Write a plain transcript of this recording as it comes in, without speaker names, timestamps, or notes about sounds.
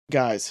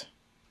Guys,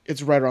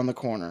 it's right around the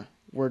corner.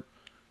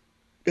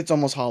 It's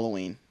almost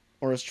Halloween,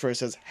 or as Troy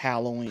says,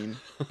 Halloween.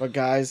 But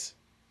guys,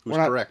 Who's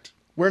correct?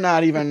 We're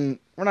not even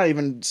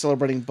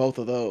celebrating both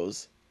of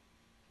those.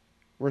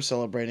 We're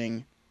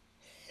celebrating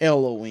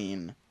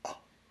Halloween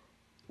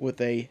with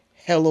a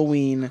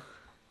Halloween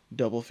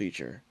double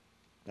feature.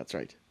 That's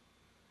right.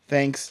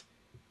 Thanks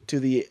to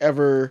the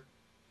ever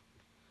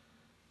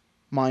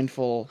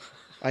mindful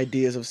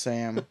ideas of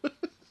Sam.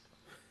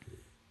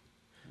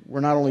 We're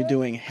not only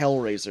doing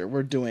Hellraiser,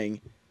 we're doing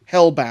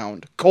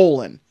Hellbound,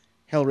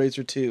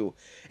 Hellraiser 2.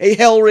 A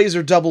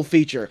Hellraiser double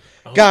feature.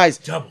 Oh, Guys,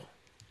 double.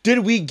 Did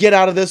we get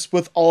out of this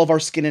with all of our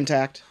skin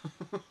intact?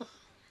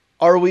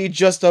 Are we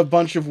just a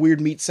bunch of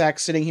weird meat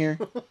sacks sitting here?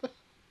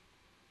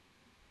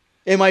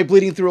 Am I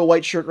bleeding through a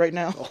white shirt right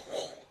now?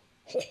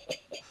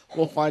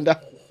 We'll find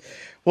out.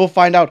 We'll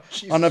find out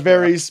on a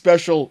very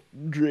special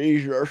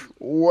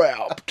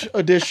Wept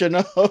edition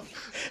of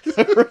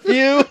the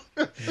review.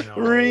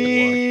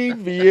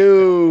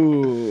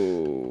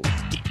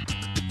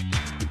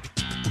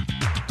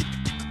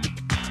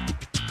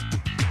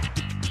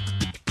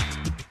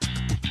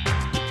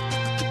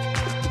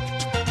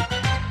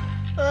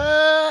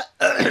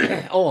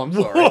 Oh, I'm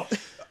sorry.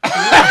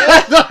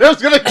 I thought it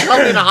was going to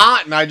come in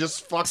hot, and I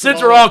just fucked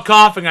Since it we're all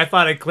coughing, I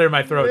thought I'd clear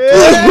my throat.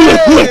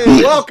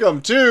 Hey,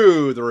 welcome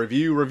to the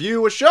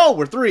review, a show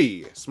where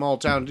three small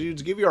town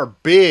dudes give you our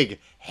big,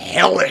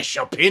 hellish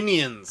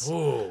opinions.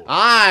 Ooh.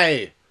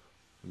 I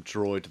am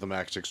Troy to the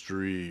max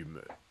extreme.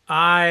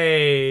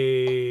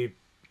 I'm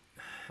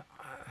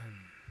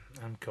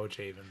Coach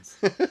Havens.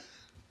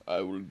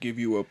 I will give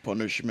you a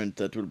punishment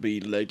that will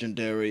be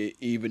legendary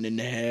even in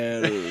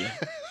hell.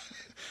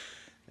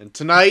 And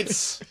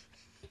tonight's,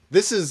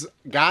 this is,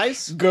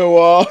 guys,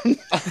 Go on.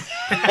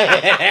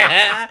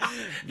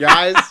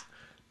 guys,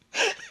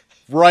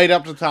 right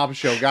up to the top of the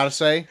show, gotta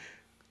say,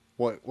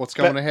 what's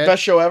going ahead?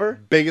 Best show ever?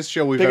 Biggest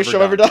show we've Biggest ever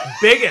show ever done?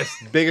 Biggest.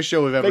 Biggest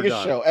show we've ever Biggest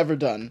done. show ever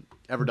done.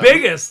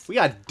 Biggest. We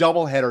got a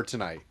double header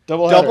tonight.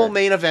 Double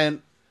main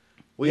event.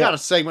 We Yeah. got a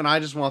segment I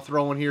just want to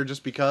throw in here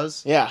just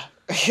because. Yeah.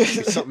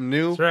 It's something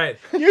new. That's right.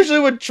 Usually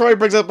when Troy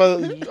brings up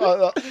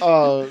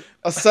a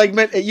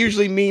segment, it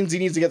usually means he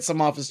needs to get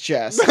some off his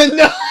chest.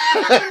 No.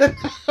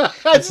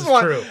 This is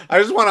true. I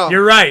just want to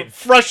You're right.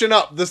 freshen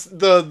up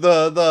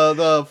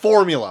the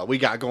formula we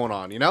got going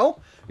on, you know?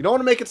 You don't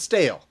want to make it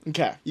stale.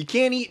 Okay. You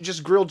can't eat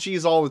just grilled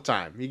cheese all the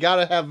time. You got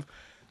to have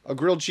a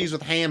grilled cheese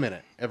with ham in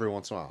it every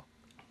once in a while.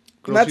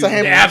 That's a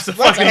ham.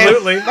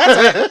 Absolutely.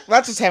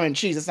 That's just ham and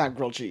cheese. That's not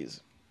grilled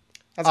cheese.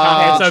 That's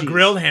hot ham It's and a cheese.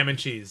 grilled ham and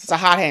cheese. It's a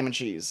hot ham and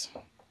cheese.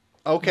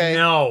 Okay.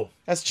 No.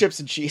 That's chips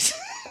and cheese.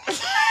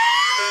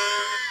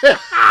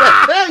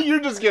 You're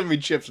just giving me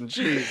chips and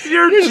cheese.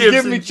 You're just chips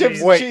giving me and chips cheese.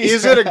 and Wait, cheese.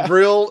 is it a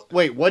grill?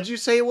 Wait, what'd you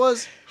say it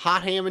was?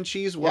 Hot ham and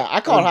cheese? Yeah,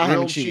 I call it hot ham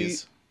grilled and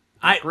cheese.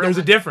 There's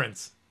a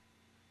difference.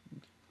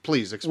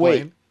 Please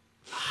explain. Wait.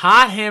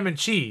 Hot ham and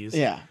cheese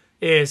Yeah.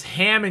 is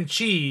ham and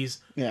cheese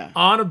Yeah.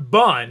 on a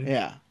bun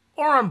Yeah.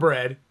 or on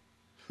bread,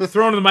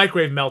 thrown in the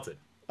microwave, melted.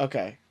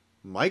 Okay.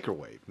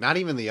 Microwave, not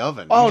even the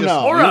oven. Oh, You just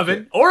no. Or nuke oven.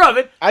 it. Or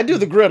oven. I do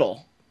the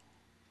griddle.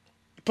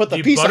 Put the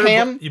You piece of butter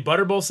ham. You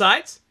butter both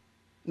sides?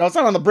 No, it's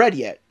not on the bread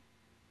yet.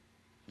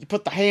 You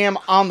put the ham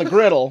on the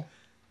griddle.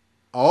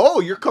 Oh,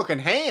 you're cooking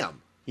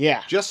ham.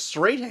 Yeah. Just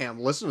straight ham.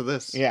 Listen to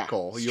this, Yeah.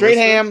 Cole. You Straight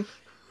listening? ham.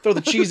 Throw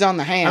the cheese on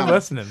the I'm ham.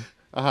 listening.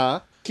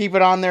 Uh-huh. Keep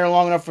it on there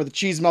long enough for the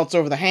cheese melts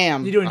over the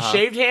ham. You doing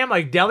shaved ham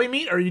like deli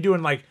meat, or are you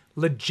doing like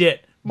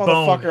legit bone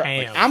Motherfucker.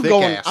 ham? I'm Thick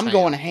going. ass I'm ham.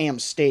 going ham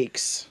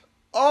steaks.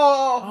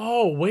 Oh,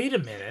 Oh, wait a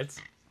minute.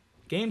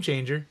 Game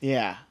changer.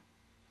 Yeah.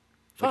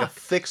 like a Fuck.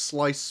 thick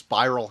slice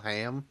spiral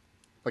ham,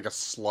 like a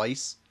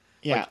slice.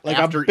 Yeah, Like like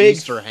after a big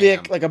Easter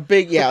thick, ham. like a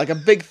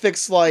big thick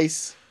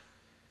slice,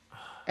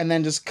 and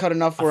then just cut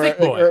enough where thick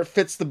boy. it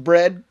fits the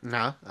bread.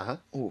 Uh-huh.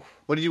 Ooh.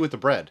 What do you do with the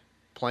bread?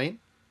 Plain?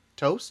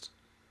 Toast?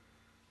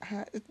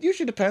 It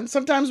usually depends.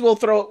 Sometimes we'll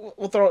throw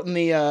it in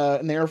the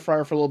air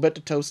fryer for a little bit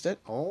to toast it.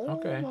 Oh,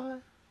 Okay. my.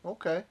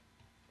 Okay.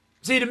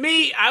 See, to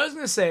me, I was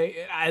gonna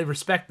say I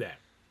respect that.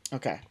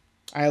 Okay,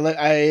 I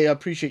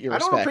appreciate your I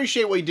respect. don't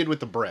appreciate what you did with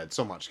the bread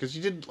so much because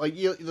you did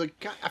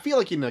I feel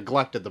like you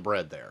neglected the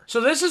bread there.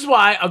 So this is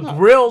why a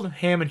grilled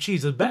ham and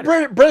cheese is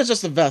better. bread is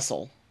just a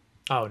vessel.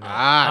 Oh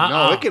no!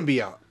 No, it could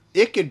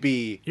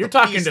be. You're a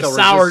talking piece to de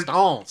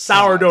sourdough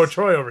resistance.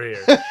 Troy over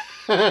here.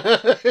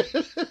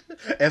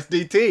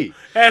 SDT.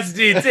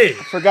 SDT.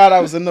 Forgot I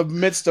was in the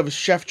midst of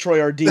Chef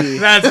Troy RD.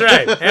 That's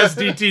right.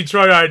 SDT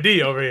Troy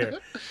RD over here.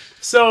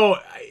 So,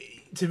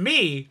 to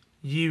me,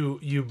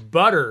 you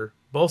butter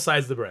both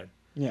sides of the bread.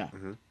 Yeah.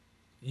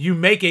 You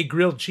make a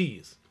grilled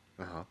cheese.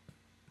 Uh-huh.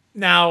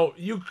 Now,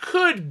 you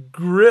could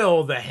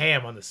grill the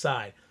ham on the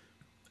side.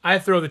 I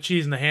throw the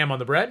cheese and the ham on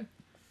the bread.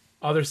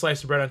 Other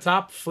slice of bread on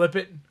top. Flip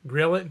it.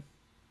 Grill it.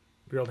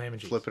 Grilled ham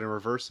and cheese. Flip it and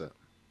reverse it.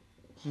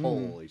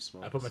 Holy I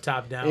smokes. put my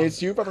top down. It's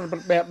you.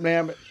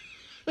 Damn it.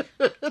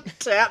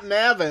 Tap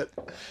nab it.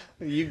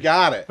 You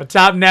got it. My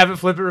top, nab it,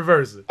 flip it,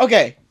 reverse it.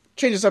 Okay,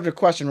 change the subject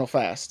question real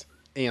fast.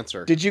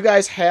 answer. Did you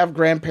guys have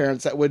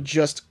grandparents that would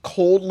just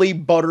coldly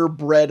butter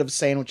bread of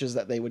sandwiches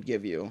that they would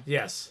give you?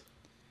 Yes.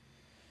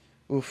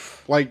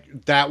 Oof.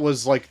 Like that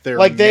was like their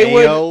Like they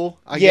mayo, would,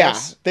 I yeah,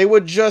 guess. they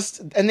would just,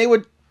 and it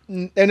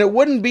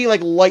wouldn't be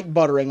like light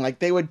buttering. Like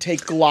they would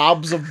take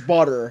globs of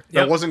butter.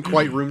 That Yep. wasn't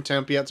quite room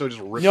temp yet, so it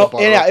just ripped Nope, the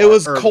butter. yeah, it apart,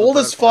 was or the cold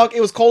bread as apart. fuck.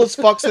 It was cold as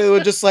fuck. So they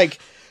would just like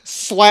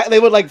they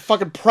would like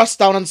fucking press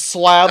down and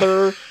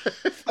slather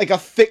like a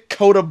thick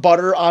coat of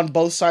butter on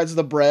both sides of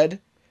the bread.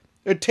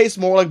 It would taste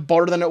more like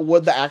butter than it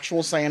would the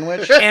actual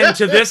sandwich. And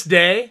to this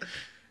day,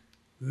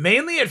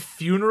 mainly at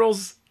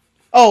funerals,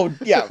 Oh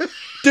yeah,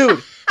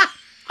 dude.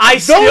 I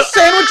still.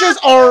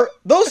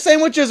 Those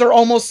sandwiches are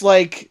almost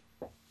like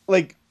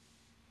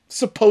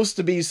supposed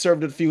to be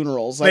served at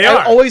funerals. Like They I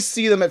are. always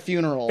see them at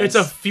funerals. It's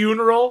a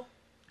funeral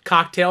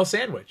cocktail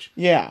sandwich,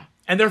 yeah.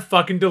 and they're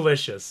fucking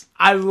delicious.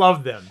 I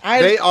love them.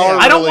 They are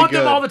I don't really want good.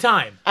 them all the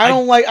time. I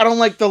don't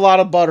like the lot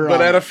of butter But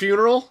on at it. a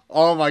funeral,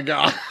 oh my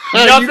god,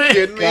 are Nothing- you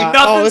kidding me? God.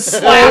 Nothing Oh, it's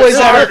slaps always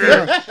at a harder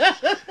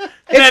funeral.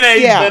 than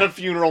a yeah. Than a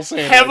funeral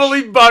sandwich.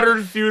 heavily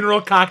buttered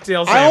funeral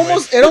cocktail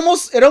sandwich.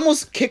 It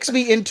almost kicks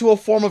me into a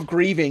form of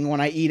grieving when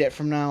I eat it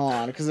from now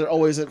on because they're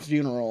always at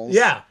funerals.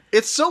 Yeah.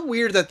 It's so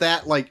weird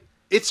that like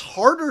it's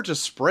harder to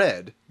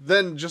spread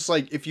than just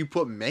like if you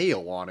put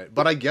mayo on it.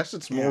 But I guess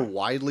it's more Yeah.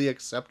 widely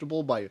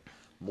acceptable by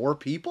more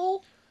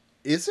people.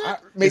 Is it?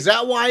 may- Is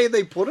that why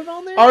they put it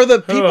on there?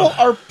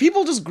 Are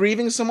people just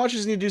grieving so much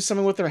as you do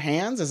something with their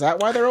hands? Is that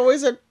why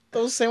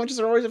those sandwiches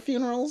are always at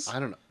funerals? I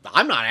don't know.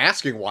 I'm not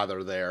asking why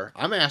they're there.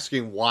 I'm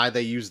asking why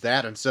they use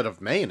that instead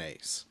of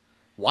mayonnaise.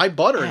 Why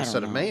butter I don't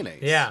instead of know. mayonnaise?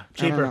 Yeah. I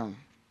don't Cheaper. know.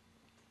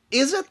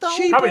 Is it though?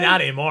 Cheaper? Probably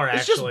not anymore,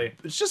 It's actually.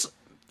 just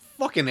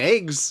fucking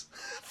eggs.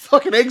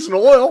 Fucking eggs and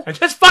oil. And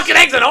just fucking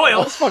eggs and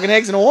oil. It's fucking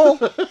eggs and oil.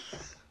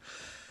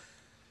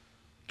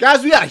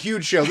 Guys, we got a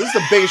huge show. This is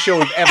the biggest show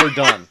we've ever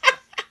done.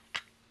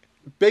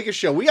 Biggest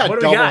show. We got a What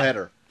do we double got?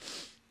 header.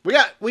 We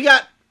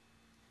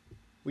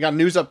got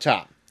news up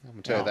top. I'm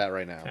gonna tell you Oh, that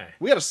right now. okay.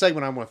 We got a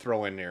segment I'm gonna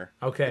throw in there.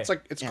 Okay.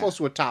 It's Yeah. close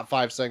to a top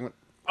 5 segment,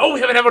 Oh, we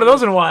haven't had one of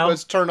those in a while. but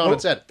it's turned on Oh.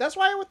 its head. That's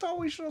why I thought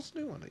we should also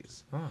do one of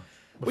these. Oh,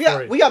 We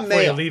got before you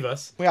mail. leave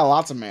us. We got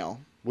lots of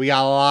mail. We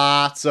got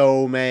lots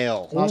of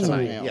mail Lots of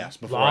tonight. mail. Yes,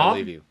 before Lom? I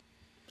leave you.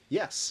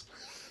 Yes.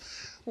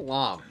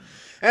 Lom.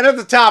 And at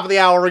the top of the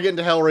hour, we're getting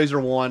to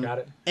Hellraiser 1 Got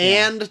it.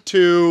 and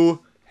 2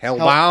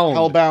 Hellbound.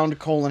 Hellbound,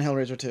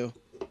 Hellraiser 2.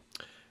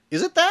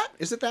 Is it that?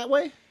 Is it that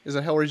way? Is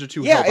it Hellraiser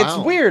 2 Yeah, Hellbound?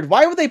 it's weird.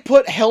 Why would they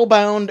put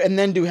Hellbound and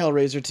then do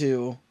Hellraiser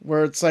 2?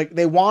 Where it's like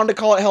they wanted to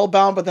call it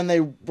Hellbound, but then they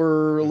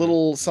were a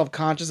little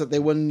self-conscious that they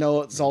wouldn't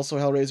know it's also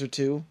Hellraiser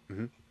 2.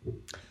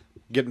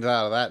 Getting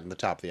out of that in the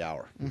top of the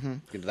hour. Mm-hmm.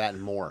 Get to that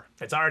and more.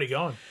 It's already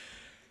going.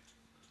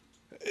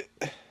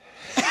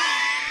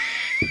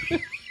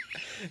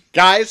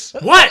 Guys,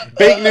 What?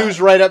 big news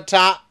right up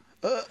top.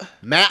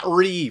 Matt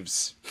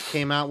Reeves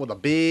came out with a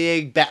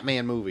big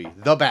Batman movie,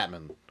 The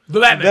Batman. The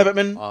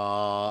Batman.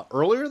 Devittman,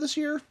 Earlier this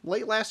year,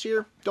 late last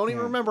year, don't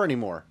even remember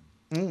anymore.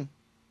 Mm.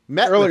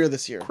 Met Earlier with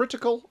this year.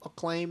 critical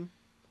acclaim,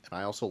 and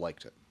I also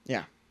liked it.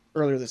 yeah,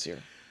 earlier this year.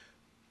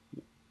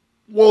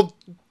 Well,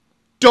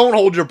 don't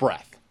hold your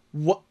breath,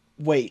 What?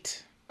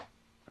 Wait.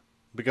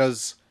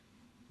 because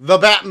The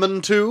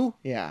Batman 2,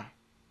 Yeah.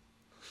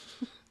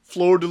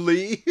 Fleur de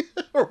Lis,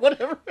 or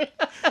whatever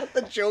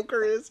the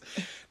Joker is.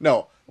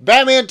 No,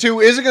 Batman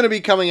 2 isn't going to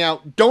be coming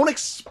out. Don't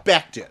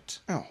expect it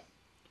Oh,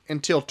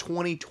 until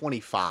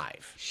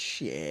 2025.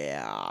 shit.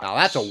 Now,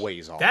 that's a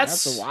ways off.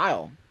 That's- That's a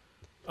while,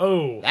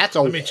 Oh, That's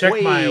a let me check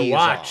my ways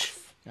watch.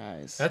 off.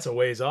 guys. That's a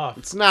ways off.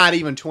 It's not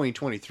even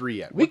 2023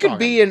 yet. we We're could talking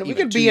be in. We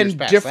even could 2 be years in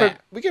past different.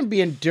 that. We can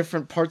be in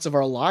different parts of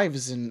our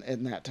lives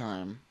in that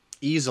time,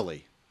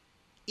 Easily.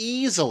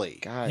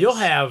 guys. You'll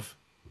have.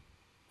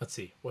 Let's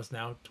see. What's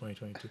now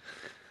 2022?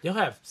 You'll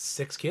have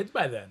 6 kids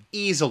by then.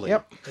 Easily.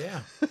 Yep. Yeah.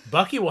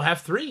 Bucky will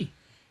have 3.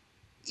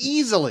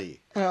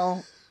 Easily.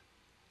 Well,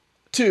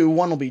 2.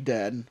 1 will be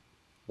dead.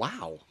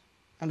 Wow.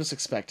 I'm just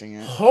expecting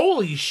it.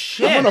 Holy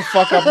shit! I'm gonna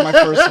fuck up on my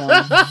first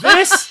one.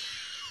 This.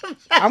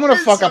 I'm gonna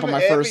fuck up Some on my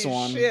heavy first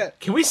one. shit.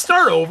 Can we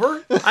start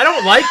over? I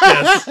don't like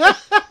this.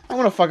 I'm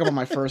gonna fuck up on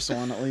my first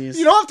one at least.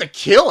 You don't have to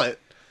kill it.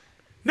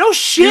 No You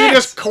shit. can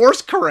just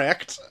course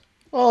correct.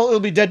 Well, it'll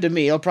be dead to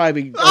me. It'll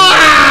probably be.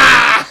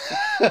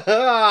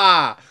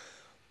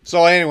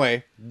 So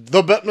anyway,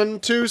 the Batman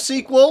 2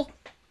 sequel.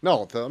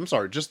 No, I'm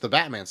sorry, just the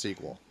Batman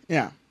sequel.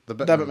 Yeah. The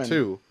Batman Batman.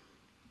 2.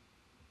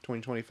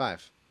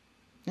 2025.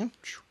 Yeah.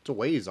 It's a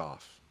ways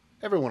off.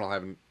 Everyone will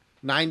have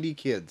 90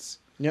 kids.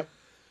 Yep.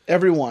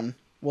 Everyone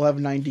will have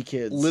 90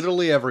 kids.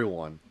 Literally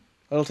everyone.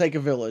 It'll take a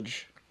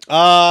village.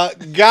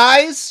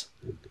 Guys,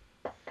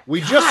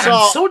 we just God,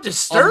 saw. I'm so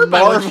disturbed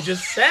by what Marvel- you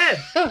just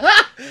said.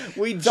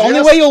 We The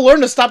only way you'll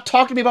learn to stop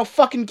talking to me about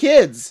fucking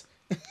kids.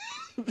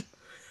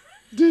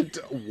 did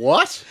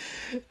what?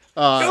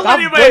 Don't let Stop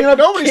anybody, bringing up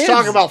Nobody's kids.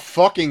 talking about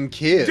fucking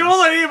kids. don't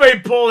let anybody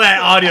pull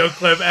that audio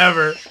clip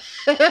ever.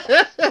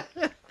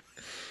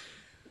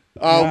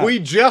 Yeah. We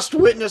just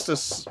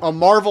witnessed a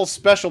Marvel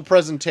special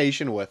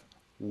presentation with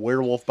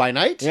Werewolf by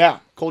Night. Yeah.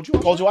 Cold you?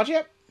 Told you watch it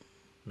yet?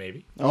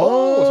 Maybe.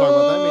 Oh, we'll talk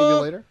about that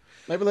maybe later.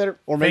 Maybe later.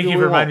 Or maybe Thank you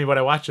we for reminding me won't. what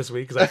I watched this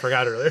week because I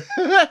forgot earlier.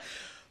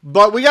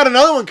 But we got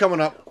another one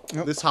coming up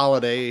Yep. this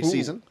holiday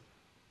season.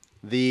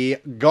 The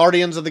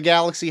Guardians of the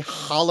Galaxy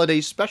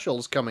holiday special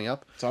is coming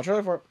up. Saw a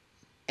trailer for it.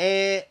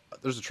 And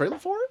there's a trailer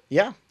for it?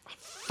 Yeah.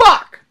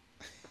 Fuck!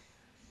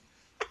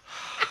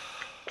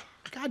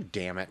 God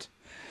damn it.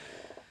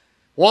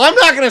 Well, I'm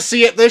not going to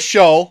see it this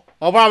show.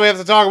 I'll probably have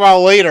to talk about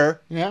it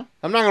later. Yeah.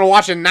 I'm not going to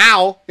watch it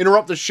now.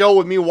 Interrupt the show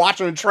with me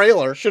watching a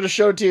trailer. Should have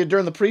showed it to you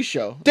during the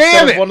pre-show.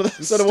 Damn it!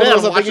 Instead of one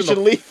of those I think you should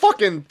leave.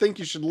 Fucking think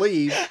you should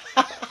leave.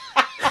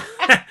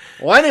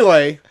 Well,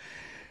 anyway,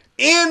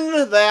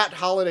 in that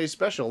holiday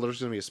special,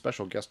 there's going to be a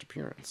special guest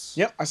appearance.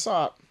 Yep, I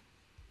saw it.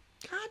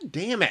 God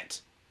damn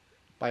it!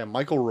 By a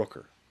Michael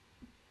Rooker.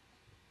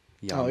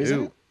 Oh, he's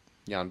in Yondu. it?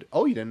 Yondu.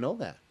 Oh, you didn't know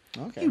that?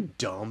 Okay. You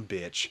dumb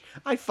bitch.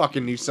 I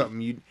fucking knew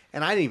something you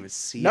and I didn't even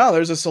see it. No,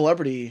 there's a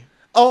celebrity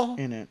Oh.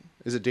 in it.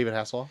 Is it David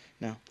Hasselhoff?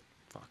 No.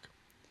 Fuck.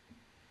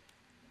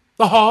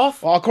 The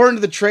Hoff. Well, according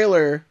to the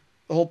trailer,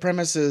 the whole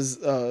premise is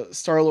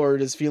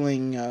Star-Lord is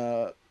feeling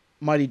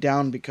mighty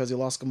down because he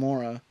lost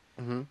Gamora.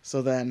 Mhm.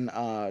 So then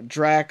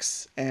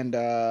Drax and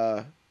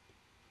the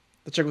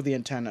chick with the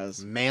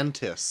antennas,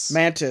 Mantis.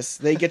 Mantis,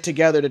 they get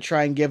together to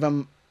try and give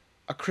him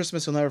a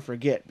Christmas he'll never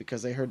forget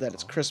because they heard that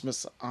it's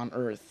Christmas on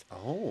Earth.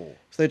 Oh.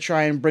 So they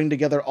try and bring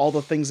together all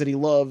the things that he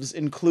loves,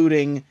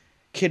 including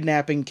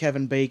kidnapping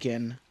Kevin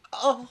Bacon.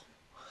 Oh.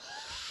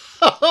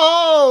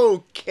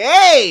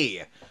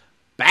 Okay.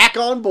 Back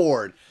on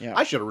board. Yeah.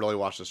 I should have really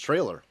watched this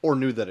trailer or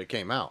knew that it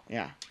came out.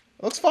 Yeah.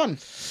 It looks fun.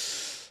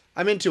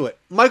 I'm into it.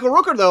 Michael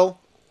Rooker, though,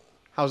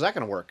 how's that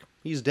going to work?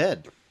 He's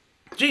dead.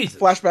 Jesus.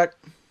 Flashback.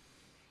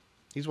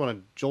 He's one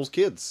of Joel's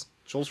kids.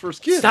 Joel's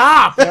first kid.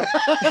 Stop.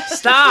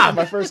 Stop.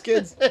 My first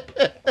kids.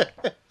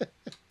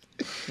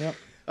 Yep.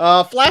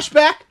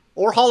 Flashback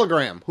or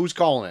hologram? Who's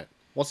calling it?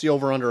 What's the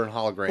over-under in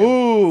hologram?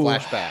 Ooh.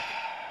 Flashback.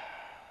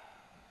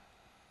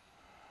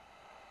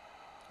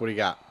 What do you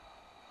got?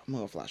 I'm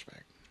gonna go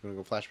flashback. I'm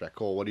going to go flashback.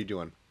 Cole, what are you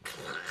doing?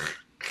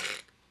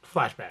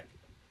 Flashback.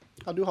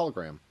 I'll do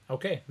hologram.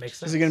 Okay, makes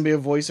sense. Is it gonna be a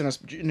voice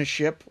in a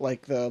ship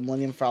like the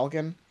Millennium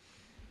Falcon?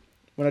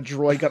 When a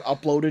droid got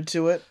uploaded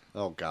to it?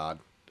 Oh, God.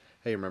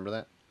 Hey, remember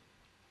that?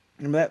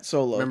 Remember that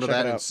Solo? Remember Check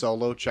that it in out.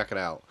 Solo? Check it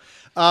out.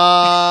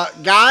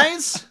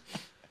 Guys?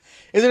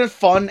 Isn't it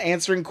fun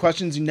answering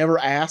questions you never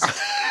asked?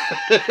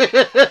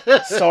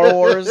 Star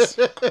Wars.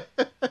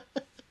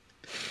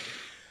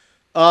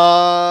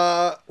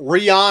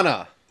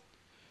 Rihanna.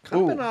 Kind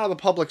of Ooh. been out of the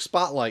public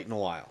spotlight in a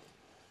while.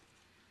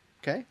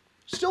 Okay?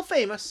 Still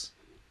famous.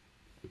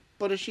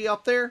 But is she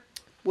up there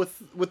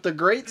with the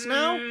greats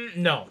now?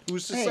 No.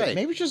 Who's to Hey, say?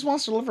 maybe she just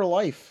wants to live her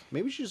life.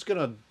 Maybe she's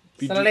gonna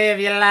be. So live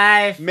your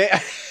life.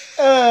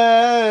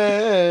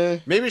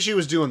 Maybe she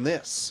was doing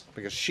this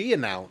because she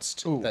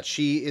announced Ooh. that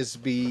she is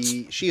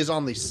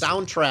on the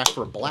soundtrack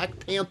for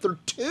Black Panther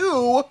 2,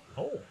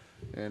 Oh.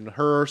 and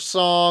her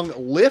song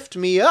 "Lift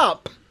Me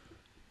Up"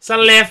 So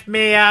lift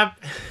me up.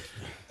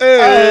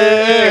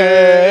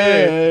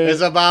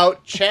 is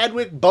about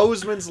Chadwick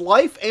Boseman's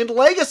life and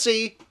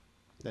legacy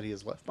that he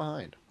has left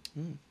behind.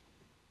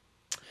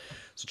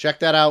 So check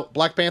that out.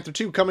 Black Panther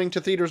 2 coming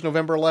to theaters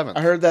November 11th.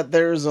 I heard that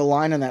there's a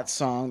line in that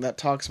song that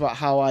talks about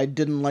how I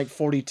didn't like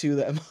 42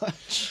 that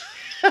much.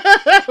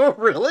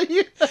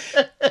 Really?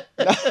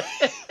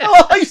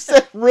 Oh, I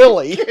said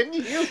really? Can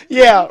you?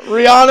 Yeah,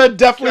 Rihanna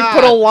definitely God.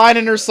 put a line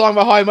in her song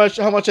about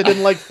how much I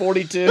didn't like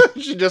 42.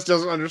 She just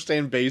doesn't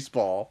understand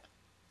baseball.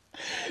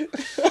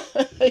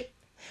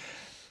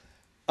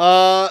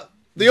 The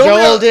Joel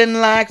only didn't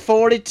like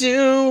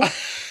 42.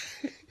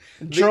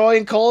 Troy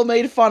and Cole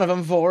made fun of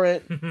him for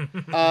it.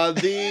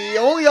 the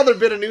only other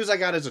bit of news I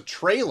got is a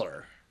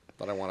trailer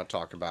that I want to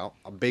talk about.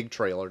 A big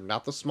trailer,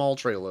 not the small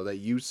trailer that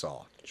you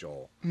saw,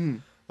 Joel,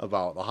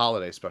 about the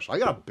holiday special. I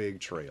got a big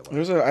trailer.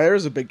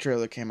 There's a big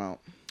trailer that came out.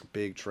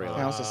 Big trailer.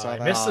 I also saw I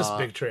that. missed this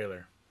big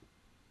trailer.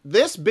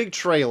 This big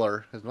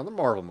trailer is another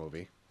Marvel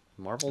movie.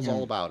 Marvel's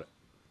all about it.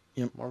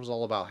 Yep. Marvel's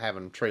all about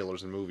having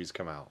trailers and movies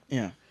come out.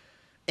 Yeah,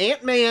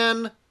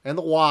 Ant-Man and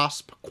the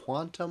Wasp: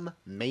 Quantum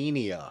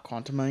Mania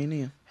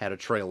Quantumania. had a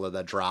trailer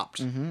that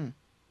dropped. Mm-hmm.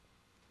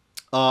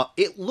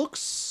 It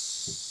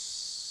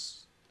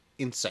looks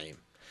insane.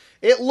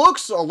 It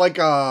looks like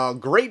a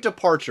great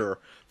departure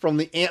from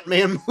the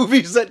Ant-Man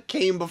movies that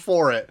came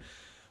before it.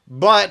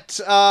 But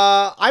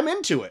I'm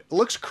into it. It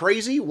looks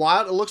crazy,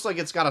 wild. It looks like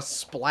it's got a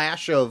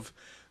splash of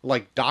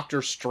like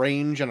Doctor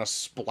Strange and a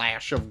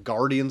splash of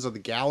Guardians of the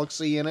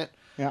Galaxy in it.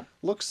 Yeah.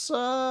 Looks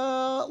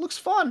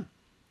fun.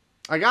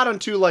 I got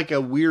into like a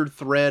weird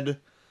thread.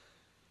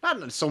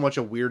 Not so much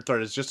a weird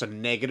thread, it's just a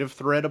negative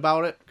thread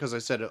about it. Because I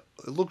said, it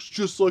looks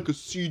just like a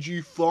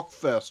CG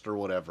fuckfest or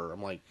whatever.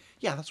 I'm like,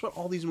 yeah, that's what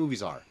all these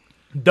movies are.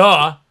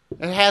 Duh.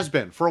 It has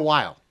been for a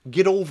while.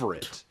 Get over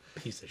it.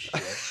 Piece of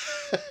shit.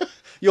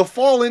 You'll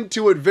fall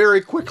into it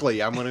very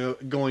quickly, I'm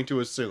going to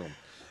assume.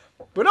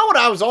 But you know what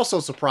I was also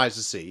surprised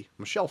to see?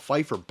 Michelle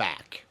Pfeiffer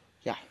back.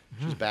 Yeah.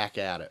 She's back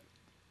at it.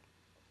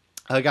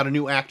 I got a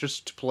new actress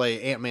to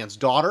play Ant-Man's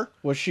daughter.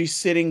 Was she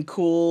sitting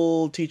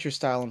cool teacher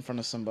style in front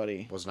of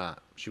somebody? Was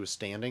not. She was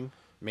standing.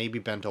 Maybe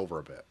bent over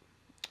a bit.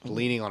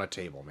 Leaning on a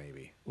table,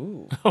 maybe.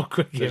 Ooh. Oh,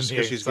 good. Getting Just me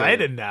 'cause she's excited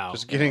getting- now.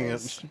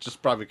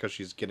 Just probably because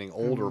she's getting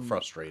old or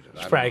frustrated.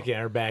 I don't Probably know. can't.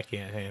 Her back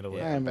can't handle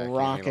it. I am back you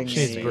rocking handle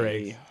She's a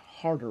brave.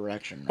 hard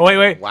erection. Oh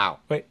wait. Wow.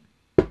 Wait.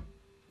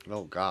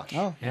 Oh gosh.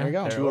 Oh, Yeah, there you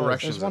go. there Two it was.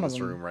 erections There's one in of this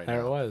them. room right There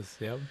it now. was.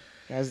 Yep.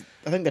 Guys,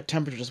 I think the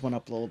temperature just went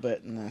up a little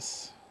bit in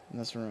this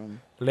room.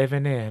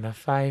 Living in a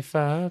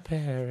Pfeiffer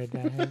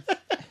paradise.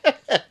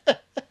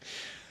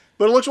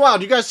 But it looks wild.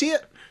 Do you guys see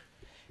it?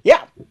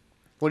 Yeah.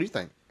 What do you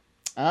think?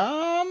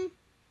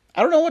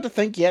 I don't know what to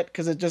think yet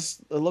because it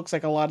looks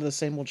like a lot of the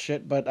same old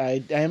shit. But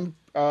I am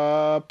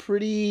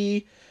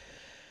pretty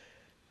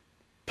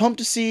pumped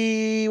to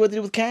see what they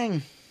did with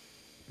Kang.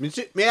 Me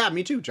too. Yeah,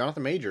 me too.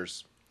 Jonathan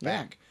Majors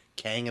back,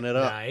 Kanging it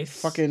up. Nice.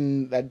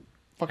 Fucking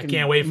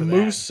can't wait for that.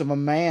 moose of a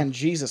man.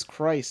 Jesus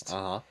Christ.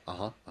 That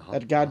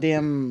That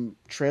goddamn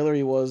trailer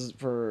he was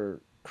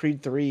for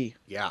Creed 3.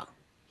 Yeah,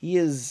 He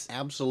is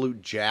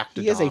absolute Jack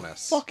he is a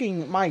Adonis.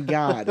 fucking my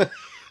god.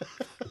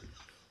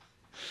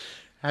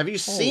 Have you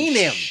Holy seen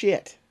him?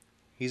 Shit.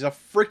 He's a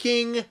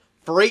freaking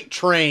freight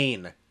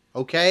train.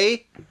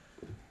 Okay.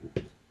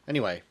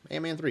 Anyway,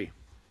 Ant-Man 3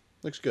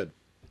 looks good.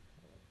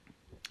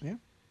 Yeah.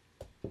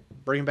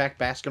 Bringing back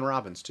Baskin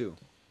Robbins too.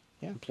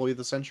 Yeah. Employee of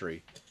the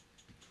century.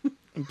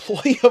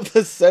 Employee of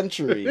the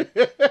century.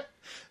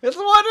 That's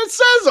what it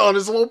says on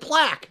his little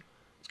plaque.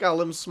 It's got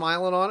him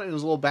smiling on it in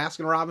his little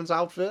Baskin Robbins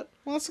outfit.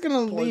 Well, that's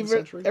gonna Employee of leave the it.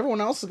 century.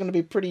 Everyone else is gonna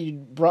be pretty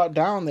brought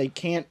down. They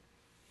can't.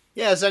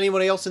 Yeah, is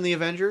anybody else in the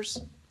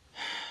Avengers?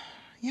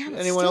 Yeah. But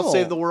Anyone else still.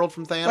 save the world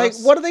from Thanos? Like,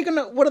 what are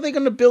they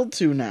gonna build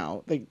to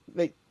now? They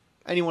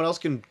Anyone else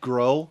can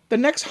grow? the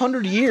next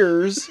 100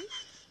 years,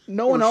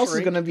 no one Or else is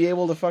shrink. gonna be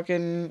able to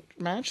fucking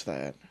match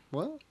that.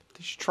 Well,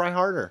 they should try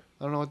harder.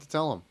 I don't know what to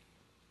tell them.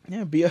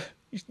 Yeah,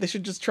 they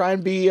should just try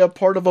and be a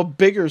part of a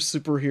bigger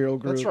superhero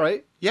group. That's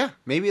right. Yeah,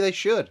 maybe they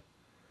should.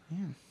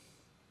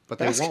 But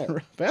they won't.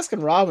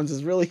 Baskin Robbins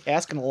is really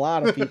asking a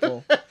lot of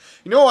people.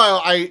 You know,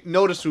 I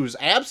noticed who's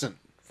absent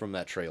from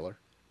that trailer.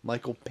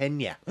 Michael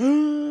Pena.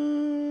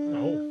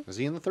 Oh. Is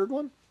he in the third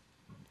one?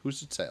 Who's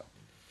to tell?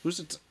 Who's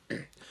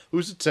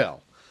to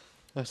tell?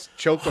 Let's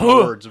choke on my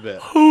words a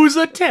bit. Who's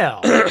a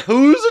tell?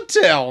 Who's to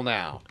tell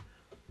now?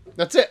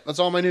 That's it. That's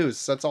all my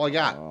news. That's all I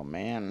got. Oh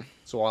man,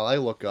 So while I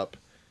look up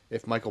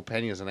if Michael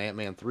Pena is in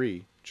Ant-Man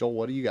 3, Joel,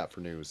 what do you got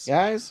for news?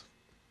 guys,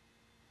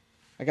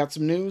 I got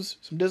some news,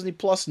 some Disney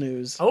Plus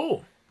news.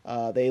 Oh.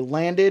 They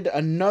landed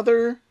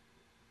another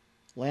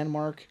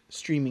landmark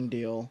streaming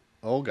deal.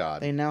 Oh,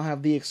 God. They now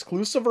have the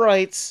exclusive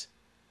rights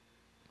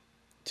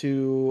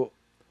to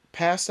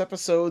past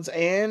episodes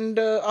and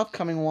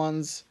upcoming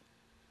ones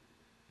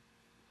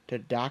to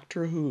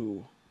Doctor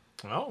Who.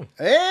 Oh.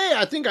 Hey,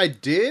 I think I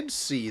did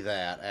see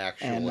that,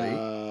 actually.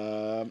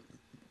 And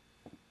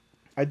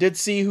I did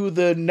see who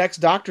the next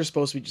Doctor's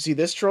supposed to be. Did you see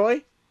this,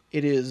 Troy?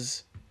 It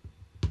is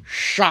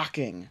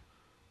shocking.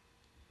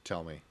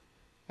 Tell me.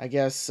 I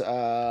guess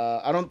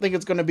I don't think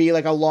it's going to be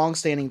like a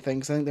long-standing thing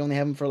because I think they only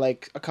have him for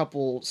like a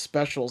couple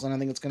specials, and I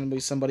think it's going to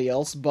be somebody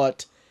else.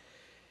 But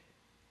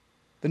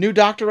the new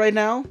Doctor right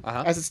now,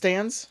 as it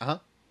stands,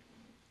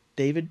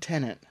 David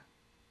Tennant.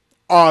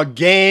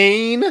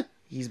 Again?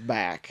 He's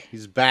back.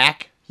 He's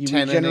back. He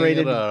Tenanting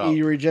regenerated. it up.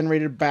 He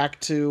regenerated back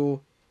to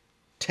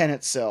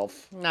Tennant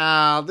self.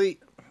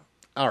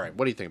 All right,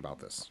 what do you think about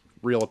this?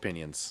 Real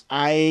opinions.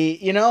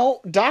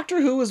 Doctor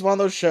Who is one of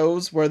those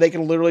shows where they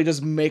can literally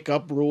just make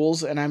up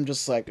rules, and I'm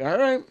just like, all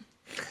right.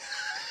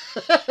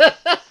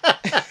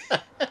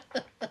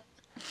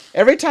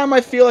 Every time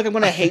I feel like I'm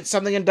going to hate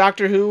something in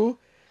Doctor Who,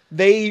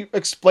 they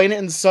explain it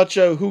in such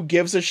a who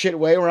gives a shit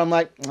way where I'm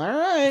like, all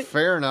right.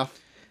 Fair enough.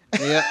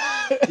 Yeah.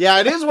 Yeah,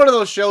 it is one of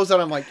those shows that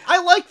I'm like,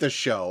 I like the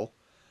show,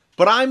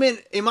 but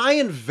am I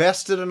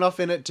invested enough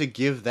in it to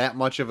give that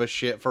much of a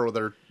shit for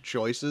their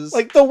choices?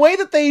 Like, the way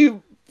that they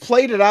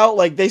played it out,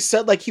 like, they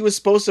said, like, he was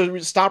supposed to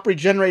stop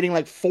regenerating,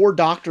 like, 4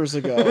 doctors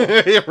ago.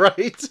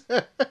 Right?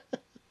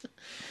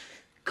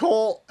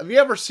 Cole, have you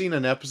ever seen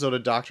an episode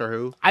of Doctor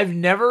Who? I've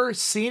never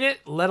seen it,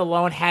 let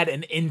alone had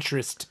an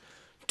interest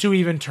to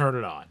even turn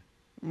it on.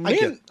 Me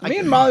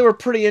and Molly were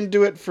pretty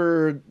into it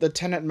for the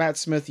Tennant Matt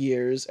Smith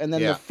years, and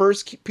then Yeah. the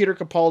first Peter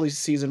Capaldi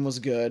season was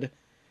good.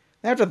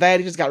 After that,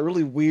 he just got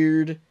really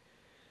weird,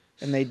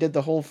 and they did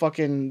the whole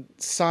fucking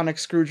sonic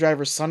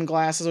screwdriver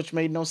sunglasses, which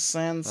made no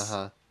sense.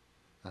 I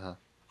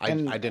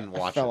didn't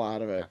watch I fell it.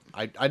 out of it.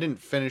 I didn't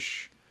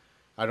finish,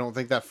 I don't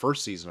think, that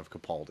first season of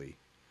Capaldi,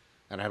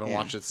 and I haven't Yeah.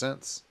 watched it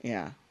since.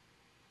 Yeah,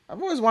 I've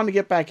always wanted to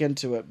get back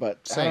into it, but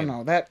I Same. don't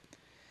know that.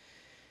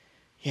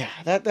 Yeah,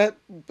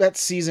 that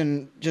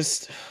season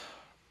just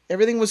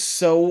everything was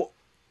so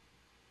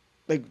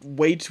like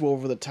way too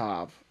over the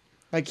top.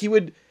 Like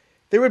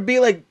there would be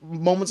like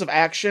moments of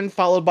action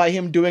followed by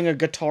him doing a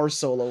guitar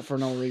solo for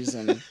no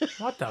reason.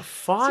 What the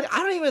fuck? See, I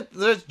don't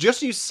even,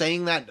 just you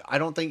saying that, I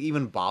don't think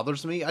even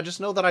bothers me. I just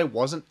know that I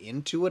wasn't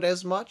into it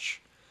as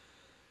much.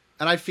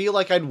 And I feel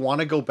like I'd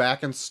want to go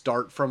back and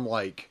start from,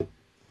 like,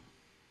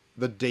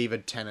 the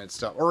David Tennant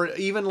stuff. Or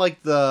even,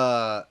 like,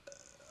 the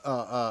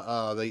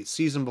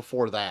season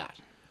before that.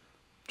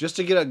 Just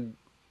to get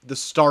the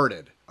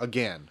started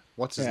again.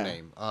 What's his Yeah.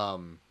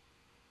 name?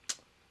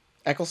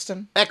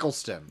 Eccleston.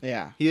 Eccleston.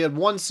 Yeah. He had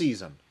one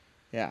season.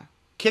 Yeah.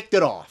 Kicked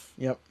it off.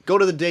 Yep. Go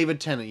to the David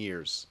Tennant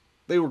years.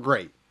 They were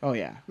great. Oh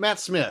yeah. Matt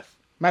Smith.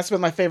 Matt Smith,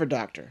 my favorite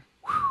Doctor.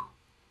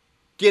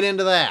 Get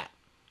into that.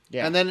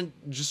 Yeah. And then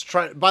just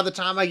try. By the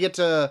time I get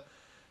to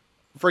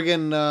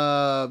friggin'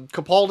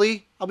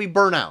 Capaldi, I'll be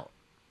burnt out.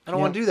 I don't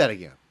want to do that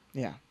again.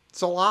 Yeah.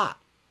 It's a lot.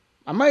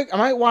 I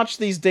might watch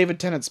these David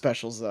Tennant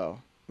specials though.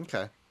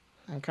 Okay.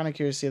 I'm kind of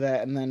curious to see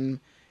that, and then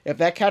if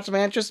that catches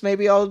my interest,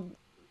 maybe I'll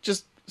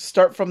just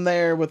start from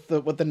there with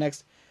the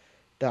next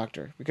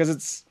Doctor,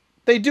 because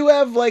they do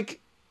have like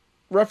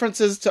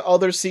references to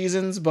other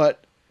seasons,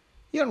 but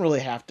you don't really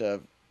have to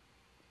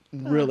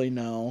really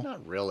know.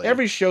 Not really.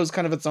 Every show's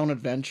kind of its own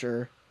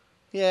adventure.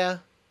 Yeah.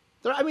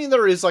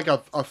 There is like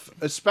a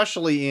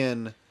especially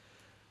in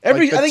I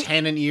think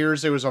Tennant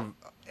years, there was a...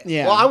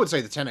 Yeah. Well, I would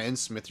say the Tennant and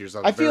Smith years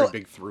are a very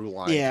big through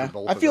line. Yeah, through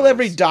both I of feel those.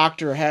 every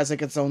Doctor has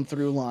like its own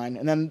through line,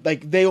 and then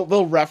like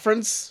they'll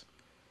reference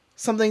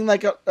something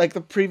like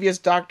the previous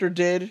Doctor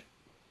did,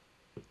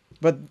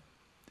 but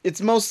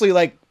it's mostly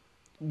like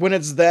when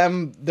it's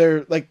them,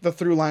 they're like the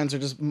through lines are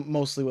just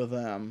mostly with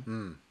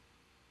them.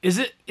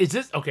 Is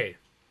this okay?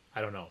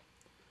 I don't know.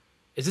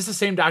 Is this the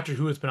same Doctor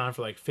Who that's been on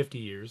for like 50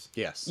 years?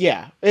 Yes.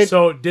 Yeah,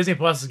 So Disney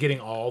Plus is getting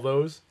all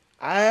those?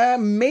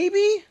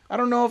 maybe I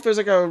don't know if there's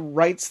like a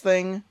rights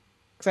thing,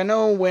 because I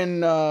know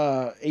when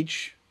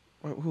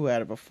who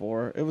had it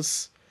before, it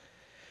was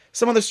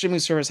some other streaming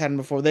service had them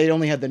before. They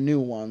only had the new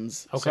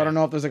ones, Okay. so I don't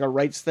know if there's like a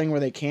rights thing where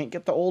they can't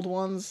get the old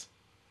ones.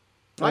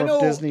 Or I if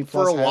know Disney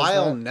for Plus a has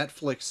while that.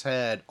 Netflix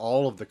had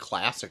all of the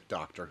classic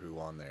Doctor Who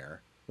on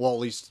there. Well, at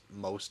least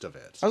most of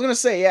it. I was gonna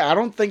say, yeah, I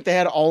don't think they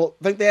had all.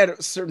 I think they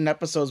had certain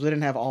episodes, but they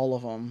didn't have all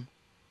of them.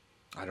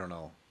 I don't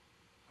know.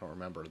 I don't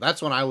remember.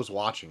 That's when I was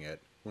watching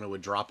it, when it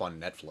would drop on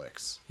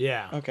Netflix.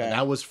 Yeah. Okay, And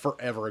that was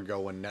forever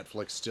ago when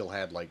Netflix still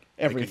had like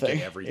they could everything.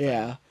 get everything.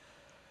 Yeah,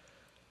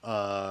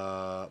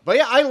 But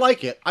yeah, I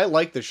like it. I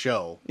like the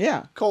show.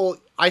 yeah. Cole,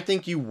 I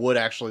think you would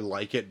actually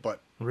like it,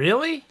 but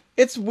Really?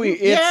 It's weird.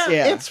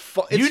 It's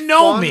fun. You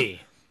know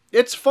me.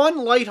 It's fun,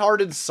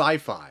 lighthearted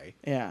sci-fi.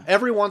 Yeah.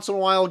 Every once in a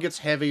while, it gets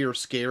heavy or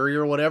scary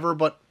or whatever,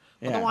 but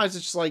Yeah. otherwise,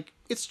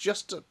 it's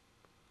just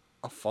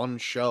a fun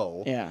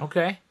show. Yeah.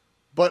 Okay.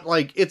 But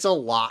like, it's a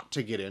lot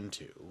to get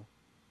into.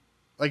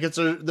 Like,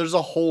 there's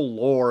a whole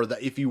lore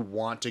that if you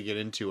want to get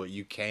into it,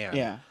 you can.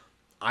 Yeah.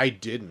 I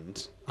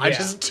didn't. I Yeah.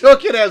 just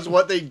took it as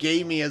what they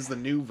gave me as the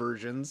new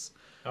versions.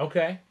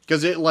 Okay.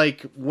 Because it,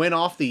 like, went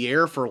off the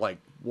air for, like,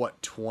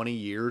 what, 20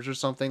 years or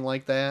something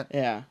like that?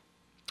 Yeah.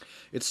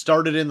 It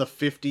started in the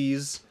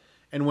 50s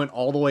and went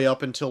all the way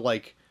up until,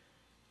 like,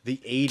 the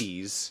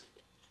 80s.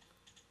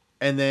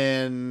 And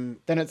then...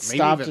 Then it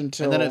stopped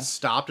until... And then it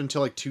stopped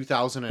until, like,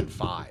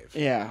 2005.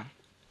 Yeah.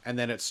 And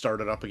then it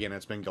started up again.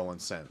 It's been going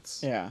since.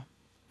 Yeah.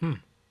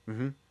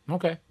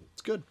 Okay.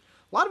 It's good.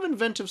 A lot of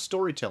inventive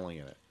storytelling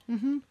in it.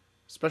 Mm-hmm.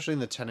 Especially in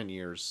the Tennant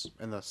years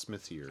and the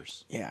Smith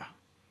years. Yeah.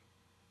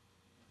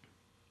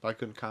 I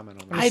couldn't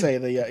comment on I that. would say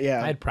the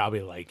yeah. I'd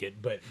probably like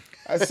it, but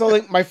I still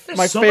think my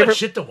there's so favorite much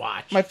shit to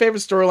watch. my favorite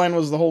storyline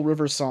was the whole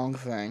River Song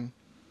thing.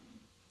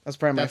 That's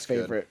probably my That's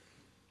good. favorite.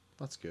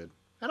 That's good.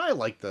 And I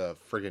like the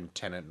friggin'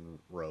 Tennant and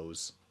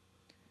Rose.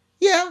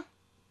 Yeah.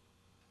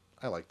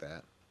 I like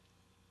that.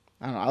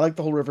 I don't know. I like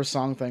the whole River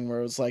Song thing where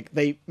it was like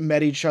they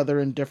met each other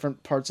in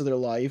different parts of their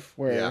life.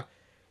 Where Yeah.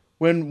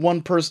 when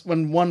one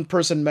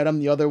person met him,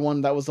 the other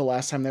one, that was the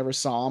last time they ever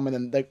saw him,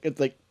 and then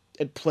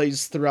it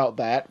plays throughout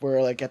that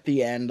where like at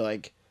the end,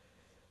 like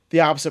the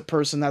opposite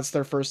person, that's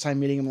their first time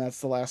meeting him, and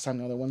that's the last time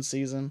the other one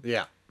sees him.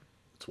 Yeah.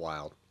 It's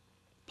wild.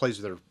 Plays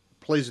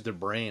with their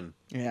brain.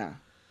 Yeah.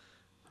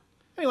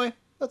 Anyway,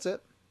 that's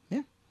it.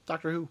 Yeah.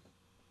 Doctor Who.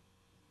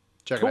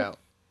 Check Cool. it out.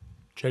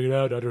 Check it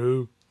out, Doctor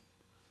Who.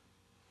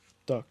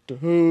 Doctor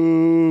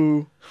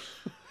Who.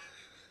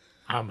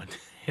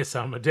 It's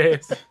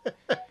Amadeus.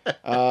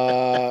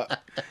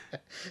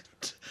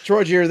 Troy,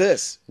 did you hear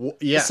this?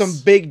 Yes. Some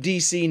big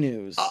DC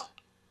news.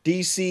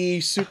 DC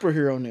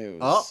superhero news.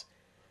 Oh.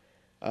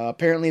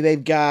 Apparently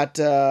they've got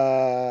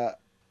some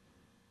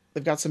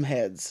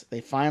heads.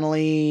 They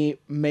finally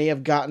may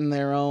have gotten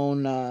their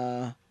own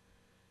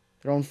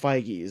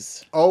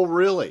Feiges. Oh,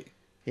 really?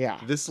 Yeah.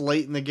 This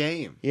late in the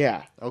game.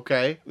 Yeah.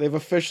 Okay. They've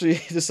officially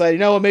decided, you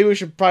know what, maybe we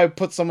should probably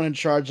put someone in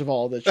charge of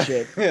all this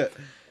shit.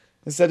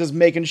 Instead of just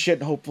making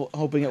shit and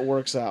hoping it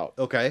works out.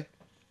 Okay.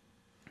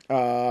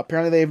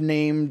 Apparently they've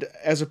named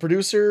as a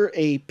producer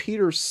a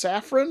Peter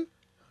Safran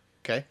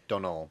Okay.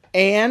 Don't know.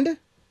 and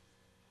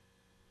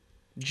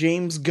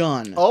James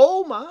Gunn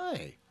Oh,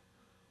 my.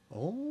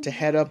 Oh. to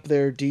head up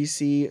their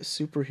DC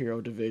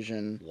superhero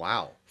division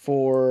Wow.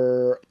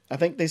 for, I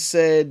think they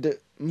said,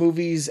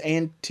 movies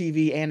and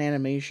TV and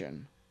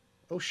animation.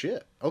 Oh,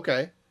 shit.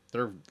 Okay.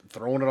 They're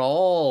throwing it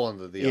all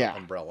under the Yeah.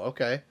 umbrella.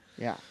 Okay.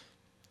 Yeah.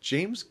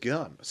 James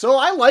Gunn. So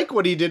I like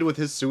what he did with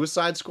his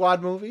Suicide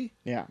Squad movie.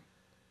 Yeah.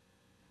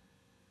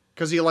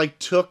 Because he, like,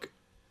 took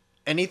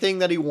anything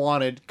that he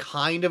wanted,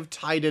 kind of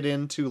tied it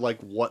into, like,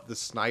 what the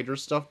Snyder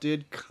stuff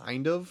did,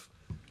 kind of.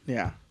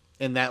 Yeah.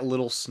 in that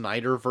little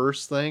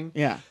Snyderverse thing.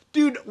 Yeah.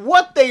 Dude,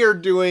 what they are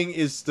doing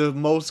is the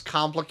most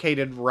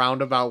complicated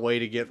roundabout way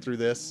to get through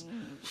this.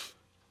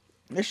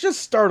 Let's just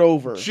start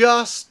over.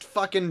 Just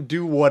fucking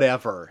do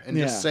whatever and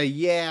Yeah. just say,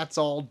 yeah, it's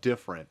all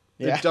different.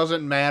 Yeah. It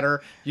doesn't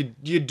matter.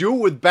 You do it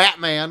with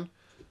Batman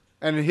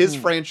and his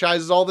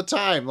franchises all the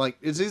time. Like,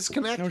 is his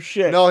connect? No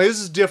shit. No, his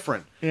is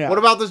different. Yeah. What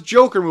about this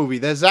Joker movie?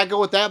 Does that go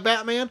with that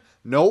Batman?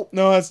 Nope.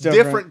 No, that's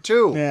different. Different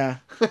too. Yeah.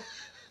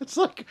 It's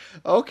like,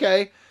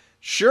 okay,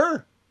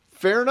 sure,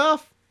 fair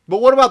enough. But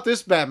what about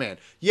this Batman?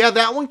 Yeah,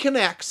 that one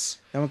connects.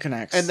 That one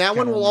connects. And that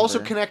one Gotta will also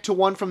remember. connect to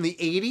one from the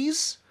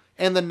 80s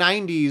and the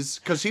 90s,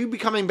 because he'd be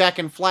coming back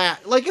in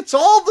flat. Like, it's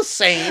all the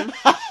same.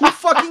 Who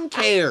fucking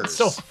cares?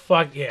 So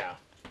fuck yeah.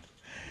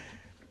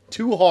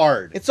 Too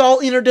hard. It's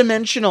all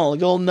interdimensional.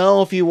 You'll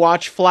know if you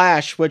watch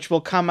Flash, which will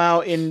come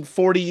out in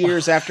 40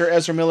 years after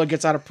Ezra Miller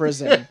gets out of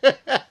prison.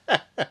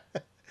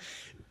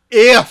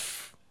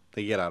 If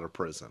they get out of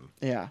prison.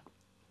 Yeah.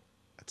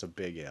 That's a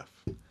big if.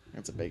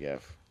 That's a big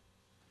if.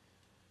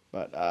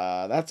 But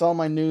that's all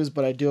my news,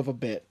 but I do have a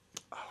bit.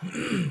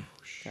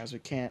 Guys, we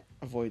can't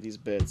avoid these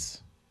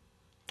bits.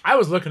 I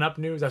was looking up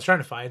news. I was trying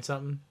to find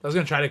something. I was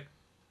gonna try to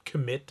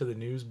commit to the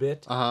news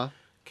bit. Uh-huh.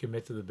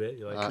 Commit to the bit.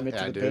 You like? Commit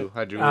to I the do. bit.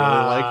 I do really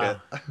like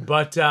it.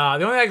 But the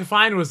only thing I could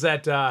find was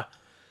that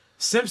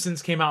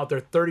Simpsons came out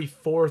with their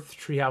 34th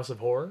Treehouse of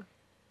Horror.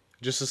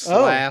 Just this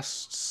Oh.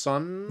 last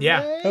Sunday?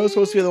 Yeah. That was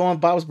supposed to be the one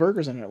with Bob's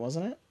Burgers in it,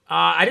 wasn't it?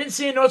 I didn't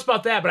see any notes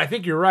about that, but I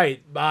think you're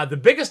right. The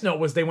biggest note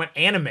was they went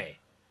anime.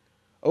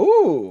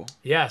 Ooh.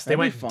 Yes, they That'd be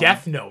went fun.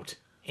 Death Note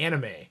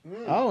anime.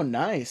 Oh,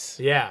 nice.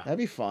 Yeah. That'd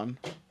be fun.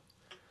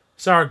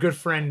 So our good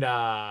friend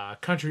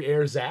Country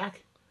Air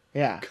Zach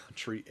Yeah.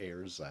 Country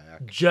Air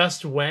Zach.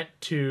 just went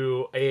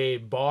to a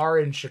bar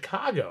in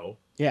Chicago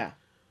Yeah.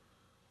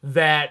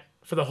 that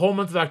for the whole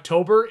month of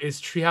October is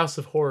Treehouse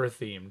of Horror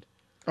themed.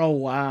 Oh,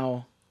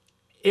 wow.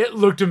 It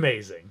looked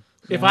amazing.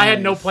 If I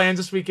had no Nice. plans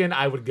this weekend,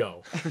 I would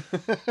go.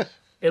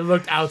 It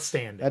looked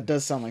outstanding. That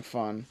does sound like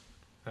fun.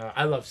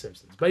 I love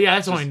Simpsons. But yeah,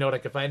 that's the only note I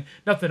could find.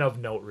 Nothing of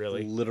note,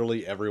 really.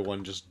 Literally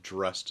everyone just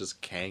dressed as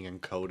Kang and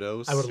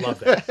Kodos. I would love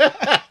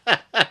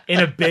that. In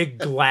a big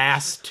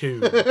glass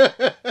tube.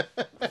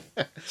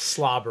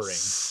 Slobbering.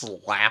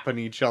 slapping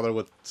each other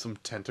with some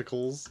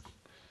tentacles.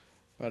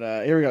 But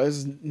here we go. This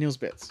is Neil's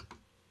Bits.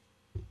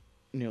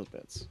 Neil's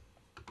Bits.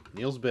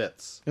 Neil's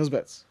Bits. Neil's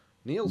Bits.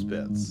 Neil's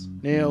Bits.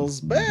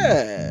 Neil's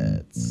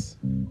Bits.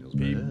 Neil's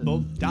People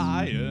Bits.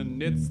 dying,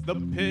 it's the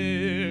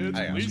pit.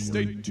 I got Please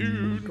squirt. stay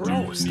tuned.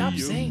 Gross, to stop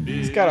Neil saying that. Bits.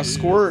 He's got a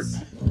squirt.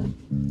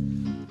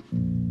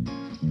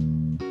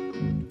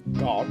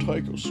 I'll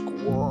take a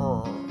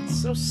squirt.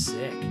 It's so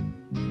sick.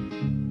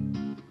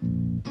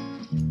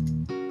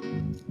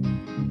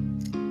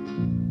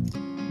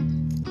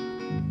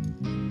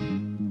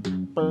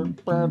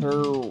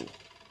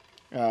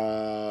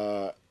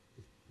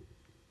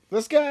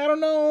 This guy, I don't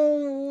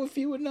know if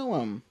you would know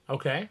him.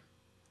 Okay.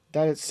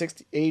 Died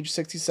at age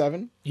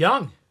 67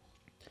 Young.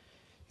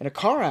 in a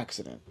car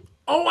accident.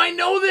 Oh, I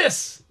know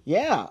this.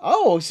 Yeah.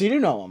 Oh, so you do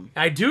know him.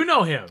 I do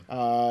know him.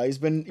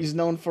 He's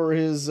known for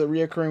his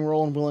reoccurring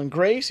role in Will and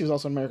Grace. He was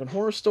also in American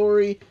Horror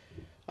Story.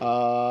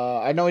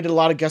 I know he did a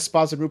lot of guest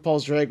spots in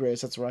RuPaul's Drag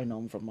Race. That's where I know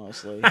him from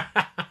mostly.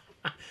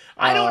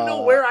 I don't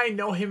know where I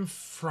know him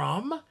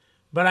from,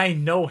 but I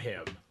know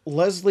him.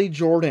 Leslie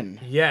Jordan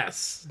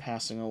Yes.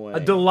 passing away. A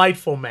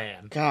delightful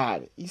man.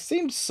 God, he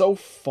seemed so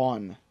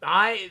fun.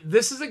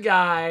 This is a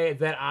guy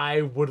that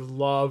I would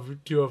love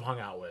to have hung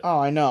out with. Oh,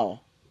 I know.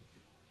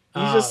 He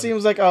just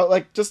seems like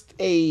just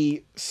a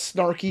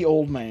snarky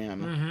old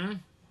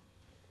man.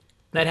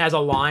 That has a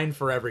line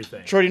for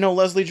everything. Troy, do you know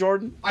Leslie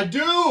Jordan? I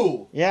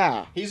do!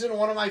 Yeah. He's in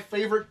one of my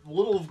favorite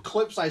little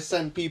clips I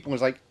send people.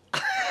 He's like,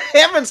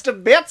 heavens to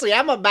Betsy,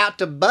 I'm about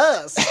to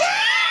bust.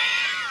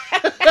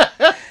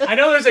 I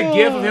know there's a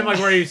gif of him like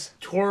where he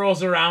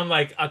twirls around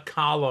like a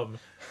column.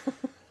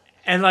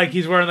 And like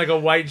he's wearing like a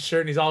white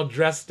shirt and he's all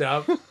dressed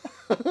up.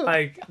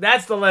 Like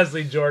that's the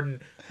Leslie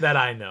Jordan that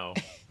I know.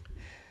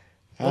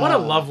 What a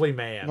lovely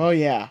man. Oh,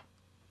 yeah.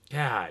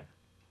 God.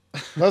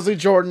 Leslie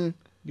Jordan,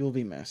 you'll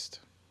be missed.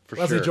 For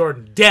Leslie sure.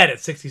 Jordan dead at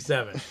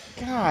 67.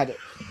 God.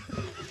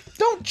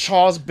 Don't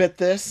Chaws bit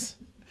this.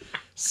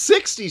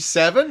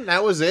 67?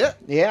 That was it?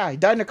 Yeah, he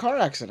died in a car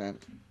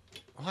accident.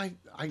 Well,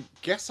 I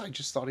guess I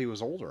just thought he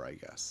was older, I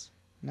guess.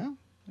 No,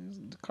 it was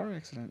a car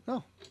accident.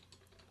 No.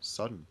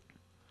 Sudden.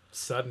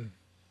 Sudden.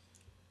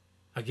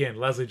 Again,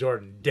 Leslie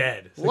Jordan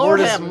dead. Lord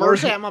word is- have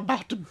mercy, I'm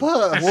about to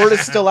bust. Word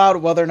is still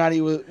out whether or not he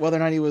was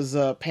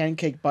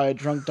pancaked by a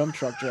drunk dump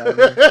truck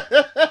driver.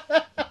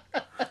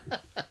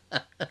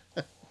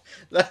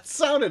 That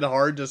sounded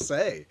hard to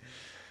say.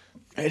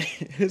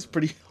 It is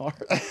pretty hard.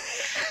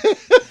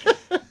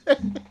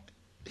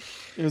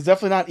 It was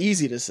definitely not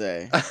easy to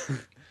say.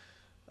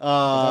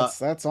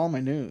 That's all my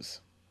news.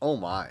 Oh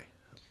my.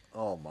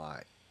 Oh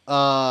my.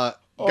 Guys,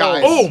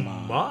 Oh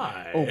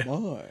my. Oh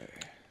my.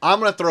 I'm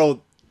gonna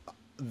throw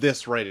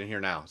this right in here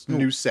now. It's a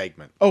new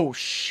segment. Oh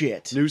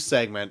shit. New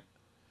segment.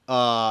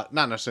 Not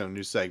necessarily a new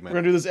We're segment.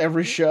 gonna do this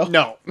every show.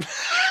 No,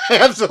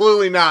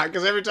 absolutely not.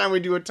 Because every time we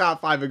do a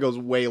top 5, it goes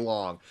way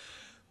long.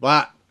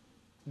 But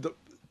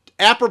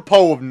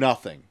apropos of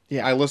nothing,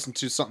 Yeah. I listened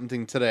to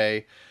something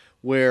today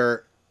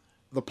where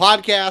the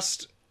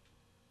podcast,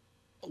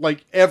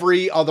 like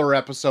every other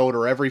episode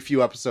or every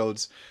few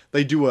episodes,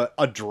 they do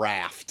a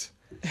draft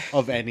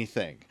of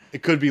anything.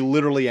 It could be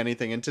literally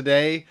anything. And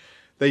today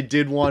they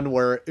did one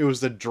where it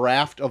was the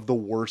draft of the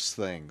worst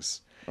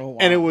things. Oh, wow.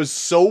 And it was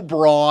so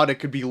broad, it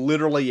could be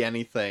literally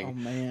anything. Oh,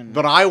 man.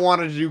 But I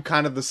wanted to do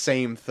kind of the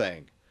same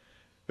thing.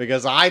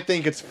 Because I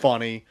think it's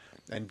funny.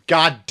 And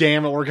god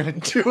damn it, we're going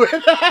to do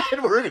it.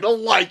 And we're going to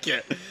like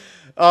it.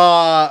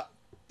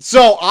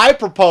 So I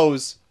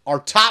propose our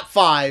top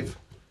 5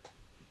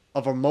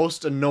 of our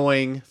most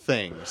annoying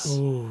things.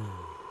 Ooh.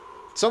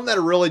 Something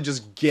that really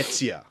just gets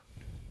you.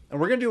 And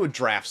we're going to do a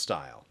draft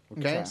style.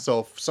 Okay? So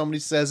if somebody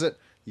says it,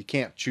 you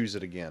can't choose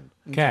it again.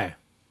 Okay.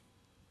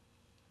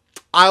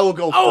 I will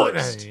go Oh,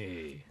 first.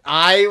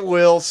 I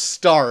will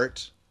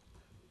start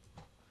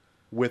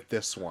with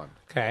this one.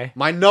 okay.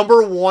 My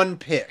number 1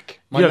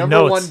 pick. My You have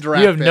number notes. 1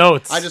 draft You have pick.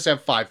 notes. I just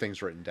have 5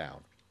 things written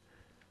down.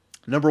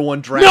 Number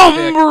 1 draft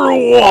pick. Number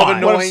one.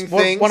 annoying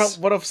things.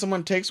 What if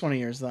someone takes one of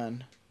yours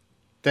then?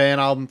 Then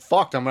I'm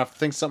fucked. I'm going to have to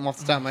think something off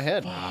the top of my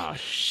head. Oh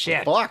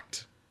shit.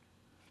 Fucked.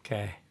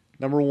 Okay.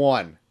 Number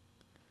 1.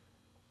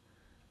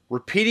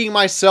 Repeating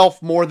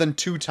myself more than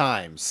 2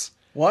 times.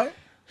 What?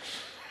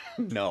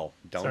 No,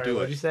 don't Sorry, do it.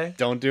 what'd you say?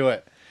 Don't do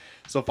it.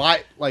 So if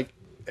I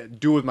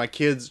do with my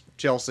kids,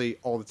 Chelsea,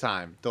 all the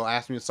time, they'll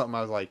ask me something.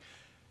 I was like,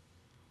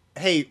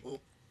 "Hey,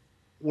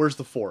 where's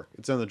the fork?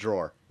 It's in the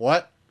drawer."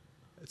 What?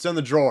 It's in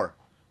the drawer.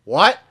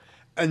 What?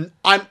 And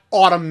I'm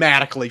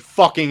automatically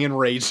fucking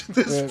enraged at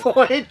this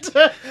point,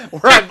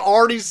 where I've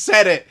already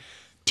said it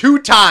 2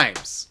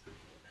 times.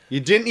 You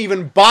didn't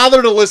even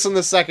bother to listen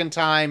the second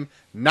time.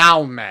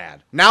 Now I'm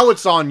mad. Now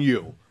it's on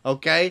you.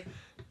 Okay?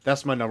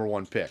 That's my number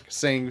 1 pick.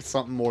 Saying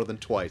something more than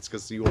twice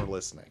because you weren't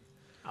listening.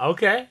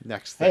 Okay.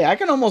 Next thing. Hey, I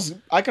can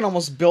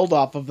almost build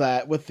off of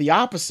that with the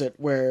opposite,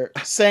 where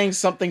saying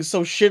something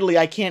so shittily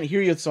I can't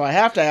hear you, so I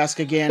have to ask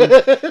again,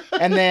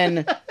 and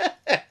then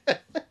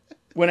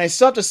when I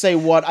still have to say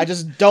what, I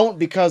just don't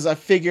because I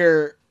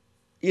figure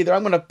either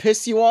I'm gonna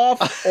piss you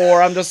off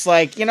or I'm just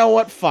like, you know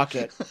what, fuck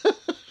it.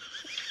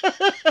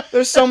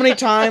 There's so many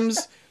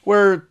times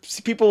where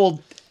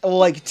people will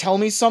like tell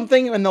me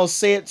something and they'll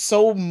say it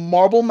so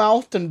marble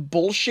mouthed and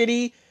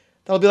bullshitty.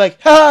 They'll be like,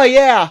 "Oh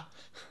yeah,"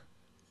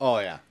 Oh,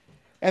 yeah.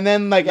 and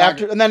then like Not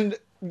after, and then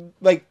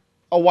like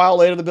a while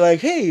later they'll be like,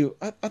 "Hey,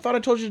 I thought I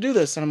told you to do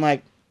this," and I'm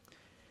like,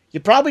 "You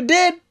probably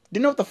did.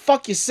 Didn't know what the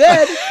fuck you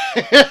said."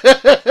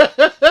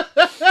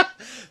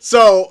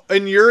 So,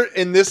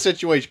 in this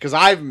situation, because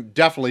I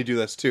definitely do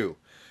this too.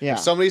 Yeah. If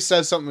somebody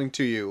says something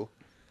to you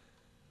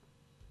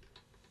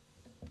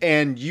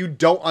and you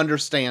don't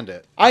understand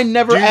it, I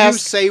never do you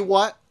ask. say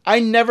what? I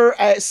never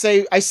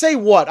say. I say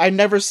what. I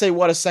never say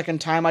what a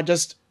second time. I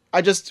just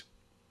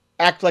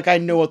act like I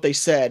know what they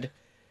said,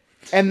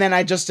 and then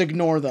I just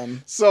ignore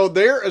them. So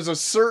there is a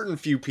certain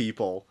few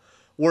people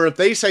where if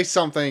they say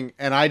something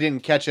and I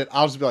didn't catch it,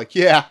 I'll just be like,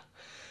 "Yeah,"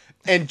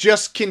 and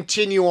just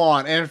continue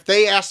on. And if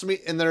they ask me,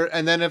 and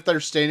then if they're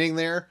standing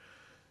there,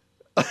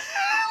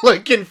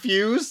 like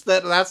confused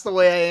that's the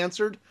way I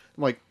answered,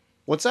 I'm like,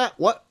 "What's that?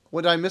 What?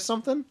 Did I miss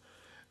something?"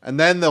 And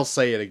then they'll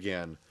say it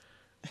again.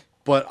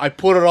 But I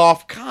put it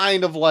off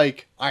kind of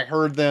like I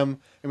heard them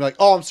and be like,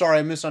 "Oh, I'm sorry,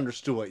 I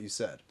misunderstood what you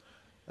said."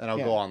 And I'll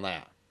go on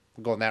that.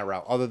 I'll go on that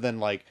route. Other than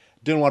like,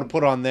 didn't want to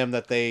put on them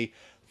that they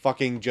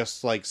fucking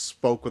just like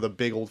spoke with a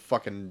big old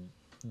fucking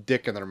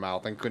dick in their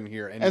mouth and couldn't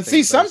hear anything. And see, that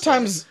they said.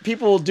 sometimes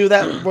people will do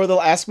that where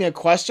they'll ask me a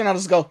question. I'll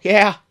just go,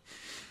 "Yeah,"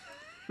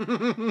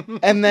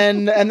 and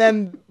then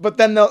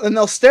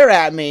they'll stare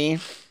at me,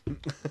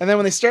 and then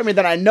when they stare at me,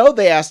 then I know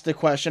they asked the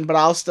question, but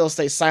I'll still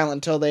stay silent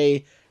until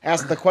they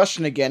ask the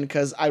question again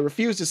because I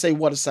refuse to say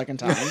what a second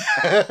time.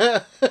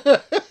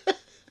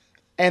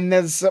 And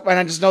I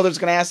just know they're just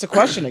gonna ask the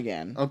question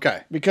again.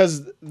 Okay.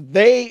 Because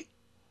they,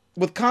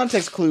 with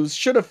context clues,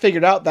 should have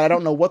figured out that I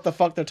don't know what the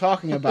fuck they're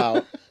talking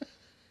about.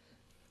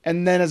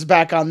 And then it's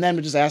back on them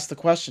to just ask the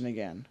question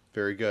again.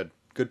 Very good.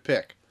 Good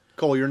pick.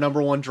 Cole, your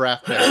number 1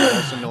 draft pick. The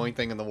most annoying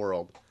thing in the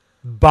world.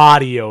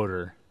 Body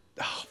odor.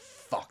 Oh,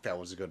 fuck. That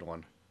was a good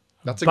one.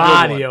 That's a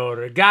Body good one.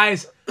 odor.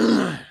 Guys,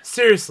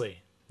 seriously.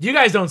 You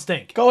guys don't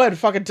stink. Go ahead,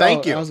 fucking tell.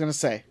 Thank you. I was gonna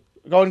say,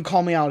 go ahead and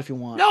call me out if you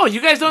want. No,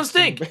 you guys don't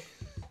stink.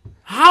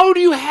 How do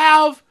you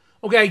have...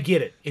 Okay, I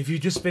get it. If you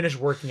just finish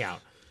working out.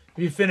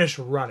 If you finish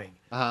running.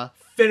 Uh-huh.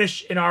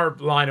 Finish, in our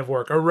line of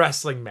work, a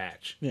wrestling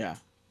match. Yeah.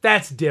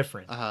 That's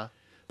different. Uh-huh.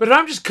 But if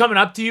I'm just coming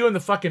up to you in the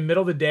fucking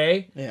middle of the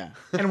day... Yeah.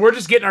 and we're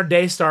just getting our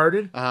day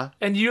started,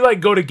 and you like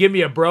go to give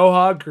me a bro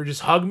hug or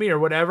just hug me or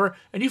whatever,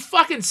 and you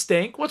fucking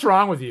stink. What's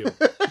wrong with you?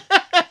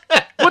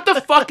 What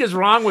the fuck is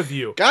wrong with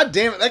you? God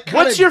damn it. That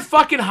kind What's your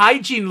fucking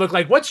hygiene look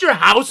like? What's your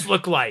house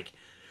look like?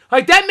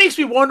 Like, that makes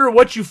me wonder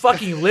what you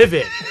fucking live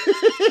in.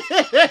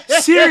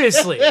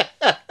 Seriously.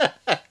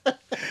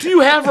 Do you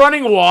have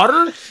running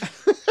water?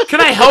 Can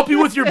I help you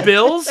with your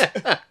bills?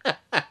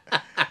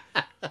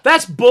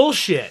 That's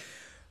bullshit.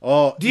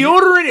 Oh,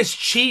 Deodorant is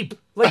cheap.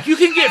 Like, you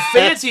can get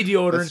fancy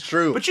deodorant. That's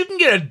true. But you can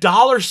get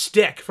 $1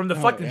 stick from the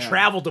fucking yeah.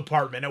 travel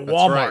department at that's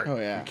Walmart. right. Oh,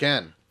 yeah. You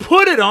can.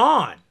 Put it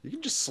on. You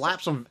can just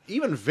slap some,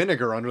 even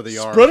vinegar under the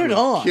arm. Spread it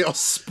on.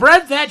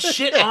 Spread that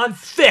shit on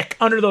thick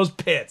under those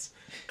pits.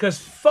 Because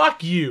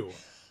fuck you.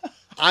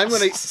 I'm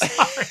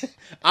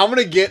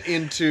gonna get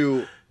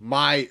into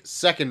my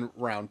second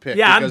round pick.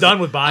 Yeah, I'm because done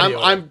with body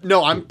odor.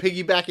 I'm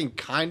piggybacking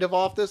kind of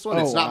off this one.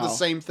 Oh, It's not the wow.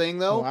 same thing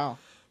though. Oh, wow.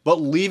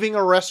 But leaving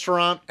a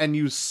restaurant and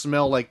you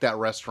smell like that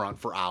restaurant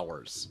for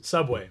hours.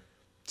 Subway.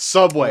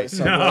 Subway.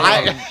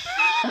 Subway.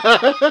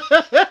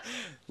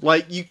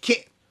 Like, you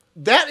can't.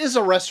 That is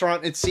a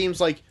restaurant. It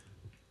seems like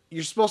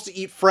you're supposed to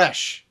eat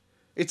fresh.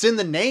 It's in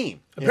the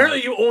name.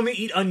 Apparently, you only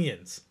eat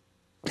onions.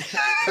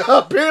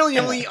 Apparently,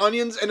 you eat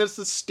onions, and it's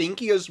the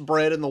stinkiest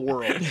bread in the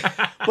world.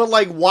 But,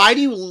 like, why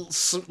do you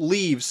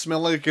leave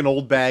smelling like an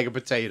old bag of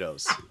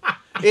potatoes?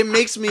 It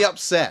makes me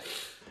upset.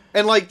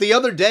 And, like, the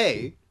other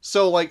day,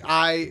 so, like,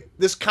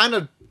 this kind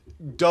of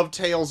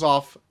dovetails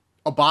off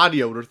a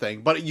body odor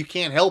thing, but you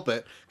can't help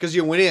it because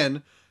you went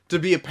in to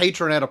be a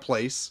patron at a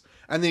place,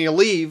 and then you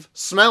leave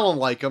smelling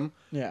like them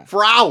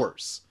for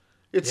hours.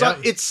 It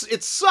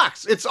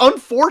sucks. It's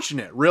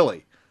unfortunate,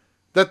 really,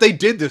 that they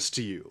did this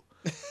to you.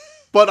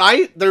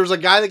 But there was a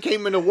guy that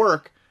came into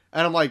work,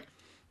 and I'm like,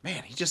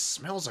 man, he just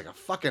smells like a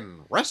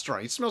fucking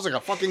restaurant. He smells like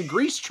a fucking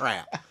grease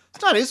trap.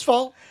 It's not his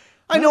fault.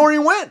 I know where he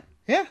went.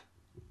 Yeah.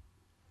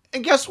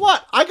 And guess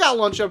what? I got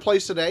lunch at a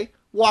place today.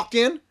 Walked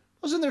in.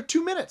 Was in there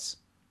 2 minutes.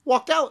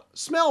 Walked out.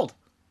 Smelled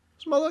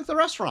like the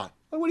restaurant.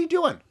 Like, what are you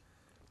doing?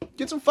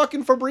 Get some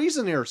fucking Febreze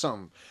in here or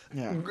something.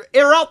 Yeah.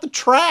 Air out the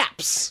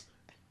traps,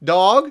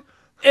 dog.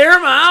 Air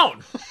them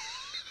out.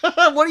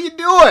 What are you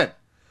doing?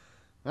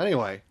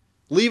 Anyway,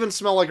 leave and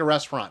smell like a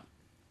restaurant.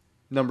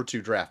 Number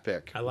 2 draft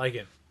pick. I like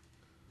it.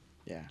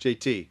 Yeah.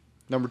 JT,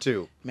 number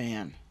 2.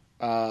 Man.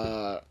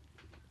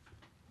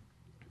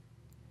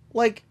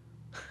 Like,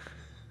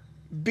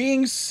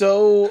 being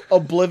so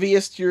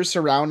oblivious to your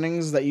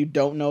surroundings that you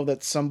don't know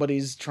that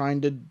somebody's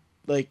trying to,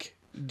 like,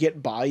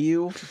 get by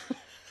you.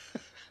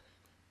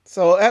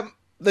 So, at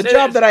the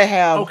job that I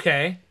have,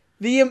 Okay.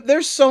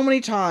 there's so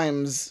many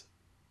times,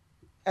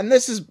 and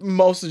this is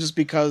mostly just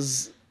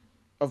because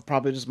of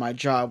probably just my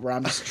job, where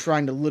I'm just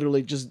trying to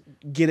literally just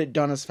get it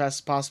done as fast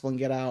as possible and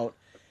get out,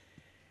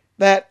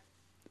 that,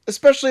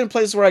 especially in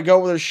places where I go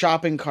where there's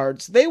shopping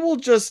carts, they will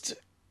just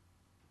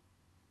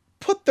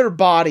put their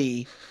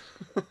body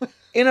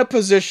in a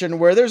position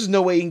where there's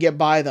no way you can get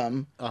by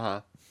them. Uh-huh.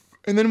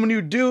 And then when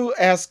you do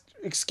ask,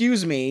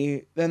 excuse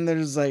me, then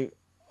there's like,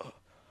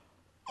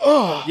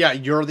 oh. Yeah,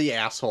 you're the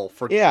asshole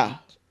for Yeah.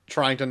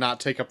 trying to not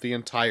take up the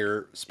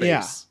entire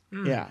space.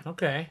 Yeah.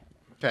 Okay.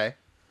 Okay.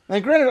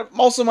 And granted,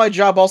 also my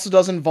job also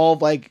does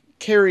involve, like,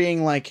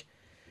 carrying, like,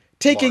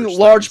 taking Large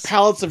large things.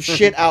 pallets of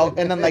shit out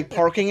and then, like,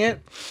 parking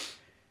it.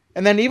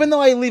 And then even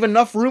though I leave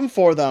enough room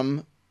for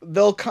them,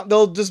 they'll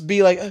just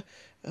be like, I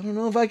don't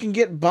know if I can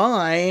get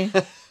by.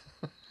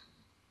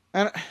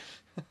 Do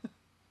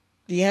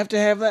you have to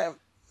have that?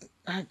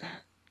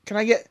 Can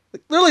I get...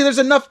 Literally, there's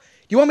enough...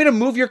 You want me to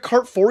move your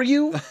cart for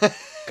you?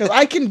 Because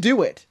I can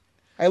do it.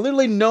 I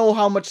literally know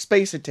how much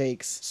space it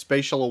takes.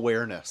 Spatial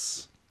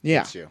awareness.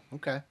 Yeah. Gets you.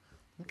 Okay.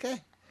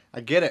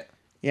 I get it.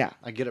 Yeah.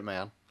 I get it,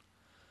 man.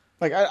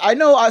 Like, I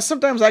know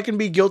sometimes I can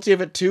be guilty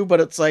of it too, but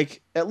it's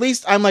like, at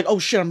least I'm like, oh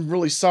shit, I'm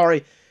really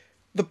sorry.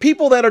 The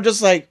people that are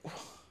just like,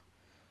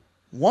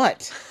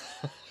 what?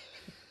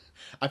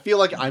 I feel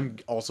like I'm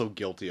also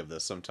guilty of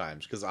this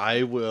sometimes because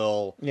I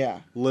will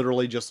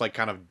literally just like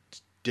kind of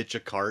ditch a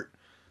cart.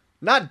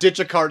 Not ditch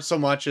a cart so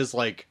much as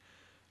like,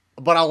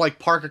 but I'll like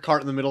park a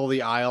cart in the middle of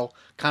the aisle,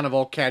 kind of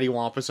all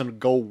cattywampus, and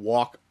go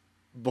walk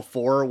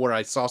before where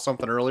I saw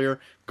something earlier,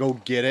 go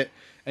get it,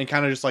 and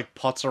kind of just like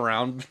putz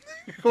around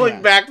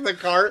going back to the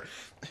cart.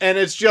 And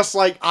it's just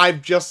like,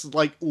 I've just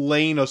like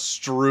laying a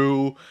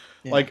strew,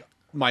 like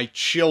my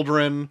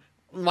children,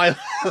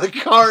 the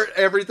cart,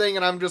 everything.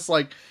 And I'm just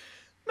like,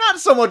 not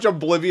so much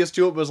oblivious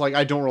to it, but it's like,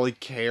 I don't really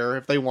care.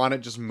 If they want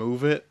it, just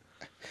move it.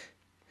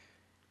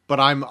 But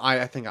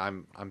I think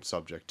I'm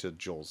subject to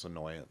Joel's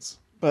annoyance.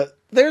 But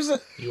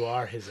You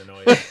are his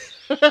annoyance.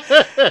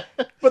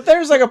 but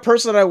there's like a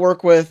person that I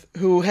work with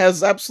who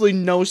has absolutely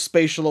no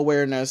spatial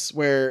awareness,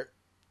 where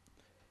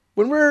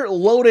when we're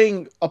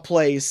loading a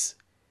place,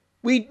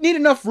 we need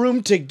enough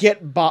room to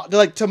get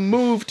to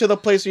move to the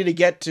place we need to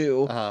get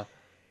to. Uh-huh.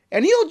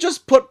 And he'll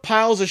just put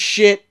piles of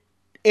shit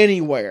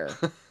anywhere.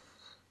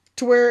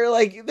 To where,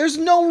 like, there's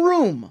no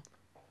room.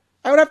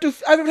 I would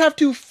have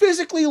to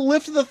physically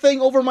lift the thing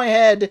over my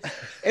head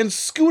and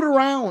scoot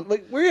around.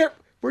 Like, we're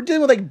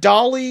dealing with, like,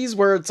 dollies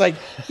where it's like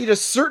you need a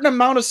certain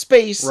amount of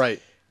space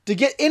to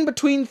get in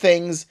between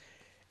things,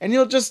 and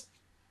you'll just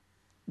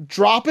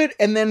drop it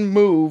and then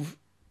move,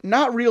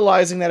 not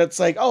realizing that it's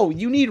like, oh,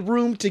 you need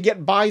room to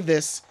get by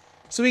this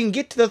so we can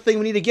get to the thing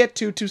we need to get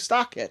to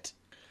stock it.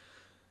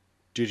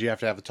 Did you have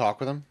to have a talk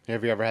with him?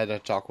 Have you ever had to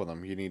talk with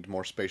him? You need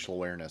more spatial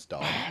awareness,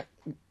 dog.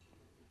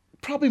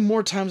 Probably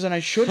more times than I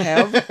should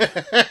have.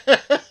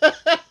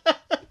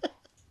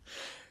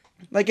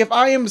 Like, if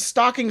I am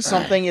stocking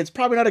something, it's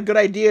probably not a good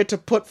idea to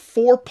put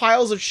 4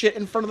 piles of shit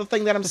in front of the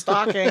thing that I'm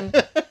stocking.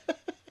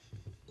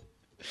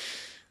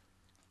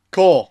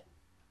 Cole.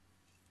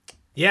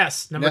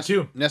 Yes, number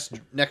 2.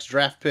 Next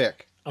draft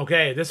pick.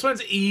 Okay, this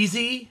one's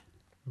easy,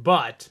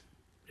 but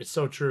it's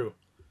so true.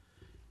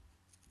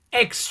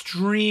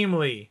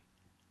 Extremely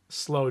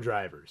slow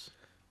drivers.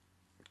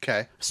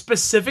 Okay.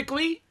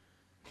 Specifically,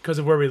 because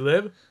of where we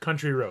live,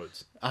 country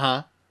roads.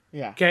 Uh-huh.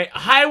 Yeah. Okay,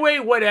 highway,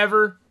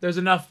 whatever. There's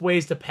enough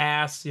ways to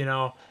pass, you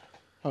know.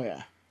 Oh,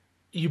 yeah.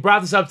 You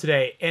brought this up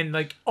today, and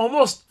like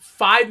almost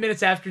 5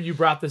 minutes after you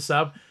brought this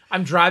up,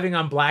 I'm driving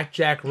on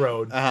Blackjack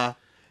Road,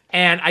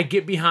 and I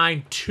get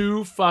behind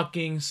 2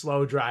 fucking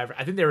slow drivers.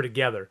 I think they were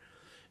together,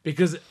 and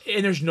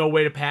there's no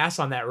way to pass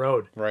on that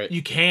road. Right.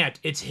 You can't.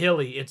 It's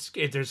hilly.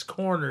 There's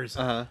corners.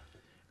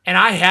 And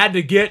I had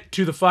to get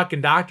to the fucking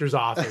doctor's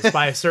office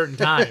by a certain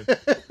time.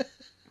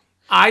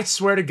 I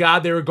swear to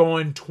God, they were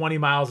going 20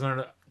 miles an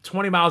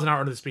hour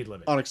under the speed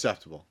limit.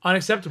 Unacceptable.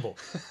 Unacceptable.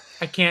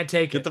 I can't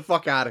take Get it. the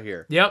fuck out of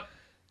here. Yep.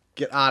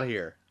 Get out of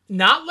here.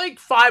 Not like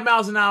 5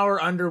 miles an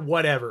hour under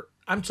whatever.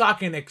 I'm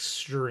talking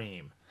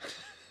extreme.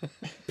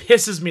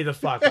 Pisses me the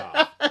fuck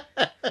off.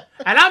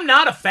 And I'm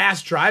not a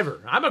fast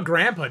driver. I'm a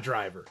grandpa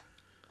driver.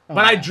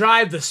 But I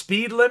drive the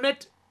speed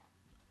limit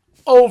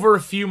over a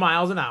few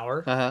miles an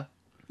hour. Uh-huh.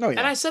 Oh, yeah.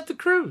 And I set the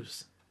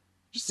cruise.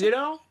 You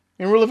know?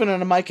 And we're living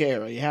in a Micah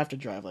era. You have to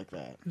drive like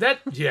that.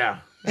 Yeah,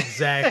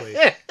 exactly.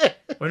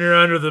 When you're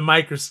under the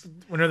microscope.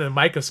 The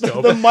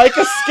microscope.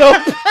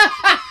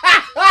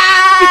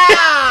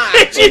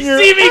 Did you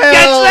see me catch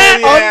that?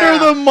 Yeah.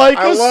 Under the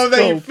microscope. I love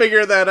that you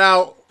figured that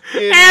out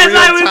in As real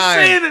I was time.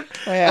 saying it,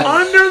 Yeah.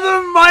 under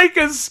the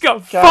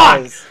microscope.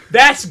 Guys. Fuck,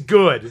 that's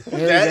good.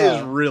 There That you go.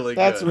 is really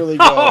That's good. really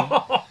good.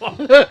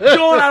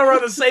 Joel and I were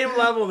on the same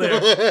level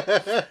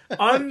there.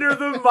 Under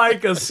the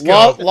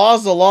microscope.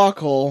 Law's the law,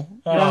 Cole.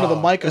 You're under the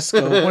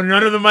microscope. When you're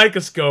under the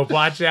microscope,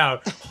 watch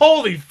out.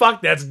 Holy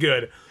fuck, that's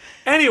good.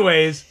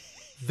 Anyways,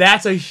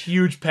 that's a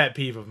huge pet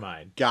peeve of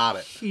mine. Got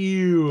it.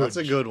 Huge. That's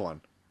a good one.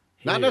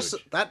 Not Huge.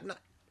 necessarily that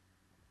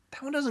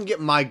one doesn't get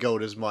my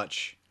goat as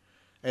much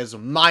as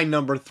my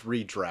number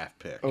 3 draft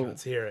pick. Oh.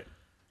 Let's hear it.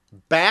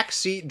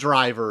 Backseat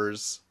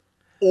drivers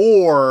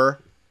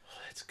or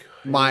That's good.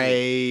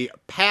 my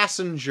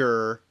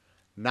passenger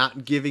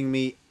not giving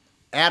me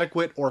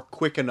adequate or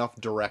quick enough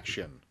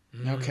direction.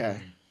 Okay.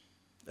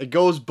 It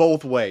goes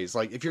both ways.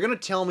 Like, if you're going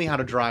to tell me how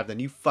to drive, then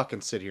you fucking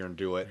sit here and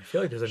do it. I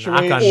feel like there's a Should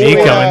knock we- on should me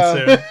we,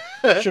 coming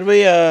soon.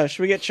 Should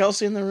we get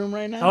Chelsea in the room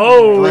right now?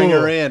 Oh, Bring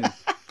her in.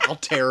 I'll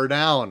tear her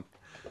down.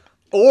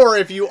 Or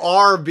if you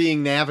are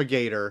being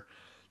navigator,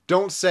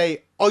 don't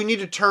say, oh, you need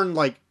to turn,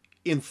 like,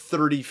 in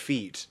 30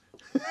 feet.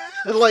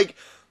 Like,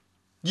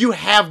 you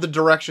have the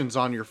directions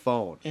on your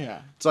phone.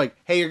 Yeah. It's like,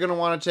 hey, you're going to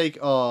want to take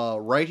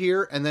right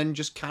here and then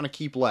just kind of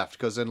keep left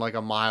because in, like,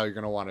 a mile, you're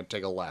going to want to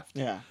take a left.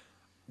 Yeah.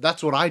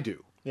 That's what I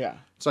do. Yeah.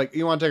 It's like,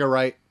 you want to take a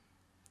right?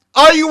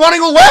 Oh, you want to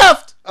go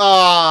left?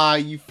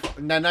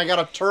 Then I got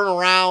to turn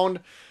around.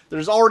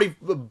 There's already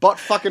butt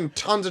fucking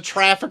tons of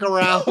traffic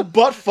around.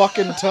 But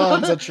fucking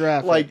tons of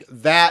traffic. Like,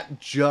 that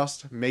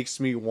just makes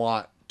me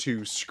want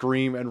to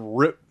scream and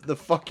rip the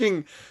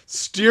fucking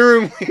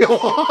steering wheel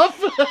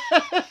off.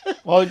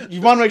 well,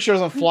 you want to make sure it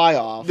doesn't fly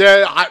off.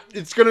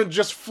 It's going to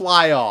just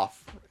fly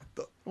off.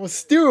 Well,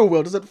 steering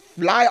wheel doesn't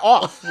fly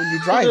off when you're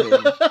driving.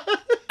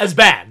 That's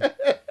bad.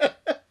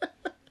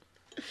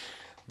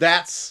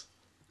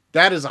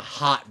 That is a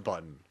hot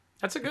button.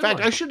 That's a good In fact,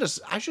 one. I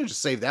should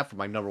just saved that for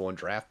my number 1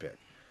 draft pick.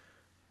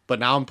 But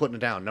now I'm putting it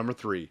down. Number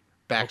 3,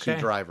 backseat Okay.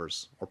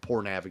 drivers or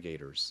poor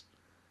navigators.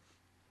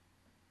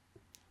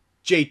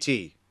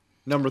 JT,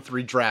 number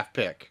 3 draft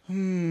pick. I'll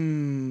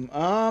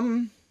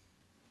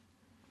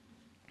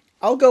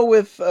go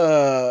with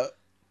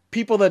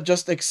people that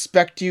just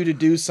expect you to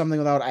do something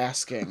without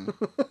asking.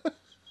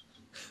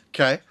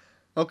 Okay.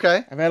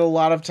 I've had a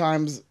lot of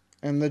times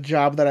in the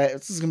job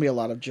this is gonna be a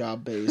lot of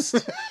job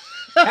based.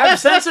 I'm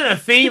sensing a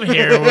theme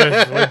here with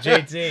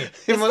JT. It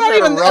must Not have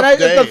even, been a rough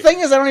day. the thing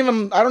is, I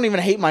don't even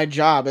hate my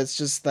job. It's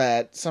just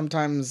that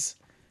sometimes,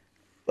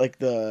 like,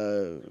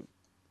 the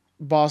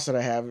boss that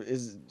I have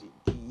is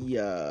he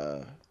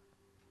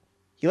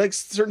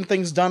likes certain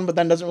things done, but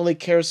then doesn't really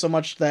care so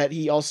much that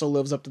he also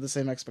lives up to the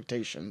same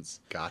expectations.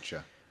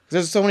 Gotcha.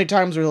 There's so many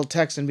times where he'll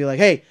text and be like,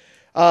 "Hey,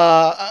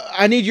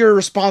 I need your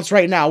response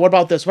right now. What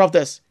about this? What about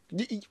this?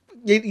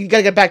 You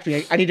gotta get back to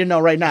me. I need to know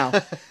right now."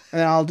 And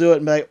then I'll do it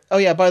and be like, "Oh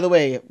yeah, by the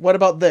way, what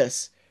about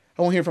this?"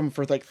 I won't hear from him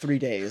for like 3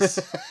 days.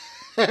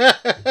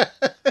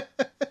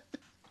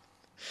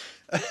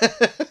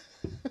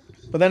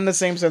 But then in the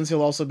same sense,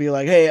 he'll also be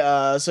like, "Hey,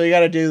 so you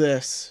gotta do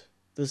this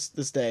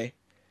day."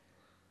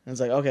 And it's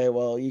like, okay,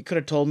 well, you could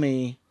have told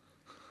me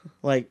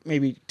like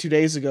maybe 2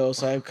 days ago,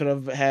 so I could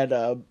have had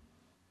a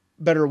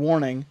better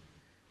warning.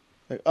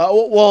 Like,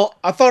 well,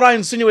 I thought I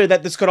insinuated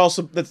that this could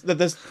also that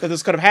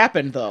this could have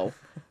happened though.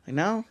 Like,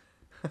 no,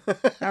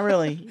 not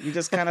really. You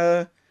just kind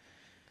of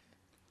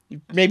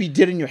maybe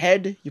did in your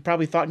head. You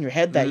probably thought in your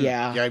head that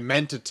Yeah, I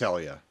meant to tell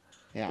you.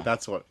 yeah.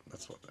 That's what.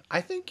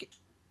 I think,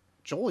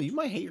 Joel, you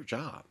might hate your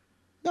job.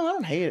 No, I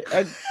don't hate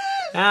it.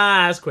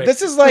 That's quick.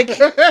 This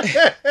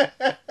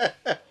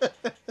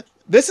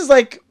is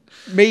like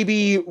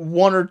maybe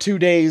 1 or 2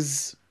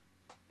 days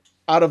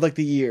out of like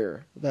the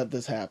year that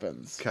this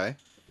happens.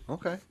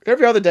 Okay.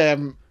 Every other day,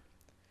 I'm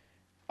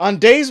on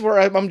days where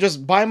I'm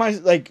just by my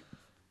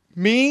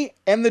me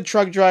and the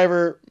truck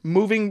driver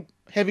moving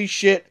heavy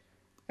shit,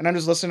 and I'm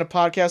just listening to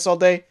podcasts all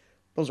day.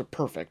 Those are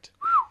perfect.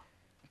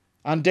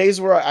 On days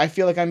where I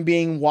feel like I'm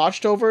being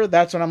watched over,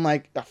 that's when I'm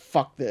like, oh,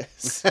 fuck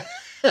this.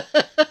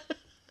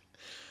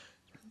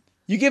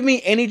 You give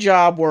me any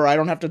job where I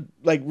don't have to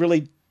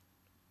really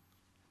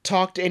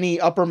talk to any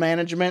upper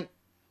management,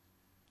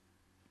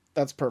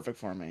 that's perfect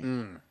for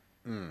me.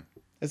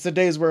 It's the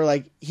days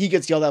where he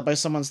gets yelled at by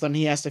someone, so then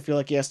he has to feel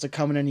like he has to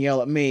come in and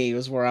yell at me,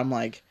 is where I'm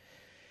like,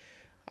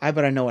 I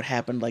bet I know what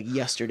happened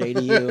yesterday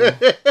to you.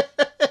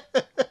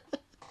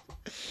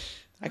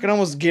 I can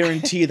almost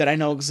guarantee that I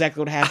know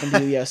exactly what happened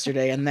to you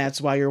yesterday, and that's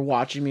why you're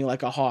watching me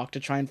like a hawk to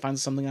try and find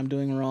something I'm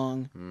doing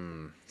wrong.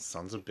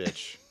 Sons of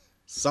bitch.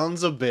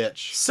 Sons of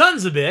bitch.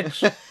 Sons of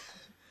bitch. Cool.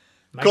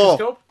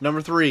 Microscope?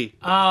 Number 3.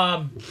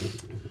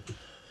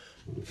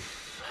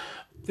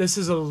 This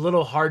is a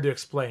little hard to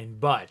explain,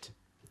 but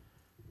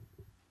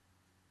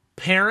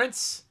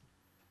parents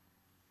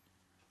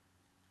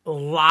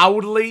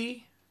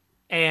loudly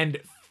and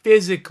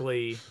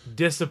physically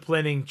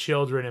disciplining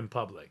children in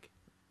public.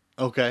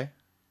 Okay.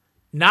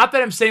 Not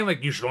that I'm saying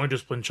you should only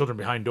discipline children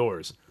behind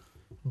doors,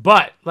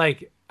 but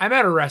I'm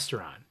at a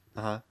restaurant.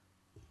 Uh-huh.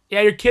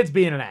 Yeah, your kid's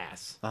being an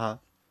ass. Uh-huh.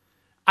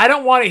 I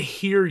don't want to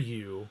hear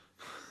you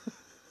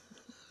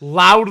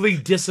loudly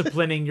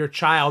disciplining your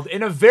child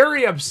in a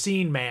very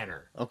obscene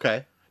manner.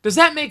 Okay. Does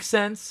that make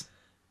sense?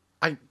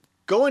 I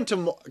go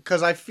into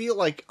because I feel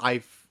like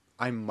I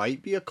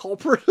might be a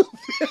culprit of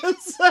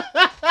this,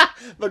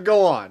 but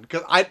go on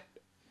because I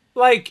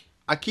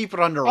keep it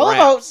under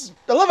wraps.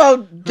 I love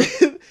how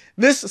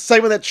this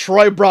segment that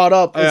Troy brought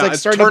up is it's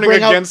starting to turning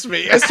bring against out, me.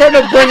 It's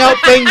starting to bring out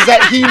things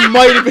that he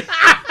might have.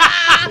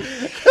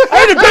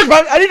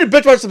 I need to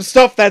bitch about some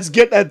stuff I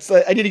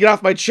need to get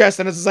off my chest,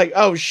 and it's just like,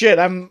 oh shit,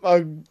 I'm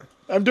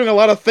doing a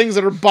lot of things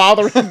that are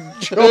bothering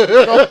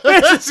Joe.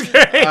 This is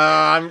great.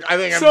 I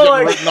think I'm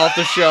getting written off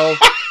the show.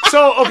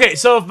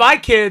 So if my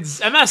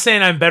kids, I'm not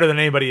saying I'm better than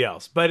anybody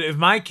else, but if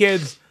my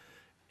kids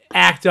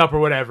act up or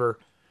whatever,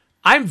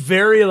 I'm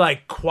very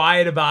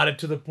quiet about it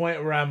to the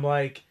point where I'm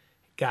like,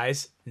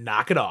 guys,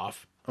 knock it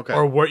off. Okay.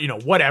 Or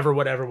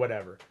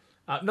whatever.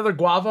 Another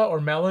guava or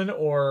melon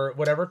or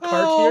whatever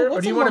cart here. Or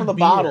do you want one a of the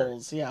beer?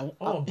 bottles? Yeah.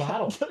 Oh, a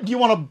bottle. Do you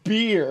want a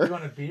beer? You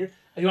want a beer?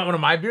 You want one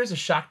of my beers? The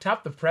Shock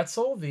Top, the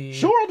pretzel, the.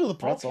 Sure, I'll do the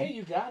pretzel. Okay,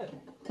 you got it.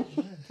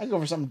 I go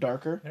for something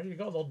darker. There you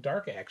go, a little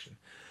dark action.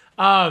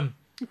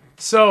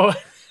 So,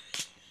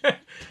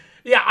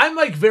 yeah,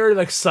 I'm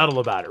very subtle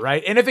about it,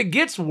 right? And if it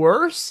gets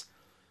worse,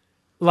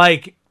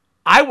 I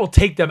will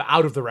take them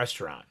out of the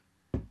restaurant.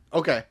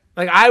 Okay.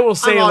 I will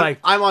say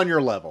I'm on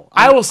your level.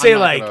 I will say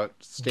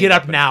get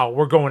up now,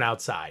 we're going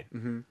outside.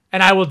 Mm-hmm.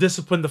 And I will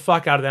discipline the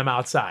fuck out of them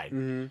outside.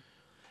 Mm-hmm.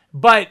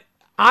 But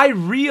I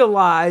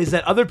realize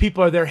that other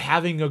people are there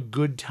having a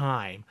good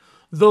time.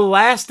 The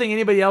last thing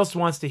anybody else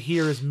wants to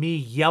hear is me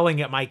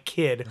yelling at my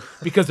kid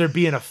because they're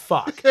being a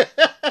fuck.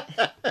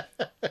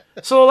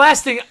 So the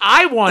last thing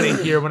I want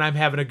to hear when I'm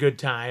having a good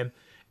time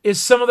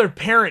is some other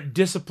parent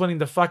disciplining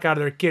the fuck out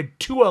of their kid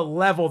to a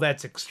level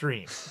that's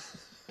extreme.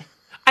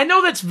 I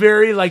know that's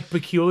very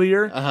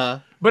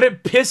peculiar, but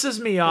it pisses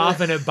me off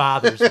and it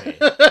bothers me.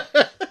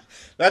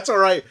 That's all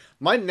right.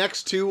 My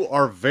next 2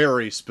 are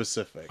very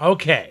specific.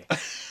 Okay.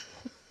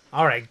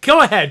 All right, go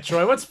ahead,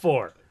 Troy. What's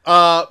 4?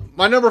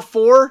 My number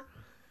 4,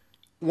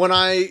 when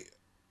I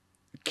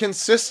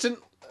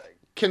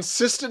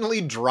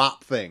consistently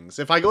drop things.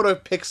 If I go to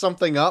pick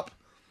something up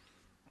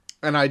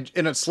and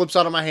it slips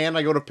out of my hand,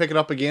 I go to pick it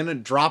up again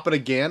and drop it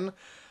again.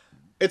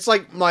 It's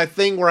like my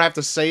thing where I have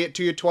to say it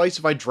to you twice.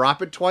 If I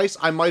drop it twice,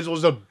 I might as well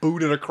just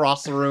boot it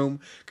across the room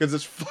because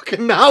it's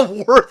fucking not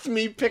worth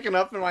me picking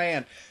up in my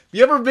hand.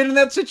 You ever been in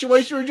that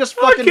situation where you're just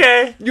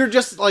fucking, you're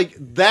just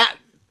that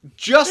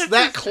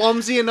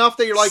clumsy enough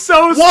that you're like,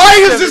 so why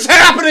is this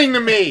happening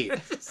to me?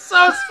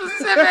 So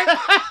specific.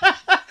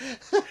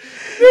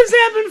 This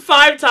happened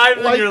 5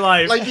 times in your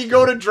life. You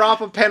go to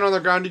drop a pen on the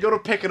ground, you go to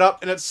pick it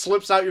up, and it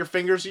slips out your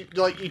fingers. You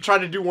try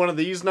to do one of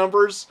these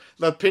numbers,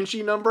 the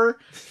pinchy number,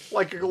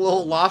 like a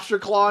little lobster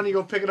claw, and you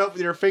go pick it up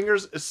with your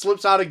fingers. It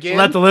slips out again.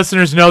 Let the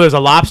listeners know there's a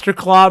lobster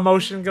claw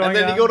motion going on.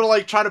 And then you go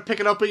to try to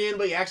pick it up again,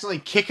 but you accidentally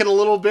kick it a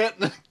little bit,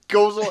 and it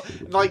goes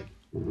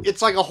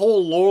it's like a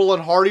whole Laurel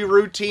and Hardy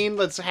routine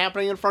that's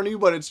happening in front of you,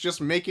 but it's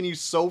just making you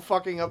so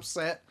fucking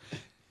upset.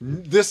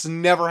 This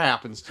never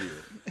happens to you.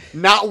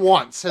 Not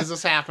once has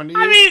this happened to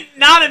you. I mean,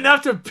 not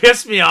enough to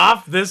piss me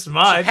off this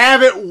much.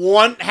 Have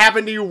it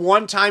happen to you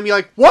one time, you're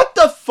like, what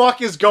the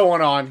fuck is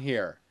going on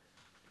here?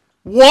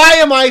 Why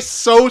am I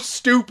so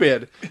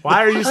stupid?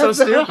 Why are you so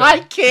stupid? I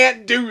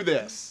can't do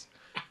this.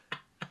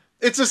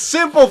 It's a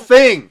simple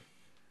thing.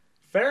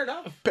 Fair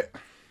enough.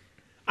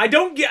 I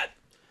don't get...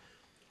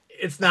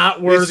 It's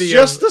not worthy It's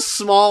just the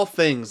small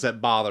things that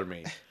bother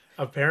me.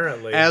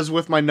 Apparently. As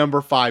with my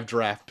number 5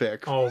 draft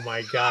pick. Oh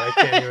my god,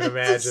 I can't even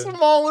It's the imagine.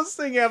 smallest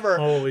thing ever.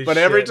 Holy but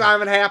every shit.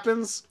 time it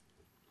happens,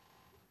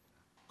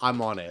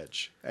 I'm on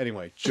edge.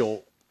 Anyway,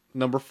 Joel,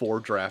 number 4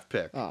 draft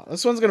pick. Oh,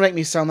 this one's gonna make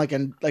me sound like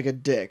a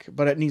dick,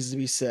 but it needs to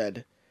be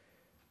said.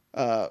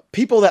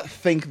 People that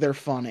think they're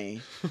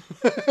funny.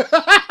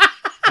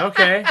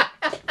 Okay.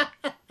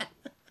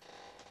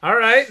 All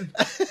right.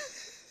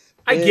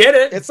 I get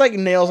it. It's like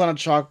nails on a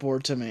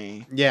chalkboard to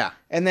me. Yeah.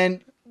 And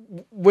then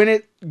when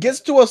it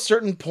gets to a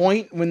certain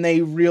point when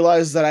they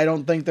realize that I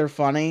don't think they're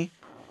funny,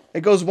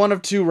 it goes one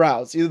of two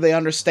routes. Either they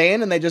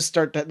understand and they just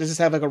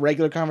have like a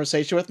regular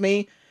conversation with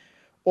me,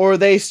 or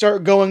they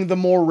start going the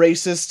more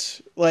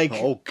racist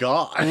Oh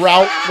God.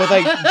 route with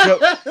like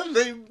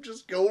They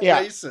just go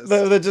yeah,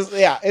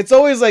 racist. it's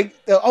always like,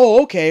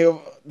 oh, okay,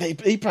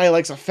 he probably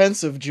likes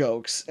offensive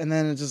jokes, and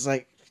then it's just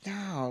like,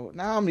 no,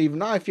 now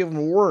I feel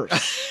even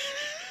worse.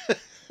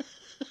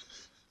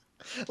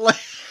 Like,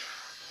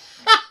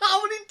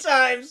 how many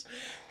times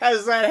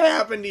has that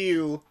happened to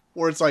you?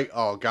 Where it's like,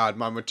 oh God,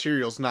 my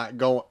material's not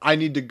going. I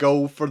need to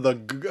go for the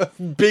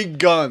big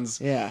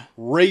guns. Yeah,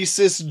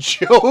 Racist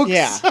jokes.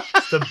 yeah.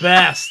 It's the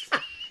best.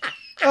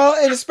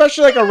 And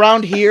especially like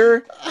around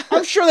here,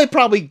 I'm sure they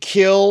probably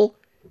kill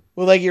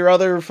with like your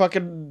other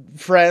fucking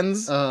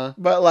friends.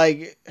 But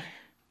like,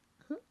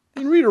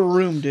 you read a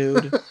room,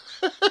 dude.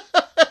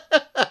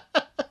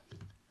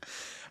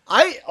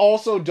 I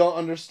also don't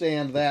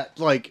understand that.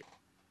 Like,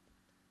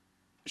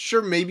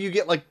 sure, maybe you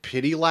get like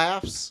pity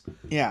laughs,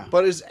 Yeah,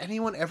 but is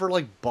anyone ever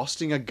like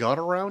busting a gut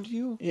around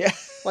you? yeah.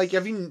 Like,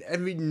 have you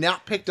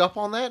not picked up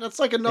on that? That's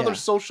like another Yeah.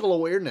 social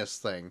awareness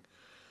thing.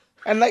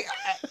 And like,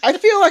 I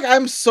feel like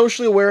I'm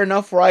socially aware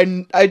enough where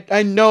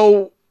I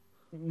know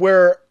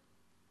where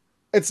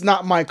it's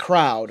not my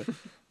crowd,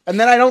 and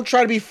then I don't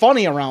try to be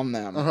funny around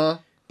them.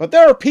 But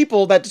there are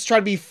people that just try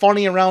to be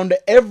funny around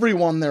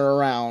everyone they're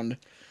around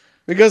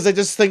because they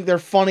just think they're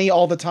funny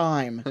all the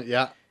time.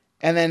 Yeah.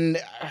 And then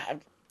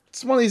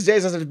it's one of these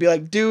days I have to be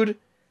like, dude,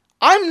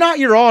 I'm not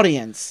your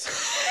audience.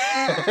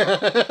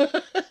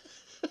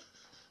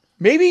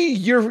 Maybe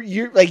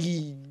you're like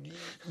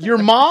your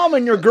mom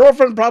and your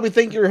girlfriend probably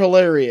think you're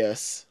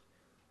hilarious.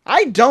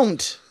 I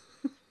don't.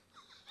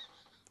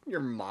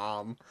 Your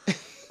mom.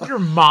 Your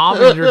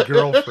mom and your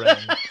girlfriend.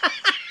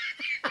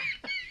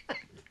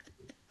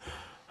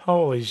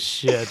 Holy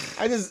shit.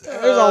 There's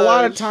a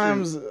lot of shoot.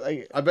 times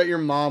like, I bet your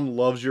mom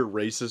loves your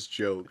racist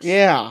jokes.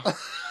 yeah.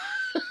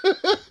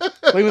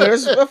 Like,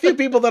 there's a few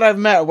people that I've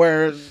met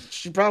where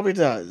she probably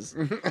does.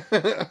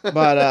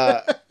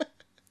 But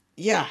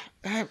yeah.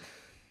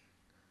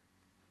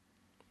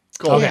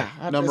 Cool. Okay.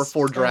 Yeah, Number it's-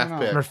 4 I don't draft know.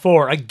 pick. Number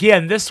 4.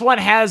 Again, this one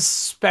has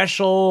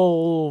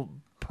special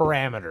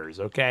parameters,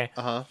 okay?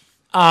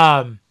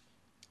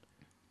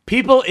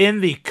 People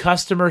in the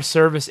customer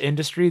service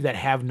industry that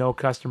have no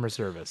customer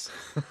service.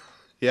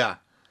 Yeah.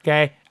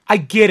 Okay? I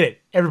get it.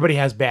 Everybody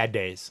has bad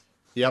days,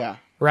 Yep. Yeah.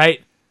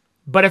 right?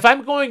 But if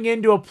I'm going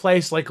into a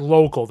place like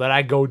local that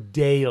I go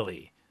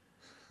daily,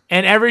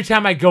 and every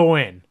time I go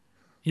in,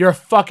 you're a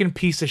fucking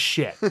piece of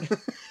shit.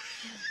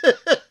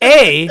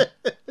 A,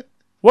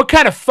 what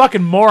kind of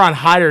fucking moron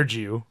hired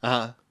you?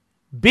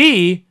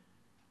 B,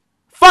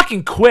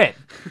 fucking quit.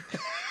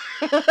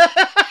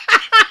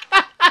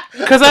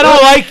 Because I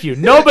don't like you.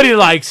 Nobody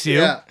likes you.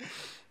 Yeah.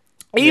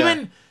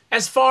 Even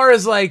as far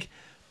as like,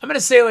 I'm going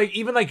to say like,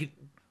 even like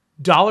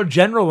Dollar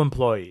General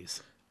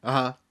employees.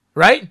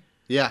 Right?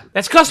 Yeah.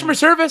 That's customer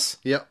service.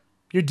 Yep.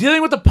 You're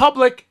dealing with the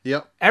public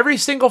Yep. every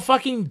single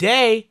fucking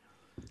day.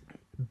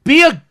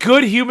 Be a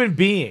good human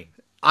being.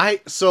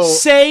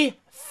 Say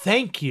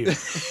thank you.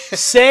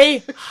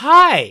 Say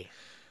hi.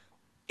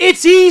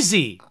 It's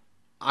easy.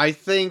 I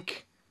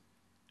think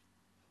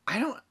I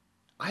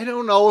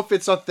don't know if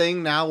it's a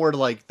thing now where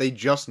like they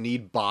just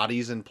need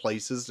bodies in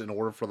places in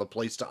order for the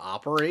place to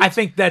operate. I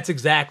think that's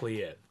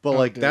exactly it. But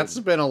like dude. that's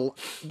been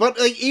but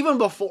like even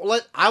before,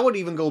 I would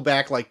even go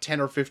back like 10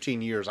 or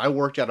 15 years. I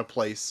worked at a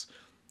place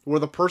where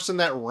the person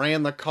that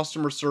ran the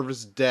customer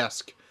service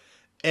desk,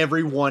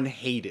 everyone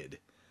hated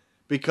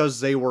because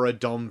they were a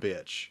dumb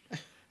bitch.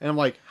 And I'm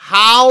like,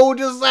 how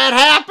does that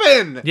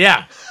happen?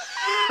 Yeah.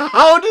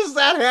 How does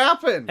that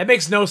happen? It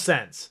makes no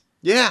sense.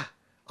 Yeah,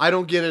 I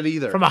don't get it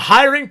either. From a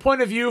hiring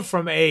point of view,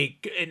 from an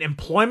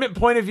employment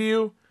point of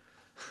view,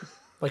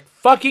 like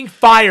fucking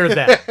fire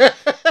them.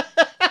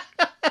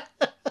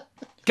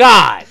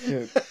 God.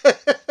 Dude.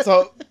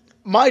 So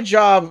my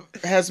job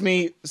has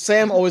me.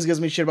 Sam always gives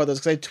me shit about this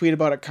because I tweet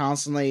about it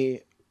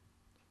constantly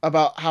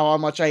about how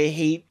much I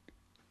hate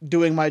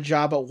doing my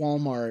job at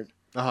Walmart.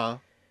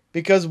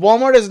 Because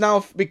Walmart is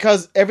now,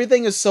 because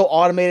everything is so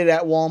automated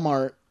at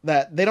Walmart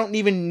that they don't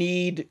even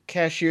need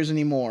cashiers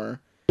anymore.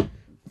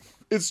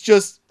 It's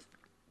just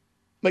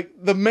like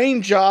the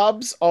main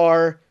jobs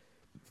are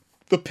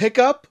the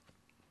pickup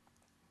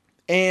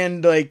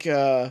and like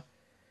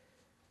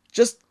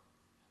just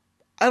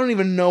I don't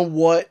even know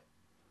what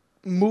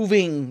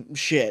moving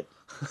shit.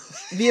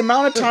 The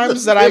amount of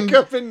times that I'm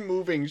Pickup and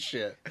moving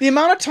shit. the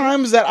amount of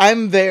times that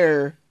I'm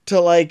there to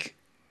like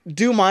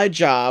do my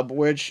job,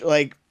 which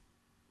like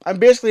I'm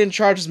basically in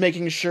charge of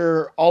making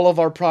sure all of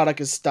our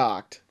product is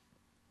stocked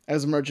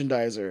as a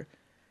merchandiser.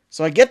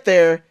 So I get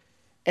there,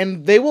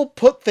 and they will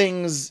put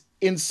things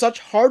in such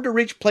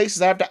hard-to-reach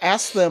places I have to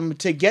ask them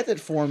to get it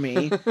for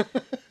me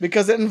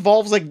because it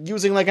involves, like,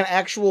 using, like, an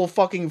actual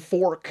fucking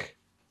fork,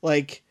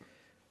 like,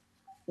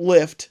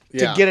 lift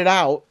to get it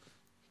out.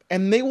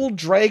 And they will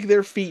drag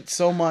their feet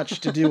so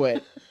much to do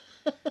it.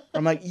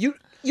 I'm like, you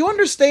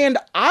understand,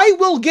 I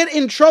will get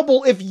in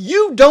trouble if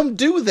you don't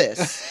do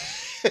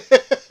this.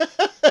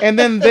 and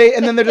then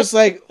they're just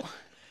like,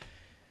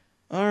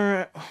 all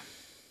right,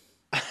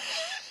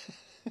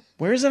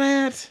 where's it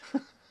at?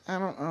 I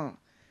don't know.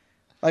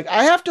 Like,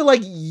 I have to,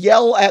 like,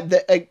 yell at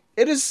the... Like,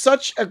 it is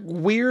such a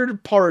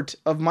weird part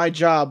of my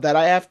job that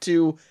I have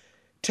to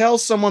tell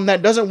someone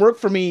that doesn't work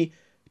for me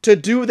to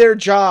do their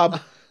job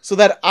so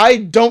that I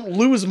don't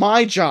lose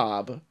my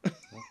job. Oh,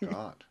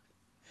 God.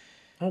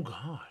 Oh,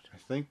 God. I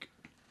think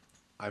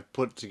I've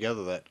put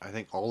together that I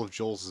think all of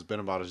Joel's has been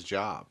about his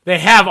job. They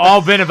have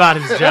all been about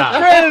his job.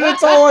 Granted,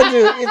 it's all I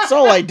do. It's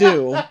all I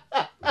do.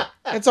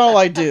 It's all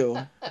I do.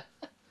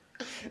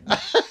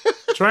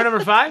 Try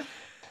number 5?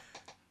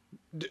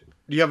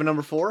 Do you have a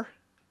number 4?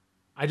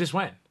 I just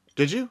went.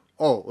 Did you?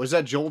 Oh, was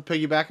that Joel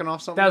piggybacking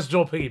off something? That was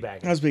Joel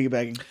piggybacking. I was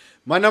piggybacking.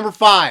 My number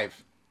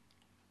 5.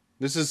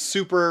 This is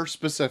super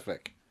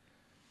specific.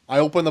 I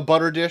open the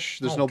butter dish.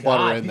 There's no God,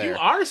 butter in there. You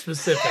are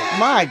specific.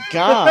 My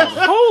God.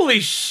 Holy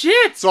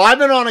shit. So I've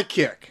been on a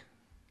kick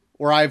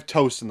where I have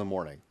toast in the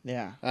morning.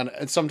 Yeah.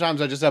 And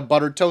sometimes I just have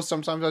buttered toast.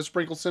 Sometimes I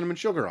sprinkle cinnamon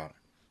sugar on it.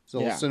 It's a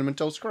little Yeah. cinnamon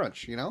toast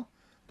crunch, you know?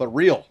 But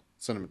real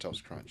cinnamon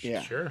toast crunch.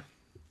 Yeah. Sure.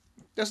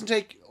 Doesn't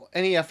take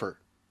any effort.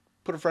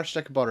 Put a fresh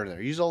stick of butter in there.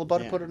 Use all the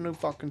butter, Yeah. put a new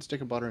fucking stick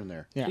of butter in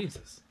there. Yeah.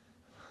 Jesus.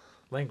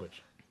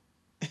 Language.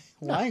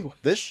 Language.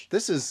 This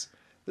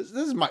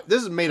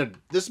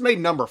made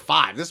number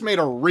 5. This made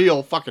a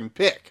real fucking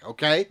pick,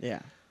 okay? Yeah.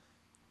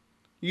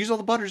 Use all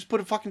the butter, just put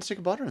a fucking stick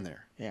of butter in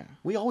there. Yeah.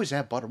 We always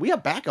have butter. We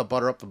have backup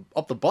butter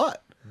up the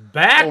butt.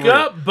 Back Over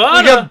up here.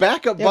 butter. We have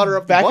backup butter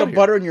up the butt. Backup here.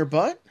 butter in your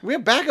butt? We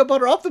have backup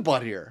butter up the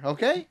butt here,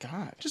 okay?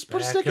 God. Just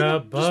put a Back stick in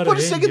up the, just put a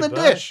butter stick in in the your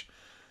butt. dish.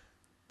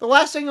 The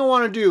last thing I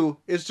want to do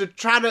is to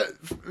try to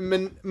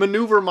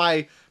maneuver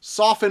my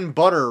softened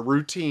butter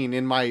routine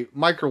in my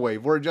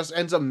microwave where it just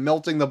ends up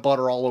melting the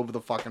butter all over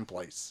the fucking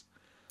place.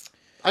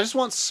 I just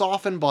want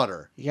softened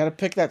butter. You got to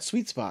pick that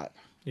sweet spot.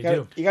 You gotta,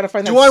 do. You got to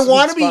find that Do I sweet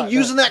want to be spot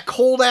using that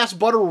cold ass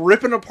butter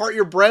ripping apart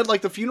your bread like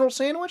the funeral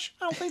sandwich?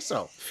 I don't think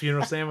so.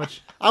 Funeral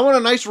sandwich. I want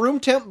a nice room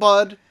temp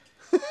bud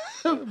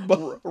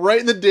right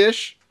in the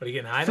dish. What, are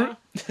you getting high now?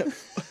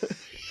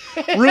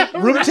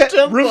 room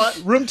temp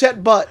butt. Room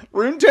temp butt.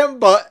 Room temp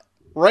butt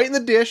right in the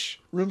dish.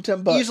 Room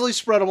temp butt. Easily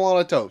spreadable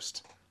on a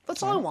toast.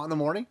 That's all I want in the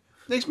morning.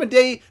 Makes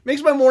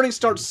my morning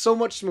start so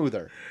much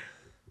smoother.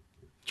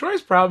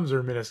 Troy's problems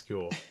are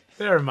minuscule.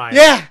 They're mine.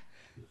 Yeah.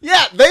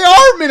 Yeah, they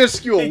are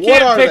minuscule. He What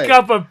can't are pick they?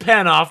 up a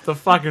pen off the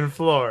fucking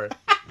floor.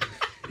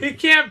 He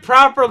can't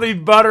properly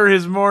butter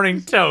his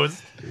morning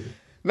toast.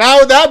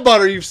 Now that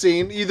butter you've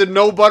seen, either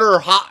no butter or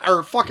hot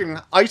or fucking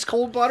ice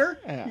cold butter.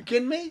 Yeah. You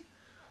kidding me?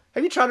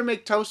 Have you tried to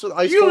make toast with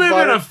ice You cold live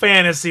butter? in a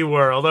fantasy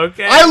world,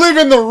 okay? I live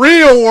in the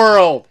real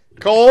world,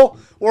 Cole,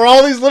 where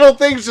all these little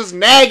things just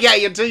nag at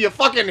you until you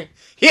fucking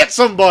hit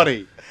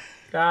somebody.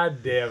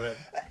 God damn it.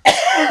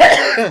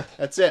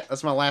 That's it.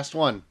 That's my last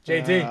one.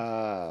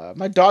 JT.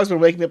 My dog's been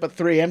waking me up at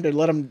 3 a.m. to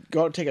let him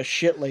go out and take a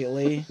shit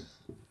lately.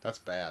 That's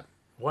bad.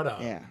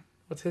 Yeah.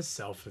 What's his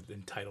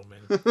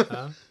self-entitlement?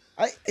 Huh?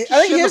 I think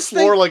Shit his the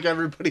floor thing, like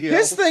everybody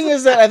else. his thing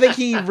is that I think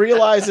he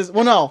realizes.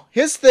 Well, no,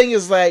 his thing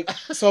is like,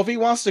 so if he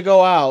wants to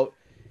go out,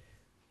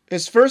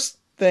 his first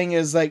thing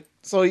is like,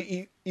 so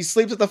he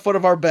sleeps at the foot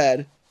of our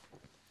bed.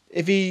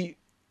 His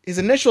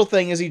initial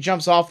thing is he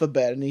jumps off the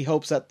bed and he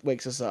hopes that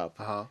wakes us up.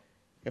 Uh-huh.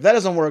 If that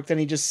doesn't work, then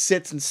he just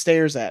sits and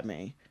stares at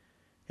me.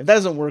 If that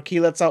doesn't work, he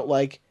lets out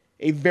like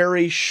a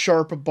very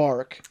sharp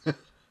bark,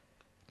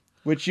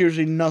 which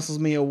usually nuzzles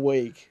me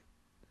awake.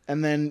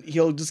 And then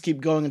he'll just keep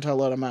going until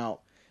I let him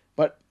out.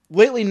 But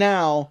lately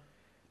now,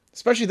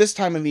 especially this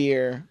time of the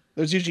year,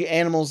 there's usually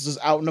animals just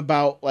out and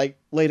about like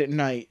late at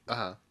night.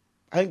 Uh-huh.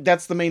 I think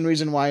that's the main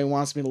reason why he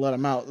wants me to let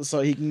him out,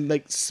 so he can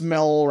like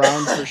smell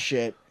around for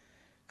shit.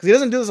 Because he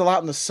doesn't do this a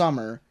lot in the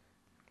summer.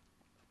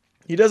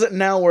 He does it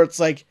now where it's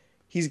like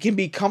he can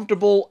be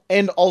comfortable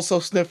and also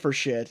sniff for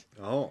shit.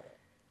 Oh.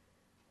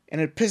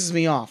 And it pisses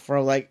me off. Where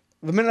like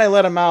the minute I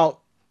let him out,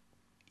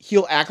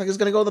 he'll act like he's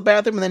gonna go to the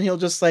bathroom, and then he'll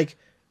just like,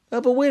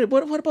 oh, but wait,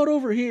 what about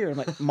over here? I'm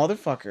like,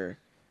 motherfucker,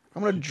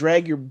 I'm gonna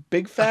drag your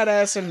big fat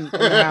ass in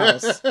the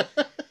house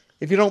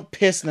if you don't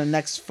piss in the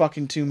next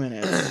fucking 2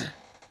 minutes.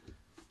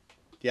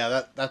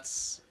 Yeah,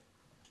 that's...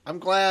 I'm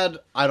glad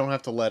I don't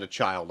have to let a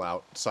child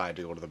outside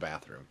to go to the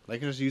bathroom. They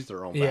can just use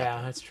their own bathroom.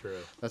 Yeah, that's true.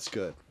 That's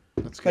good.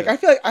 That's good. Like, I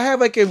feel like I have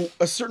like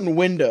a certain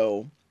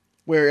window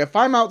where if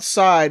I'm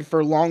outside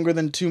for longer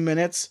than 2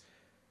 minutes,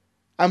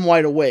 I'm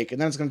wide awake, and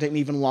then it's going to take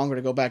me even longer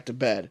to go back to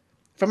bed.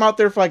 If I'm out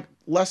there for like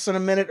less than a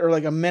minute or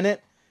like a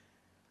minute,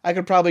 I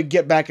could probably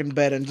get back in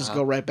bed and just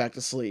go right back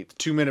to sleep.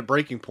 2-minute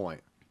breaking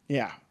point.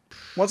 Yeah.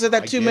 Once I hit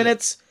that 2 get it.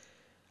 minutes,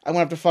 I'm gonna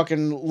have to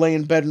fucking lay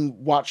in bed and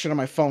watch it on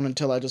my phone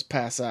until I just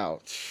pass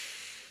out.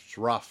 It's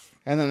rough.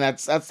 And then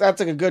that's like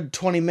a good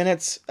 20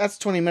 minutes. That's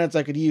 20 minutes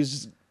I could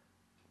use to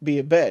be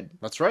in bed.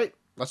 That's right.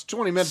 That's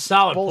 20 minutes.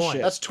 Solid Bullshit.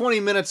 point. That's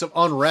 20 minutes of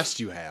unrest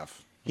you have.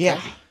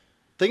 Yeah.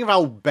 Think of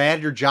how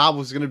bad your job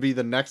was going to be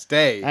the next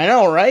day I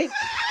know, right?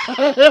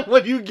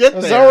 when you get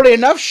There's there. already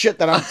enough shit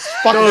that I'm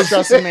fucking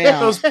stressing me out.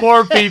 Those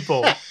poor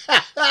people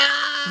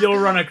you'll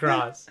run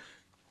across.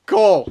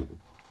 Cole,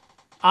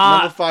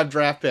 number Uh, 5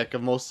 draft pick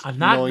of most I'm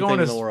not annoying going thing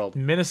in as the world.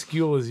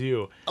 minuscule as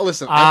you.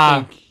 Listen,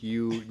 I think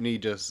you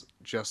need to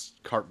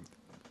just cart.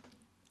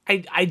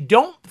 I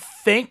don't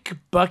think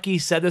Bucky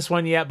said this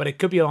one yet, but it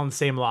could be along the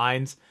same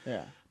lines.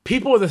 Yeah.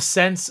 People with a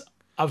sense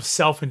of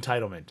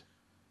self-entitlement.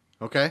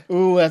 Okay.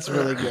 Ooh, that's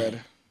really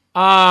good.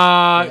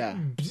 Yeah.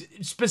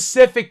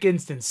 Specific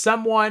instance.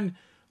 Someone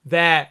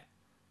that,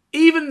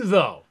 even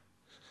though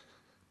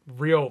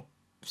real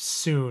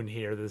soon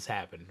here this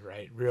happened,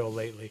 right? Real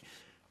lately.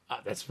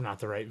 That's not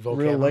the right vocab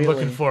Real I'm lately.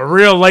 looking for.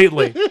 Real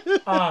lately.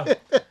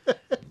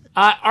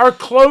 Our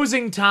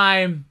closing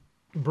time,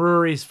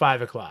 brewery's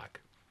 5:00,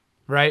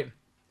 right?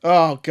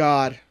 Oh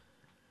God.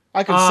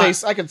 I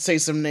could say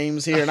some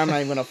names here, and I'm not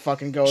even gonna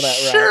fucking go that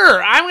route.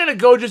 Sure, I'm gonna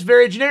go just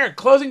very generic.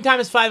 Closing time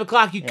is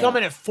 5:00. You come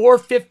in at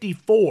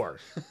 4:54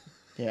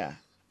 Yeah.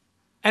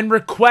 and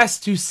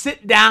request to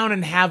sit down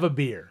and have a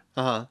beer.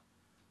 Uh-huh.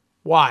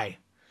 Why?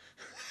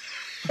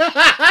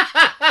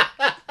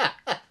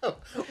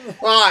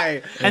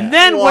 Why? And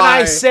then when I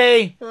Why?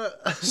 say,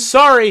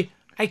 sorry,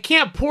 I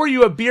can't pour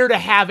you a beer to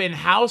have in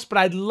house, but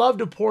I'd love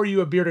to pour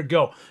you a beer to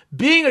go.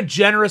 Being a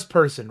generous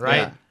person,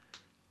 right?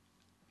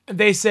 Yeah.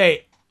 They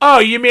say, oh,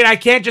 you mean I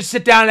can't just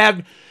sit down and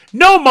have...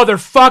 No,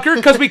 motherfucker,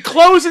 because we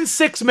close in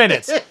 6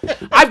 minutes.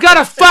 I've got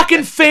a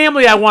fucking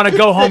family I want to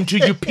go home to,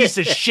 you piece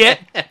of shit.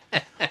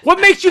 What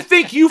makes you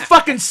think you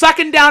fucking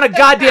sucking down a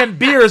goddamn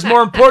beer is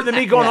more important than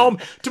me going home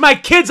to my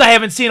kids I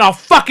haven't seen all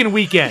fucking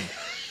weekend?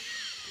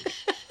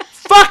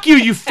 Fuck you,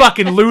 you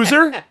fucking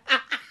loser.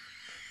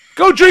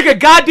 Go drink a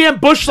goddamn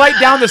Busch Light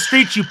down the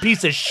street, you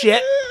piece of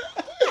shit.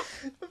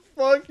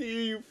 Fuck you,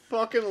 you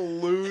fucking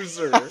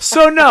loser.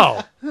 So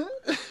no,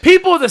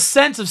 people with a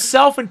sense of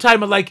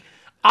self-entitlement, like,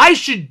 I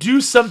should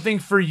do something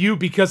for you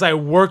because I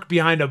work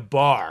behind a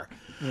bar.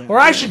 Or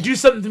I should do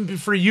something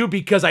for you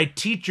because I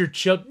teach your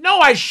children. No,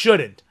 I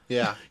shouldn't.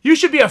 Yeah. You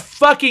should be a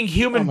fucking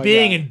human my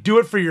being God. and do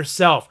it for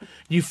yourself.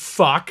 You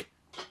fuck.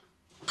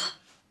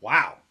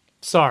 Wow. Oh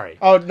Sorry.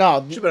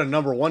 no. Should have been a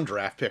number 1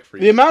 draft pick for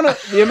The you. amount of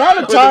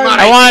time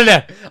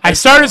I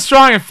started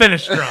strong and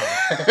finished strong.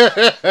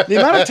 the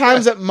amount of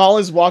times that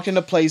Molly's walked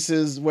into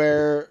places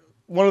where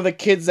one of the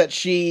kids that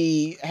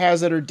she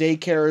has at her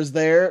daycare is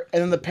there,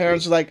 and then the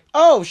parents are like,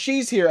 "Oh,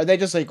 she's here," and they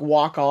just like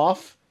walk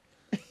off.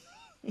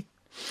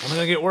 I'm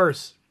gonna get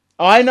worse.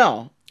 Oh, I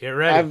know. Get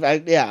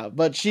ready. Yeah,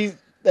 but she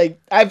like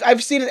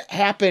I've seen it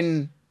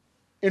happen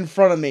in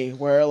front of me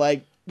where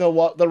like they'll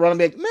run and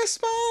be like, "Miss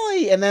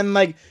Molly," and then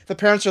like the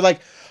parents are like,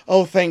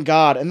 "Oh, thank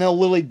God," and they'll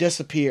literally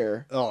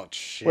disappear. Oh,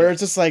 shit. Where it's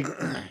just like,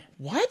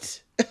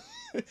 what?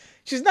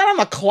 She's not on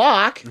the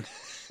clock.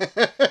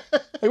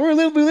 Like we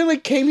literally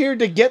came here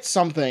to get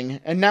something,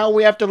 and now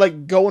we have to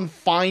like go and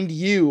find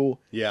you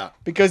Yeah.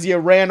 because you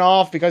ran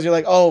off because you're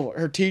like, oh,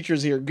 her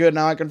teacher's here. Good,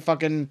 now I can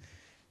fucking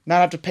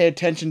not have to pay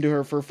attention to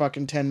her for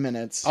fucking 10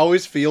 minutes. I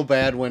always feel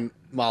bad when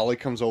Molly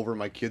comes over and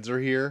my kids are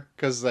here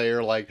because they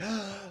are like,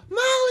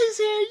 Molly's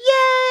here,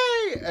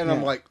 yay! And I'm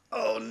Yeah. like,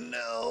 oh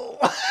no.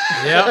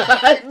 Yep.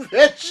 I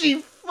bet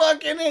she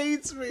fucking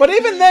hates me. But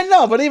even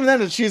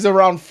then, she's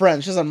around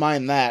friends. She doesn't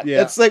mind that.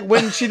 Yeah. It's like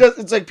when she does.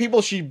 It's like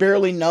people she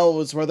barely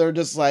knows, where they're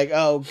just like,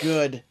 "Oh,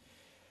 good,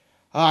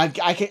 I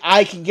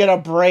can get a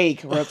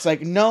break." Where it's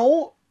like,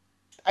 no,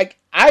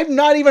 I'm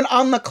not even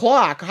on the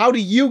clock. How do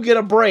you get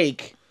a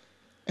break?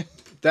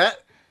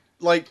 That,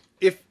 like,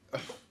 if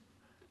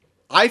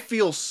I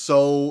feel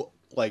so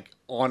like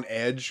on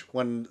edge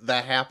when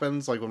that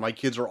happens, like when my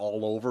kids are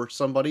all over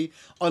somebody,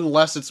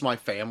 unless it's my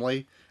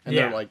family, and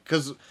Yeah. they're like,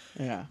 because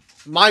Yeah,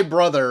 my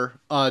brother,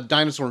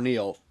 Dinosaur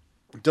Neil,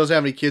 doesn't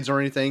have any kids or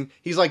anything.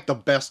 He's like the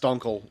best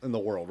uncle in the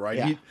world, right?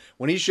 Yeah.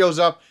 When he shows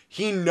up,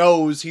 he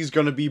knows he's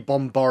going to be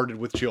bombarded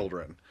with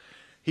children.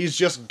 He's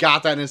just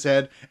got that in his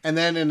head, and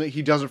then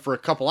he does it for a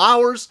couple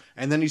hours,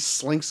 and then he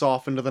slinks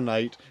off into the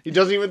night. He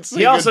doesn't even say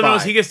He also goodbye.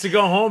 knows he gets to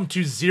go home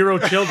to 0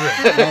 children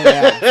oh,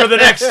 yeah. for the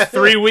next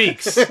 3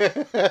 weeks.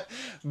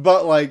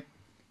 But, like,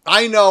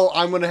 I know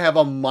I'm going to have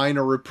a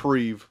minor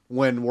reprieve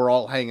when we're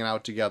all hanging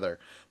out together.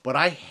 But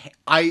I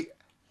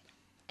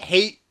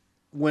hate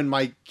when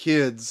my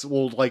kids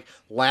will, like,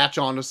 latch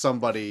onto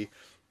somebody,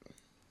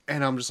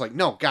 and I'm just like,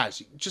 no,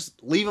 guys,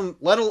 just leave them,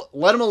 let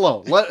them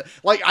alone.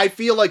 I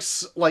feel like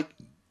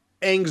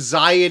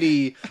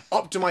anxiety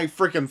up to my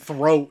freaking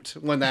throat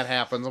when that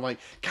happens. I'm like,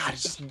 God,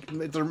 it's just,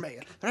 they're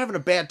having a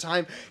bad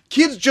time.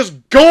 Kids, just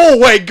go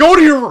away. Go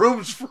to your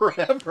rooms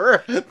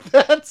forever.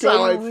 That's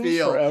how I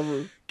feel.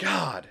 Forever.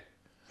 God,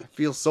 I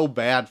feel so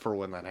bad for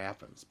when that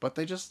happens. But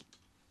they just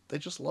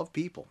love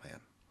people,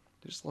 man.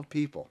 They just love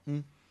people.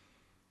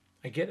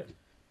 I get it.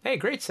 Hey,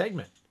 great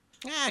segment.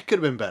 It could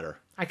have been better.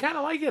 I kind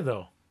of like it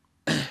though.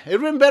 It'd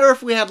been better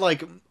if we had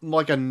like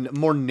a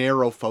more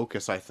narrow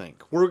focus. I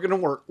think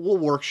we'll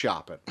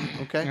workshop it.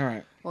 Okay. All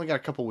right. Only got a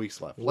couple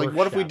weeks left. Like,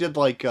 what if we did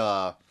like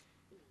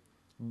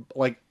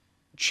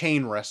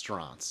chain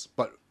restaurants,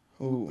 but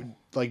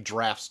like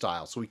draft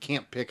style, so we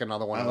can't pick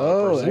another one.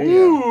 Oh, person. there you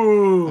go.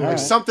 Ooh. Like Alright.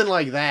 something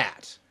like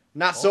that.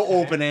 Not so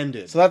open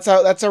ended. So that's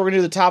how we're gonna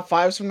do the top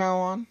fives from now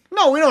on.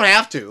 No, we don't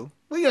have to.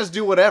 We can just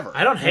do whatever.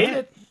 I don't hate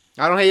it.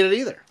 I don't hate it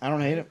either. I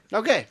don't hate it.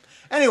 Okay.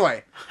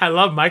 Anyway, I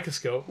love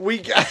Microscope. we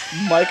got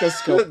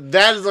Microscope.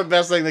 that is the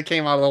best thing that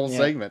came out of the whole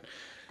segment.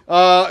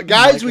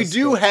 Guys, we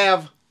do Microscope.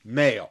 have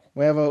mail.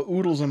 We have a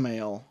oodles of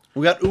mail.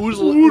 We got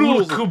Oodle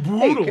oodles. caboodle.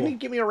 Hey, can you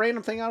give me a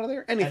random thing out of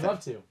there? Anything. I'd love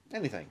to.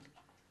 Anything.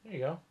 There you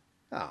go.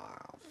 Oh,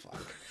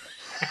 fuck.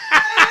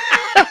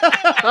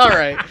 All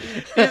right.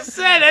 You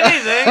said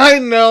anything. I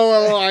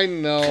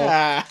know.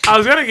 Ah, I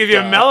was gonna give you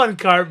a melon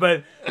cart,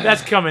 but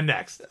that's coming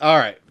next. All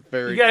right.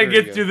 Very. You gotta very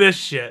get good. through this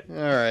shit. All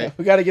right.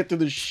 we got to get through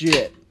this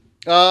shit.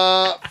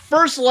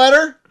 First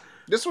letter.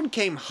 This one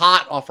came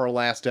hot off our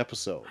last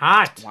episode,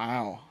 Hot.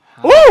 Wow.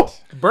 Woo!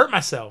 Burnt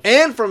myself.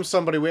 and from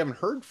somebody we haven't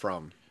heard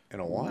from in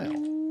a while.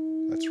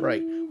 That's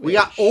right. We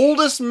got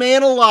oldest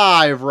man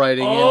alive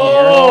writing in here,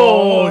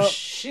 Oh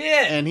shit!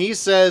 and he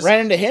says,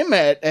 Ran into him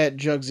at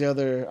Jugs the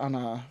other on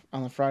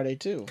a Friday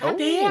too. "Oh,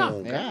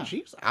 damn. Yeah.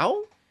 she's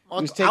out. He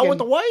was Out taking- with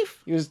the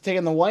wife. He was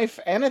taking the wife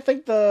and I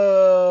think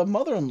the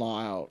mother-in-law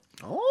out.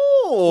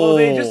 Oh, Well,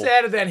 they just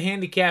added that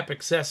handicap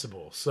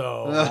accessible,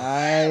 so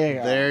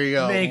There you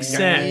go. Makes Got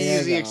sense. Easy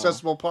There you go.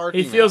 accessible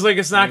parking. he feels like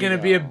it's not There going you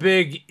to be a go.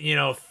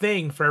 big,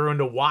 thing for everyone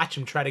to watch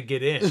him try to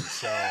get in.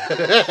 So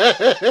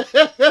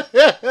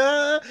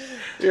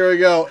Here we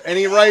go. And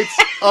he writes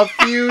a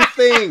few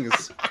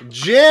things.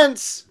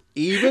 Gents,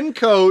 even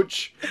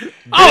coach,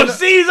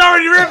 see, he's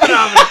already ripping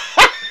on me.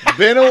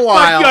 been a Fuck you,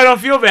 I while,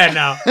 don't feel bad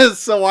now.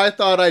 so I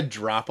thought I'd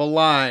drop a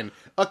line.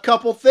 A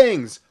couple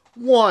things.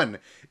 One,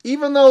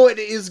 even though it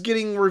is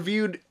getting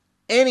reviewed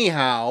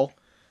anyhow,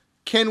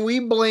 can we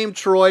blame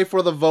Troy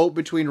for the vote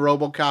between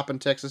RoboCop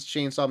and Texas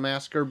Chainsaw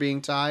Massacre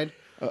being tied?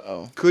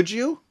 Uh-oh. Could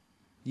you?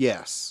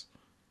 Yes.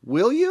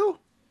 Will you?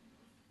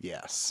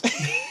 Yes.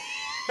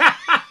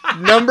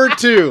 Number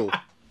 2.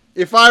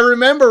 If I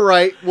remember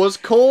right, was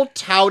Cole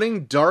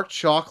touting dark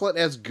chocolate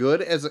as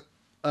good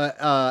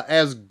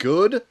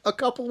a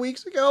couple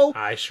weeks ago?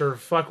 I sure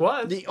fuck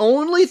was. The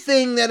only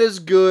thing that is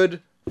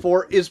good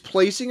for is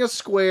placing a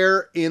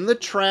square in the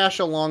trash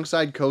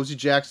alongside Cozy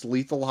Jack's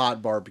Lethal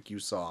Hot barbecue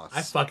sauce.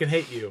 I fucking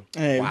hate you.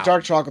 Hey, Wow.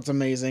 dark chocolate's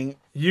amazing.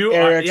 You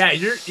Eric. are,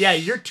 you're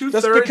 2/3.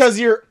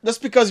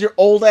 Just because your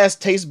old ass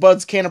taste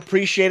buds can't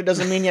appreciate it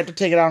doesn't mean you have to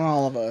take it out on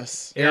all of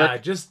us. Yeah,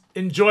 just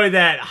enjoy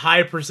that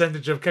high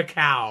percentage of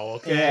cacao,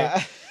 okay?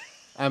 Yeah.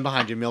 I'm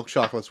behind you. Milk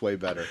chocolate's way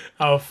better.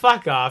 Oh,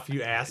 fuck off,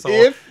 you asshole.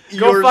 If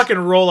Go yours- fucking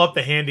roll up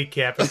the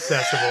handicap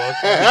accessible,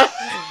 okay?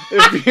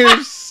 If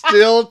you're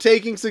still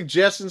taking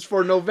suggestions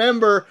for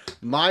November,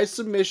 my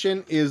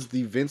submission is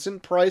the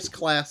Vincent Price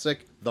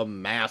classic, The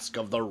Mask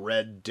of the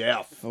Red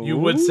Death. You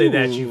would say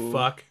that, you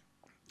fuck.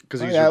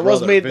 Because Oh, he's yeah, your it was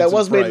brother, made. That Vincent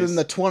was made Price. in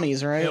the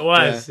 20s, right? It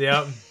was,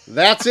 yep.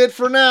 That's it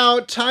for now.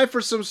 Time for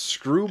some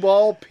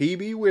Screwball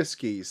PB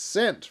whiskey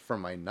sent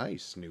from my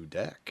nice new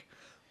deck.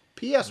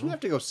 P.S. We have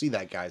to go see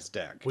that guy's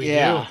deck. We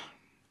Yeah. do.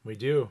 We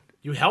do.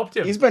 You helped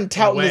him. He's been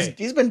touting in a this. way.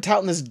 He's been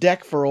touting this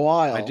deck for a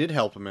while. I did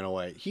help him in a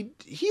way.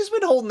 He's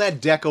been holding that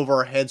deck over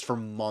our heads for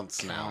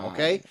months now.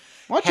 Okay.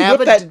 Why don't you Have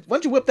whip a- that? Why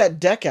don't you whip that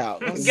deck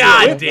out? Let's see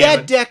God it. Whip damn that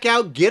it. deck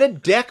out. Get a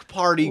deck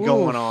party Ooh.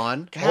 going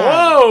on. God.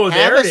 Whoa, Have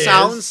there it us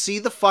out and is. see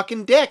the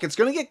fucking deck. It's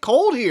gonna get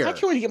cold here. I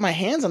can't wait to get my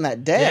hands on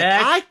that deck.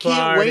 Deck I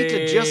can't wait to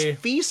party.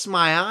 just feast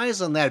my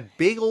eyes on that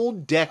big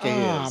old deck of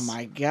Oh his.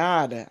 my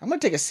god! I'm gonna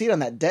take a seat on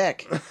that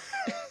deck. I'm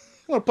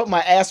gonna put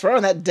my ass right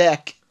on that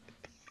deck.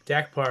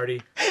 Deck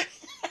party.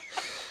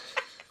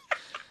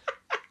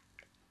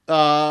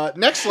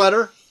 Next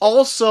letter,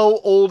 also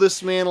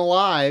oldest man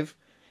alive.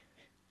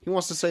 He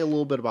wants to say a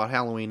little bit about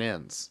Halloween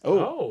Ends.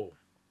 Oh.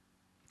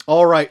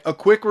 All right, a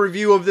quick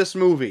review of this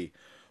movie.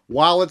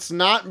 While it's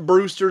not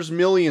Brewster's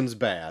Millions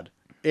bad,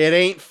 it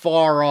ain't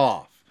far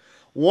off.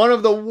 One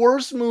of the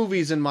worst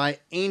movies in my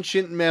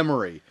ancient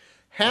memory.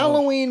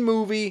 Halloween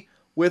movie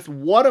with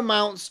what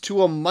amounts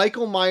to a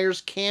Michael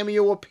Myers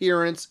cameo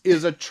appearance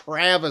is a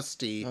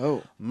travesty.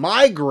 Oh.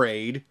 My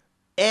grade,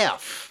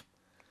 F.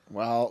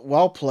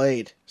 Well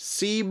played.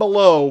 See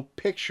below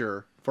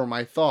picture for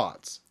my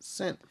thoughts.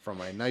 Sent from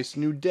my nice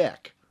new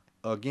deck.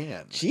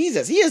 Again.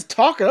 Jesus, he is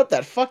talking up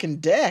that fucking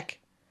deck.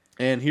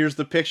 And here's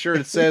the picture.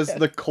 It says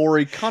the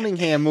Corey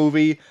Cunningham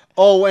movie.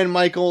 Oh, and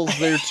Michael's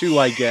there too,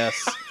 I guess.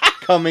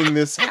 Coming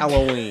this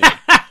Halloween.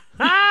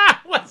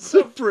 Ah, what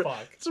the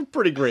fuck? It's a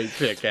pretty great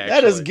pick, actually.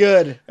 That is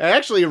good. It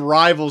actually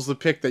rivals the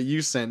pick that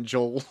you sent,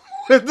 Joel.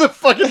 With the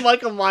fucking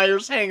Michael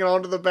Myers hanging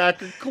onto the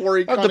back of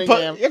Corey You have, to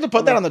Cunningham. put, you have to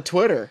put that on the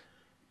Twitter.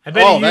 I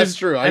bet Oh, he that's used-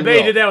 true. I I bet he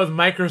will. did that with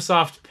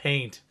Microsoft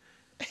Paint.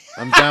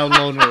 I'm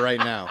downloading it right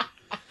now.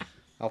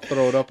 I'll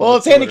throw it up on Well, the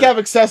it's handicap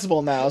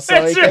accessible now, so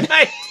That's he can,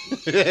 right.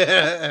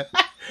 Twitter.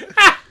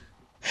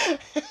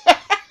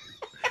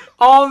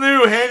 All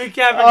new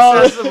handicap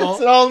Oh, it's accessible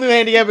an all new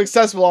handicap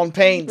accessible on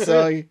Paint,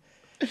 so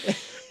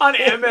on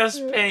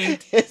MS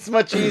Paint. it's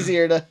much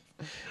easier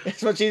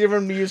for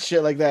him to use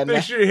shit like that. Make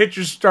now. sure you hit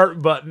your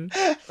start button.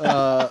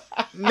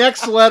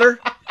 Next letter.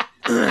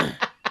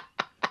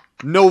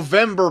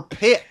 November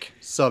pick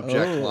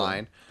subject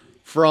line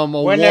from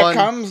a When one there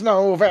comes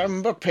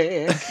November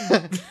pick.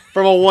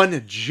 from a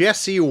one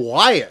Jesse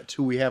Wyatt,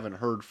 who we haven't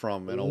heard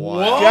from in a while.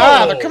 Whoa.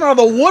 God, they're coming out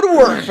of the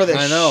woodwork for this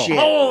I know. shit.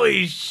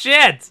 Holy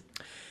shit!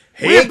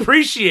 We Hey.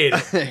 appreciate it.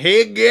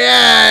 Hey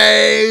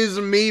guys,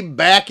 me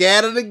back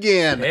at it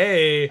again.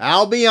 Hey.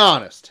 I'll be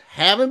honest,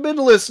 haven't been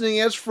listening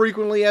as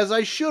frequently as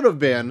I should have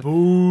been.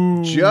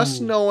 Ooh. Just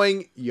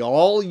knowing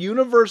y'all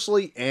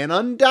universally and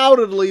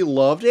undoubtedly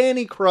loved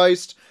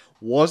Antichrist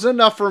was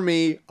enough for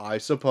me, I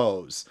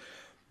suppose.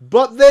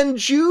 But then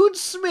Jude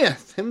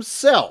Smith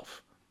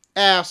himself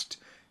asked,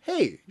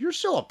 "Hey, you're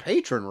still a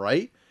patron,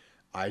 right?"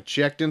 I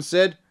checked and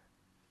said,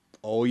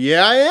 "Oh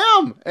yeah, I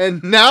am."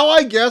 And now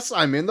I guess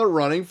I'm in the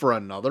running for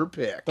another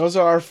pick. Those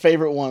are our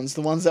favorite ones,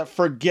 the ones that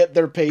forget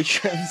their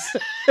patrons.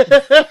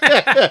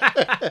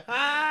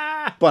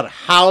 But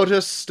how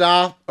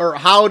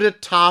to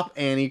top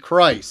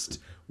Antichrist?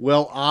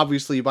 Well,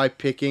 obviously by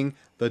picking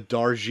the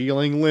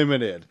Darjeeling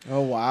Limited.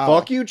 Oh, wow.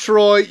 Fuck you,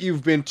 Troy.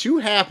 You've been too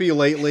happy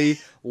lately.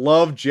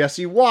 Love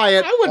Jesse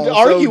Wyatt. I would Also,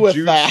 argue with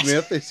Jude that.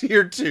 Smith is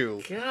here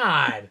too.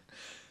 God.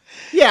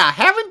 Yeah,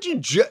 haven't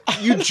you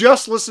you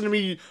just listened to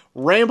me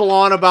ramble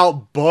on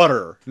about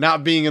butter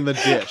not being in the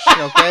dish,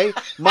 okay?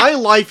 My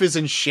life is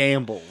in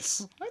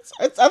shambles.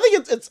 I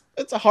think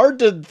it's hard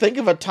to think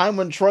of a time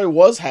when Troy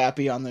was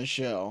happy on this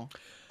show.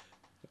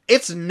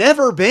 It's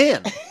never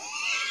been.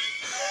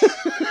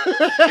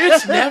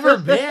 It's never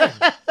been.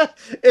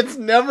 It's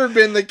never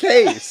been the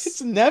case.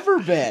 It's never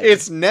been.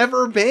 It's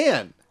never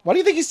been. Why do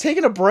you think he's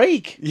taking a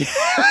break?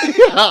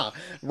 Yeah,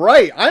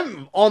 right.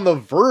 I'm on the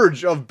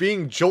verge of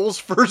being Joel's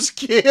first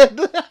kid.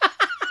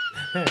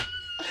 I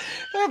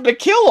have to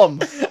kill him.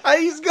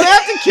 He's gonna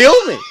have to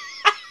kill me.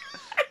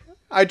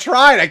 I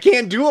tried. I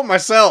can't do it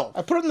myself.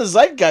 I put it in the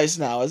zeitgeist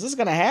now. Is this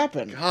gonna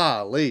happen?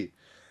 Golly.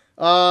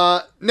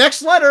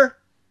 Next letter,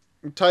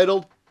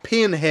 entitled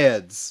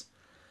Pinheads.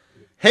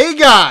 Hey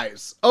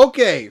guys.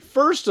 Okay,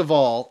 first of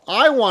all,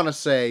 I want to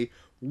say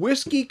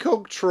Whiskey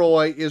Coke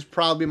Troy is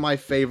probably my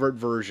favorite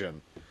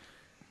version.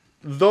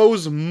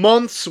 Those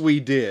months we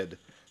did,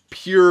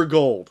 pure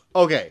gold.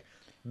 Okay,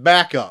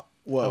 back up.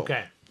 Whoa.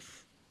 Okay.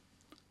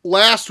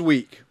 Last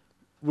week,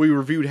 we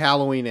reviewed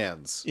Halloween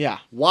Ends. Yeah,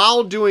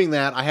 While doing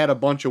that, I had a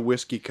bunch of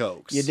Whiskey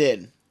Cokes. you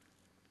did.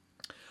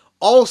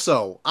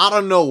 Also, out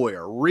of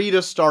nowhere,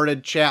 Rita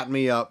started chatting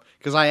me up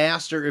because I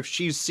asked her if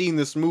she's seen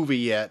this movie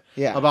yet.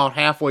 Yeah. About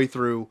halfway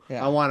through,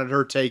 Yeah. I wanted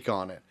her take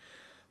on it.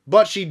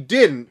 But she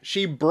didn't.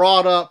 She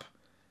brought up...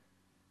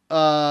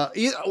 well,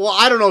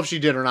 I don't know if she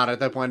did or not at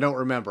that point. I don't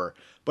remember.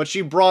 But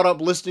she brought up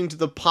listening to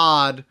the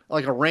pod,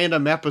 like a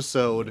random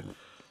episode,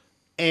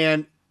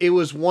 and it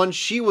was one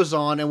she was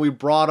on, and we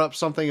brought up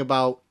something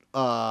about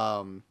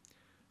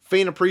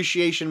Faint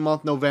Appreciation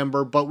Month,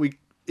 November, but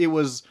it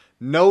was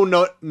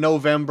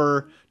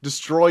November,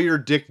 Destroy Your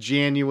Dick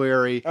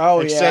January, Oh,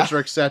 etc.,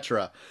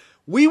 etc.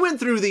 We went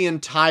through the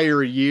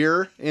entire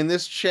year in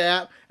this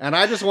chat, and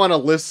I just want to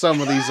list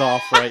some of these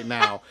off right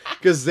now,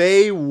 because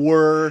they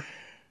were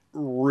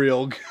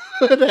real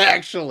good,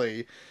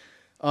 actually.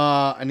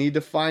 I need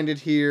to find it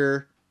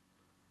here.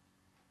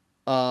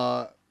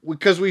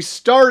 Because we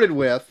started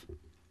with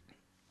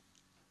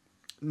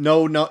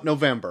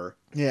November.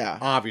 Yeah,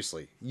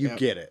 Obviously, you Yep.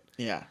 get it.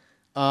 yeah.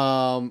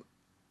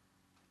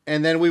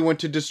 And then we went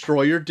to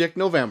Destroy Your Dick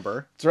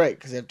November. That's right,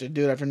 because you have to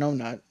do it after No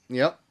Nut.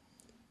 Yep.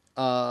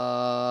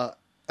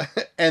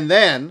 And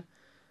then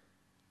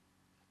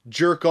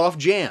Jerk Off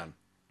Jan.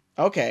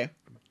 Okay.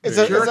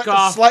 Jerk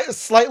off.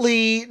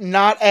 Slightly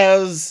not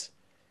as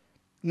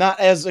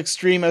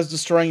extreme as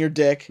destroying your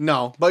dick.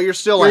 No, but you're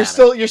still You're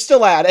at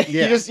still at it.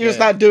 Yeah, you're just yeah.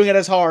 not doing it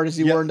as hard as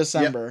you Yep, were in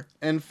December. Yep.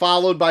 And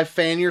followed by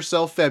Fan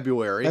Yourself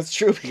February. That's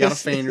true. You gotta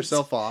because fan it's-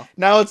 yourself off.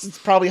 Now it's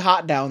probably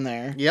hot down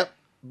there. Yep.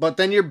 But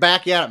then you're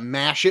back at it,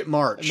 Mash It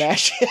March.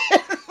 Mash it.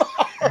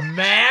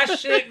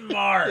 Mash it,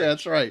 Mark. Yeah,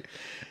 that's right.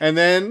 And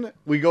then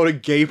we go to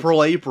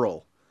Gapril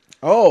April.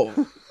 Oh,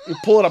 you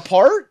pull it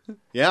apart?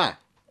 Yeah.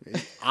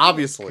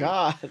 Obviously.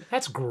 God.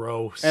 That's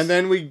gross. And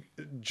then we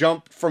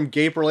jump from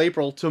Gapril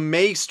April to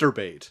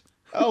Masturbate.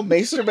 Oh,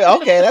 masturbate.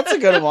 Okay, that's a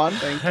good one.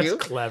 Thank That's you.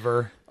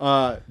 clever.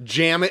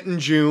 Jam It in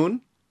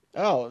June.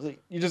 Oh,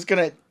 you're just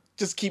gonna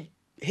keep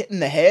hitting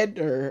the head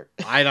or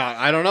I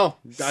don't know.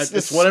 It's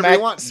just whatever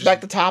you want.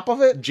 Smack the top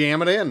of it.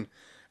 Jam it in.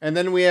 And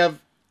then we have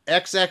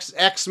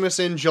XXXmas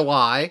in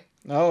July.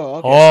 Oh,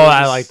 okay. Oh,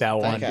 I like that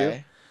one.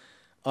 Okay.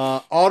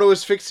 Auto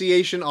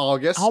Asphyxiation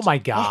August. Oh my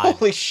god.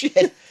 Holy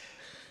shit.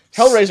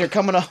 Hellraiser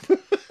coming up.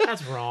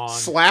 That's wrong.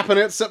 Slapping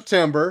It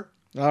September.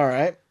 All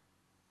right.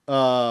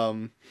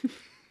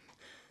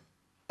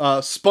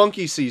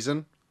 Spunky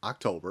Season,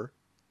 October.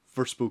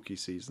 For spooky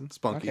season.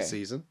 Spunky Okay.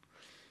 season.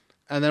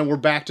 And then we're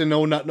back to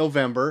No Nut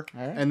November.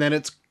 All right. And then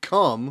it's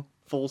come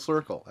full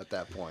circle at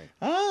that point.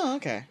 Oh,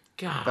 okay.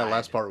 God. That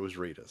last part was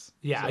Rita's.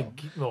 Yeah.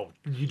 Well,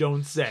 you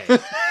don't say.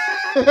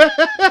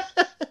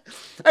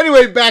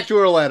 Anyway, back to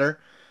her letter.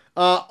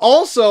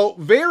 Also,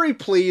 very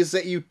pleased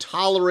that you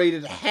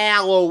tolerated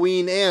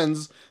Halloween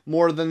Ends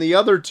more than the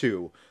other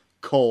two.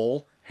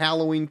 Cole,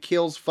 Halloween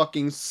Kills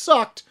fucking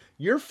sucked.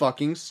 You're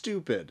fucking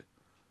stupid.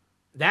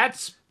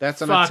 That's an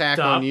fucked attack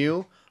up. on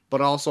you,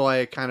 but also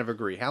I kind of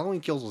agree.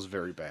 Halloween Kills was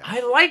very bad.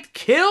 I liked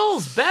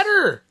Kills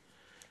better.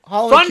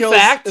 Halloween Fun Kills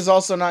fact- is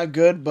also not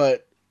good,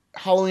 but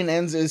Halloween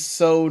Ends is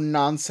so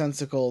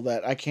nonsensical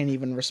that I can't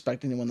even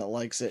respect anyone that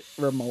likes it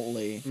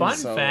remotely. Fun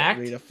so, fact-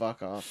 Rita,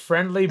 fuck off.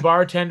 Friendly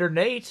bartender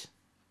Nate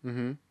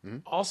Mm-hmm.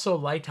 also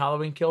liked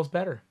Halloween Kills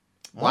better.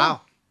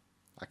 Wow.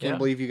 I can't Yeah.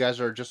 believe you guys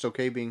are just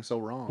okay being so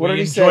wrong. What did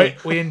he enjoyed, say?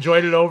 We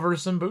enjoyed it over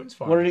some Boone's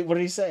Farm. What did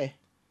he say?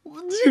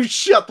 You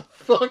shut the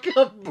fuck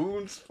up,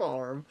 Boone's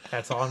Farm.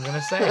 That's all I'm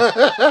gonna say.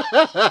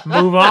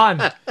 Move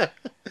on.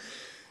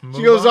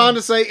 She goes on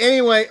to say,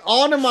 anyway,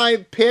 on to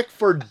my pick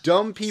for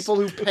dumb people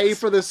who pay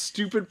for this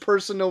stupid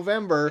person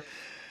November,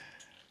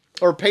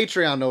 or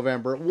Patreon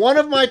November. One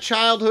of my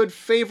childhood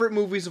favorite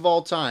movies of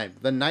all time,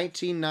 the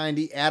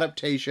 1990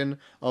 adaptation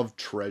of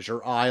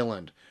Treasure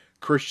Island.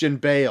 Christian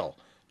Bale,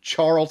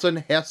 Charlton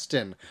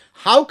Heston.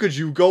 How could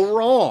you go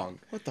wrong?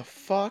 What the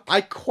fuck?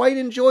 I quite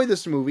enjoy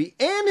this movie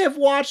and have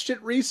watched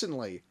it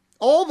recently.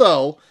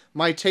 Although,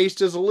 my taste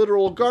is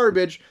literal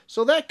garbage,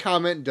 so that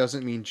comment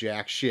doesn't mean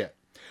jack shit.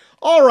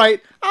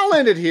 Alright, I'll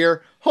end it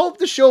here. Hope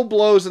the show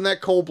blows and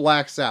that Cole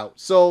blacks out.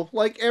 So,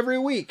 like every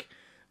week.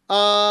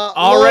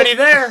 Already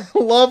there.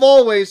 Love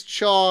always,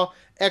 Chaw,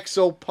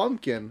 Exo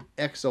Pumpkin,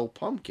 Exo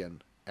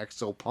Pumpkin,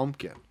 Exo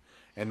Pumpkin.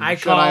 And I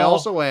should call I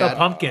also add, the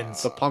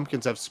pumpkins. the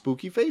pumpkins have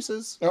spooky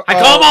faces. I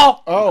call them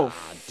all. Oh,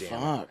 damn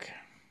fuck.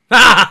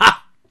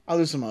 I'll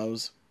do some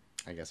O's.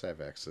 I guess I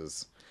have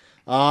X's.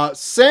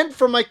 Sent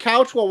from my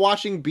couch while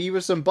watching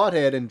Beavis and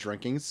Butthead and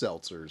drinking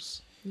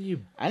seltzers.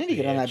 You I need to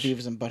get on that bitch.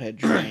 Beavis and Butthead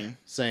train.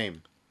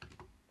 Same.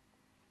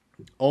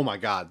 Oh my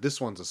god, this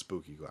one's a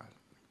spooky one.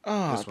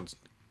 Oh, This one's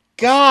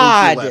a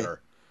God. spooky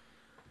letter.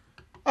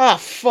 Oh,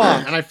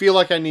 fuck. And I feel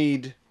like I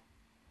need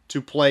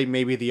to play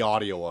maybe the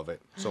audio of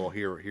it. So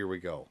here we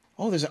go.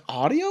 Oh, there's an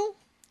audio?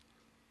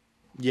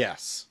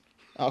 Yes.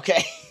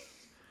 Okay.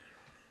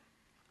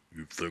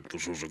 You think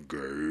this is a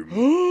game?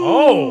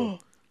 Oh.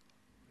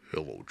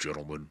 Hello,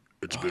 gentlemen.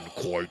 It's been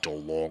quite a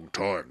long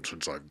time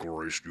since I've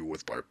graced you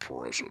with my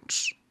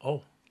presence.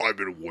 Oh. I've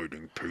been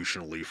waiting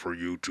patiently for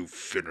you to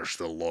finish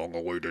the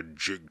long-awaited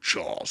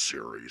Jigsaw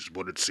series,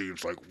 but it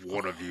seems like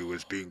one of you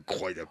is being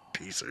quite a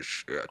piece of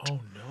shit.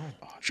 Oh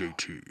no.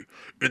 JT,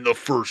 in the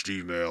first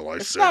email I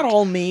It's sent, not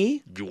all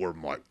me. you were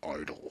my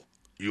idol.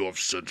 You have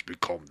since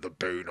become the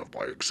bane of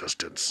my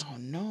existence. Oh,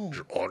 no.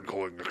 Your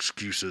ongoing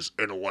excuses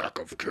and lack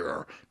of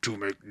care to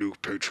make new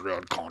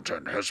Patreon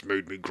content has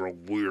made me grow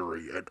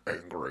weary and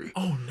angry.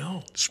 Oh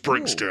no.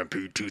 Spring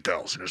Stampede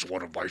 2000 is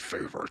one of my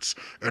favorites,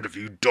 and if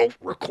you don't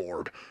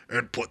record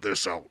and put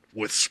this out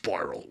with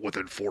Spiral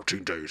within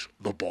 14 days,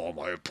 the bomb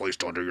I have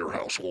placed under your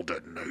house will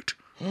detonate,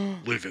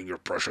 leaving your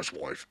precious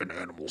wife and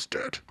animals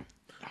dead.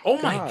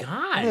 Oh my I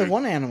god. only have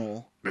one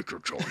animal. Make your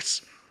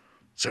choice.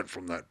 Sent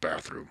from that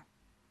bathroom,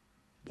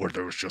 where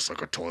there was just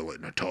like a toilet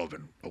and a tub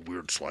and a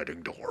weird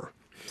sliding door.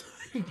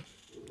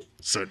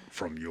 Sent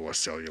from US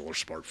Cellular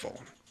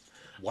smartphone.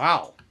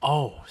 Wow.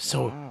 Oh,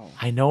 so Wow.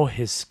 I know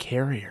his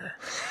carrier.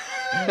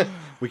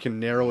 We can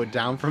narrow it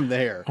down from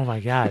there. Oh my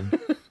god.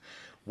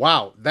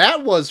 Wow.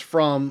 That was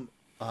from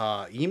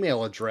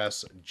email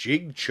address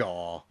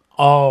Jigchaw.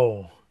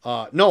 Oh.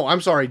 No, I'm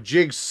sorry,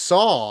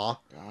 Jigsaw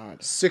God.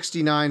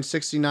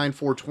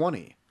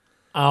 6969420.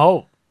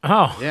 Oh.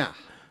 Oh. Yeah.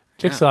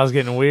 Jigsaw's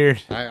getting weird.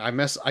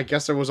 I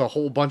guess there was a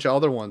whole bunch of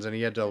other ones, and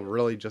he had to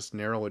really just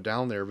narrow it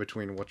down there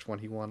between which one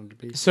he wanted to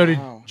be. So did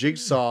Wow.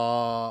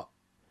 Jigsaw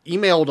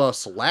emailed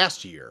us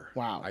last year.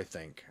 Wow. I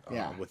think.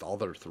 Yeah. With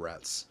other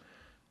threats.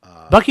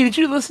 Bucky, did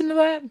you listen to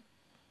that?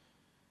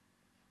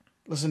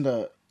 Listen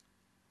to...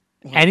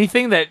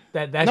 Anything that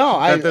No,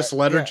 That this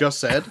letter yeah. just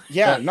said.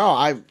 Yeah, That-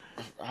 no,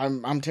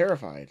 I'm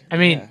terrified. I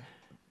mean, Yeah.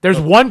 there's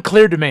one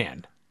clear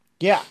demand.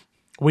 Yeah.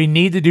 We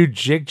need to do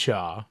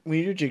Jigsaw. We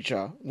need to do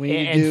Jigsaw. We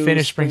need And to do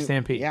finish Spring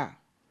Stampede. Yeah.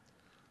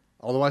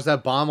 Otherwise,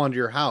 that bomb under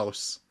your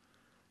house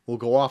will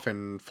go off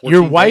in 14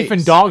 Your wife days.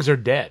 and dogs are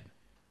dead.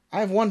 I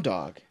have one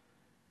dog.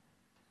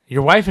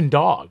 Your wife and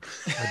dog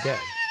are dead.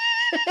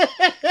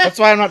 That's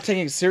why I'm not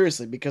taking it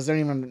seriously, because they don't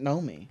even know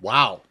me.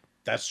 Wow,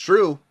 that's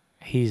true.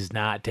 He's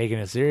not taking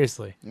it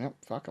seriously. Yep,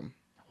 fuck them.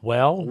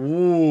 Well,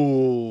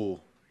 Ooh,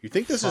 you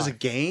think this is a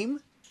game?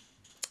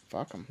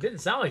 Fuck them. didn't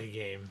sound like a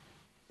game.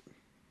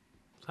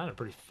 Sounded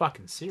pretty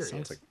fucking serious.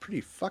 Sounds like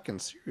pretty fucking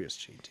serious,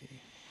 JT.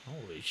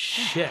 Holy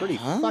shit. Pretty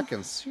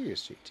fucking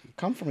serious, JT.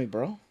 Come for me,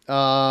 bro.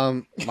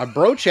 My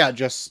bro chat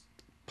just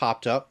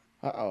popped up.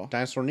 Uh-oh.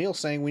 Dinosaur Neil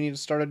saying we need to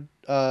start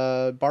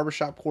a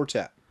barbershop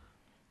quartet.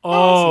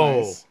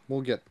 Oh, Nice.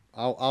 We'll get.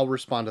 I'll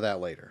respond to that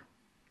later.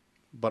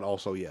 But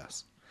also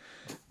yes.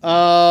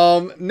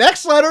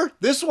 Next letter.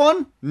 This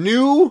one,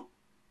 new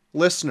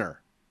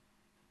listener.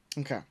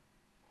 Okay.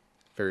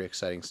 Very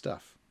exciting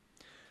stuff.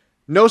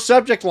 No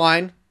subject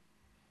line.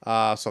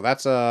 So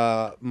that's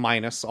a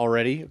minus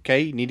already.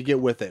 Okay, you need to get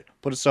with it.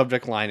 Put a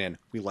subject line in.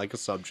 We like a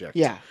subject.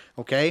 Yeah.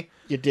 Okay.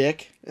 You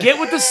dick. Get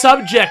with the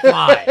subject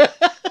line.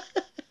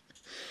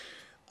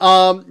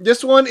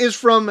 This one is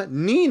from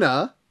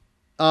Nina.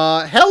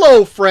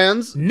 Hello,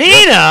 friends.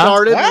 Nina? Just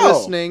started Wow.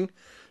 listening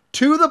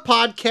to the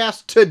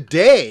podcast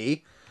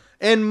today,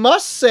 and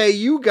must say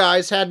you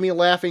guys had me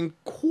laughing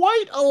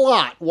quite a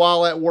lot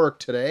while at work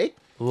today.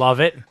 Love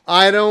it.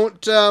 I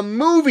don't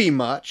movie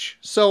much,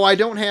 so I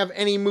don't have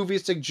any movie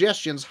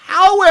suggestions.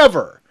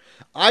 However,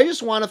 I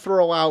just want to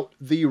throw out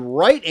the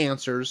right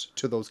answers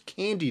to those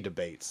candy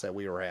debates that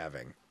we were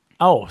having.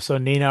 Oh, so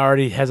Nina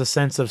already has a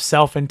sense of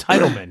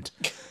self-entitlement.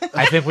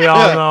 I think we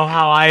all know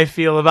how I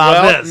feel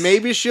about Well, this.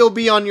 maybe she'll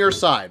be on your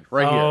side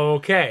right here.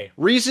 Okay.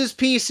 Reese's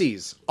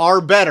Pieces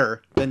are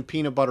better than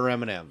peanut butter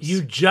M&Ms.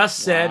 You just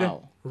said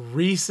Wow.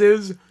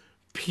 Reese's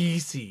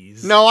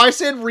Pieces. No, I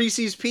said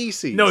Reese's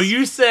Pieces. No,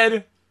 you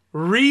said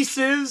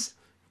Reese's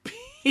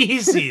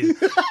Pieces.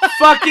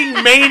 Fucking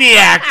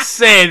maniacs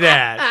say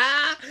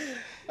that.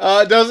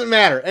 Doesn't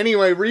matter.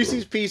 Anyway,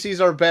 Reese's Pieces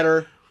are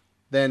better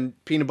than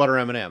peanut butter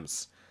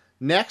M&Ms.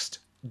 Next,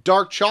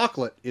 dark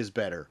chocolate is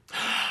better.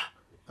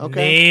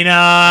 Okay. Nina.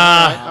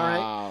 All right.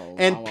 Wow.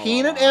 And Wow,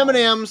 peanut wow, wow.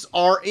 M&Ms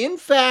are in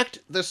fact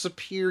the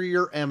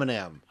superior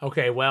M&M.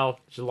 Okay, well,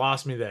 you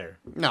lost me there.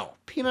 No,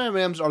 peanut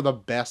M&Ms are the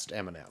best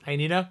M&M. Hey,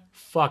 Nina,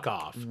 fuck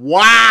off.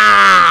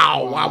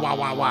 Wow! Wow!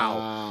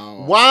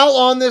 Wow. While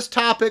on this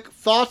topic,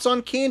 thoughts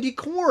on candy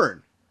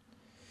corn?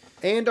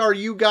 And are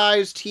you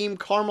guys team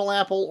caramel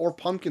apple or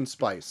pumpkin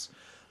spice?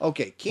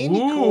 Okay, candy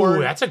Ooh, corn.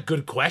 that's a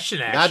good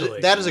question,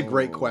 actually. That is a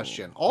great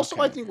question. Also,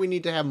 okay. I think we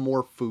need to have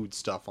more food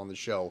stuff on the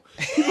show.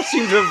 People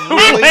seem to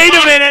really... Wait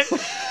a minute.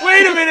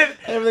 Wait a minute.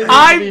 Everything needs to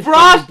I be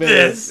brought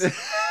food-based. this.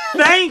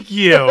 Thank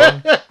you.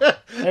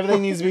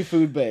 Everything needs to be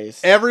food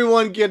based.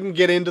 Everyone can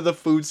get into the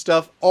food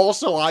stuff.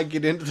 Also, I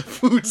get into the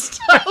food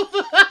stuff.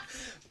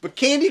 But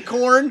candy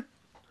corn,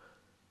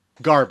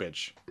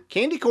 garbage.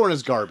 Candy corn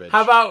is garbage.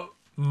 How about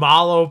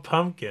mallow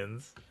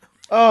pumpkins?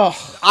 Oh,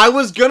 I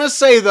was gonna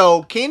say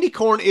though, candy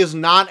corn is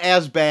not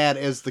as bad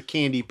as the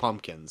candy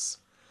pumpkins.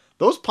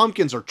 Those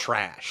pumpkins are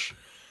trash.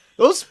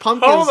 Those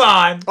pumpkins Hold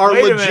on. are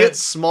Wait a legit minute.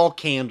 small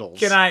candles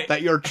Can I-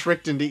 that you're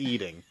tricked into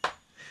eating.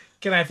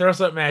 Can I throw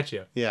something at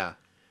you? Yeah.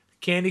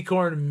 Candy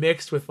corn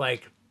mixed with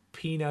like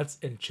peanuts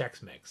and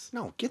Chex Mix.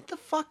 No, get them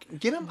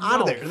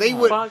out of No,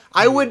 there. fuck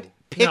I you. would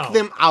pick No.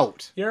 them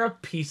out. You're a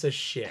piece of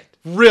shit.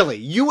 Really,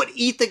 you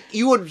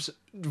would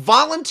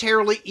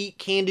voluntarily eat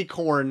candy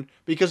corn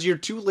because you're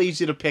too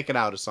lazy to pick it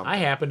out of something. I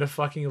happen to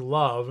fucking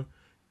love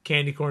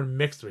candy corn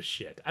mixed with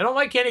shit. I don't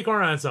like candy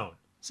corn on its own.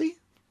 See?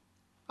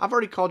 I've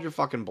already called your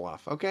fucking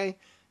bluff, okay?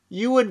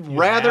 You would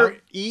rather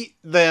have? eat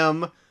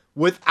them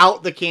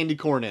without the candy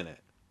corn in it.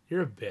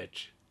 You're a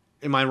bitch.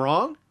 Am I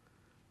wrong?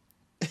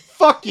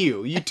 Fuck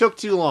you. You took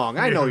too long.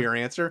 I know your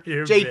answer.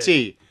 you're a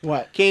JT,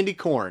 what? candy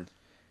corn.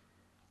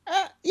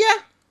 Yeah,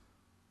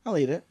 I'll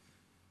eat it.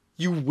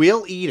 You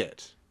will eat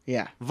it.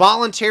 Yeah,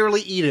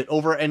 Voluntarily eat it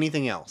over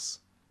anything else.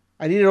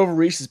 I'd eat it over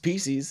Reese's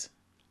Pieces.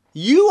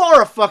 You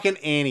are a fucking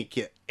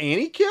Annie-kissed.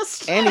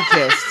 Annie-kissed? Andy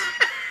kissed.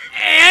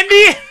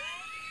 Andy!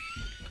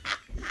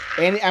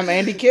 I'm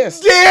Andy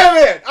kissed. Damn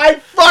it! I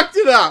fucked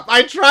it up.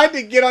 I tried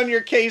to get on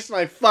your case and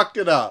I fucked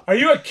it up. Are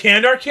you a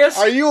Candor Kiss?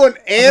 Are you an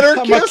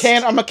anarchist?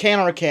 I'm a can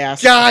or a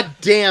cast. God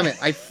damn it!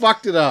 I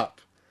fucked it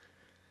up.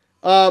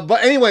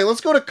 But anyway,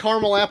 let's go to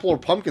caramel apple or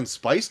pumpkin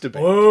spice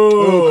debate.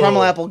 Whoa. Ooh,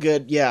 caramel apple,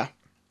 good. Yeah,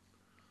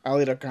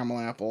 I'll eat a caramel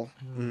apple.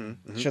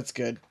 Shit's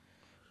good.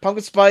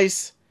 Pumpkin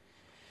spice.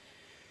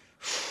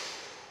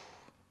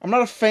 I'm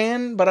not a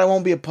fan, but I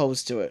won't be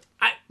opposed to it.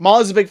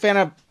 Molly's a big fan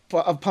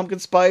of pumpkin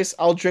spice.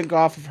 I'll drink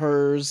off of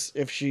hers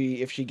if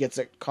she gets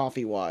it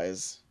coffee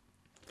wise.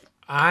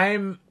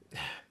 I'm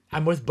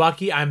with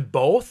Bucky. I'm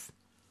both.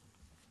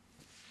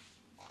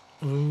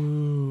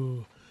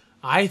 Ooh.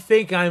 I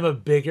think I'm a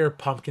bigger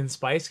pumpkin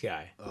spice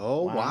guy.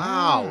 Oh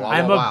wow! Wow,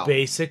 I'm wow. a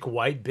basic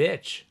white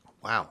bitch.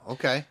 Wow.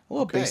 Okay.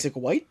 Oh, okay. a basic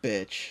white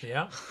bitch.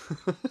 Yeah.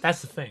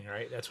 That's the thing,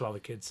 right? That's what all the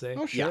kids say.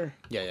 Oh, sure.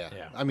 Yeah.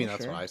 Yeah. I mean,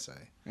 that's Sure. what I say.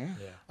 Yeah.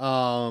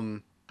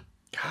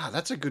 God,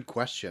 that's a good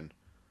question.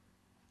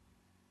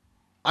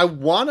 I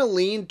want to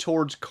lean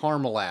towards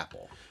caramel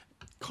apple.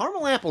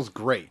 Caramel apple's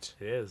great,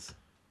 It is.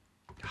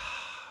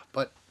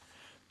 but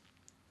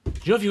Do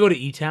you know if you go to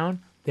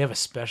E-Town, they have a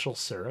special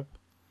syrup?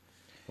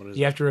 what is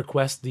You have to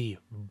request the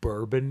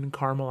bourbon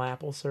caramel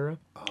apple syrup,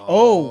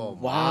 Oh,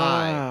 my.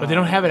 wow. but they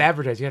don't have it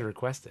advertised. You got to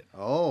request it.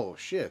 Oh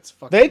shit! It's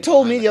fucking. They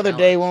told me behind the other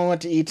counter. day when we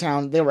went to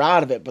E-Town, they were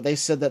out of it, but they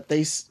said that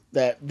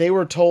they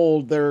were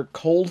told their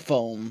cold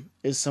foam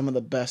is some of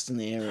the best in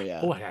the area.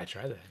 Oh, I gotta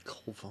try that.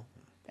 Cold foam.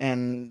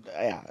 And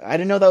yeah, I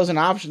didn't know that was an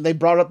option. They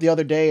brought it up the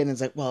other day, and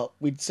it's like, well,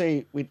 we'd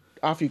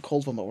offer you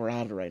cold foam, but we're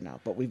out of it right now.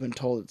 But we've been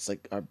told it's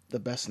like the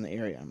best in the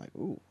area. I'm like,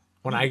 ooh.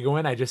 When I go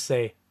in, I just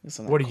say, This is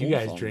not "What are you cold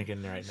guys foam."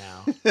 drinking right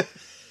now?"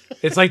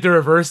 It's like the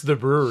reverse of the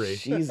brewery.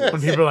 Jesus.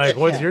 When people are like,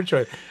 "What's your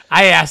choice?"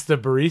 I asked the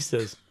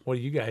baristas, "What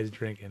are you guys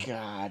drinking?"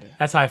 God.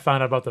 That's how I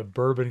found out about the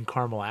bourbon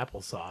caramel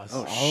applesauce.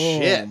 Oh, Oh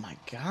shit. my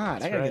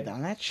God. I gotta right. get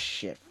on that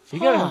shit. you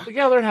Fuck.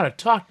 gotta learn how to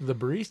talk to the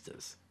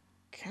baristas.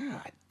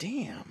 God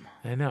damn.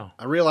 I know.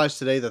 I realized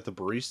today that the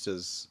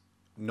baristas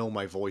know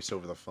my voice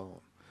over the phone.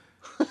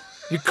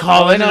 You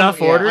call in know- enough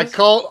yeah, orders.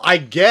 I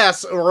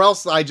guess, or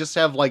else I just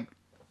have like,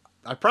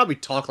 I probably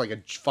talk like a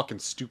fucking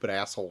stupid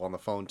asshole on the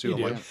phone too. You I'm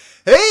do. like,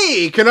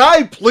 hey, can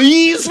I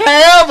please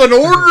have an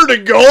order to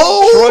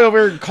go? Troy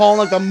over here calling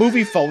like the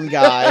movie phone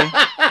guy.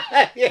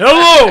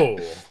 Hello.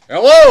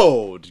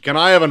 Hello, can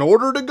I have an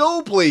order to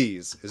go,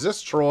 please? Is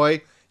this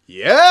Troy?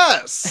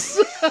 Yes.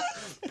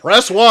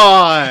 Press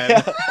 1.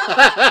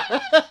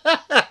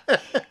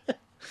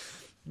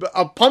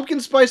 Pumpkin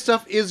spice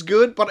stuff is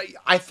good, but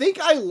I think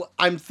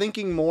I'm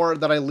thinking more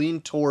that I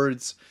lean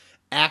towards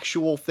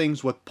actual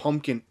things with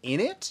pumpkin in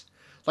it.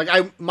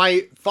 Like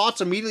my thoughts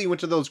immediately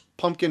went to those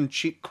pumpkin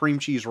cream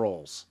cheese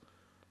rolls.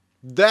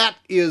 That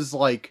is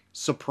like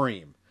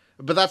supreme,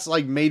 but that's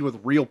like made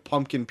with real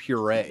pumpkin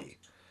puree.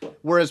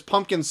 Whereas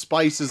pumpkin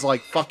spice is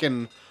like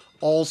fucking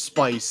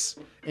allspice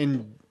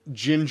and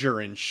ginger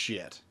and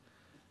shit.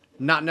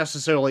 Not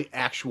necessarily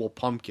actual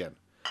pumpkin.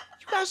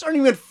 You guys aren't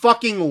even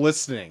fucking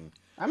listening.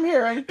 I'm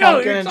hearing No,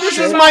 pumpkin you're and talking This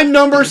shit. is my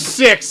number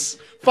 6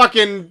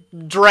 fucking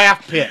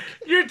draft pick.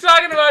 You're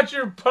talking about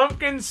your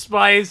pumpkin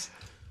spice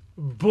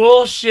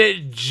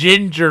bullshit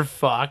ginger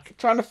fuck.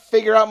 Trying to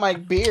figure out my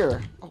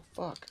beer. Oh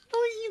fuck.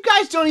 You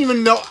guys don't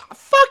even know.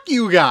 Fuck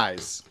you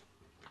guys.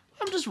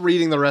 I'm just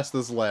reading the rest of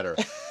this letter.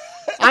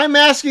 I'm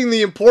asking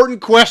the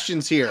important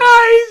questions here.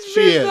 He's She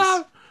pissed is.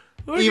 off.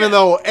 Look Even at-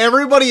 though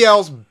everybody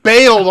else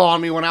bailed on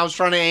me when I was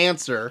trying to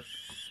answer.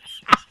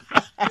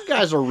 You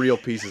guys are real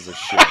pieces of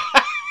shit.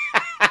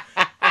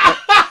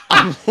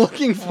 I'm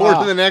looking forward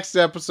to the next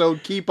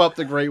episode. Keep up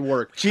the great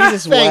work.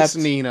 Jesus Thanks,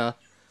 wept. Nina.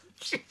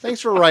 Thanks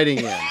for writing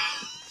in.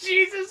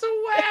 Jesus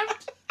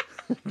wept.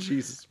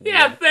 Jesus.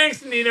 Yeah,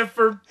 thanks, Nina,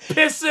 for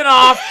pissing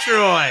off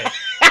Troy.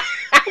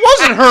 It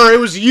wasn't her. It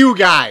was you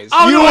guys.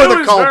 Oh, you no, were it the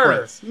was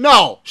culprits.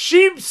 No.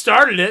 She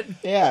started it.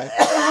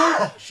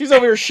 Yeah. She's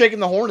over here shaking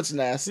the hornet's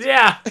nest.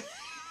 Yeah.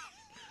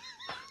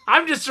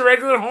 I'm just a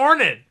regular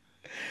hornet.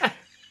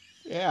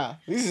 Yeah.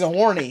 This is a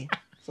horny.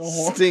 So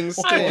Sting, I'm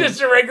sting. just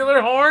a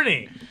regular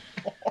horny.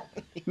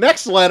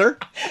 Next letter.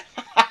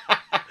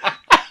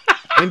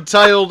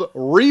 Entitled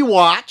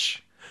Rewatch.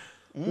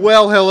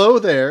 Well, hello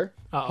there.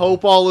 Uh-oh.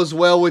 Hope all is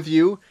well with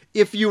you.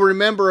 If you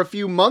remember a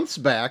few months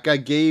back, I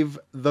gave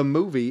the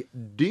movie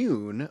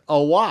Dune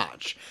a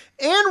watch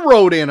and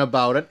wrote in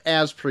about it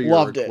as per your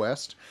Loved it.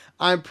 request.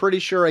 I'm pretty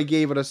sure I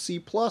gave it a C+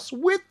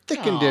 with the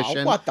Aw,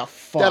 condition what the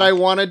fuck? that I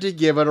wanted to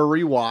give it a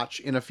rewatch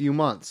in a few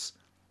months.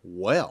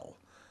 Well,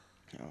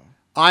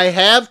 I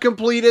have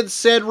completed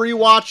said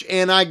rewatch,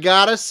 and I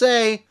gotta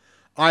say,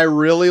 I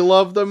really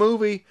loved the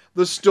movie.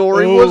 The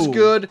story was Ooh.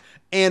 good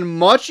and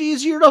much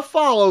easier to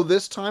follow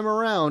this time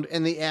around,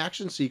 and the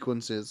action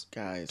sequences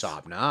Guys.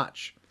 top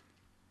notch.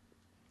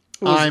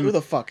 Who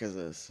the fuck is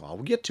this? Well,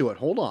 we'll get to it.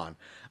 Hold on.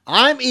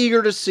 I'm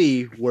eager to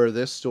see where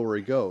this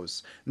story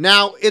goes.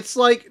 Now, it's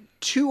like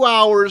 2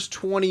 hours,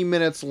 20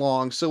 minutes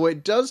long, so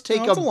it does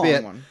take it's a a long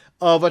bit one.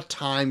 of a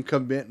time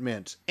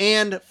commitment.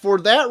 And for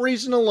that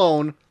reason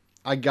alone,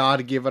 I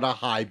gotta give it a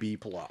high B+.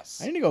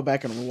 I need to go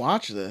back and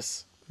watch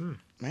this.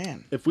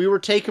 Man. If we were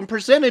taking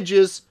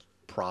percentages,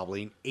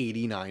 probably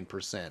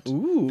 89%.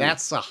 Ooh.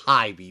 That's a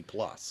high B+.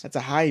 That's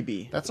a high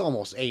B. That's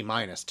almost A-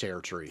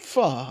 territory.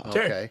 Fuck.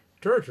 Okay.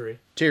 Territory.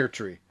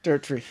 Territory.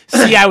 Dirt tree.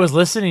 See, I was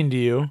listening to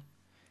you.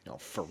 Oh,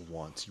 for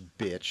once, you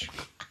bitch.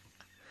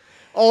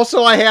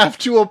 Also, I have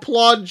to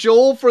applaud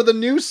Joel for the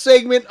new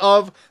segment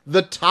of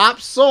the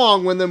top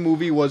song when the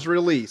movie was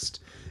released.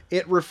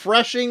 It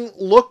refreshing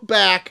look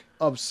back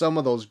of some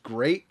of those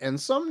great and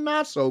some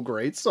not so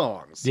great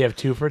songs. Do you have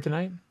 2 for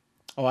tonight?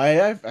 Oh,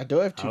 I do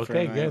have two for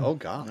Okay, tonight. good. Oh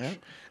gosh. Yeah.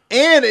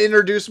 And it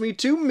introduced me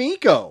to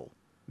Miko.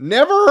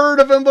 Never heard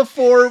of him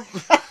before,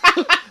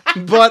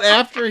 but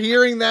after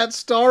hearing that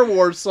Star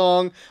Wars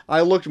song, I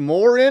looked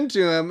more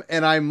into him,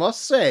 and I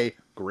must say,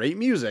 great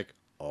music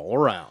all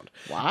around.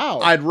 Wow.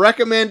 I'd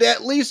recommend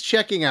at least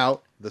checking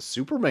out the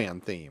Superman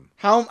theme.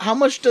 How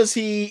much does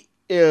he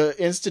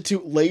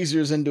institute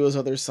lasers into his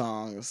other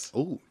songs?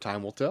 Ooh,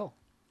 time will tell.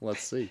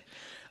 Let's see.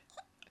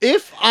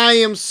 If I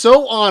am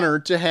so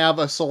honored to have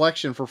a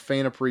selection for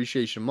Fan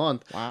Appreciation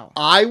Month, Wow.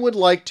 I would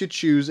like to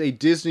choose a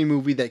Disney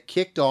movie that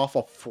kicked off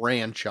a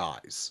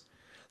franchise.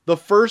 The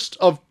first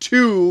of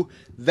 2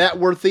 that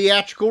were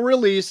theatrical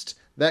released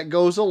that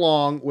goes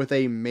along with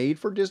a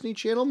made-for-Disney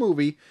Channel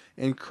movie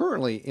and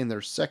currently in their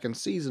 2nd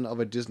season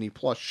of a Disney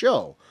Plus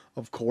show.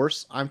 Of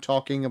course, I'm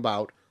talking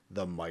about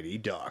The Mighty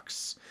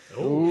Ducks.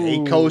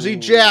 Hey, Cozy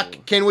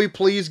Jack, can we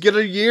please get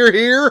a year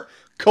here?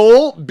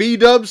 Cole,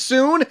 B-Dub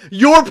soon,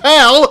 your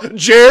pal,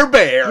 Jer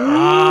Bear.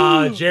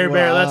 Ah, Jerry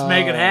Bear, let's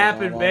make it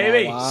happen, Wow,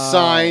 baby. wow.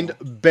 Signed,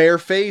 Bare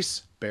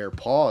Face, Bare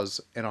Paws,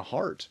 and a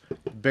heart.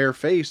 Bare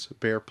Face,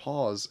 Bare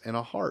Paws, and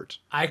a heart.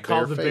 I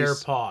call the bear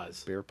face,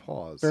 paws. Bare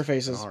Paws. Bare and a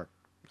faces. heart.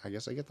 I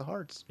guess I get the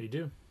hearts. You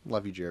do.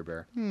 Love you, Jerry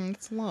Bear.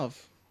 It's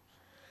love.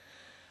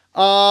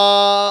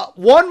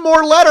 One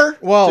more letter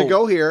Whoa. to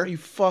go here. Are you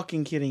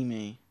fucking kidding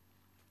me?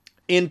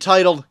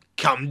 Entitled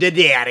 "Come to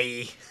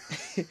Daddy."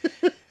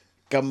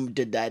 Come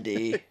to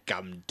daddy.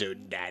 Come to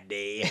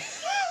Daddy.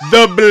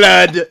 The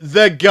blood,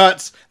 the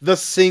guts, the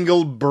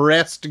single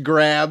breast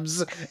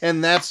grabs,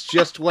 and that's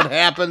just what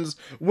happens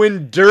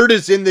when dirt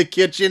is in the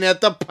kitchen at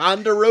the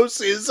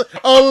Ponderosas,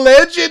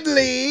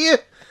 allegedly.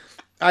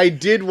 I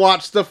did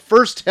watch the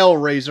first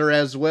Hellraiser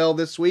as well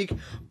this week,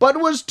 but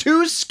was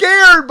too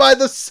scared by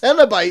the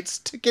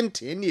Cenobites to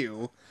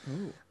continue.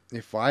 Ooh.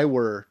 If I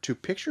were to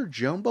picture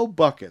Jumbo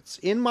Buckets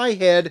in my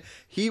head,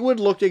 he would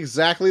look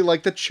exactly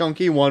like the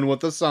chunky one with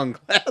the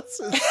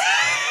sunglasses.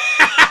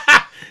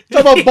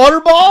 Talk about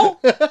Butterball?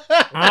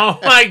 Oh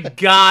my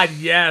God,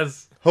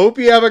 yes. Hope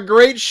you have a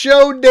great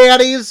show,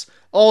 daddies.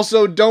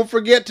 Also, don't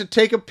forget to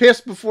take a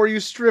piss before you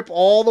strip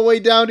all the way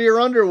down to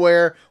your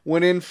underwear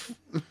when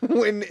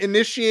when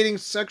initiating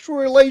sexual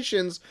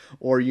relations,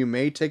 or you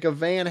may take a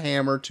van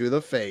hammer to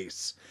the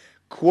face.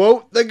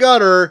 Quote the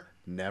gutter,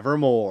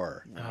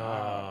 nevermore.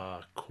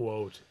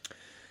 Quote.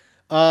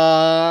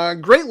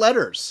 Great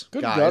letters,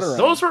 Good guys. gutter.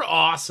 Those were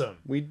awesome.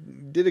 We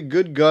did a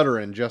good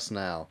guttering just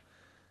now.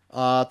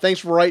 Thanks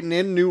for writing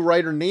in, new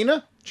writer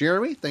Nina.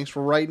 Jeremy, thanks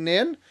for writing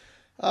in.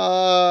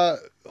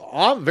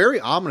 Very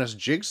ominous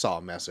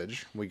Jigsaw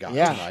message we got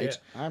tonight.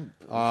 I'm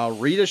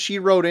Rita, she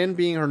wrote in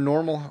being her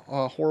normal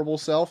horrible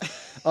self.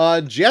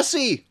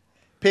 Jesse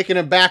picking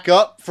it back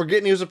up,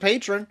 forgetting he was a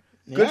patron.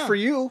 Good Yeah. for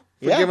you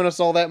for Yeah. giving us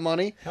all that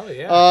money. Hell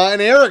yeah.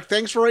 And Eric,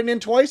 thanks for writing in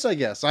twice, I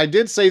guess. I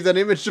did save that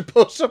image to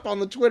post up on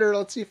the Twitter.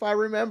 Let's see if I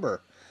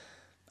remember.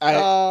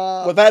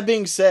 with that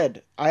being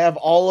said, I have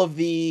all of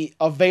the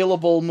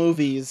available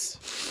movies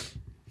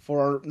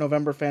for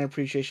November Fan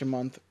Appreciation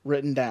Month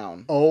written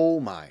down. Oh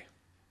my.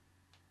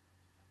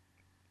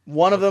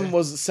 One of them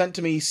was sent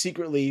to me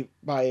secretly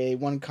by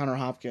one Connor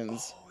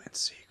Hopkins, Oh, it's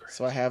secret.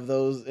 so I have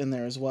those in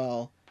there as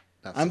well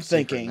That's I'm a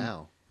secret thinking-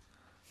 now.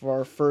 for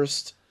our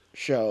first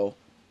show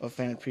of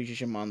Fan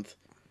Appreciation Month.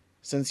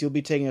 Since you'll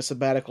be taking a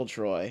sabbatical,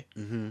 Troy,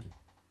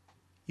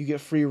 you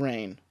get free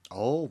reign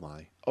Oh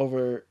my.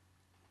 over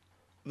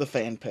the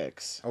fan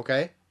picks.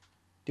 Okay. Do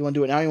you want to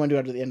do it now or you want to do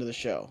it at the end of the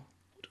show?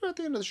 Do it at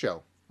the end of the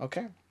show.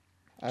 Okay.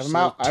 I have Just them a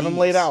out. little I have them tease.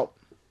 laid out.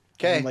 I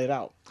have Okay. them laid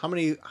out. How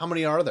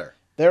many are there?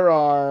 There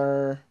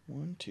are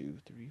 1, 2,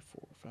 3,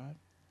 4, 5,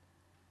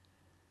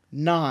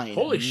 9.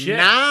 Holy shit.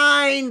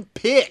 9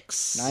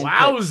 picks. 9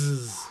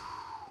 Wowzers.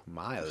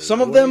 My Some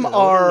of them lordy,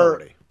 are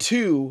lordy.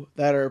 2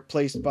 that are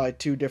placed by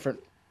 2 different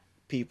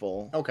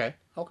people. Okay.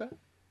 Okay.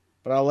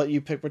 But I'll let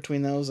you pick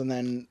between those, and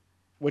then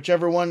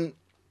whichever one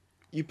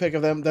you pick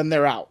of them, then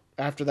they're out.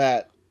 After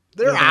that,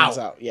 They're everyone's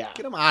out. Yeah.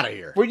 Get them out of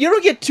here. Well, you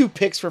don't get 2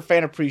 picks for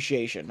fan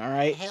appreciation, all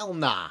right? Hell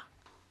nah.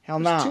 Hell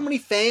There's nah. too many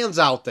fans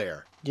out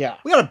there. Yeah.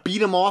 We gotta beat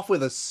them off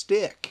with a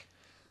stick.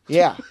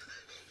 Yeah.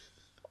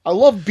 I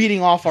love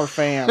beating off our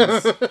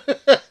fans.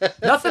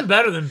 Nothing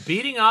better than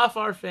beating off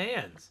our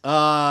fans.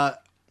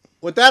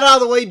 With that out of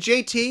the way,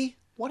 JT,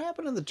 what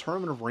happened in the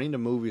Tournament of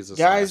Random Movies this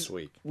Guys, last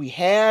week? we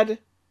had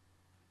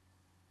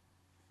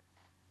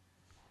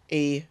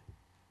a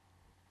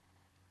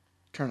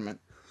tournament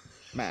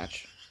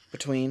match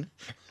between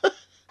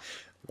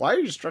Why are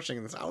you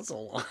stretching this out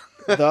so long?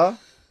 the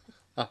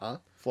Uh-huh.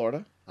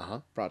 Florida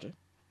Uh-huh. Project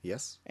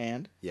Yes.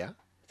 and Yeah.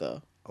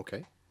 the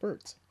Okay.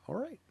 Birds, All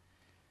right.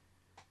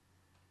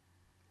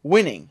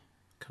 winning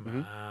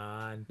Come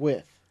on.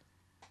 with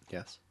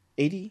Yes.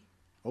 81%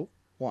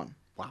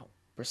 Wow.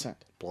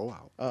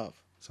 Blowout. of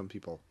Some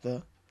people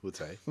the would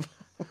say.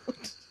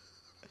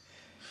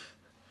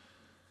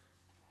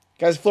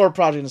 guys. Florida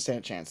Project didn't stand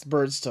a chance. The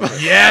Birds took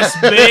it. Yes,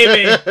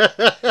 baby.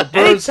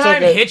 Birds took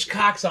Anytime it.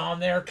 Hitchcock's on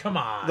there, come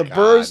on. The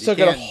Birds you took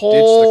it can't ditch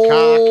the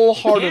cock.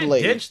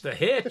 wholeheartedly. Can't ditch the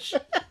hitch.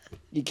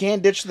 You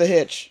can't ditch the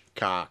hitch.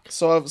 Cock.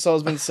 So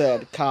has been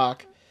said.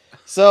 Cock.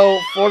 So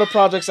Florida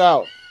Project's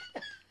out.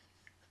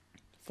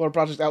 Florida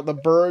Project's out. The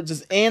Birds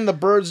is in. The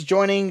Birds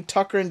joining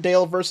Tucker and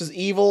Dale versus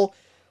Evil.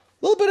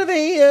 A little bit of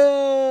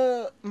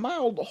a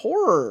mild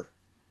horror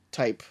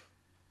type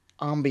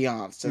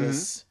ambiance to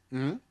this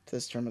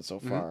tournament so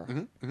far.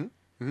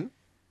 But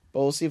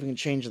we'll see if we can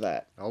change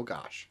that Oh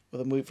gosh. with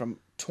a movie from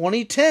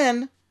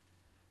 2010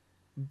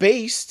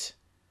 based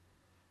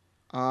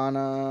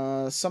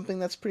on something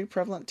that's pretty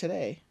prevalent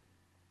today.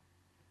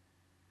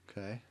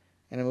 Okay.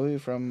 And a movie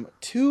from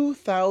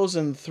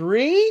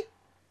 2003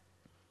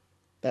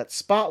 that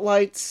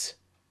spotlights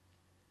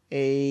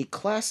a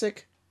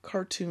classic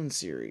cartoon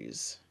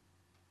series.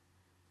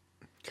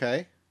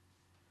 Okay.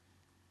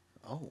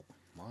 Oh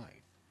my.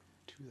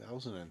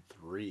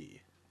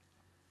 2003.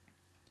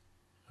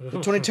 The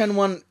 2010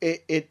 one,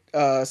 it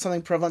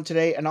something prevalent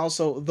today, and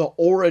also the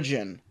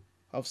origin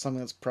of something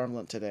that's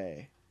prevalent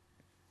today.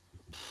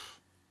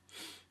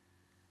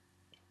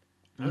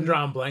 I'm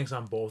drawing blanks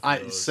on both of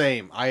those.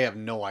 Same. I have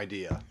no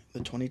idea. The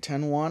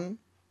 2010 one,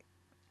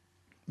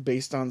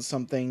 based on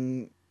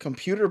something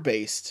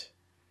computer-based.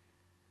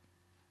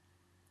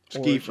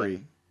 Ski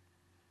free.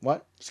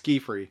 What? Ski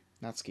free.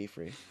 Not ski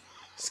free.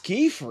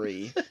 Ski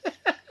Free?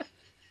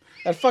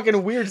 That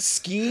fucking weird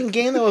skiing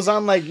game that was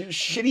on like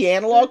shitty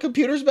analog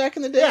computers back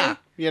in the day? Yeah.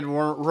 You had to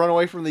run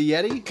away from the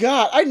Yeti?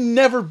 God, I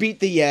never beat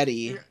the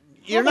Yeti.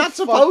 You're How not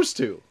the fuck- supposed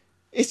to.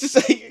 It's just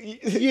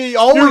like You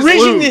always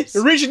lose.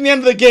 you're reaching the end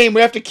of the game.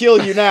 We have to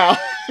kill you now.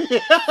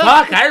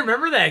 Fuck, I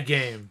remember that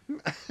game.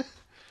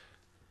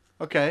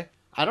 Okay.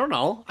 I don't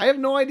know. I have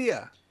no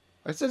idea.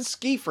 I said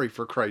Ski Free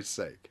for Christ's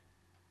sake.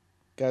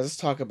 Guys, let's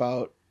talk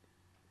about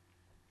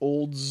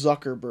old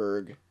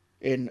Zuckerberg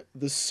in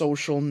The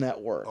Social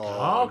Network,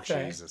 Oh,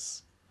 Okay.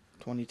 Jesus.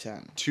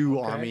 2010. Two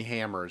Army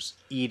Hammers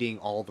eating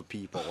all the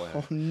people.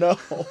 Oh no!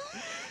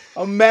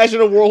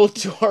 Imagine a world with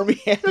two Army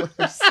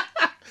Hammers.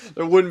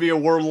 There wouldn't be a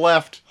word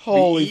left. to be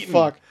Holy eaten.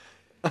 fuck!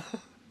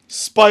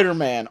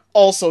 Spider-Man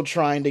also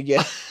trying to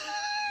get.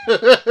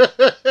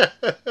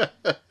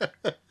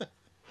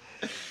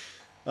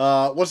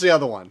 What's the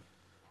other one?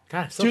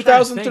 God, I'm still trying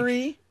to think.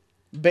 2003,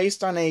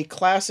 based on a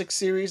classic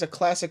series, a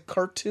classic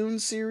cartoon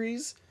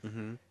series.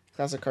 Mm-hmm.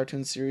 Classic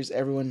cartoon series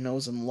everyone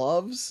knows and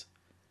loves.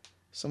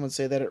 Some would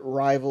say that it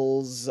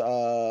rivals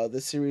the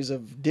series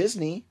of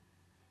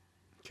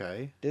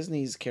Okay.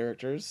 Disney's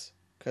characters,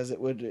 because it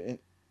would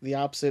the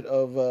opposite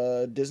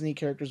of Disney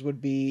characters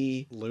would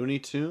be Looney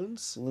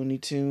Tunes. Looney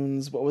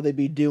Tunes. What would they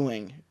be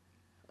doing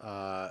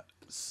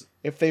S-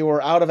 if they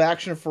were out of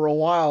action for a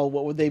while?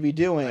 What would they be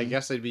doing? I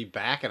guess they'd be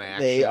back in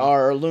action. they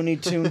are Looney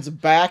Tunes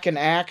back in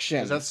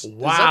action. Is that the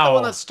Wow.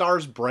 one that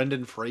stars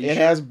Brendan Fraser? It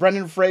has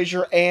Brendan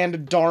Fraser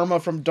and Dharma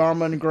from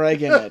Dharma and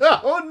Greg in it.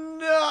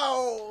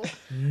 Oh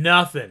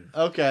Nothing.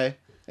 no. Okay.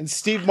 And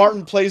Steve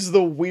Martin plays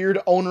the weird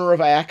owner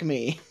of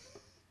Acme.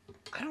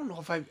 I don't know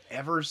if I've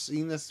ever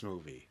seen this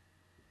movie.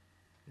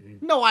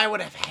 No, I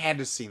would have had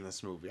to seen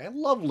this movie. I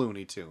love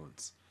Looney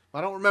Tunes. I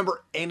don't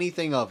remember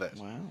anything of it.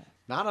 Wow.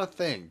 Not a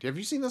thing. Have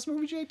you seen this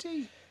movie,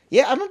 JT?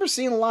 Yeah, I remember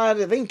seeing a lot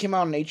of it. I think it came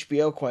out on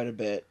HBO quite a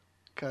bit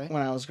Okay.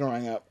 when I was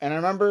growing up. And I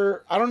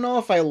remember, I don't know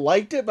if I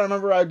liked it, but I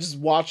remember I just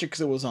watched it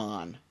because it was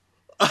on.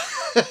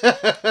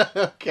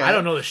 Okay. I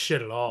don't know this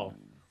shit at all.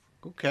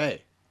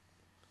 Okay.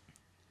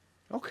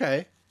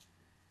 Okay.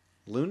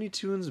 Looney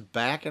Tunes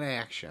back in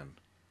action.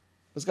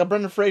 It's got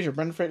Brendan Fraser.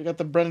 Brendan Fraser got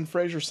the Brendan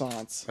Fraser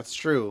songs. That's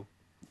true.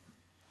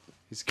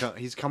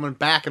 He's coming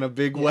back in a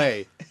big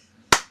way.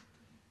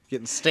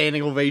 Getting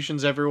standing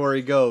ovations everywhere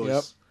he goes.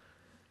 Yep.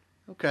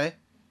 Okay.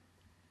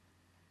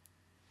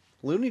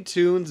 Looney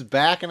Tunes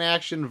back in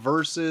action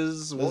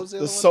versus what was the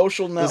The other one?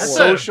 Social The Network.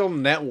 Social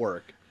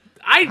Network.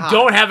 I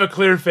don't have a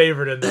clear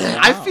favorite in this.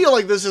 I feel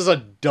like this is a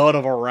dud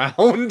of a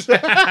round.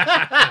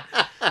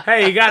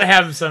 Hey, you gotta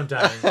have them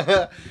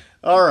sometime.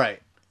 All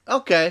right.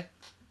 Okay.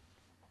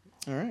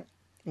 All right.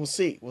 We'll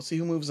see. We'll see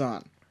who moves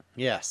on.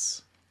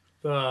 Yes.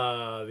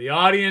 The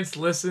audience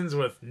listens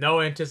with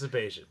no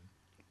anticipation.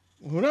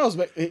 Who knows?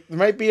 There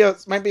might be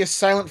a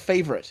silent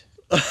favorite.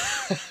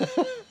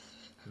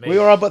 Maybe. We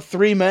are all but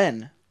three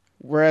men,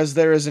 whereas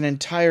there is an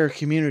entire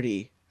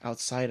community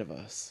outside of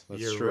us.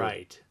 That's You're true.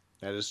 right.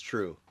 That is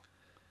true.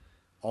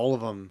 All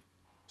of them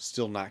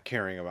still not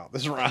caring about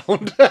this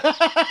round.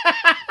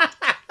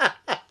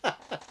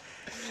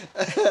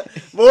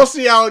 We'll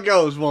see how it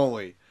goes, won't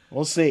we?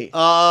 We'll see.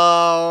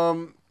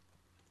 Well,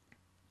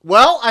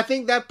 I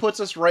think that puts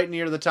us right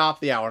near the top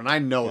of the hour, and I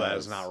know that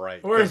is not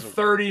right. We're because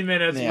 30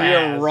 minutes Yeah. we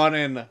are past.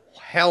 running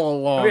hella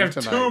long We have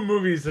tonight. 2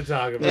 movies to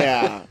talk about.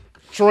 Yeah.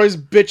 Troy's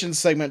bitching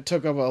segment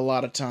took up a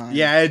lot of time.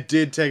 Yeah, it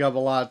did take up a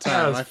lot of That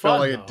time. was I felt fun,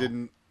 like though. it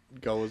didn't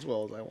go as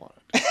well as I wanted.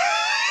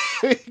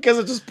 Because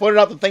it just pointed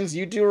out the things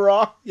you do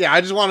wrong. Yeah, I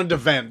just wanted to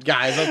vent,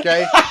 guys,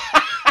 okay?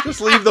 Just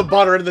leave the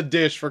butter in the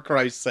dish, for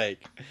Christ's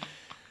sake.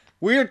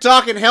 We are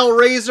talking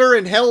Hellraiser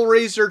and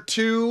Hellraiser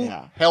 2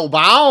 Yeah.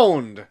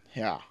 Hellbound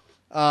Yeah.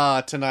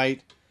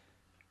 tonight.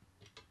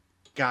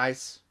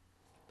 Guys,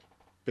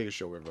 biggest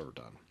show we've ever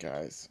done.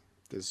 Guys.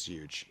 This is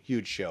huge.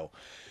 Huge show.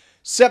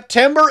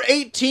 September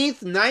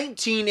 18th,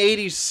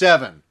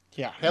 1987.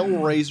 Yeah.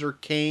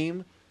 Hellraiser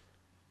came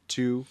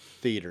to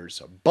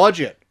theaters.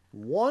 Budget,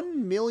 $1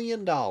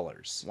 million. Wow.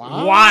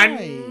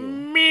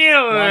 $1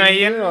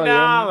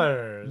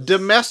 million.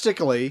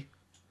 Domestically,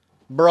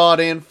 brought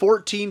in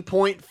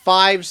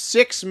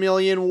 $14.56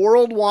 million.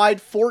 Worldwide,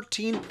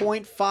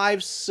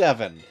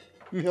 $14.57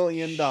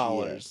 million.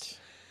 Shit.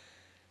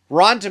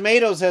 Rotten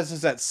Tomatoes has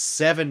this at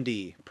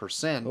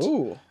 70%.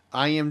 Ooh.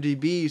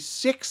 IMDb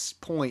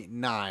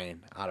 6.9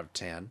 out of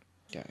 10.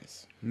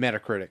 Guys.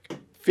 Metacritic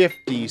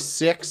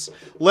 56.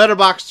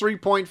 Letterboxd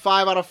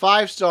 3.5 out of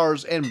 5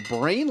 stars. And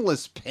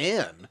Brainless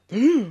Pen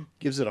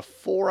gives it a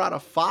 4 out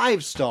of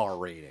 5 star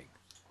rating.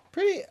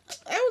 Pretty.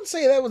 I would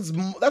say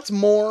that's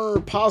more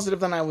positive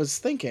than I was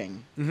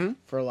thinking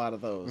for a lot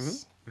of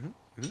those.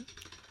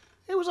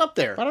 It was up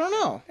there. I don't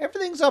know.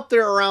 Everything's up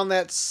there around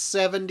that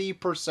 70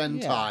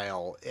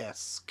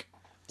 percentile-esque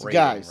rating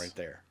guys. right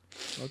there.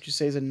 What would you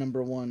say is a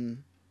number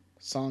one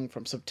song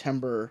from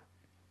September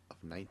Of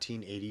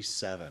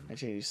 1987.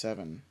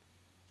 1987?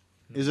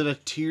 Is it a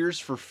Tears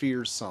for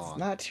Fears song?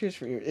 Not Tears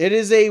for Fears. It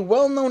is a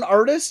well-known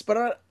artist,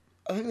 but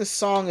I think the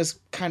song is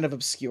kind of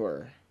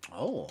obscure.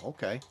 Oh,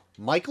 okay.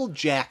 Michael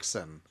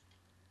Jackson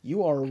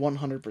You are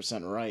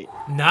 100% right.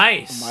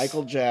 Nice.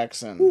 Michael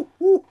Jackson.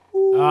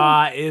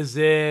 Is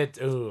it?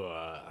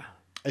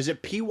 Is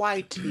it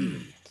PYT?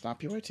 It's not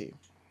PYT.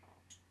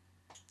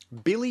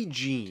 Billie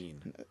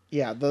Jean.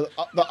 Yeah, the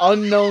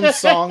unknown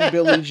song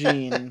Billie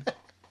Jean.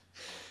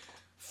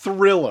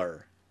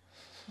 Thriller.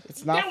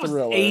 It's not that was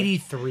Thriller.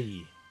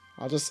 83.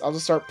 I'll just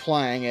start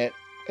playing it,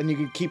 and you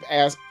can keep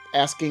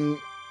asking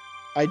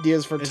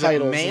ideas for Is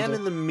titles. it Man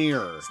in the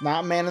Mirror? It's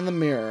not Man in the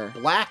Mirror.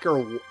 Black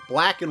and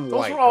Those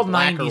white. were all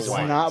Black or 90s white.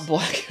 It's not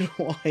black and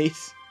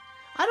white.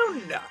 I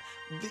don't know.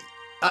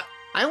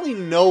 I only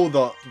know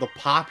the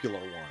popular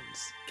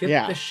ones. Get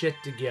Yeah. the shit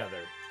together.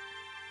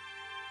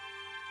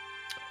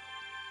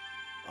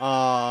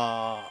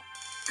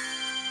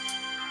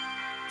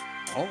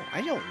 Oh,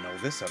 I don't know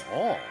this at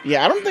all.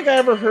 Yeah, I don't think I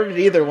ever heard it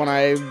either when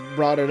I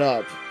brought it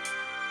up.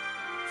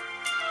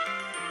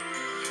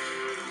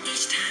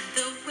 Each time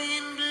the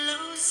wind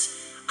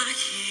blows, I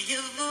hear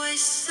your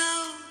voice, so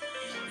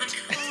I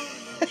call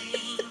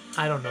your name.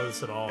 I don't know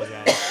this at all,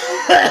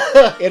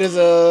 guys. It is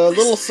a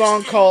little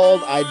song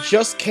called "I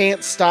Just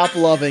Can't Stop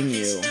Loving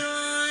You."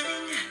 Darling,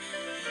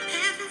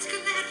 heaven's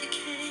glad you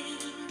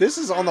came. This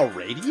is on the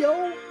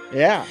radio?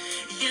 Yeah,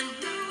 You know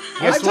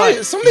how I Guess tell you,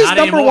 what? some of these Not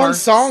number anymore. one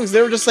songs,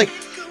 they were just like,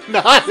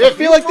 Not I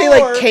feel like they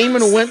like came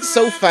and went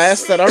so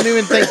fast that I don't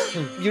even think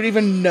you'd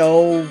even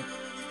know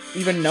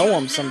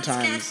them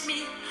sometimes. get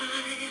me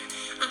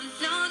high. I'm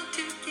long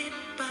to get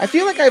by. I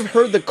feel like I've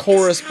heard the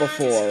chorus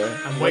before.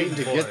 I'm waiting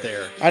to for get it.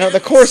 there. I know the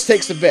chorus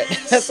takes a bit.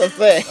 That's the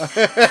thing. Voice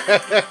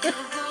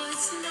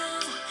now,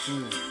 you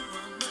are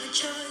my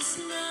choice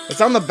now.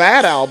 It's on the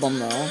Bad album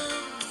though.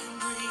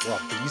 Well,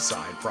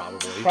 B-side,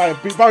 probably. Probably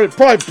B-side.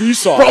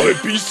 Probably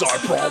B-side.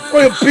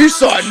 Probably a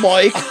B-side,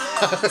 Mike.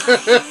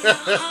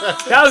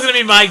 That was gonna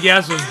be my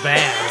guess. Was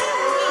bad.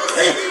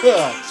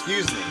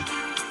 Excuse me.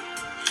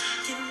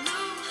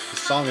 This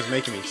song is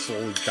making me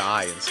slowly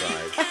die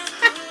inside.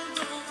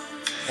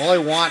 All I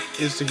want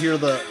is to hear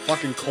the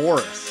fucking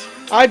chorus.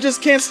 I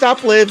just can't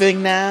stop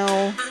living now.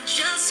 I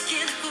just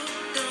can't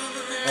hold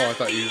on. Oh, I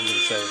thought you were going to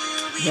say.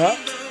 Yeah.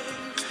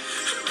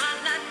 My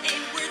life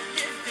ain't worth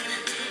living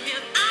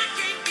if I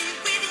can't be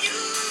with you.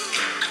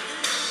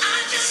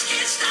 I just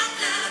can't stop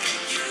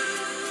loving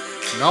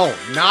you. No,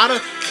 not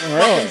a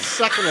Really? fucking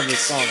second of this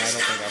song, I don't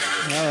think I've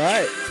heard. All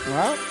right.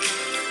 Well,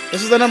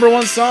 this is the number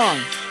one song.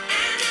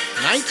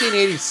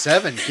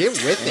 1987, get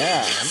with it,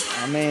 Yeah. man.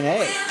 I mean,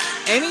 hey.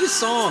 Any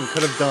song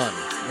could have done,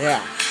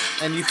 Yeah.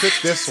 and you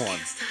picked this one.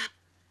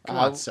 Come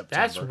on, September.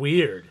 That's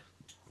weird.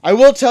 I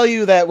will tell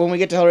you that when we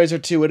get to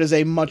Hellraiser 2, it is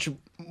a much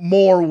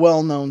more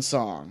well-known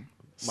song.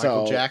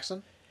 Michael So,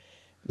 Jackson?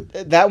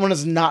 That one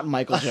is not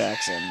Michael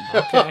Jackson.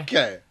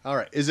 Okay, all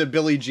right. Is it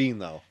Billie Jean,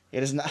 though?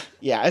 It is not.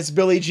 Yeah, it's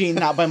Billie Jean,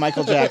 not by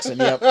Michael Jackson.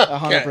 Yep,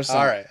 100%.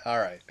 Okay, all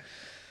right.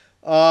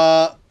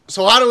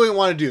 So how do we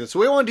want to do this? So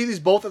we want to do these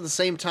both at the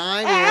same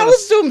time? We wanna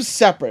Let's do them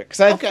separate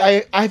because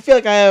Okay. I feel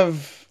like I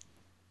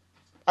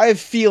have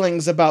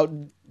feelings about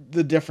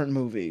the different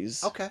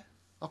movies. Okay.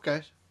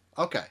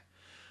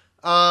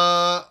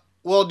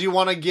 Well, do you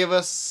want to give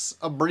us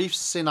a brief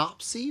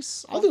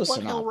synopsis? I'll do a of what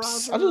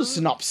synopsis. Hellraiser I'll do a is?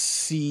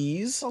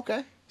 synopsis.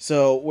 Okay.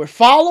 So we're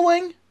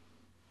following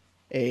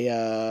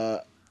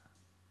a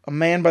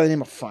man by the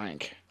name of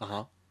Frank.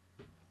 Uh-huh.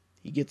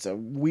 He gets a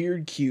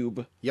weird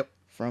cube Yep.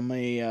 from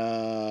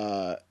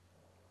a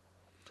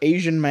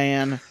Asian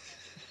man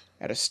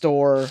at a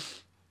store,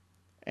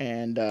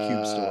 and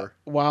Cube store.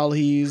 while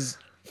he's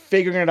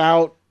figuring it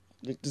out,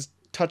 just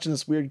touching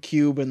this weird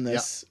cube in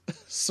this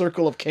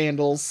circle of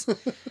candles.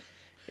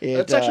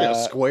 It's actually a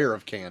square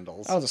of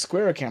candles. That was a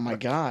square account. My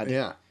God.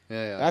 Yeah.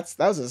 That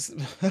was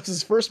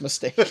his first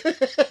mistake.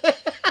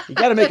 You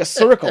got to make a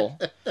circle.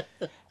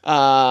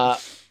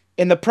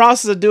 In the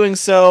process of doing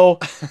so,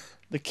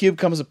 the cube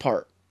comes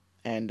apart,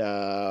 and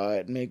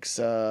it makes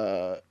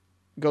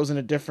goes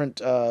into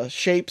different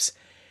shapes,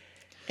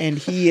 and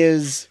he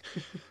is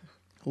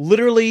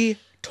literally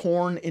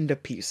torn into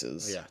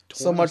pieces. Yeah,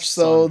 so torn much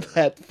so asunder.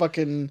 that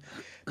fucking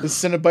the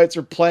Cenobites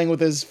are playing with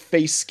his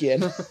face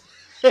skin.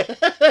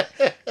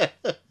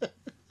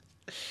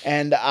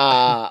 And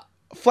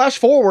flash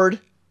forward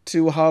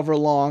to however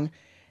long,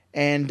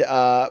 and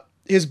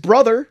his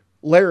brother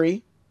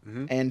Larry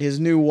and his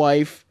new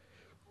wife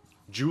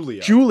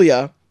Julia.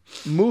 Julia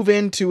move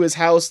into his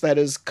house that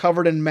is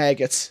covered in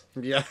maggots.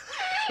 Yeah.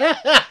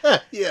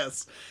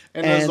 Yes.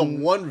 And there's a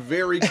And- one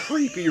very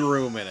creepy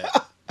room in it.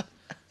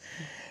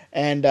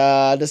 And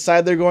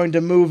decide they're going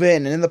to move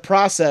in, and in the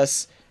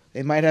process,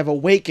 they might have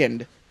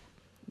awakened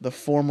the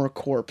former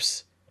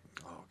corpse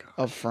Oh god.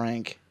 of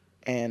Frank,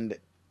 and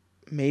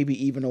maybe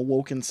even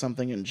awoken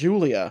something in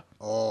Julia,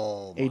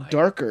 Oh a my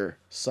darker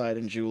side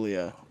in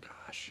Julia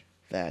gosh.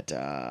 that could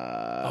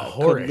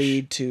whorish.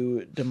 lead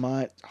to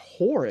demise.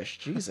 Whorish,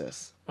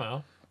 Jesus,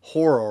 Well,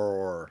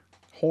 Horror.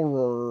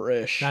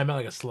 horror-ish, no, I meant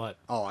like a slut.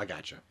 Oh, I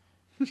gotcha.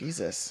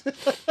 Jesus.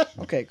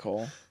 Okay,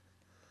 Cole.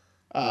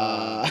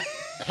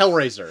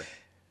 Hellraiser.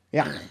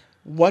 Yeah.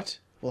 What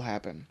will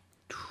happen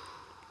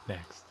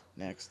Next.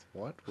 next?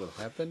 What will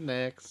happen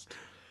next?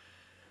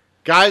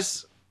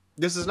 Guys,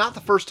 This is not the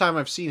first time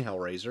I've seen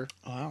Hellraiser.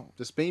 Wow.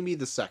 This may be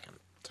the second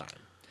time.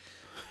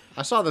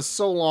 I saw this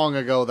so long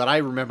ago that I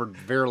remembered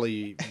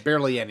barely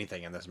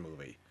anything in this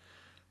movie.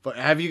 But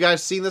have you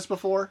guys seen this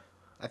before?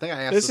 I think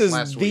I asked This this is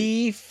last week.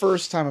 the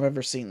first time I've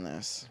ever seen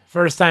this.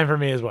 First time for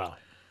me as well.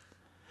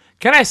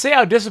 Can I say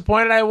how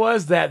disappointed I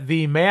was that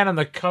the man on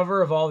the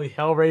cover of all the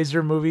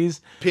Hellraiser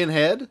movies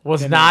Pinhead?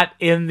 was not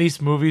in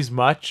these movies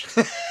much?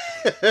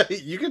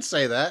 You could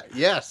say that.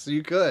 Yes,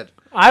 you could.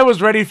 I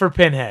was ready for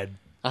Pinhead.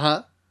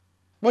 Uh-huh.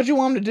 What'd you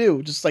want him to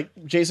do? Just like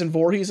Jason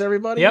Voorhees,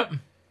 everybody? Yep.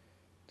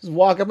 Just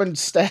walk up and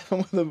stab him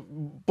with a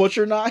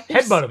butcher knife?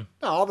 Headbutt him.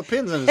 No, all the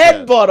pins in his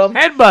head. Headbutt him.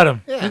 Headbutt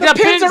him. Yeah. He's The got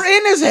pins are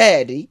in his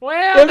head.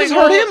 Well, They'll they just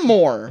go, hurt him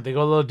more. they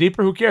go a little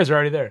deeper. Who cares? They're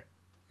already there.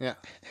 Yeah,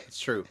 it's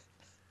true.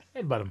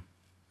 Headbutt him.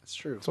 It's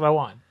true. That's what I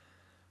want.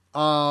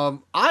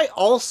 I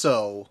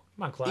also,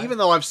 Come on, Clyde. even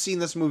though I've seen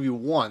this movie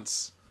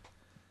once,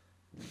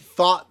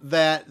 thought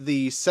that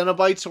the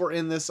Cenobites were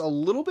in this a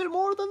little bit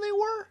more than they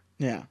were.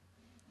 Yeah.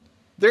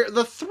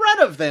 The threat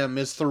of them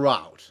is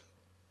throughout.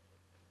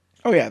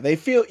 Oh yeah, they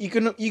feel you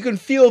can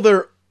feel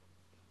their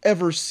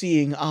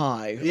ever-seeing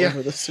eye Yeah.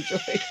 over the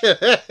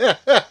situation.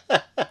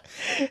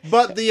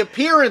 But the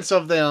appearance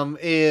of them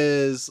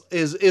is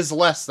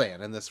less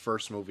than in this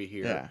first movie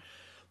here. Yeah.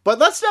 But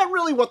that's not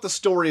really what the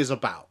story is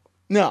about.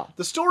 No.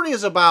 The story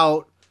is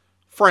about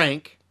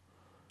Frank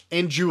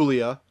and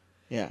Julia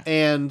Yeah.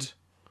 and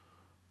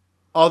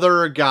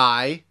other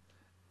guy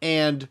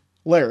and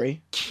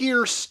Larry.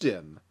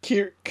 Kirsten.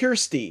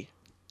 Kirsty.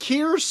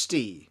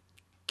 Kirsty.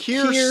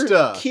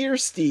 Kirsta.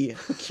 Kirsta.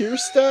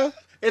 Kirsta?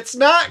 It's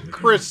not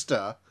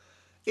Krista.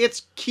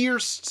 It's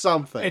Kirst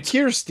something. It's-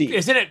 Kirsty.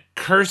 Isn't it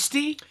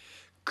Kirsty?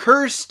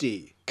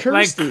 Kirsty.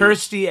 Like Kirsty.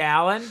 Kirsty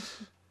Allen?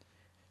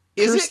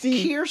 Is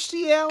Kirsty- it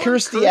Kirsty Allen?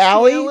 Kirsty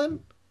Alley?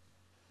 Allen?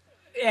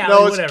 Yeah,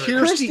 No, it's whatever.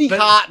 Kirsty Kirsty-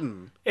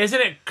 Cotton. Isn't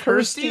it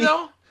Kirsty, Kirsty.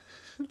 though?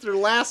 Their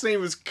last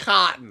name is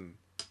Cotton.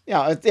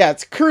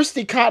 It's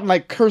Kirsty Cotton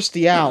like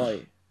Kirsty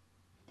Alley.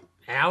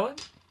 Allen?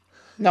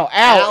 No,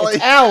 Alley.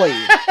 It's Alley.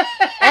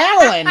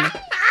 Allen.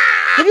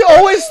 Have you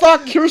always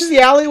thought Kirsty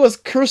Alley was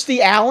Kirsty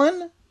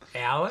Allen?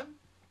 Allen?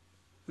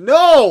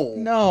 No.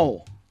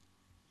 No.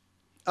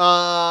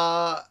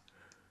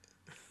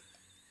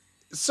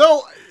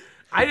 So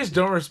I just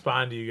don't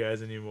respond to you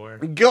guys anymore.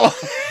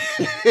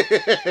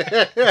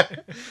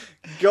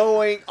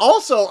 going.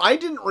 Also, I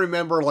didn't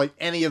remember like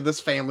any of this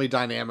family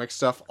dynamic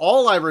stuff.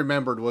 All I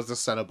remembered was the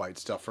Cenobite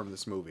stuff from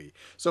this movie.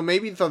 So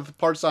maybe the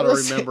parts that I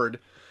Listen. remembered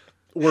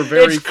were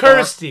very It's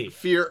Kirsty.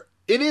 Fear.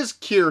 It is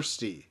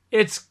Kirsty.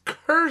 It's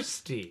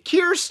Kirsty.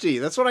 Kirsty.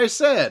 That's what I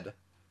said.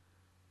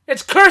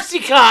 It's Kirsty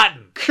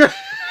Cotton.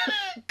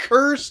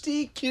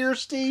 Kirsty.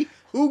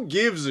 Who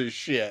gives a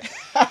shit?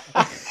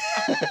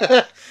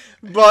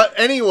 But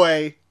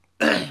anyway,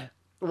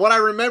 what I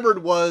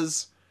remembered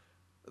was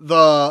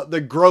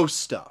the gross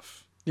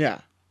stuff. Yeah.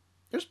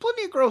 There's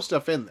plenty of gross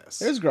stuff in this.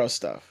 There's gross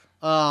stuff.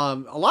 A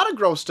lot of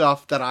gross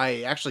stuff that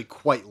I actually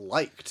quite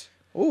liked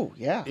Ooh,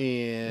 yeah.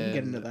 in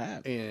get into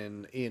that.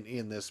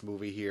 in this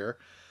movie here.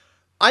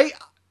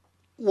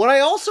 What I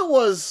also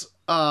was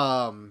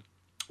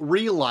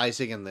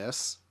realizing in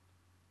this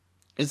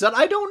is that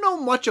I don't know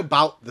much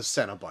about the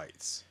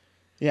Cenobites.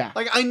 Yeah.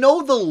 Like, I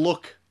know the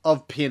look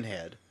of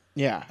Pinhead,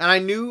 Yeah. and I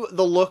knew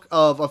the look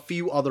of a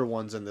few other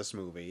ones in this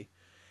movie,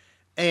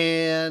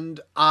 and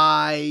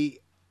I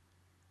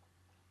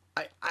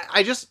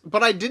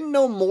but I didn't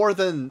know more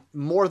than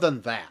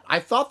that. I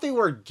thought they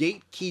were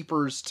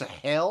gatekeepers to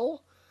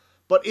hell,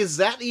 but is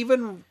that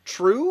even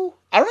true?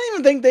 I don't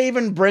even think they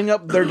even bring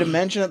up their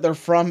dimension that they're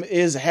from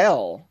is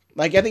hell.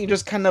 Like, I think it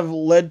just kind of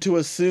led to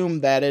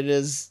assume that it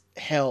is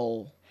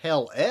hell.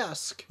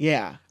 Hell-esque.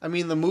 Yeah. I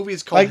mean, the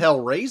movie's called Like,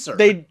 Hellraiser.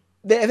 They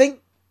I think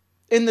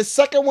in the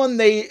second one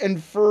they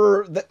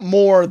infer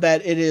more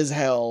that it is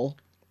hell.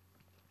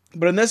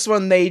 But in this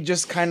one they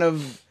just kind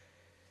of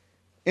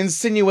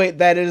insinuate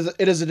that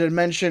it is a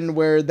dimension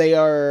where they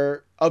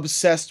are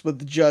obsessed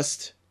with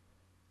just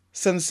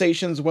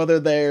sensations, whether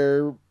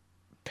they're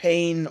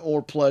pain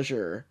or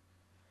pleasure.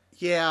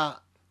 Yeah,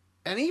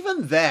 and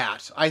even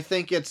that, I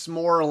think it's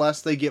more or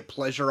less they get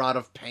pleasure out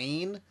of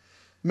pain.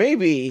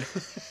 Maybe.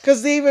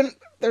 Because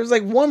there's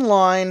like one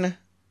line,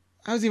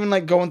 I was even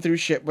like going through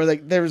shit where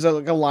like there's a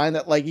line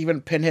that like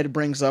even Pinhead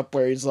brings up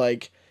where he's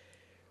like,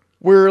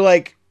 we're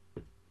like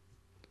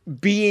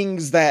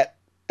beings that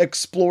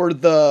explore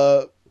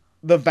the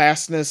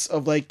vastness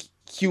of like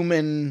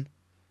human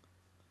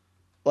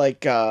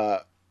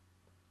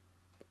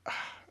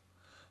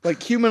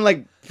human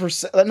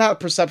not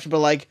perception, but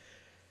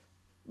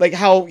like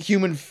how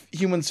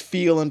humans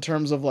feel in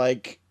terms of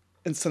like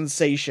in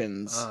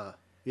sensations.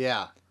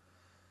 Yeah.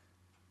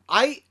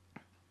 I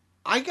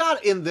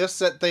got in this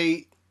that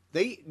they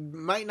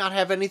might not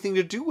have anything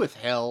to do with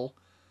hell,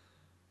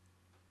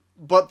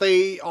 but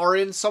they are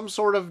in some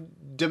sort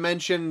of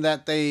dimension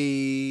that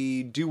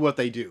they do what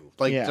they do.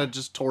 Like, Yeah. to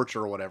just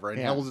torture or whatever, and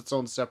Yeah. hell's its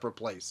own separate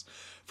place.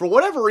 For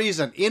whatever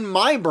reason, in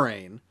my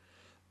brain,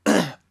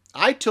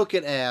 I took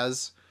it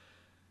as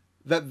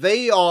that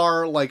they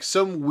are like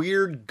some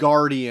weird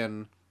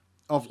guardian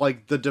of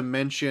like the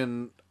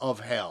dimension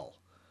of hell,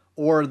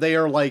 or they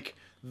are like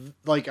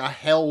a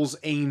hell's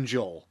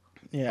angel,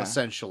 Yeah.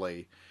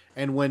 essentially.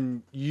 And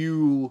when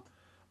you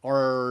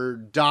are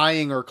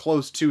dying or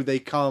close to, they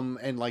come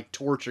and like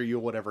torture you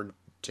or whatever, and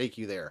take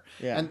you there.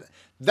 Yeah. And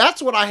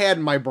that's what I had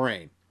in my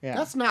brain. Yeah.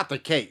 That's not the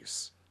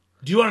case.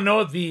 Do you want to know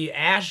what the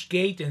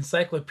Ashgate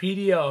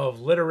Encyclopedia of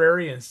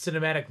Literary and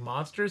Cinematic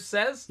Monsters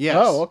says? Yes.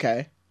 Oh,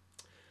 okay.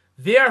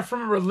 They are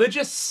from a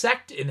religious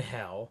sect in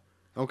hell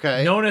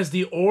Okay. known as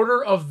the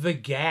Order of the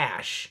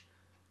Gash.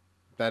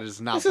 That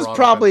is not. This is brought up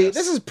probably in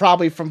this is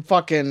probably from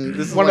fucking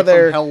This is one like of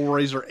their from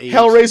Hellraiser 8.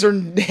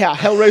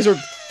 Hellraiser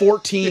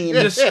 14.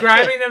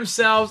 Describing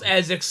themselves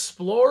as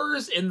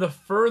explorers in the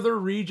further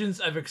regions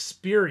of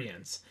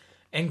experience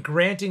and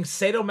granting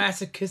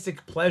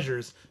sadomasochistic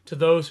pleasures to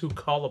those who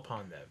call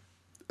upon them.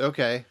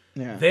 Okay.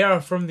 Yeah. They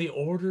are from the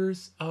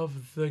Orders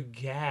of the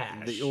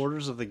Gash. The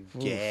Orders of the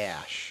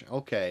Gash.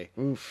 Okay.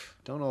 Oof.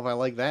 Don't know if I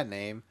like that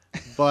name,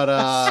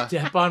 but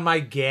Step on my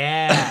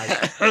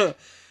gash.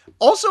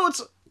 also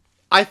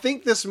I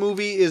think this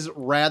movie is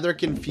rather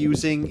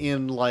confusing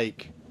in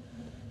like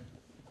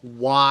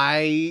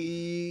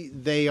why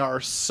they are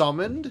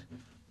summoned.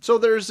 So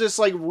there's this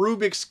like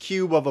Rubik's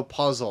Cube of a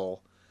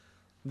puzzle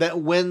that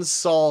when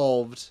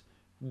solved,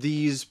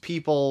 these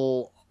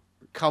people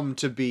come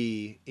to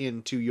be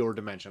into your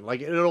dimension.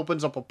 Like it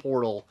opens up a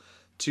portal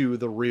to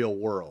the real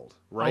world,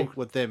 right? Oh.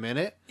 With them in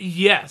it.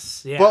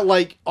 Yes. Yeah. But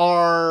like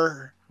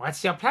are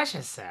What's your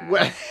pleasure,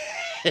 sir?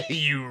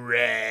 you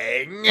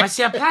rang. What's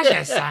your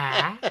pleasure,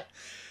 sir?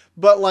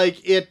 But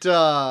like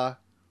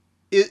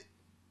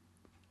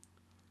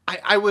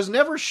I was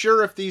never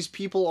sure if these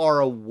people are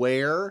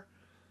aware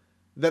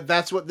that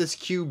that's what this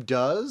cube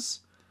does,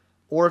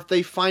 or if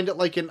they find it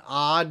like an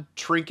odd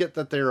trinket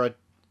that they're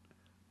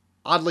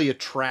oddly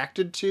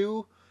attracted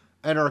to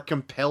and are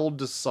compelled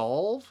to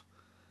solve.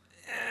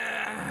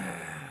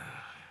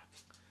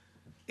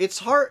 It's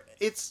hard.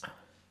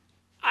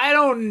 I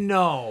don't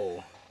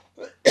know.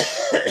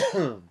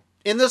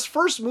 In this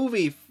first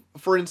movie,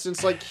 for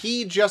instance, like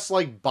he just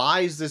like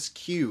buys this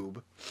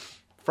cube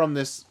from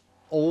this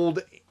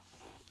old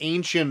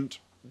ancient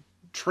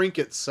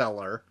trinket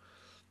seller,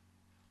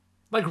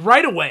 Like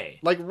right away.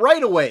 like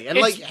right away, and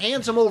It's- like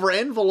hands him over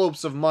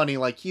envelopes of money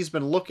like he's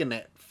been looking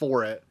at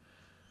for it.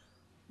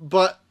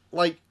 But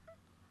like,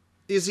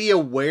 is he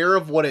aware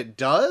of what it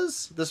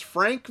does? This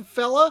Frank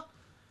fella?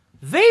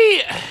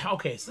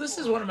 Okay, so this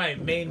is one of my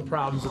main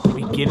problems at the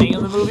beginning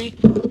of the movie.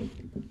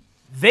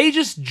 They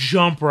just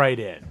jump right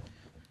in.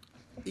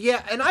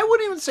 Yeah, and I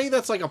wouldn't even say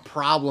that's like a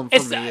problem for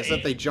It's me, not- is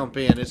that they jump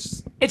in.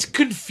 It's It's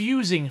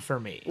confusing for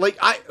me. like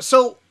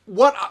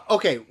what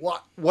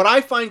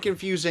I find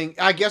confusing,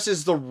 I guess,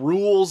 is the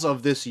rules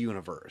of this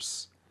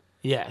universe.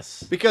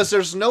 Yes. Because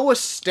there's no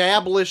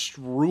established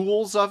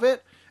rules of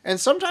it, and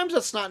sometimes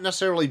that's not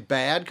necessarily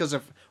bad because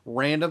if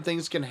random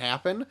things can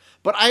happen,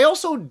 but I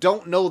also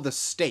don't know the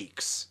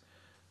stakes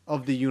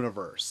of the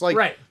universe. Like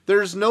Right.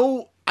 there's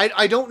no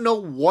I don't know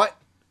what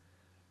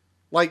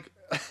like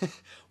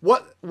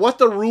what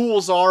the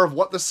rules are of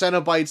what the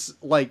Cenobites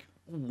like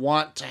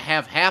want to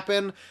have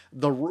happen,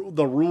 the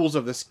rules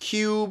of this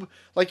cube.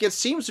 Like it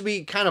seems to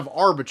be kind of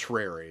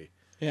arbitrary.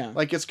 Yeah.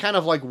 Like it's kind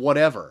of like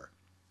whatever.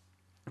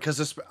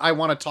 Because I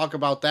want to talk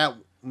about that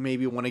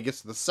maybe when it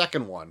gets to the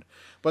second one.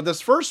 But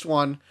this first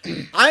one,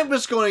 I'm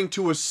just going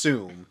to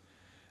assume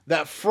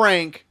that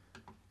Frank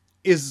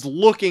is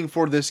looking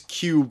for this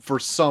cube for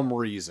some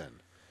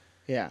reason.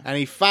 Yeah. And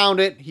he found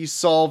it, he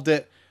solved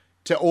it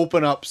to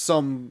open up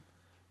some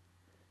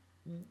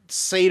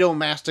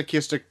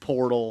sadomasochistic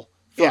portal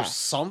for Yeah.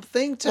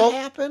 something to Well,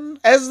 happen.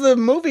 As the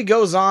movie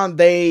goes on,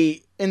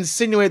 they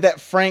insinuate that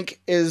Frank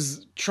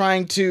is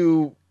trying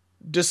to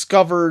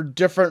discover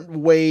different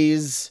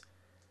ways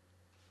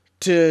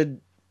to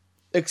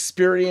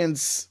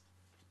experience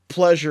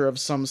pleasure of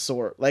some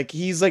sort. Like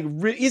he's like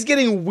he's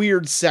getting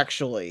weird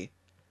sexually.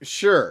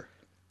 Sure.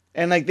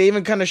 And like they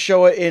even kind of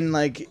show it in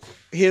like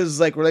his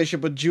like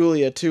relationship with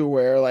Julia too,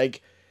 where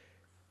like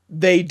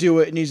they do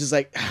it and he's just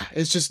like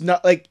it's just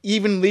not like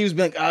even leaves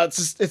being like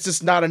it's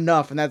just not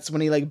enough, and that's when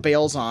he like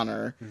bails on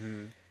her.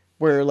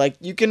 Where like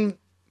you can,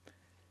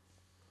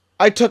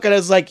 I took it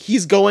as like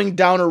he's going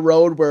down a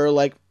road where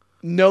like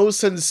no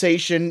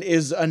sensation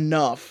is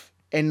enough,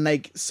 and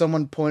like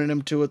someone pointed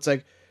him to it's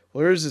like,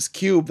 well, there's this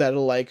cube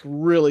that'll like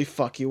really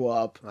fuck you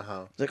up.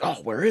 Uh-huh. It's like,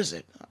 oh, where is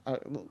it?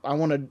 I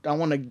want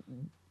to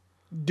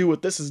do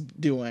what this is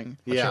doing.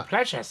 What's Yeah. your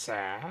pleasure,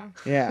 sir?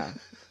 Yeah.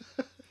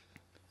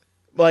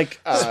 Like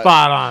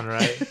Spot on,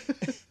 right?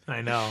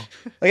 I know.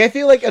 like I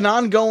feel like an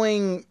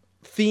ongoing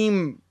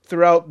theme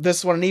throughout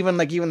this one, and even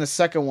the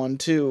second one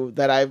too,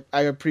 that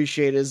I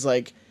appreciate is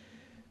like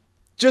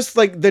just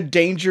like the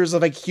dangers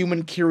of like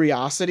human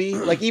curiosity.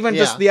 Like even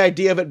just Yeah. the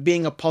idea of it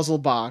being a puzzle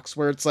box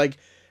where it's like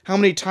how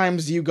many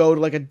times do you go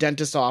to like a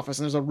dentist's office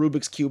and there's a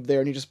Rubik's Cube there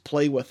and you just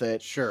play with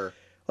it. Sure.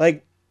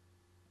 Like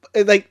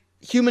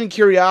human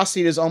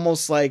curiosity is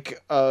almost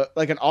like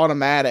an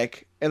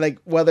automatic, and like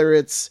whether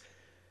it's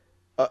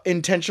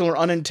intentional or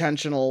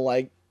unintentional,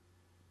 like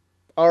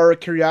our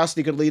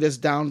curiosity could lead us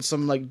down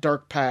some like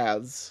dark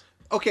paths.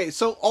 Okay,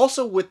 so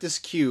also with this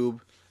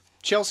cube,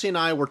 Chelsea and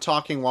I were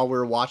talking while we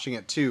were watching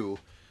it too.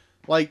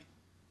 Like,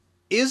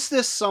 is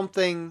this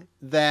something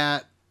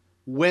that,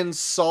 when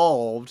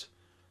solved,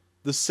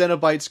 the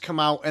Cenobites come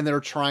out and they're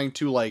trying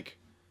to, like,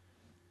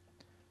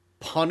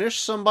 punish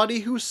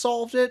somebody who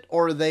solved it?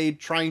 Or are they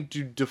trying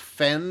to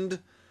defend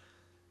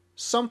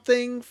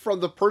something from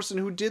the person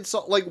who did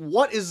so? Like,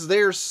 what is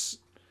their...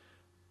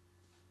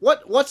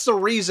 What's the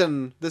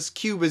reason this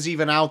cube is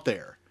even out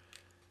there?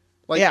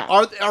 Like, Yeah.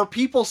 are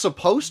people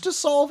supposed to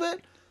solve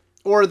it?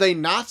 Or are they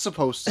not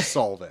supposed to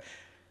solve it?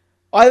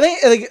 I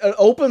think like, it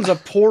opens a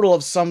portal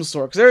of some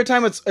sort, because every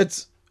time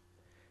it's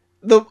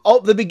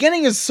the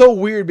beginning is so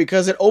weird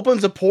because it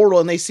opens a portal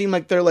and they seem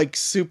like they're like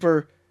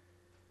super.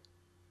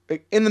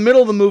 Like, in the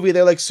middle of the movie,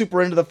 they're like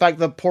super into the fact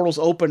that the portal's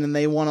open and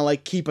they want to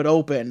like keep it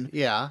open.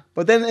 Yeah.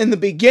 But then in the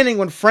beginning,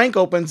 when Frank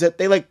opens it,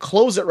 they like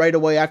close it right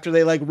away after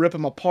they like rip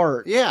him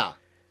apart. Yeah.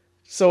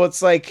 So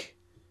it's like,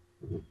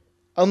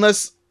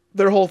 unless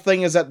their whole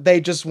thing is that they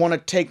just want to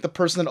take the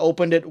person that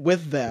opened it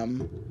with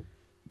them,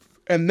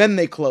 and then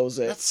they close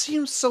it. That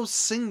seems so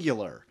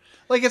singular.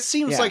 Like, it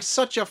seems Yeah. like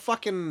such a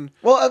fucking...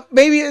 Well,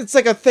 maybe it's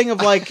like a thing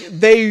of like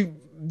they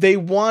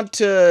want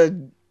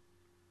to.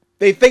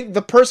 They think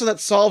the person that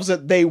solves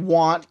it, they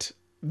want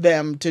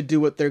them to do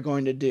what they're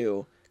going to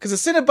do. Because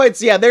the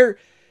Cenobites, yeah,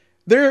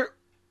 their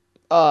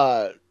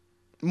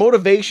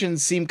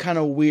motivations seem kind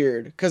of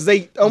weird. Because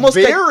they almost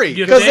Very.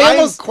 You because they think? I'm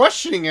almost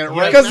questioning it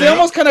right because they now.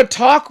 almost kind of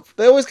talk.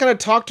 They always kind of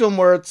talk to him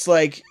where it's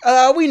like,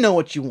 we know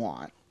what you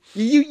want.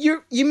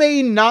 You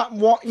may not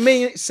want. You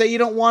may say you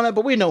don't want it,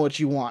 but we know what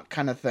you want,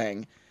 kind of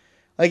thing.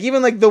 Like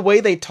even like the way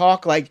they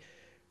talk, like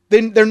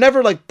they're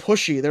never like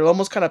pushy. They're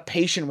almost kind of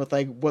patient with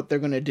like what they're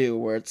gonna do.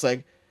 Where it's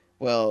like,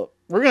 well,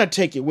 we're gonna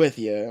take you with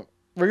you.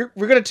 We're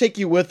gonna take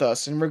you with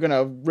us, and we're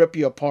gonna rip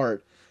you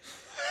apart.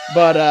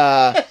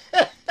 But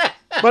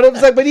but it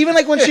was like, but even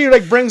like when she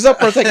like brings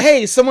up, where it's like,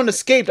 hey, someone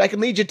escaped. I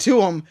can lead you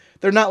to them.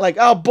 They're not like,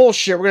 oh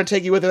bullshit. We're gonna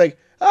take you with. They're like,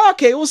 oh,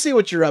 okay, we'll see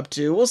what you're up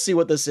to. We'll see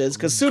what this is,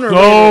 because sooner or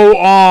later. Go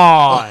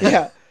on.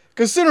 Yeah,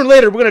 because sooner or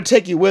later we're gonna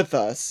take you with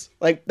us.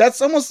 Like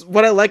that's almost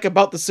what I like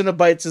about the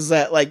Cenobites is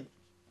that like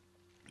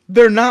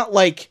they're not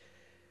like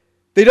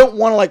they don't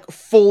want to like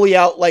fully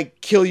out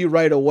like kill you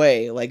right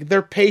away. Like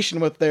they're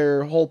patient with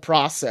their whole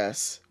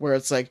process, where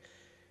it's like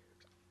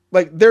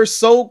they're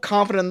so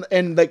confident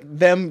in like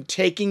them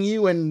taking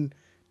you and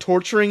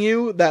torturing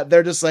you that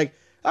they're just like,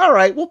 all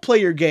right, we'll play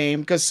your game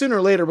because sooner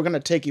or later we're gonna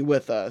take you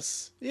with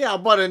us. Yeah,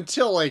 but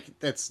until, like,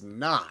 it's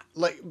not.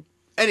 Like,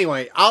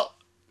 anyway, I'll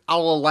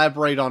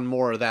elaborate on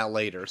more of that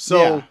later. So,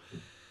 Yeah.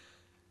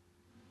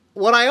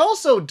 what I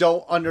also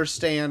don't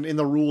understand in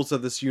the rules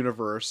of this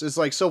universe is,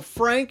 like, so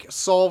Frank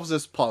solves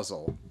this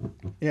puzzle.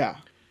 Yeah.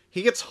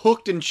 He gets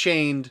hooked and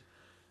chained,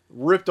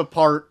 ripped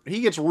apart.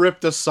 He gets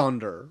ripped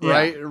asunder, Yeah.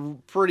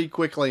 right? Pretty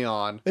quickly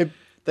on. They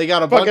They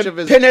got a bunch fucking of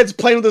his... Pinhead's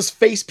playing with his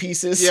face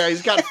pieces. Yeah,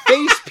 he's got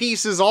face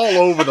pieces all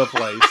over the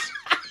place.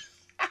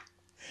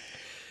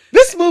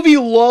 This movie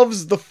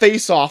loves the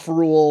face-off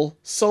rule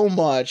so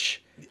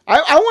much.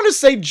 I want to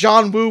say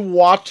John Woo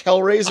watched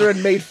Hellraiser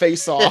and made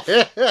face-off.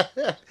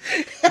 But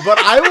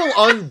I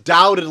will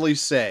undoubtedly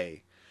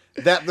say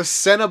that the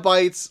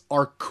Cenobites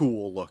are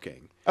cool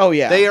looking. Oh,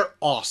 yeah. They are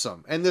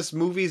awesome. And this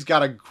movie's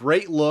got a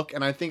great look,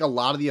 and I think a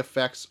lot of the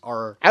effects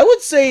are I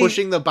would say...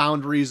 pushing the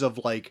boundaries of,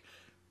 like,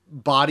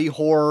 body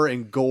horror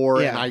and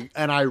gore, Yeah.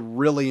 and I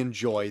really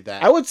enjoy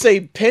that. I would say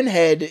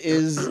Pinhead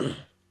is...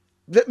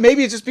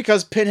 Maybe it's just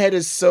because Pinhead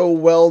is so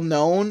well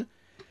known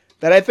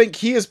that I think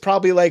he is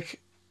probably, like,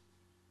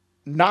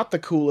 not the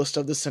coolest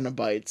of the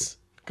Cenobites.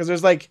 Because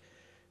there's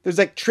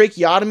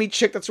tracheotomy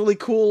chick that's really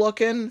cool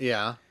looking.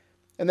 Yeah.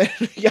 And then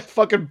you got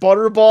fucking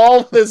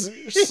Butterball with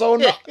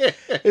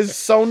his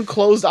sewn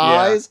closed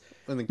eyes.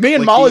 And then Me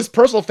and Clicky. Molly's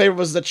personal favorite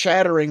was the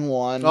chattering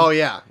one. Oh,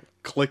 yeah.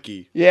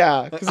 Clicky.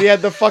 Yeah, because he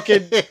had the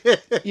fucking...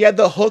 he had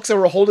the hooks that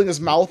were holding his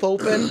mouth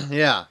open.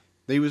 Yeah.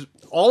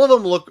 All of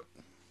them look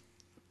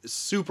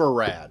super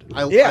rad.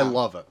 I Yeah.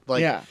 love it.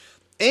 Like, Yeah.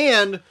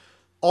 And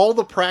all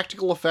the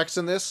practical effects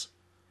in this,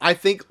 I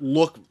think,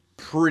 look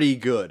pretty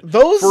good.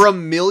 Those- For $1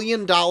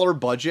 million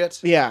budget.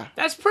 Yeah.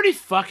 That's pretty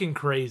fucking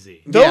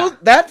crazy. Those, Yeah.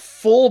 That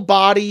full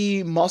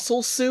body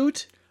muscle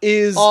suit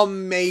is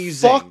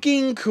Amazing.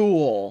 fucking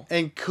cool.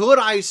 And could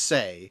I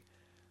say,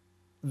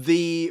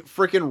 the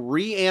freaking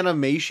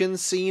reanimation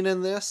scene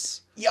in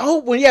this? Oh,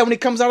 when he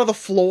comes out of the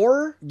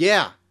floor.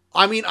 Yeah.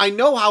 I mean, I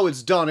know how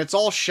it's done. It's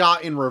all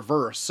shot in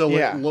reverse. So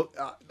Yeah.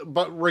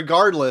 but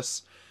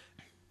regardless,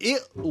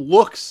 it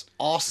looks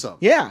awesome.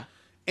 Yeah.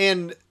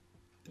 And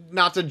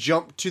not to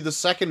jump to the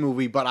second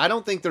movie, but I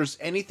don't think there's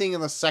anything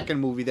in the second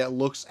movie that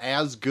looks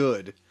as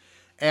good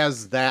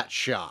as that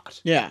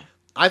shot. Yeah.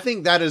 I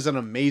think that is an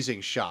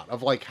amazing shot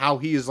of like how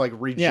he is like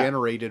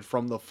regenerated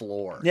from the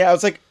floor. Yeah,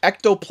 it's like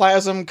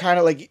ectoplasm kind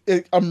of like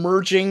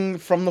emerging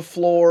from the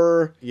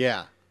floor.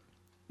 Yeah.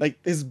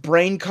 Like his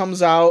brain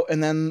comes out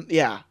and then,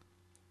 yeah.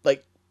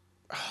 Like,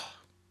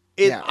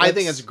 I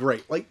think it's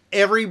great. Like,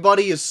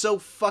 everybody is so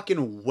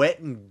fucking wet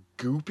and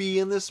goopy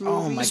in this movie.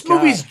 Oh my This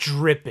God. movie's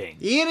dripping.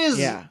 It is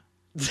Yeah.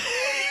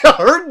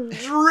 her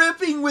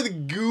dripping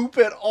with goop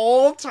at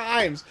all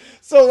times.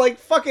 So, like,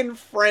 fucking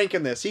Frank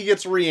in this, he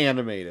gets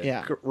reanimated.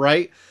 Yeah.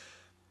 Right?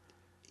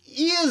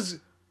 He is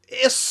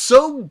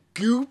so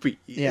goopy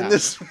Yeah. in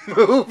this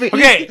movie.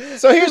 Okay.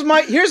 So here's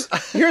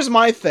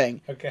my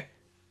thing. Okay.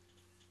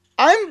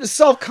 I'm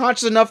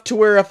self-conscious enough to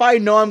where if I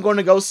know I'm going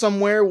to go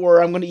somewhere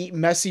where I'm going to eat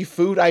messy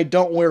food, I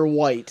don't wear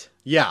white.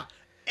 Yeah.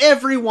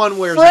 Everyone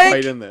wears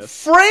white in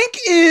this. Frank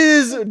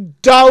is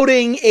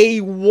doubting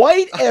a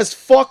white as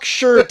fuck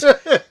shirt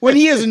when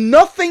he is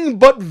nothing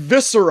but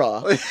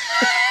viscera.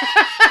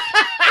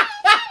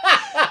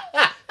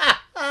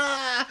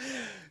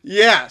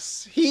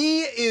 Yes.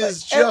 He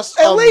is just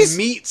at a least-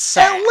 meat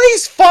sack. At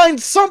least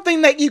find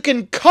something that you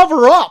can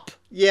cover up.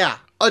 Yeah.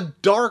 A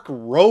dark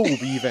robe,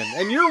 even.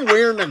 And you're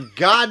wearing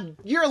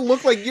you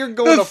look like you're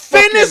going The to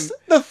fucking...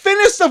 the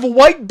thinnest of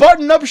white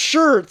button-up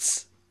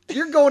shirts.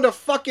 You're going to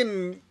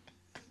fucking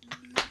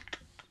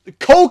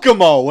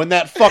Kokomo in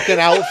that fucking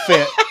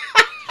outfit.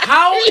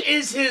 How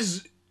is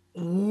his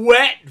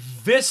wet,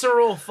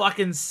 visceral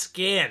fucking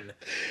skin,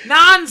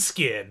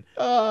 non-skin,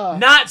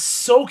 not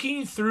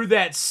soaking through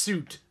that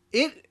suit?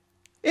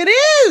 It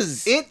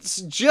is. It's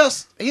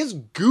just his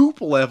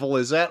goop level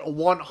is at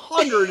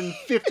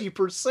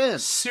 150%.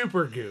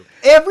 Super goop.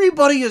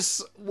 Everybody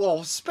is,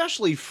 well,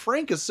 especially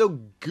Frank is so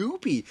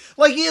goopy.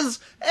 Like, he is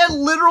at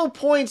literal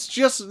points,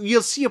 just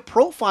you'll see a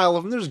profile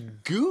of him. There's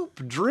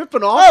goop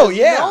dripping off his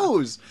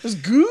nose. It's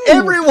goo.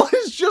 Everyone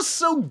is just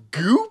so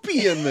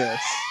goopy in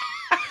this.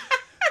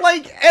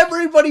 Like,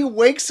 everybody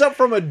wakes up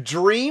from a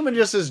dream and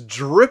just is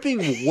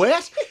dripping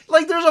wet.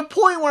 Like, there's a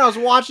point when I was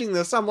watching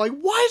this, I'm like,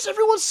 why is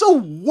everyone so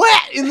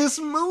wet in this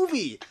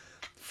movie?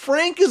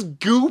 Frank is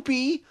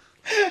goopy.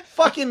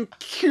 Fucking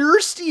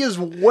Kirsty is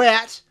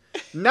wet.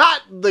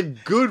 Not the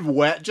good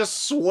wet,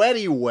 just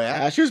sweaty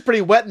wet. She was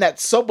pretty wet in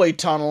that subway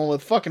tunnel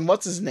with fucking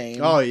what's his name?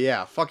 Oh,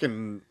 yeah.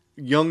 Fucking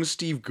young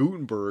Steve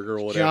Gutenberg or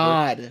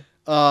whatever.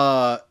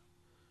 God.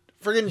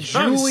 Friggin'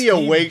 Julia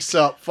wakes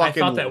up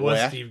fucking I thought that was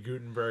wet. Steve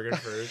Gutenberg at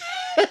first.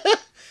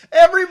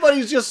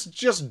 Everybody's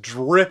just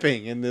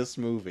dripping in this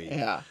movie.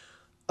 Yeah.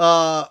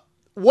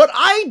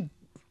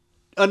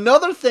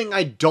 Another thing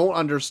I don't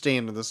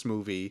understand in this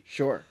movie.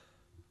 Sure.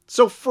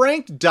 So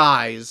Frank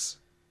dies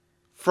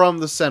from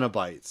the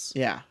Cenobites,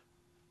 Yeah.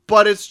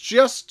 but it's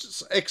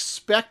just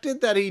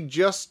expected that he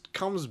just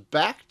comes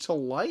back to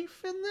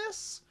life in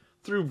this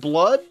through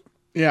blood.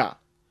 Yeah.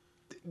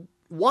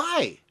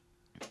 Why?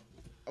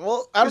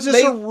 Well, Is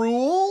this a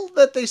rule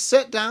that they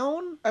set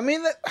down? I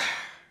mean,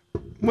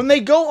 when they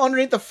go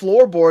underneath the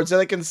floorboards, they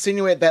like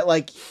insinuate that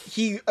like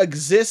he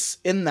exists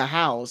in the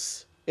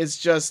house. It's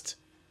just,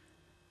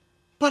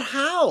 But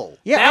how?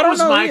 yeah, I That don't was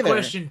know my either.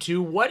 question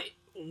too. What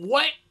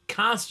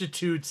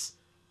constitutes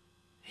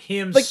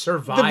him Like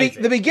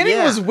surviving? the beginning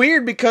Yeah. was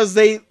weird because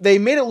they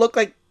made it look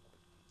like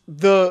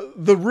the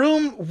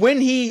room when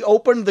he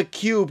opened the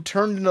cube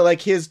turned into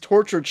like his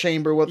torture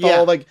chamber with Yeah.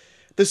 all like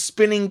the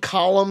spinning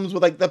columns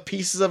with like the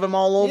pieces of him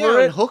all over Yeah,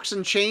 it. and hooks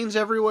and chains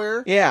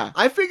everywhere. Yeah.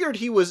 I figured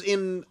he was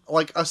in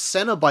like a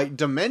Cenobite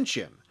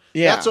dimension.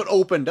 Yeah. That's what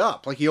opened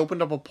up. Like he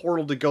opened up a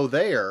portal to go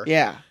there.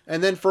 Yeah.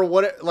 And then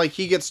like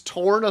he gets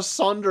torn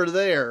asunder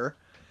there.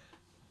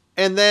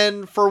 And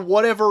then for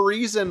whatever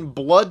reason,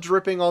 blood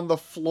dripping on the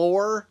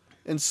floor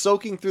and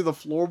soaking through the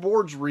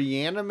floorboards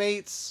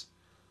reanimates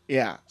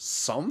Yeah.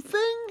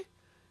 something?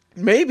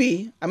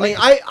 Maybe. I mean,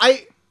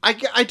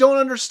 Like I don't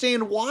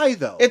understand why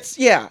though.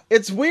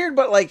 it's weird,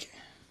 but like,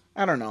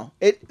 I don't know.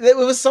 It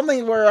was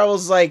something where I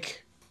was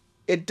like,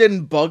 it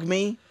didn't bug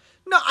me.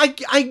 No,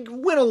 I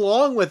went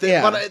along with it,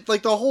 Yeah. but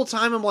like the whole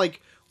time I'm like,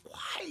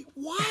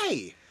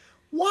 why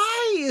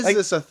is Like,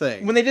 this a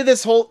thing? When they did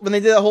that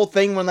whole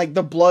thing when like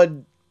the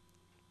blood,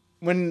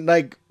 when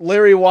like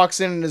Larry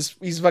walks in and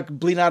he's like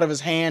bleeding out of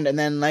his hand, and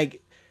then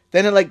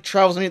it like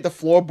travels underneath the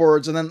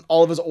floorboards, and then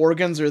all of his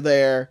organs are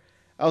there.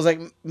 I was like,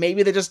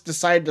 maybe they just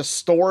decided to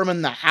store him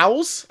in the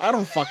house. I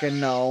don't fucking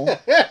know.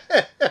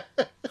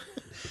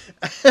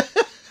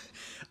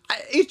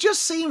 It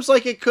just seems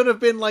like it could have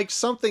been like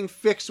something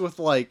fixed with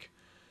like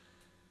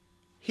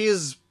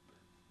his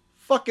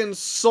fucking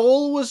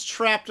soul was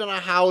trapped in a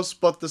house,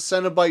 but the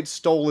Cenobite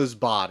stole his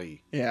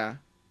body. Yeah.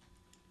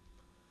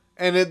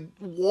 And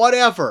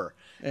whatever.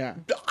 Yeah.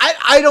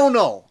 I don't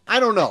know.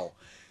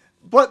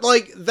 But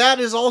like that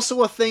is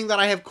also a thing that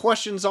I have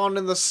questions on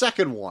in the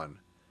second one.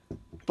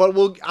 But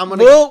we'll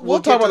We'll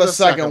get talk to about the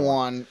second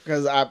one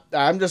because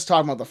I'm just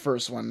talking about the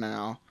first one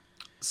now.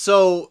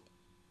 So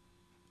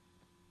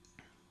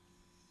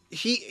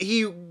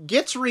he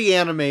gets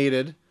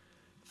reanimated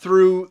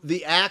through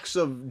the acts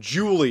of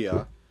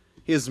Julia,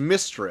 his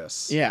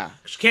mistress. Yeah.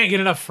 She can't get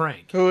enough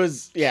Frank. Who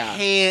is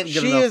Can't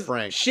get enough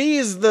Frank. She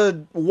is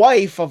the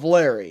wife of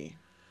Larry.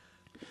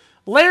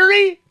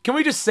 Larry, can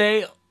we just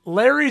say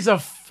Larry's a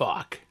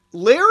fuck?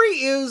 Larry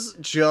is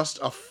just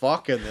a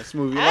fuck in this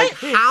movie. Like,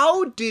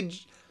 how did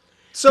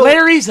So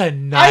Larry's a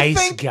nice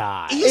think-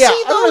 guy. is Yeah,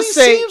 he I'm though? gonna He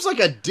say- seems like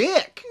a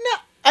dick. No,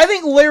 I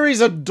think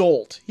Larry's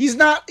adult. He's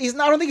not. I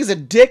don't think he's a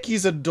dick.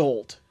 He's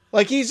adult.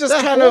 Like he's just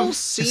That kind whole of.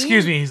 scene,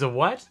 Excuse me, he's a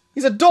what?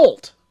 He's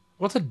adult.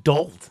 What's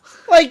adult?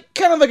 Like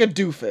kind of like a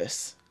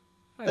doofus.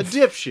 a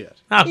dipshit,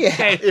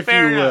 Okay, if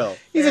fair you enough. will.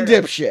 He's a Fair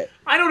enough. dipshit.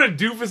 I know what a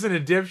doofus and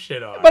a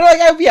dipshit are. But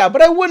like,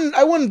 but I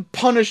wouldn't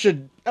punish a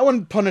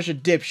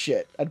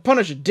dipshit. I'd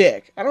punish a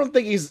dick. I don't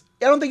think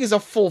he's a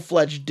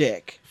full-fledged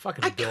dick.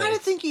 Fucking I adults. kind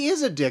of think he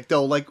is a dick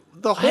though. Like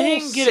the I whole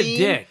didn't get a scene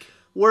dick.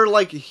 where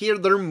like here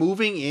they're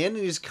moving in,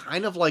 and he's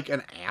kind of like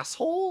an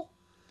asshole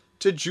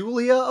to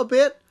Julia a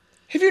bit.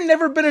 Have you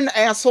never been an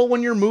asshole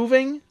when you're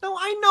moving? No,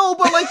 I know,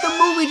 but like the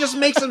movie just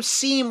makes him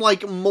seem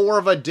like more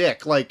of a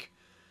dick. Like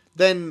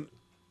then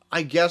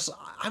I guess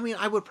I mean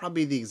I would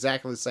probably be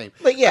exactly the same.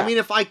 Like, yeah, I mean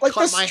if I like, cut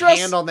the my stress-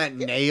 hand on that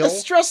nail, The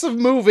stress of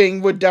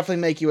moving would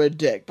definitely make you a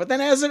dick. But then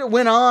as it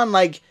went on,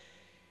 like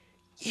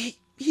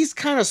he's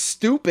kind of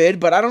stupid,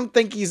 but I don't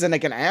think he's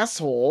like an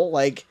asshole.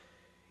 Like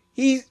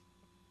he,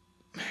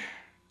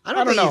 I don't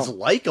I think don't he's know.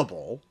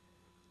 likable.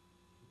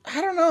 I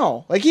don't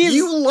know. Like he's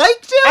You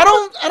liked him? I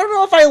don't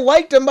know if I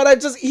liked him,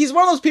 but he's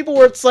one of those people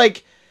where it's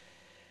like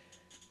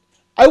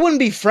I wouldn't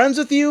be friends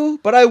with you,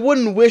 but I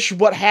wouldn't wish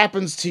what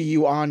happens to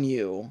you on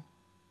you.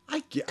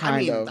 I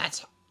Kind mean of.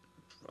 that's.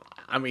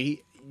 I mean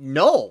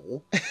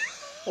no.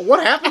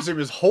 What happens to him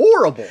is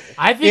horrible.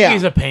 I think Yeah.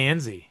 he's a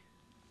pansy.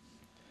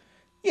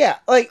 Yeah,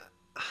 like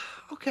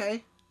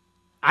Okay.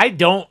 I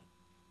don't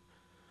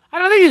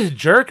think he's a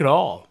jerk at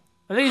all.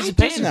 I think he's I a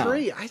pansy.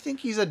 disagree. I think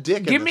he's a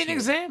dick. Give in me this an movie.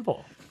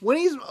 example. When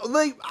he's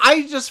like,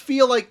 I just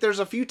feel like there's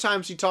a few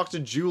times he talks to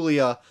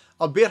Julia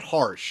a bit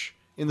harsh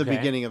in the Okay.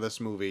 beginning of this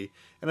movie,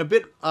 and a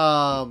bit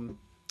I'm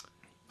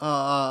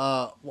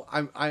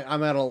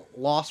at a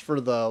loss for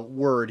the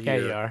word Yeah,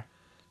 you here.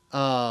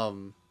 are.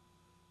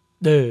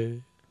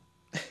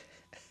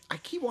 I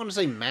keep wanting to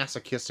say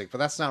masochistic, but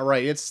that's not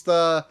right. It's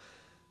the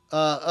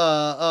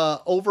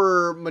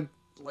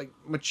like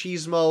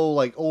machismo,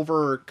 like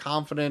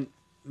overconfident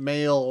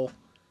male.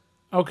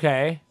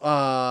 Okay.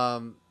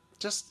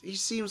 Just he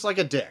seems like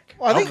a dick.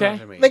 Well, I think Okay.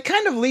 to me. they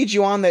kind of lead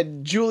you on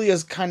that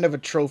Julia's kind of a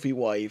trophy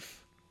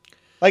wife.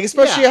 Like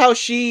especially Yeah.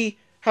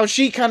 how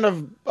she kind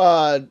of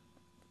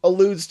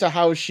alludes to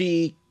how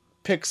she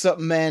picks up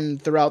men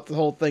throughout the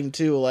whole thing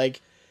too.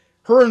 Like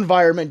her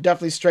environment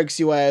definitely strikes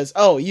you as,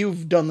 "Oh,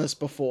 you've done this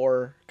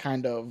before,"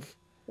 kind of.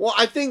 Well,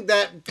 I think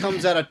that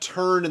comes at a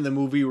turn in the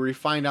movie where you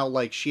find out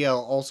like she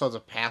also has a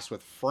past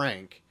with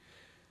Frank.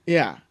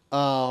 Yeah.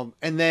 And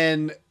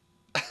then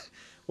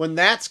when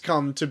that's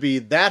come to be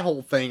that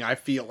whole thing, I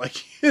feel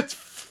like it's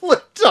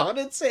flipped on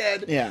its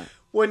head. Yeah.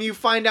 When you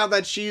find out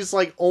that she's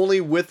like only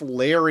with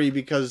Larry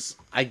because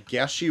I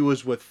guess she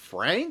was with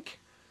Frank.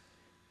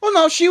 Well,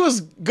 no, she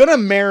was gonna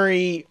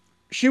marry.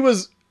 She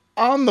was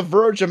on the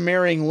verge of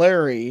marrying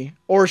Larry,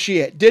 or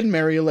she did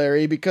marry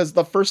Larry because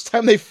the first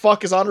time they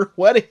fuck is on her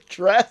wedding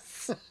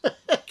dress.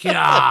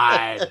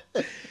 God.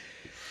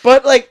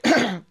 But like,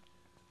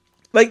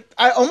 like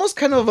I almost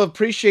kind of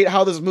appreciate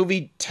how this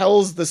movie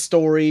tells the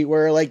story,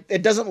 where like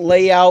it doesn't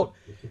lay out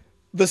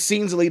the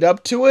scenes that lead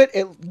up to it.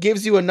 It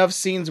gives you enough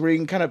scenes where you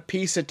can kind of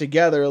piece it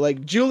together.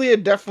 Like Julia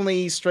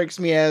definitely strikes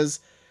me as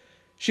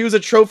she was a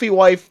trophy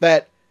wife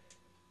that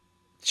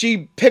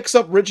she picks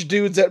up rich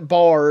dudes at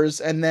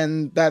bars, and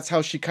then that's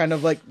how she kind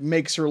of like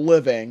makes her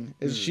living.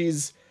 Is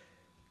she's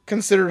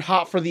considered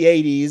hot for the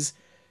 80s,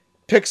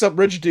 picks up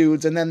rich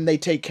dudes, and then they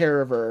take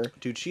care of her.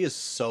 Dude, she is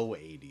so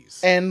 80s.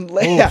 And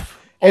Oof. yeah,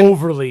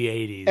 Overly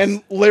 80s.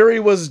 and Larry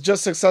was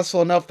just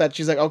successful enough that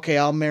she's like, okay,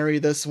 I'll marry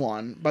this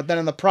one. But then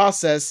in the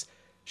process,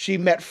 she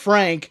met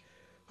Frank,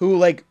 who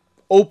like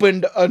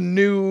opened a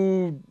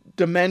new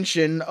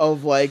dimension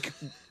of like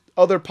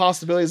other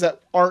possibilities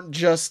that aren't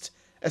just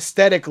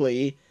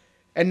aesthetically,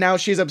 and now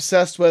she's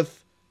obsessed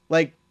with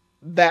like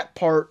that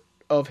part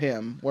of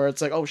him where it's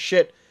like, oh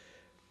shit,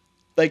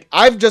 like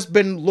I've just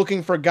been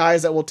looking for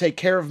guys that will take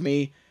care of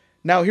me.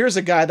 Now here's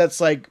a guy that's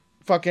like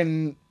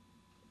fucking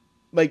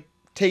like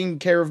taking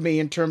care of me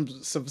in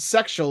terms of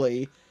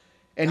sexually,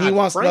 and he God,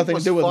 wants Frank nothing to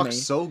must do with fuck me.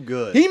 so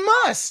good. He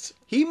must.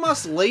 He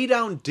must lay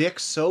down dick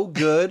so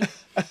good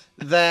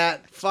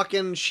that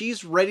fucking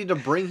she's ready to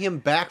bring him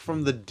back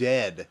from the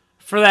dead.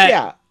 For that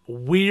Yeah.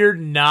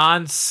 weird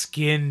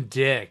non-skin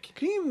dick.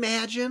 Can you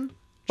imagine?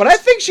 But I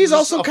think she's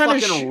Just also a kind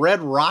of fucking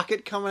red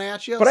rocket coming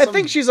at you. but I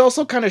think she's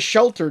also kind of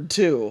sheltered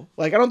too.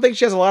 Like I don't think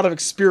she has a lot of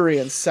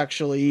experience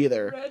sexually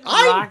either.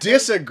 I Rocket.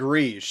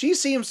 disagree. She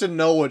seems to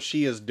know what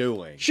she is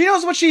doing. She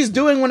knows what she's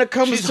doing when it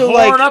comes She's to whoring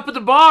like up at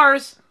the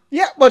bars.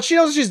 yeah, but she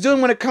knows what she's doing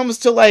when it comes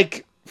to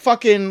like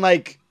fucking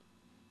like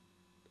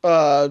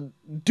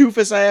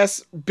doofus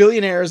ass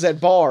billionaires at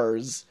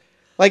bars.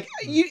 Like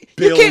you can't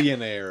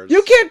Billionaires.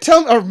 you can't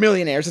tell or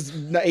millionaires. It's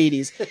the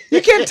 80s.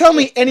 You can't tell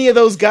me any of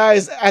those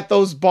guys at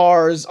those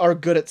bars are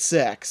good at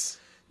sex.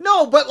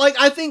 No, but like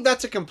I think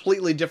that's a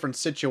completely different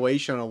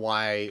situation of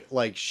why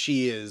like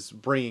she is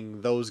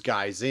bringing those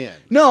guys in.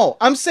 No,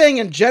 I'm saying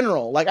in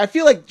general. Like I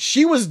feel like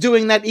she was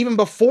doing that even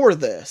before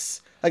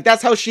this. Like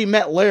that's how she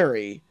met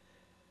Larry.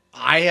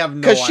 I have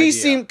no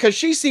idea. Because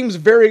she seems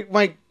very,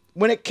 like,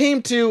 when it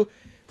came to,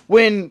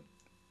 when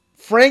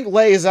Frank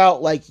lays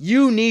out, like,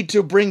 you need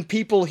to bring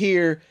people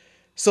here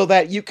so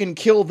that you can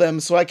kill them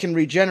so I can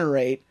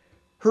regenerate,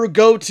 her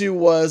go-to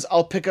was,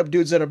 I'll pick up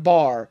dudes at a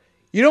bar.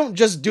 You don't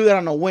just do that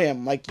on a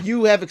whim. Like,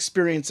 you have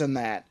experience in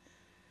that.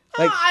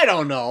 Like, I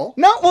don't know.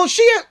 no,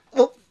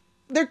 well,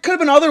 there could have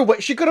been other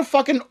ways. She could have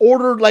fucking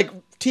ordered, like,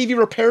 TV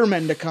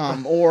repairmen to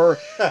come, or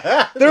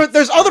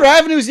there's other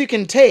avenues you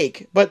can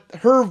take, but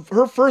her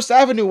first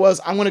avenue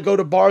was, I'm going to go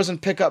to bars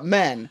and pick up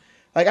men.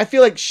 Like, I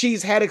feel like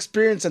she's had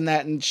experience in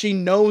that, and she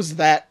knows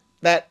that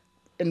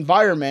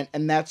environment,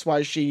 and that's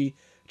why she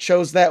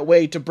chose that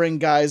way to bring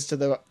guys to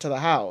the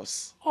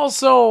house.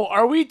 Also,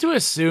 are we to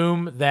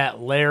assume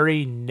that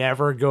Larry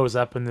never goes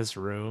up in this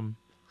room?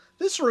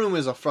 This room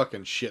is a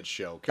fucking shit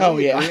show. Can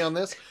we agree on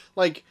this?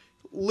 Like,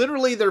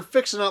 literally, they're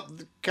fixing up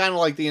kind of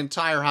like the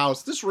entire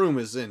house. This room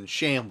is in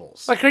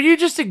shambles. Like, are you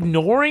just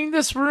ignoring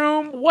this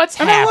room? What's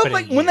I mean, happening?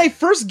 like, when they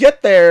first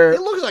get there,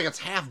 It looks like it's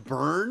half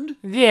burned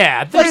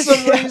yeah, for there's,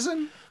 some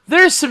reason.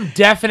 there's some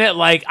definite,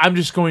 like, I'm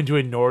just going to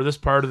ignore this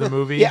part of the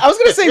movie. yeah, I was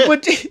gonna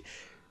say,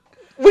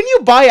 when you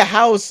buy a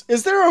house,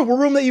 is there a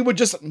room that you would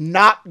just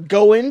not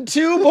go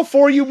into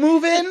before you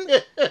move in?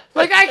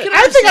 Like, I can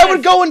I think I understand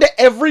would go into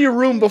every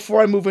room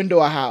before I move into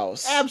a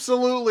house.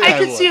 Absolutely, I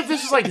could would. see if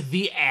this was like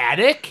the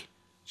attic.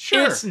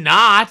 Sure. It's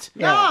not.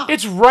 Yeah.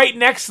 It's right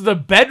next to the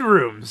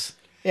bedrooms.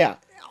 Yeah.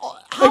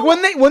 How-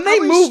 when they how many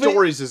move in-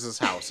 stories is this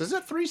house? Is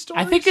it 3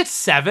 stories? I think it's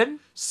 7.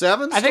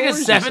 7 I think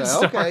it's stories, 7 you say?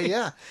 Okay, stories.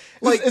 yeah.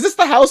 Like, is this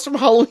the house from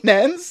Halloween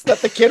Ends that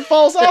the kid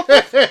falls off?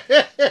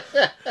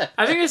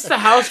 I think it's the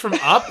house from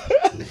Up.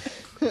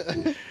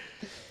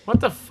 What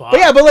the fuck? But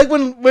yeah, but like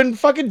when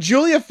fucking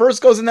Julia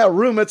first goes in that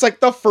room, it's like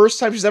the first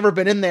time she's ever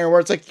been in there where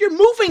it's like, you're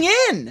moving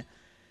in.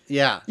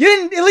 Yeah. You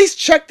didn't at least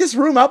check this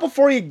room out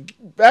before you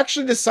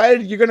actually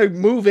decided you're gonna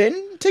move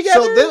in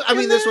together? So, this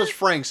in this there? was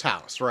Frank's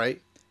house,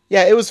 right?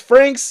 Yeah, it was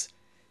Frank's.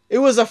 It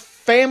was a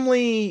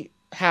family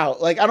house.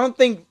 Like, I don't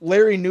think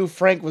Larry knew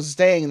Frank was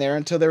staying there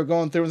until they were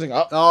going through and saying,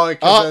 Oh,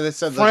 because they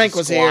said Frank the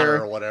was squatter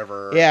here. or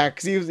whatever. Yeah,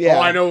 because he was, yeah.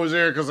 Oh, I know it was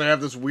there because they have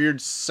this weird,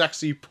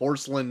 sexy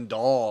porcelain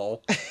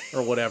doll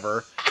or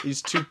whatever.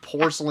 These 2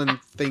 porcelain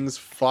things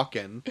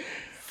fucking.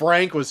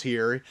 Frank was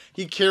here.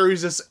 He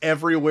carries this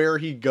everywhere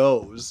he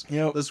goes.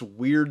 Yep. This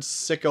weird,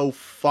 sicko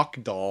fuck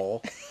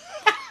doll.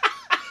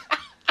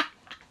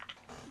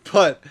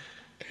 But,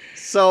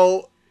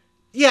 so,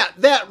 yeah,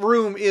 that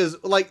room is,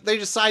 like, they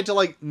decide to,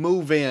 like,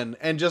 move in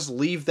and just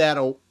leave that,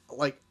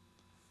 like,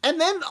 and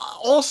then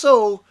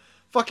also,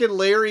 fucking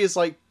Larry is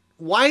like,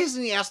 why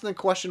isn't he asking the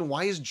question,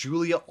 why is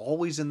Julia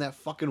always in that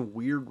fucking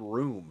weird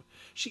room?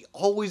 She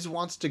always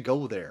wants to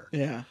go there.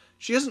 Yeah.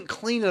 She doesn't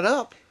clean it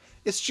up.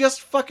 It's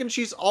just fucking,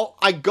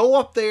 I go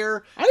up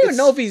there. I don't even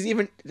know if he's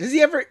even, does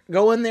he ever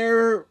go in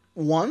there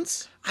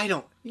once?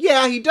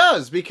 Yeah, he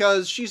does,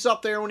 because she's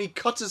up there when he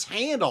cuts his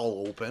hand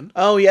all open.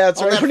 Oh yeah,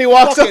 that's On right. that When he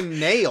walks up, fucking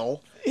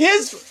nail.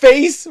 his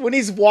face when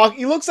he's walking,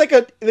 he looks like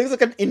an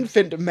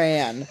infant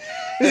man.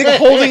 He's like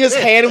holding his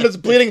hand and it's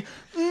bleeding.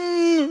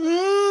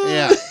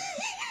 Yeah.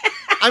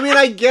 I mean,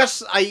 I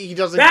guess he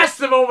doesn't. That's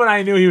the moment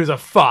I knew he was a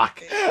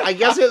fuck. I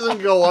guess he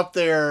doesn't go up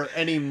there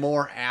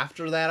anymore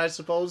after that, I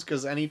suppose,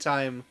 because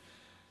anytime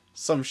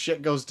some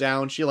shit goes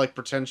down, she, like,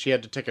 pretends she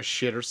had to take a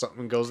shit or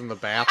something and goes in the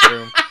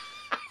bathroom.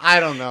 I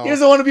don't know. He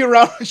doesn't want to be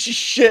around when she's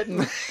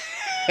shitting.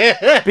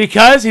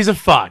 Because he's a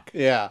fuck.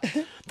 Yeah.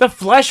 The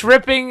flesh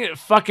ripping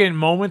fucking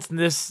moments in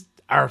this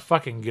are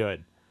fucking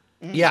good.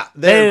 Yeah,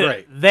 they're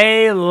great.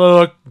 They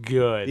look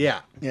good.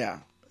 Yeah. Yeah.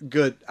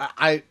 Good.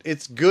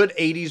 It's good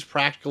 80s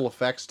practical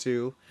effects,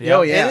 too. Yep.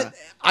 Oh yeah. And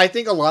I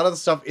think a lot of the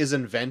stuff is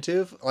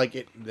inventive.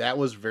 Like, that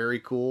was very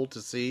cool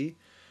to see.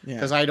 Yeah.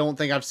 Because I don't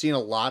think I've seen a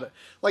lot of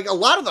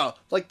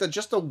the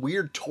just the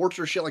weird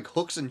torture shit, like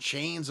hooks and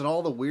chains and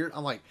all the weird.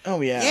 I'm like,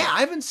 Oh yeah. yeah, I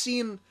haven't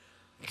seen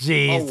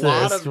Jesus a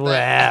lot of that.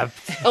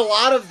 wept. a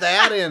lot of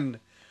that in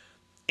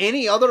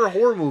any other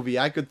horror movie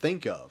I could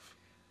think of.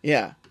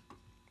 Yeah.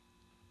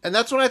 And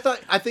that's what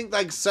I think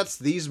like sets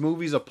these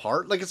movies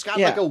apart. Like, it's got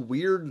Yeah. like a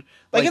weird,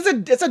 Like,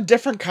 it's a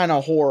different kind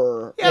of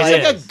horror. yeah, It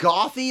it's like is. a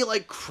gothy,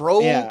 like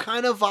crow Yeah.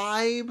 kind of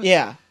vibe.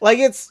 Yeah. Like,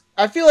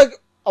 I feel like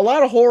a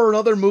lot of horror in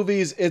other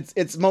movies,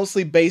 it's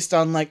mostly based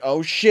on like,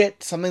 oh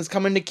shit, something's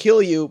coming to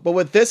kill you. But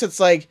with this, it's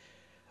like,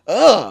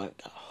 ugh,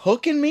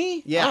 hooking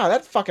me? Yeah. Ah,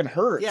 that fucking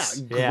hurts.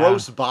 Yeah, Yeah.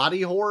 gross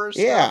body horror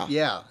stuff.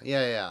 Yeah.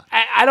 Yeah.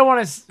 I don't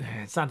want to.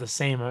 It's not the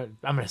same. I'm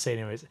going to say it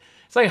anyways.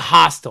 It's like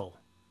Hostel.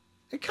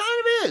 It kind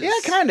of is. Yeah,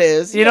 it kind of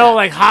is. You know,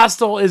 like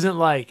Hostel isn't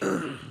like,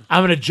 I'm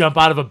going to jump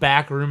out of a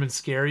back room and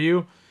scare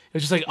you.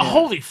 It's just like, oh,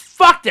 holy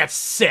fuck, that's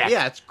sick.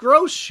 Yeah, it's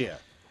gross shit.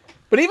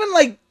 But even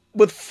like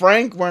with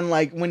Frank,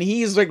 when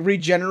he's like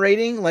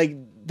regenerating, like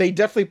they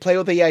definitely play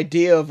with the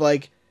idea of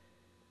like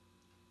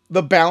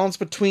the balance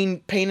between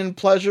pain and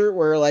pleasure,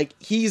 where like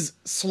he's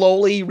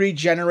slowly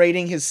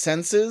regenerating his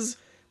senses,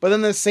 but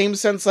then in the same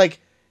sense, like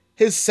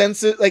his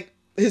senses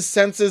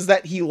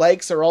that he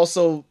likes are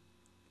also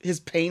his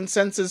pain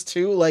senses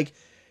too. Like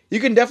you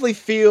can definitely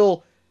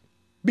feel,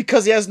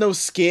 because he has no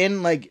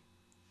skin, like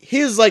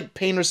his like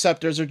pain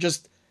receptors are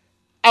just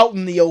out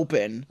in the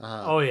open.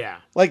 Oh yeah.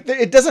 Like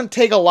it doesn't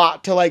take a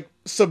lot to like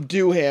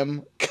subdue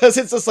him, because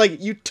it's just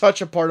like you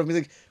touch a part of him,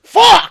 he's like,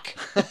 fuck.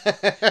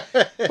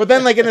 But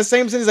then like in the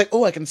same sense, he's like,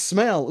 oh, I can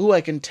smell, ooh,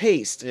 I can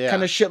taste, Yeah.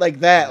 kind of shit like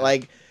that.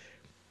 Like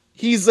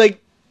he's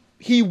like,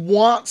 he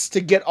wants to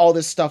get all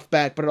this stuff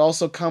back, but it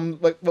also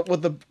comes like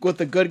with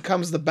the good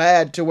comes the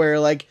bad, to where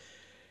like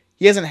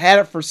he hasn't had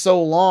it for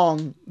so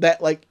long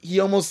that like he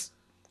almost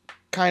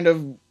kind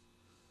of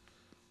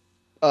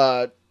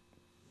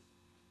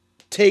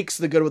takes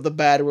the good with the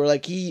bad, where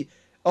like he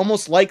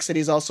almost likes that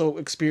he's also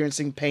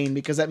experiencing pain,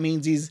 because that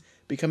means he's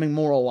becoming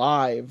more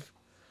alive.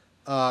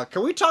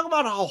 Can we talk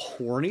about how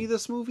horny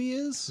this movie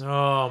is?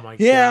 Oh my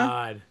Yeah.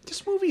 god.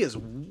 This movie is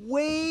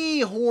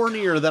way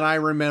hornier than I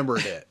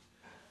remembered it.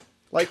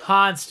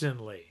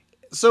 Constantly.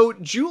 So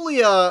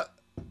Julia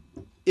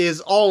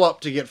is all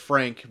up to get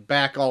Frank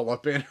back all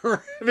up in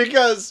her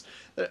because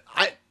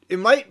it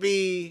might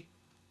be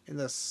in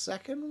the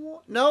second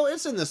one. No,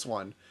 it's in this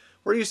one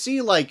where you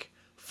see like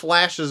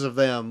flashes of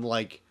them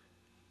like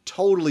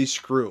totally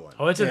screwing.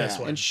 Oh, it's in Yeah. this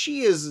one. And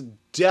she is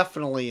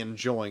definitely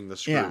enjoying the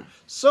screw. Yeah.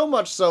 So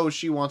much so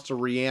she wants to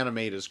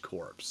reanimate his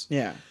corpse.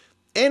 Yeah.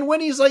 And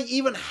when he's like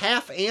even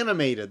half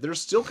animated, they're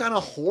still kind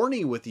of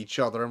horny with each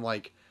other. I'm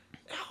like,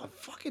 oh,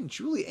 fucking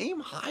Julie, aim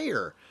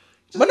higher.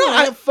 But no,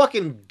 I have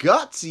fucking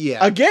guts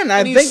yet. Again, I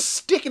and he's think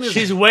sticking his.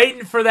 She's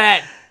waiting for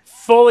that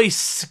fully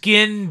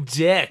skinned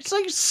dick. It's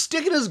like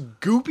sticking his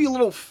goopy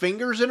little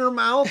fingers in her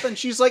mouth, and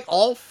she's like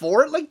all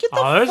for it. Like, get the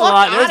Oh, there's a fuck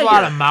lot. out There's a of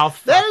lot here. of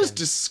mouth. That is fucking.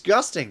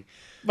 disgusting.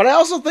 But I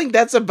also think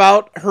that's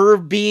about her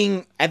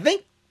being, I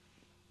think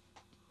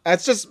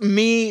that's just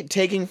me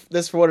taking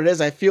this for what it is.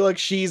 I feel like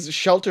she's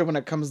sheltered when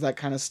it comes to that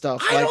kind of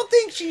stuff. I Like, don't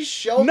think she's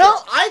sheltered. No.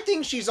 I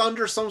think she's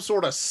under some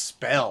sort of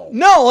spell.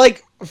 no,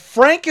 like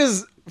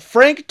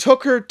Frank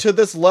took her to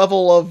this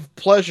level of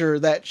pleasure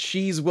that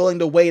she's willing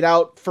to wait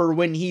out for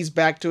when he's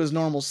back to his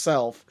normal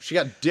self. She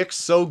got dick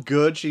so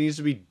good she needs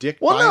to be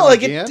dicked Well, by no, him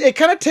like again. it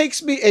kind of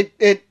takes me.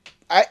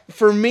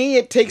 For me,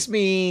 it takes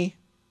me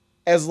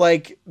as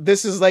like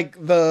this is like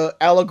the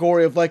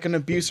allegory of like an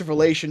abusive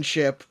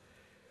relationship,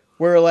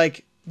 where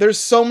like there's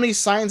so many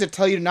signs that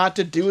tell you not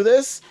to do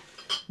this,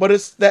 but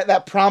it's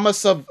that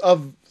promise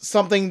of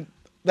something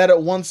that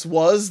it once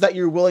was, that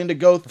you're willing to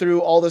go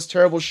through all this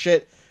terrible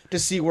shit to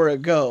see where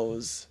it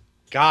goes.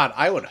 God,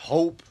 I would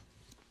hope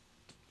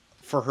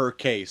for her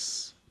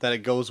case that it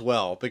goes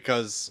well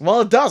because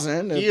Well, it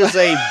doesn't. he is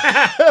a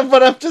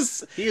But I'm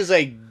just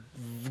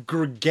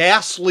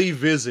ghastly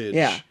visage.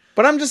 yeah.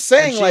 But I'm just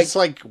And saying, she's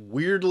like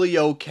weirdly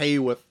okay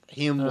with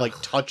him like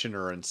touching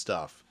her and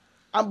stuff.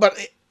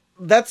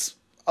 That's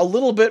a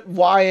little bit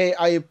why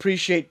I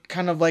appreciate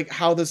kind of like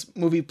how this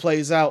movie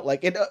plays out.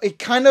 Like it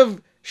kind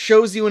of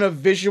shows you in a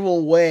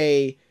visual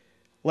way,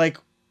 like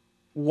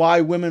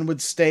why women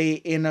would stay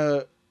in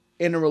a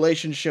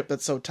relationship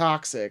that's so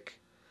toxic.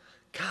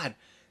 God,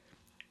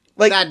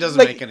 Like that doesn't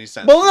like- make any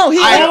sense. Well, no,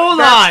 Hold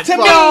on. to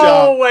me-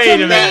 No, wait to a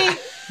me, minute.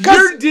 'cause-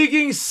 You're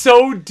digging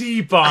so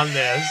deep on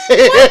this.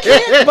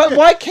 but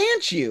why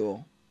can't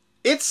you?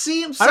 it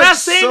seems. I'm like not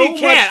saying so you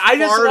can't. much I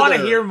just want to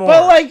farther. hear more.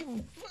 But like,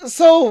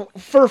 so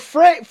for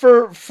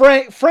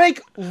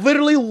Frank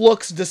literally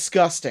looks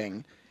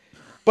disgusting.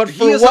 But for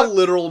He is what a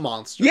literal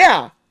monster.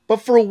 Yeah, but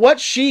for what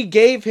she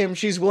gave him,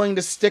 she's willing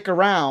to stick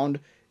around.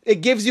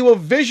 It gives you a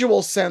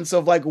visual sense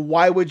of like,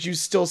 why would you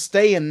still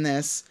stay in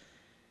this?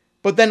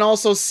 But then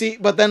also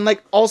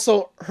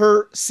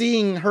her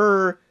seeing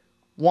her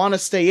want to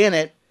stay in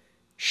it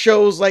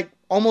shows like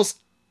almost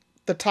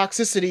the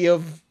toxicity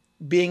of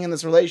being in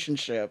this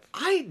relationship.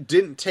 I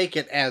didn't take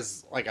it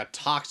as like a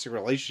toxic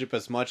relationship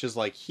as much as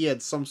like he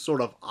had some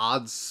sort of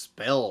odd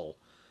spell,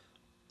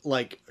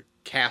 like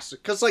cast.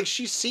 Because like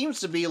she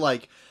seems to be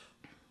like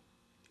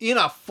in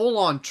a full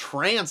on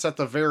trance at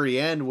the very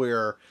end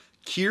where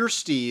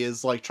Kirsty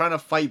is like trying to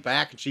fight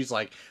back and she's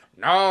like,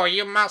 no,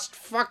 you must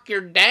fuck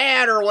your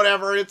dad or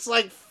whatever. It's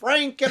like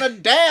Frank in a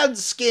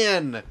dad's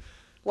skin.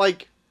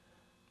 Like,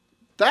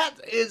 that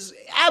is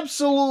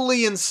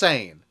absolutely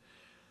insane.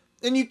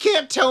 And you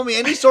can't tell me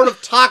any sort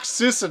of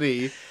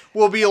toxicity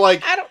will be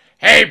like,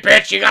 hey,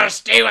 bitch, you gotta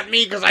stay with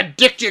me because I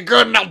dicked you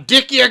good and I'll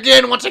dick you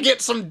again once I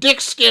get some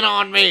dick skin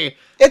on me.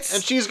 And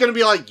she's gonna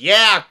be like,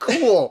 yeah,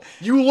 cool.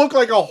 You look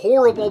like a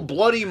horrible,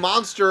 bloody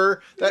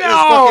monster that is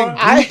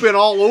fucking gooping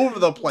all over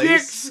the place.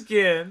 Dick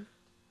skin.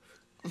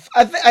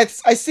 I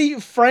see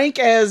Frank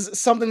as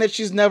something that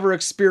she's never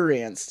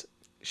experienced.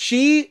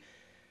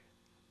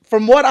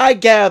 From what I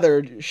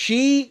gathered,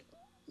 she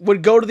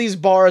would go to these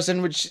bars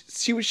and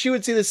she would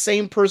see the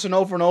same person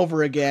over and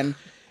over again.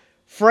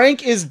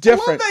 Frank is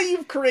different. I love that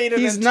you've created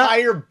He's an not-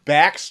 entire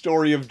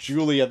backstory of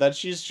Julia that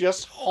she's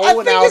just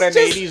hoeing think out it's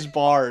in just- 80s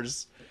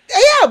bars.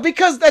 Yeah,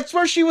 because that's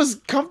where she was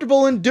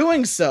comfortable in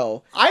doing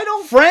so. I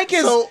don't. Frank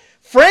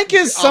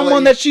is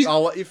someone that she's.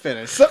 I'll let you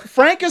finish.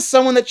 Frank is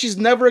someone that she's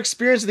never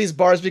experienced at these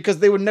bars because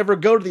they would never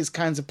go to these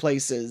kinds of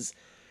places.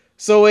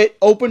 So it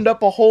opened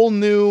up a whole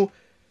new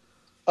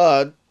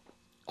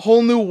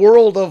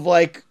world of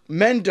like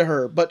men to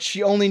her, but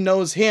she only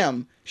knows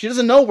him. She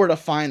doesn't know where to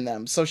find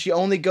them, so she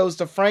only goes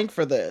to Frank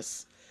for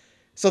this.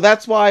 So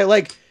that's why,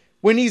 like,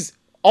 when he's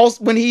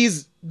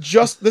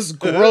just this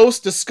gross,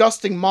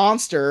 disgusting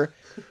monster,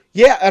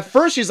 yeah, at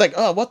first she's like,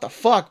 oh, what the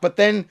fuck? But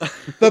then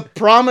the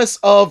promise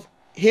of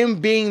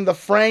him being the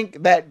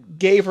Frank that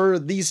gave her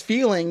these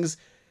feelings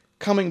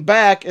coming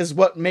back is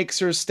what makes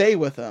her stay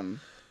with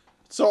him.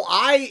 So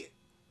I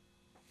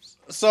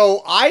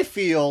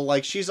feel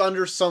like she's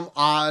under some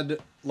odd,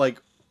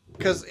 like,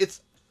 because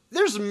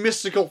there's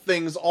mystical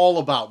things all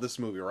about this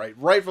movie,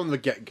 right from the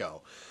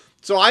get-go.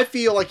 So I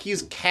feel like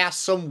he's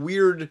cast some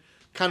weird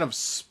kind of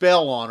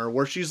spell on her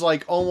where she's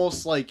like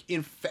almost like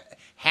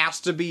has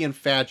to be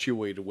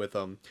infatuated with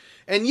him.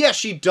 And yes,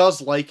 she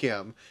does like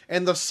him,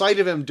 and the sight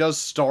of him does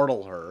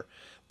startle her.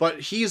 But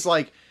he's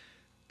like,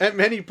 at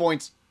many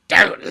points,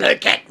 don't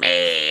look at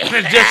me.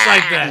 Just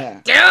like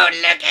that. Don't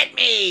look at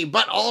me,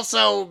 but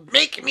also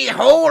make me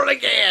whole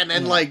again.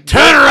 And like,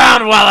 Turn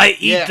around while I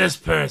eat Yeah. this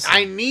person.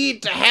 I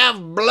need to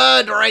have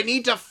blood, or I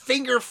need to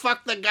finger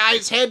fuck the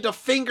guy's head to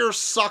finger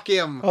suck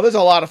him. Oh, there's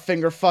a lot of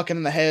finger fucking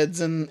in the heads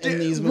in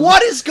these movies.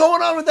 What is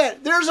going on with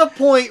that? There's a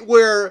point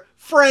where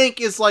Frank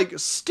is like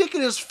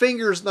sticking his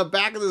fingers in the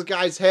back of this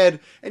guy's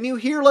head, and you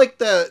hear like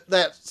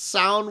that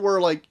sound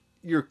where like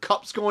your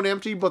cup's going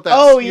empty, but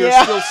you're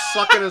still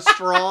sucking a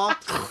straw.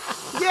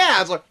 Yeah,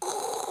 it's like,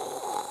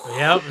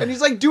 Yep. and he's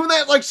like doing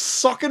that, like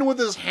sucking with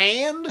his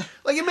hand.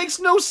 Like, it makes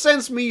no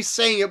sense me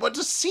saying it, but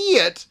to see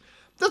it,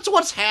 that's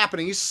what's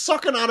happening. He's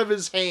sucking out of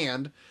his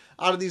hand,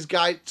 out of these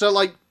guys, to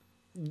like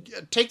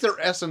take their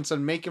essence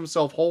and make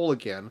himself whole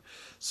again.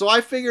 So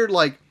I figured,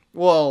 like,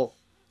 well,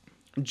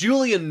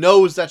 Julia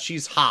knows that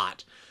she's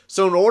hot.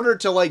 So in order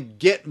to like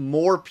get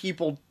more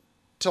people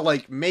to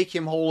like make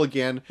him whole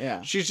again,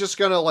 Yeah. she's just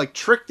gonna like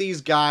trick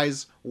these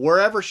guys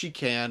wherever she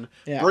can,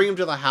 Yeah. bring them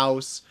to the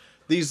house.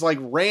 These like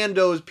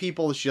randos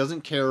people that she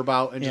doesn't care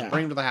about, and just Yeah.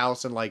 bring him to the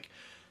house and like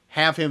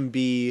have him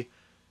be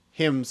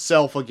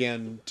himself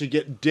again to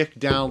get dick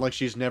down like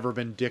she's never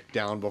been dick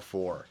down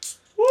before.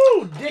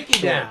 Woo,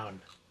 Dickie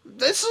down.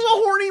 This is a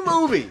horny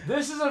movie.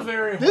 This is a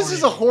very This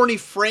is a horny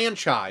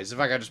franchise, if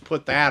I could just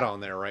put that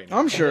on there right now.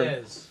 I'm sure.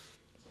 It is.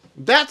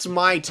 That's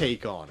my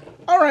take on it.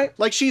 All right.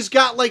 Like, she's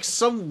got like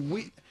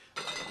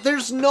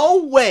there's no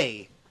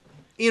way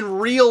in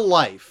real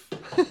life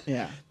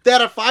Yeah.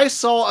 that if I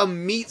saw a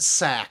meat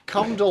sack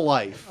come to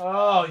life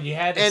Oh, you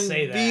had to and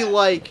say that. be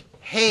like,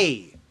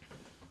 hey,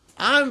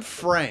 I'm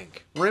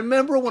Frank.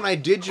 Remember when I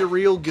did you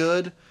real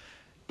good?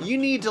 You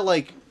need to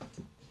like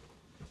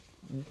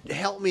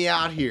help me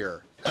out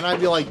here. And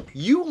I'd be like,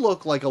 you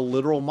look like a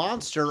literal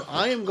monster.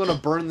 I am going to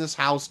burn this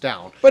house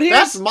down. But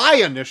here's- that's my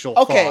initial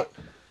Okay. thought.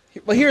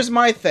 Well, here's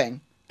my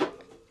thing.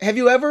 Have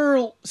you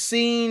ever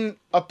seen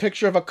a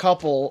picture of a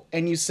couple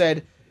and you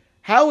said,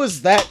 how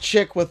is that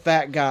chick with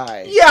that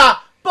guy? Yeah.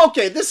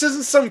 Okay, this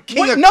isn't some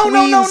King Wait, of no,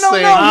 Queens no,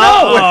 thing.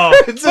 no.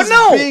 It's But this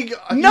no, big,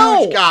 no.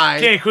 huge guy.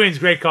 King of Queens,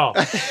 great call.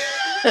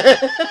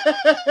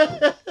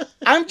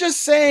 I'm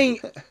just saying,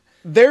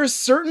 there's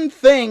certain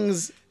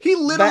things. He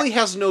literally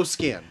has no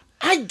skin.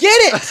 I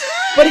get it,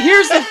 but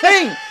here's the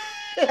thing.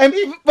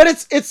 But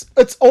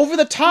it's over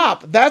the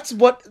top. That's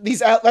what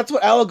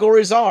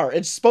allegories are.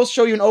 It's supposed to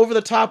show you an over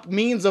the top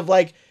means of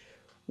like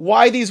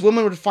why these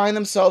women would find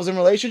themselves in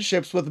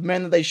relationships with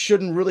men that they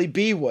shouldn't really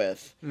be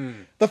with.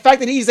 The fact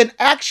that he's an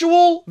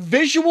actual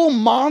visual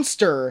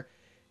monster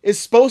is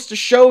supposed to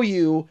show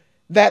you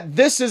that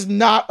this is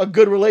not a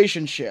good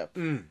relationship.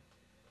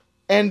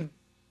 And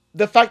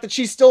the fact that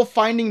she's still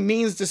finding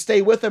means to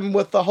stay with him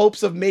with the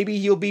hopes of maybe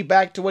he'll be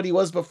back to what he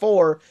was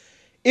before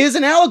is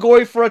an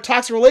allegory for a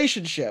toxic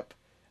relationship.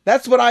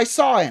 That's what I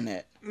saw in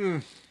it.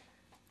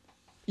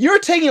 You're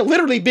taking it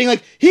literally being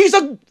like, he's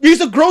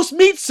a gross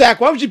meat sack.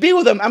 Why would you be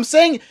with him? I'm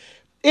saying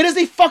it is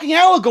a fucking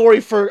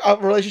allegory for a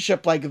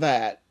relationship like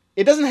that.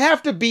 It doesn't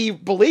have to be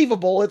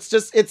believable. It's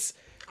just,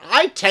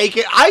 I take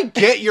it. I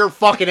get your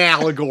fucking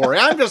allegory.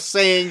 I'm just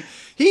saying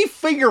he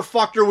finger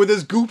fucked her with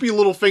his goopy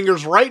little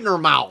fingers right in her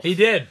mouth. He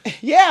did.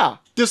 yeah.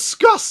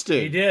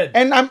 Disgusting. He did.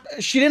 And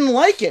she didn't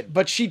like it,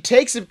 but she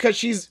takes it because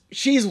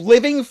she's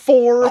living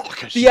for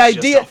the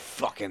idea. Just a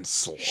fucking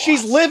slut.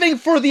 She's living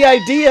for the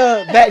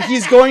idea that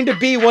he's going to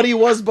be what he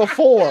was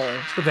before.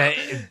 With that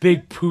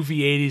big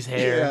poofy 80s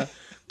hair. Yeah.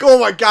 Oh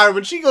my god,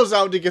 when she goes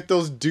out to get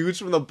those dudes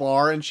from the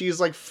bar and she's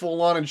like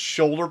full on in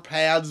shoulder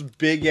pads,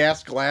 big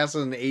ass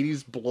glasses, and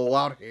 80s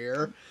blowout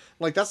hair.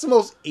 Like, that's the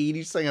most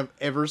 80s thing I've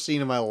ever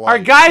seen in my life. Are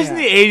guys in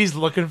Yeah. the 80s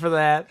looking for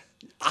that?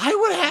 I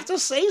would have to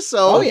say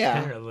so. Oh, yeah.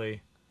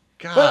 Apparently.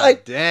 God But,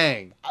 like,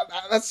 dang.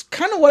 That's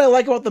kind of what I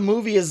like about the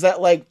movie is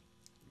that, like,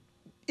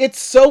 it's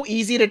so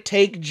easy to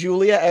take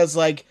Julia as,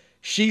 like,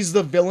 she's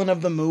the villain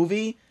of the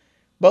movie.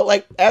 But,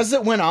 like, as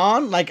it went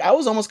on, like, I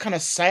was almost kind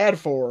of sad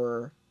for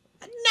her.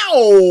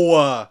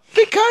 No!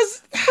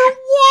 Because,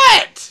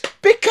 What?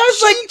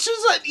 because, like,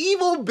 She's an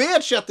evil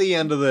bitch at the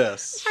end of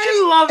this.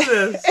 I love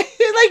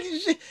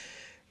this.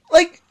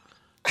 like,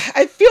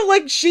 I feel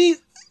like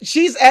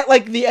she's at,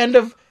 like, the end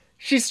of,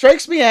 she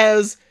strikes me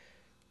as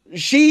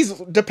she's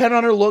dependent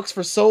on her looks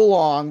for so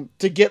long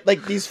to get,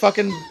 like, these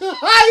fucking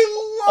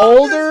I love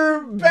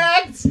older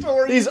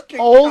backstory. these is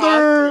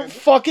older concocted.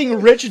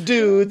 fucking rich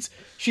dudes.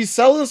 She's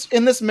selling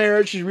in this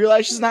marriage. She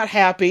realized she's not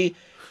happy.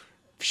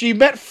 She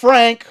met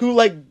Frank, who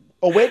like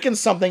awakens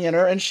something in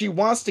her, and she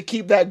wants to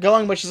keep that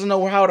going, but she doesn't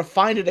know how to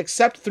find it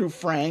except through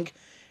Frank.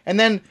 And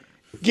then,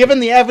 given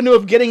the avenue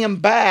of getting him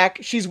back,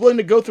 she's willing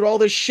to go through all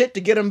this shit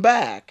to get him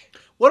back.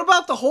 What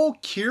about the whole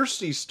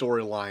Kirsty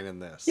storyline in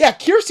this? Yeah,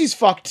 Kirsty's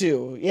fucked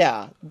too.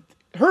 Yeah.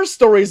 Her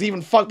story is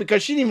even fucked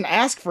because she didn't even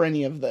ask for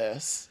any of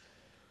this.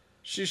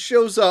 She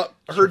shows up.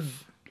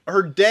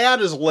 Her dad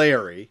is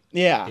Larry.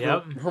 Yeah.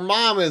 Yep. Her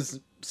mom is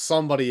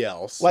somebody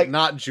else, Like,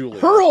 not Julia.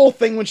 Her whole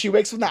thing when she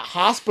wakes up in that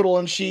hospital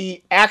and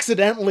she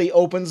accidentally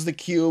opens the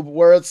cube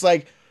where it's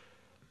like,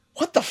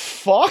 what the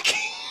fuck?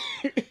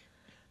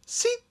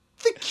 See,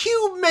 the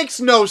cube makes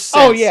no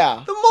sense. Oh,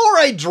 yeah. The more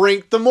I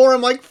drink, the more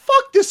I'm like,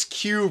 fuck this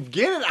cube.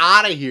 Get it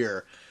out of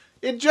here.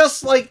 It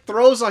just, like,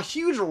 throws a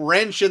huge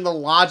wrench in the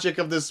logic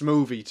of this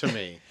movie to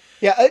me.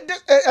 Yeah,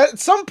 at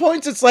some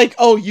points it's like,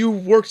 oh, you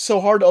worked so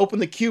hard to open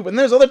the cube. And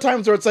there's other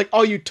times where it's like,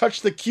 oh, you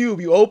touched the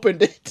cube, you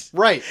opened it.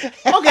 Right.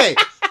 Okay.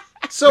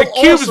 So The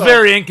cube's also,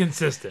 very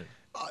inconsistent.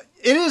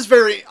 it is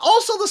very...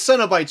 Also, the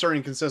Cenobites are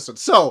inconsistent.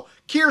 So,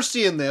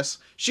 Kirsty in this,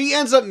 she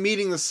ends up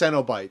meeting the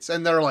Cenobites.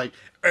 And they're like,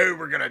 Oh,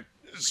 we're gonna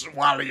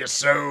swallow your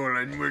soul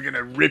and we're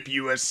gonna rip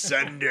you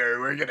asunder.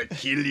 We're gonna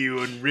kill you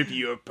and rip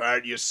you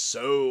apart, your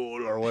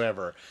soul. or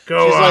whatever.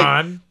 Go She's like,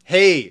 on.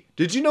 hey,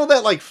 did you know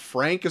that, like,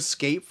 Frank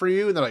escaped for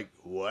you? And they're like,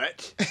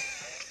 what?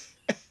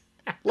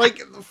 Like,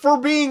 for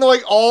being,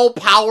 like,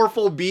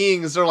 all-powerful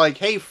beings, they're like,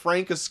 hey,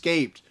 Frank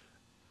escaped.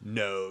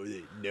 No,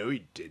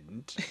 he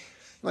didn't.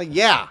 Like,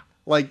 yeah.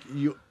 Like,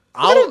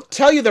 I don't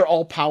tell you they're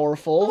all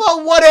powerful.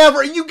 Well,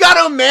 whatever. You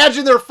gotta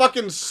imagine they're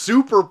fucking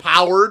super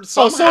powered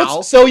Oh,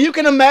 somehow. so you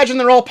can imagine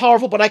they're all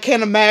powerful, but I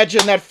can't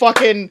imagine that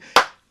fucking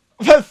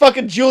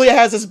Julia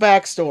has his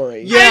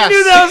backstory. Yes, I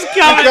knew that was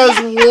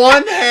coming. because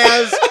one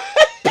has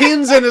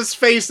pins in his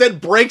face that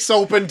breaks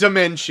open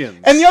dimensions.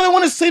 And the other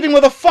one is sleeping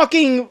with a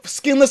fucking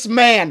skinless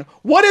man.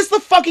 What is the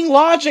fucking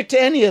logic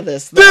to any of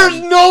this? Then?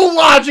 There's no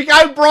logic.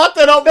 I brought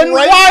that up Then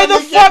right why from the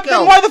fuck? get-go.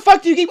 Then why the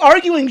fuck do you keep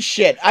arguing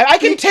shit? I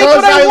can take Because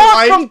what I want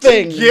like from to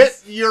things.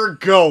 get your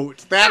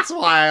goat. That's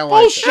why I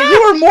like Bullshit! it.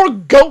 You were more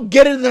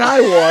goat-getter than I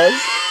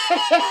was.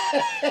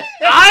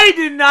 I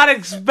did not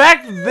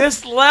expect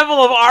this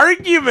level of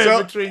argument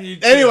So, between you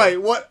two.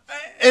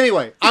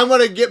 Anyway, I'm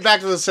gonna get back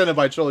to the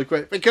Cenobites really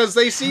quick because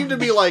they seem to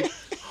be like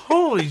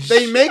Holy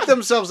they shit. make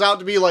themselves out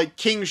to be like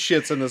king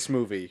shits in this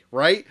movie,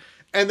 right?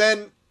 And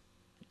then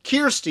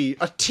Kirsty,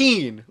 a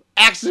teen,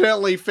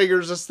 accidentally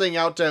figures this thing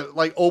out to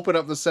like open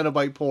up the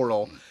Cenobite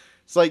portal.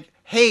 It's like,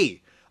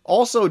 hey,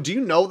 also, do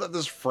you know that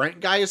this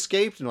Frank guy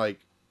escaped? And like,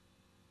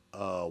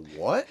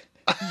 what?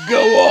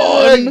 Go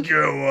on.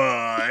 Go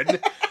on.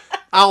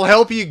 I'll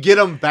help you get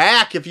him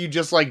back if you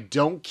just like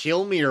don't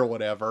kill me or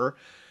whatever.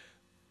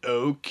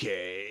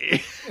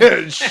 Okay.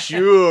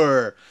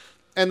 Sure.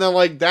 And then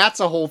like that's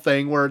a whole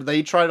thing where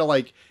they try to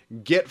like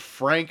get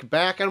Frank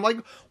back and I'm like,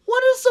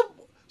 what is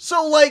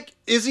so like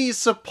is he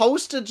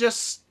supposed to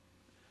just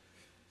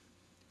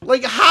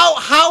like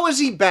how is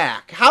he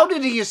back? How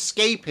did he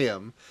escape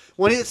him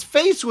when his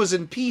face was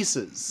in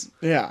pieces?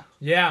 Yeah.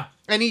 Yeah.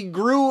 And he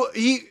grew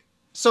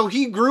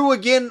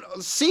again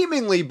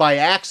seemingly by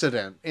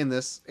accident in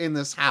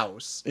this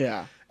house.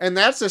 Yeah. And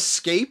that's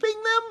escaping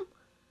them?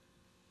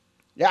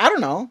 Yeah, I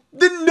don't know.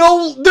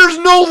 There's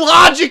no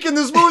logic in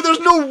this movie. There's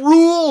no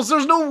rules.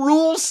 There's no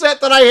rule set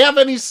that I have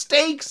any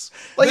stakes.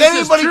 Like This is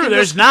anybody true, can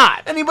there's just,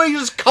 not. Anybody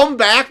just come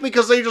back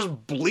because they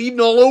just bleeding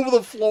all over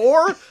the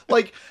floor?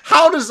 Like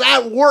how does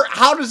that work?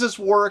 How does this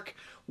work?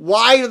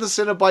 Why are the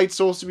Cenobites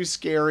supposed to be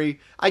scary?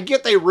 I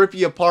get they rip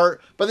you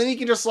apart, but then you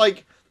can just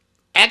like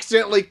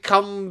accidentally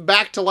come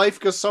back to life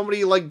because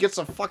somebody like gets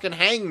a fucking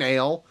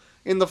hangnail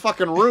in the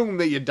fucking room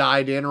that you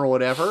died in or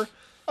whatever.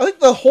 I think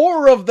the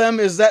horror of them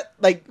is that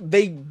like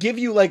they give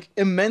you like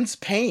immense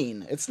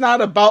pain. It's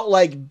not about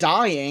like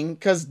dying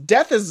because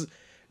death is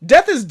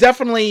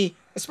definitely,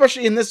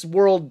 especially in this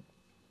world,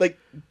 like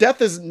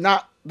death is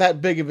not that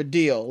big of a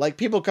deal. Like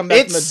people come back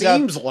It from the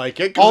seems death, like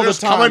it all because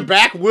the they're coming time.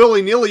 back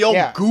willy nilly, all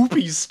Yeah.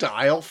 goopy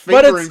style,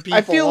 but fingering it's, people.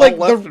 I feel all like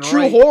left the and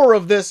true right. horror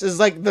of this is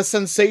like the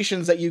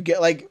sensations that you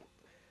get, like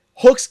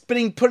hooks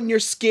being put in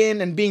your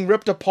skin and being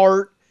ripped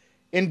apart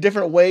in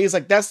different ways.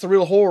 Like that's the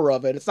real horror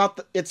of it. It's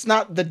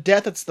not the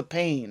death, it's the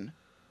pain.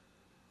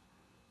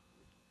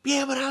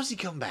 Yeah, but how's he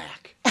come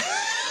back?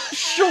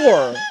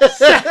 Sure.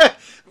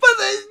 But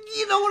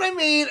you know what I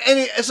mean.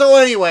 So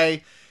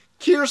anyway,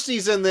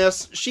 Kirsty's in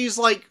this. She's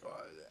like,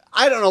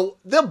 I don't know.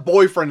 The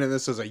boyfriend in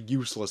this is a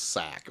useless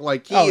sack.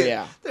 Like, Oh,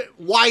 yeah.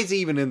 Why is he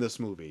even in this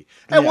movie?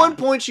 At Yeah. one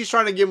point, she's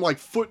trying to give him like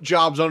foot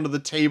jobs under the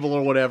table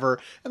or whatever,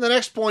 and the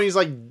next point, he's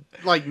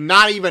like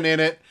not even in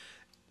it.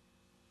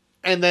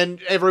 And then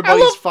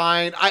everybody's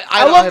fine.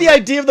 I love the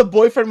idea of the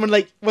boyfriend when,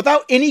 like,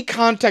 without any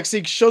context,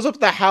 he shows up at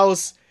the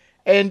house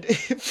and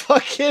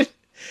fucking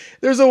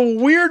there's a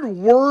weird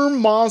worm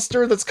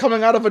monster that's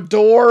coming out of a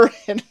door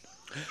and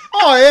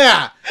Oh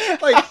yeah,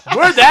 like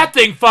Where'd that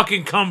thing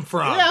fucking come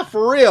from? yeah,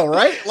 for real,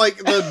 right? Like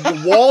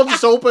the wall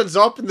just opens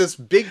up and this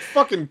big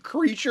fucking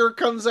creature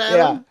comes at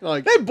Yeah. him.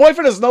 Like That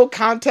boyfriend has no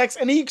context,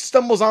 and he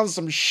stumbles on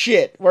some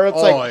shit where it's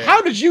Oh, like, yeah.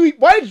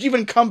 why did you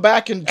even come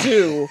back in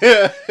two?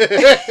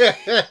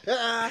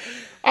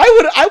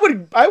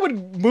 I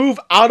would move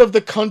out of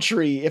the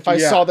country if I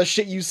Yeah. saw the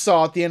shit you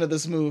saw at the end of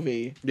this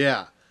movie.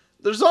 yeah.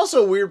 There's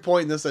also a weird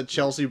point in this that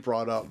Chelsea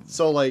brought up.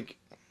 So like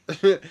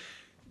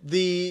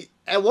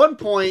at one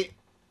point,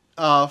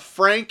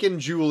 Frank and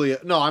Julia.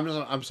 No,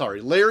 I'm sorry.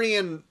 Larry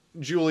and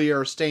Julia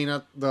are staying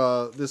at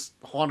this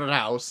haunted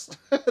house,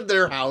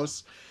 their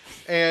house,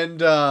 and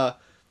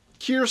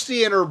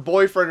Kirsty and her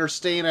boyfriend are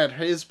staying at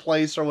his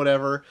place or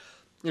whatever.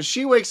 And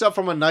she wakes up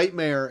from a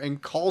nightmare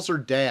and calls her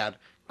dad.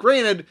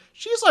 Granted,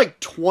 she's like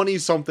 20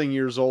 something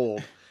years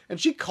old. And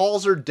she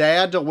calls her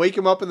dad to wake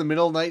him up in the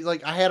middle of the night.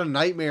 Like, I had a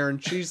nightmare.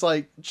 And she's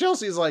like,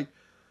 Chelsea's like,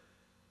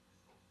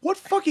 what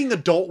fucking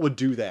adult would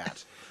do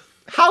that?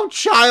 How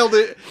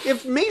childish.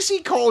 If Macy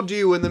called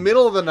you in the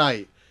middle of the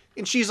night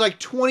and she's like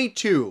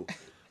 22,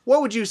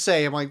 what would you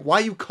say? I'm like, why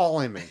are you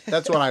calling me?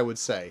 That's what I would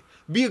say.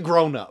 Be a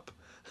grown up.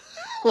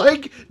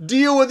 Like,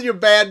 deal with your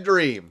bad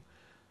dream.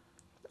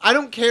 I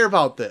don't care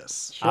about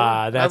this.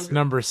 That's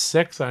number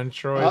 6 on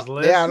Troy's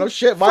list. Yeah, no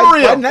shit. For Why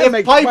real, didn't that if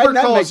make- why Piper didn't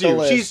that calls make the you,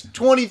 list? she's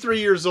 23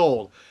 years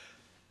old.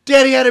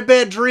 Daddy had a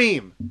bad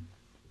dream.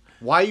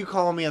 Why are you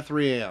calling me at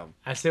 3 a.m.?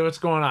 I say, what's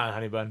going on,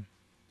 honey bun?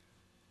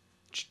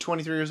 She's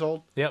 23 years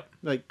old? Yep.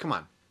 Like, come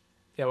on.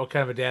 Yeah, what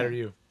kind of a dad are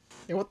you?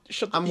 Yeah, what,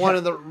 shut the, I'm one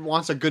of the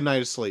wants a good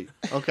night of sleep.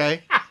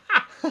 Okay?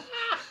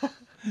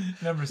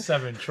 Number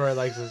 7, Troy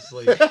likes to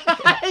sleep.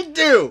 I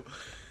do.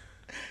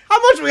 How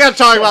much we got to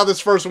talk about this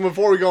first one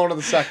before we go into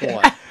the second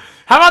one?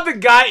 How about the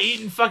guy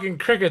eating fucking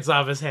crickets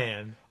off his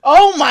hand?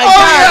 Oh my Oh,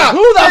 god! yeah.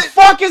 Who the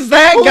fuck is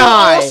that Who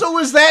guy? also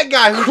is that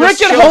guy who Cricket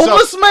just shows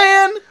homeless up?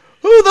 man?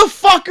 Who the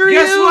fuck are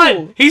Guess you?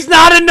 what? He's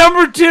not a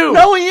number 2.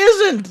 No, he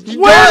isn't.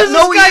 Where does this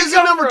No, he guy is in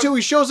come number from? 2.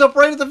 He shows up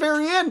right at the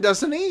very end,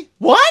 doesn't he?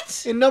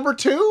 What? In number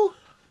 2?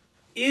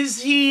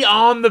 Is he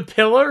on the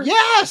pillar?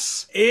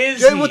 Yes.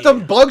 Is Yeah, he? with the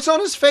bugs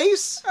on his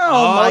face?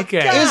 Oh my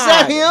Okay. god! Is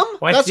that him?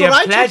 What's That's your what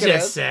I took it pleasure,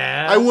 as.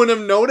 sir? I wouldn't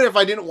have known it if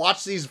I didn't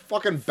watch these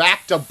fucking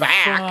back to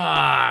back.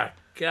 Ah,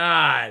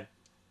 God.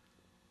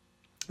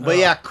 But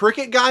yeah,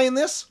 cricket guy in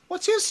this.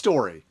 What's his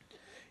story?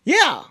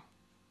 Yeah,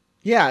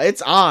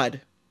 it's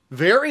odd.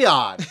 Very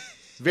odd,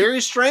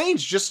 very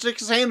strange. Just sticks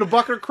his hand in a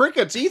bucket of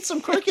crickets, eats some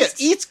crickets,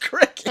 Just eats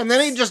crickets, and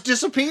then he just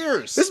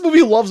disappears. This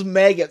movie loves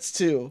maggots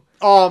too.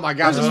 Oh my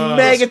god, There's this-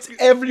 maggots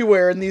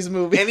everywhere in these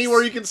movies.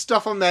 Anywhere you can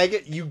stuff a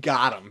maggot, you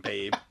got him,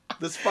 babe.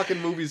 This fucking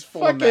movie's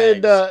full of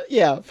fucking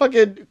mags.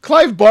 fucking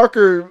Clive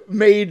Barker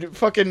made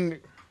fucking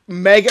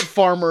maggot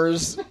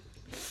farmers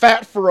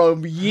fat for a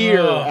year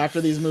Oh,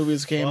 after these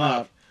movies came fuck.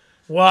 out.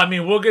 Well, I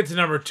mean, we'll get to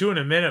number 2 in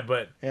a minute,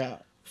 but Yeah.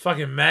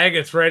 fucking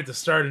maggots right at the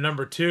start of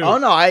number 2. Oh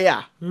no,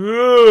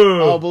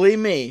 Ooh. Oh, believe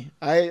me,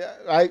 I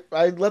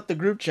let the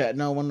group chat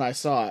know when I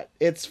saw it.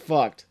 It's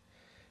fucked,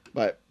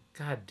 but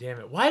God damn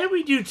it. Why did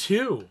we do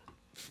 2?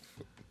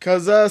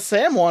 cause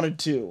Sam wanted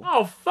to.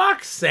 Oh,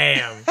 fuck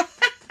Sam.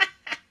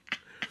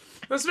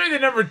 Let's make the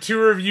number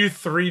 2 review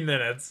 3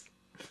 minutes.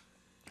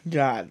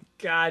 God,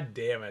 God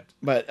damn it.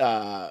 but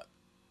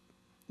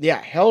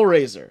yeah,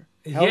 Hellraiser.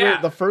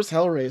 Yeah. The first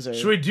Hellraiser.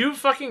 Should we do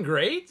fucking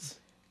grades?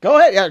 Go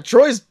ahead. Yeah,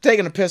 Troy's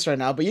taking a piss right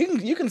now, but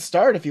you can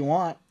start if you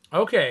want.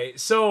 Okay,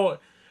 so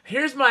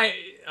here's my...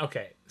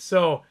 Okay,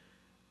 so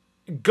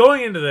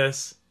going into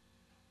this,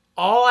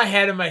 all I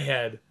had in my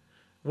head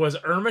was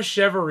Irma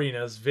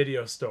Cheverina's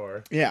video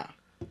store, Yeah.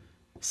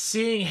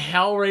 seeing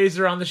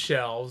Hellraiser on the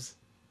shelves,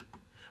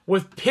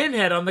 with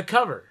Pinhead on the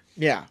cover,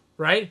 Yeah.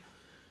 right?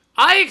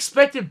 I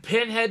expected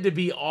Pinhead to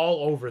be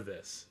all over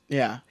this.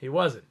 Yeah. He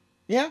wasn't.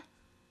 Yeah.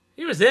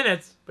 He was in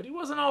it, but he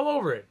wasn't all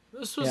over it.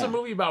 This was Yeah. a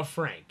movie about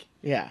Frank,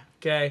 Yeah.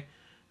 okay?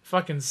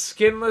 Fucking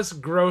skinless,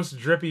 gross,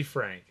 drippy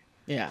Frank.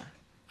 Yeah.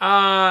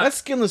 Uh, That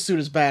skinless suit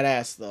is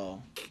badass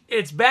though.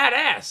 it's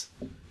badass.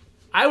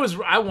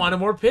 I wanted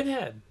more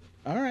Pinhead.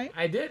 All right.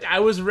 I did. I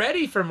was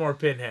ready for more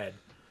Pinhead.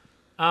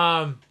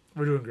 We're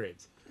doing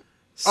grades.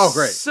 Oh,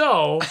 great.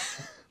 So,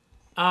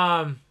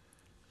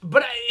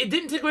 but it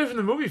didn't take away from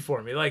the movie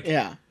for me. Like,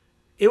 Yeah.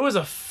 it was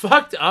a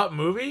fucked up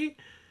movie,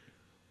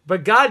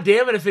 but god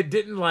damn it if it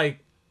didn't, like,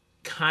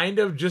 kind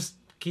of just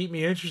keep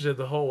me interested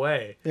the whole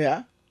way.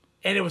 Yeah.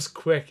 And it was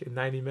quick in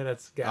 90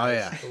 minutes, guys. Oh,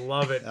 yeah. I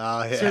love it.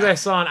 Oh, As soon as I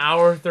saw an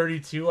hour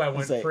 32, I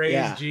went, Say, praise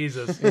yeah.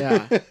 Jesus.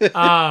 Yeah.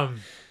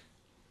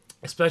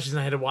 Especially since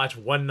I had to watch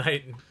one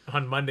night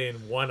on Monday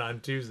and one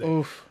on Tuesday.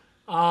 Oof.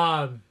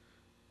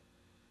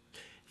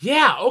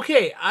 Yeah,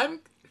 okay. I'm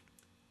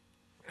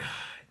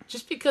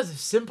just because of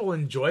simple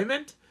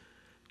enjoyment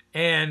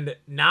and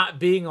not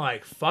being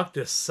like, fuck,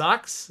 this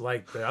sucks,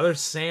 like the other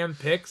Sam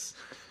picks.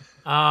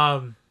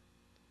 I'm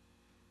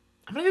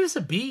gonna give this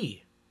a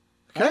B.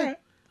 All right.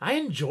 I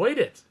enjoyed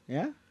it.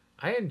 Yeah.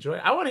 I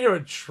want to hear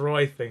what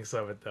Troy thinks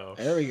of it though.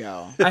 There we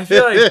go. I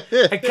feel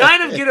like I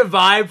kind of get a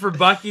vibe for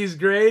Bucky's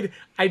grade.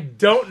 I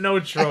don't know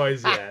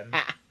Troy's yet.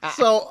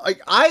 So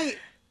like I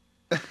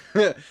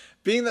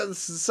being that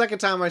this is the second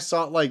time I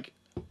saw it, like,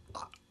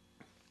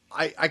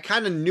 I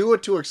kind of knew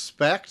what to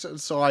expect,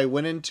 so I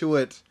went into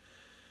it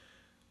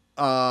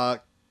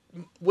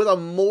with a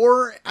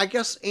more, I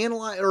guess,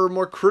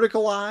 more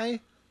critical eye.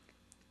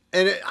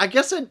 And I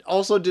guess it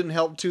also didn't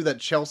help, too, that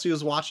Chelsea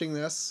was watching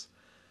this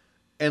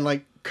and,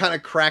 like, kind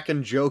of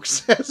cracking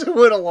jokes as it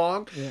went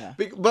along. Yeah.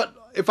 But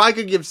if I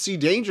could give C.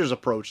 Danger's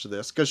approach to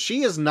this, because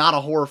she is not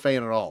a horror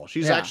fan at all.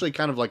 She's Yeah. actually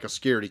kind of like a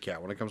scaredy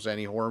cat when it comes to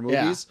any horror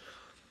Yeah. movies.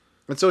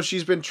 And so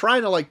she's been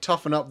trying to, like,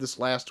 toughen up this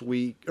last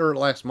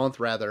month,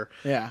 rather.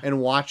 Yeah. And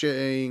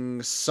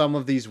watching some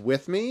of these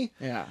with me.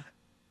 Yeah.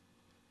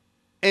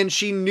 And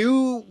she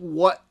knew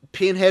what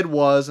Pinhead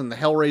was and the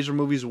Hellraiser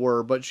movies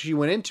were, but she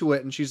went into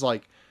it and she's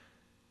like,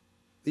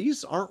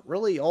 these aren't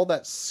really all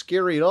that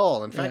scary at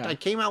all. In fact, Yeah. I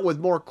came out with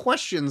more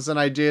questions than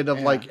I did of,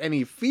 Yeah. like,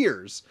 any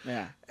fears.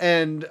 Yeah.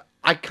 And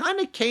I kind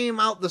of came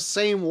out the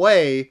same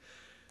way,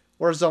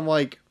 whereas I'm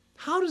like,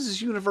 how does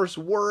this universe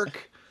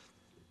work?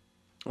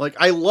 Like,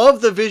 I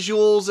love the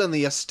visuals and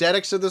the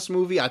aesthetics of this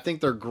movie. I think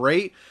they're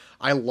great.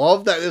 I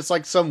love that it's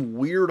like some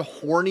weird,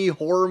 horny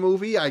horror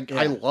movie. I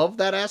love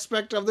that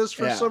aspect of this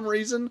for Yeah. some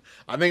reason.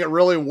 I think it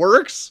really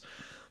works.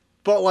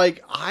 But,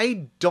 like,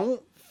 I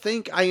don't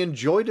think I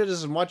enjoyed it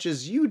as much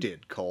as you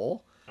did,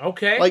 Cole.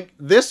 Okay. Like,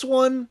 this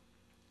one,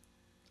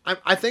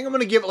 I think I'm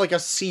going to give it, like, a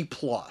C+.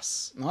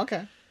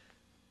 Okay.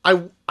 I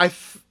think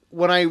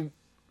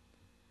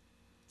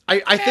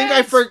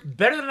It's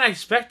better than I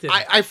expected.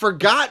 I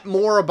forgot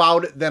more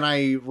about it than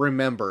I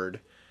remembered.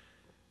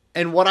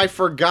 And what I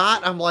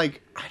forgot, I'm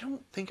like, I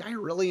don't think I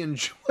really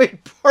enjoyed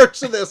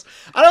parts of this.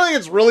 I don't think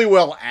it's really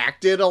well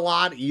acted a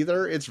lot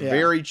either. It's Yeah.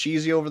 very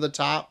cheesy over the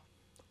top.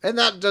 And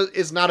that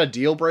is not a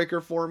deal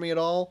breaker for me at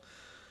all.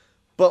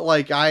 But,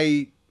 like,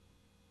 I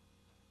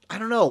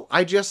don't know.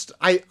 I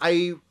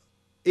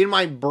in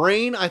my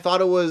brain, I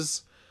thought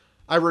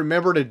I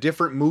remembered a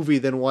different movie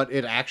than what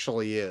it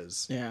actually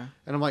is. Yeah.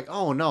 And I'm like,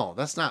 oh no,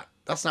 that's not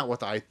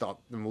what I thought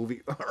the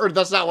movie, or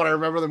that's not what I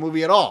remember the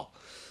movie at all.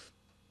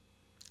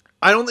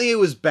 I don't think it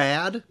was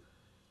bad.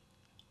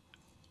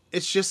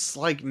 It's just,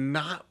 like,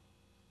 not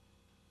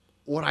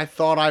what I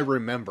thought I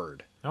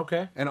remembered.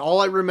 okay. And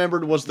all I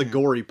remembered was the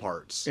gory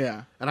parts.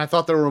 Yeah. And I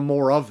thought there were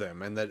more of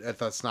them, and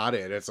that's not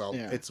it.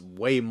 Yeah. It's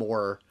way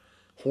more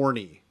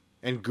horny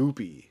and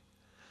goopy.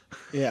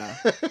 Yeah.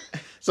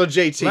 So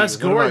JT, Less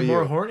what gory, about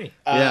more you? horny.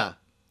 Yeah.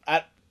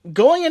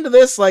 Going into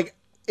this, like,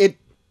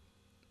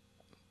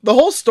 the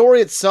whole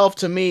story itself,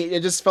 to me,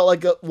 it just felt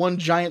like one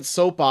giant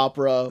soap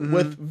opera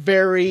with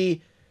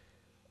very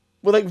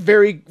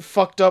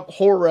fucked up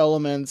horror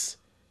elements.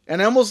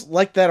 And I almost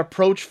like that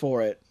approach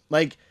for it.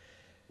 Like,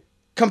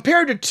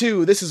 compared to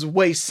 2, this is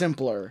way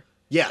simpler.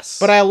 Yes.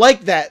 But I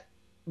like that.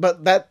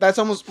 But that's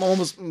almost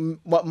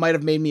what might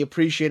have made me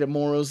appreciate it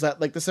more, was that,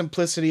 like, the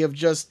simplicity of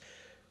just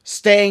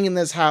staying in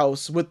this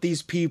house with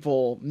these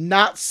people,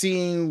 not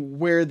seeing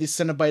where the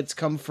Cenobites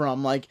come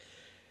from. Like,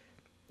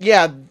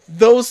 yeah,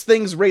 those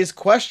things raise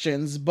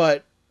questions,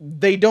 but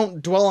they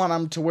don't dwell on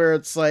them to where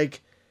it's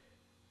like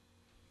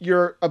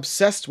you're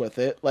obsessed with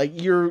it. Like,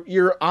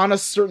 you're on a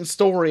certain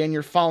story and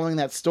you're following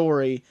that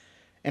story,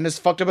 and as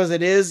fucked up as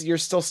it is, you're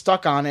still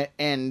stuck on it.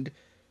 And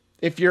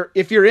if you're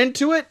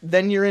into it,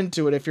 then you're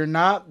into it. If you're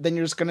not, then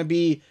you're just gonna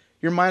be,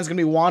 your mind's gonna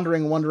be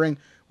wondering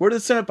where did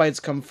the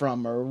Cenobites come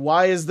from, or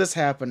why is this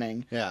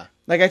happening? Yeah.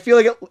 Like, I feel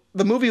like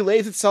the movie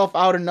lays itself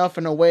out enough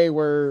in a way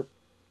where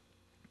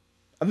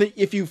I think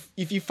if you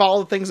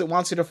follow the things it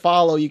wants you to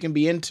follow, you can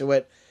be into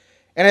it.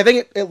 And I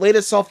think it laid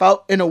itself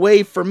out in a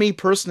way, for me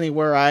personally,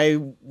 where I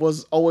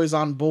was always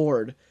on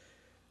board.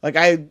 Like,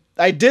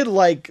 I did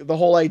like the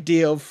whole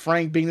idea of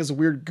Frank being this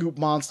weird goop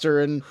monster,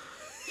 and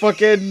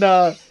fucking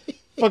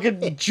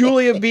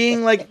Julia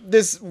being like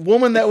this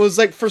woman that was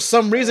like, for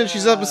some reason,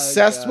 she's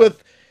obsessed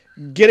with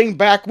getting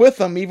back with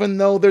him, even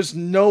though there's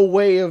no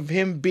way of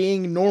him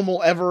being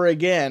normal ever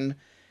again.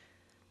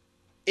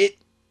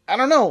 I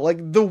don't know,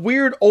 like, the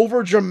weird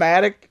over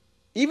dramatic,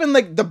 even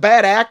like the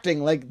bad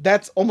acting, like,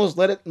 that's almost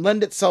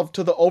lend itself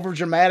to the over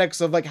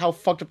dramatics of like how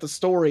fucked up the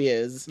story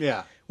is.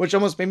 Yeah. Which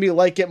almost made me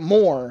like it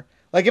more.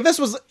 Like, if this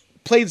was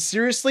played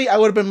seriously, I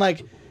would have been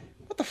like,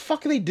 what the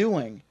fuck are they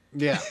doing?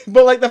 Yeah.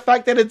 But, like, the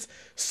fact that it's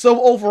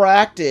so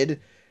overacted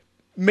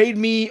made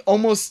me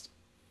almost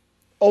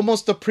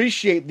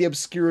appreciate the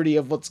obscurity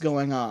of what's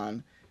going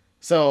on.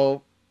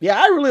 So,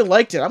 yeah, I really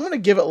liked it. I'm going to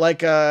give it,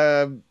 like,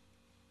 a...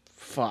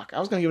 Fuck. I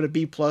was going to give it a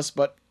B+,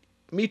 but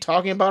me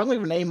talking about it, I'm going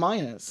to give it an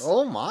A-.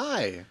 Oh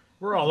my.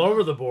 We're all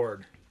over the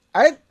board.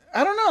 I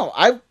don't know.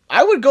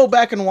 I would go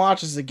back and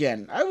watch this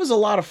again. It was a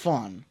lot of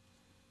fun.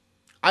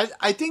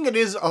 I think it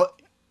is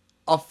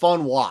a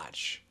fun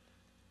watch.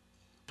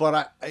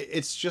 But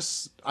it's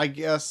just, I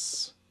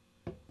guess,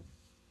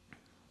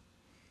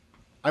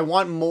 I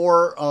want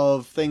more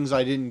of things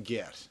I didn't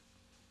get.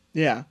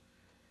 Yeah.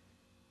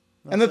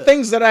 And the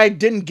things that I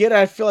didn't get,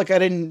 I feel like I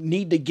didn't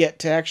need to get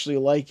to actually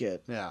like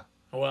it. Yeah.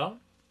 Well,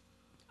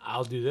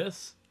 I'll do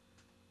this.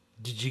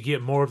 Did you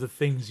get more of the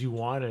things you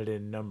wanted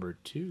in number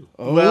 2?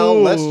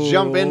 Well, let's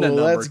jump into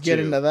number Let's get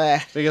 2. into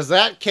that. Because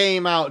that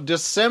came out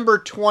December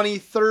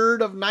 23rd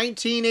of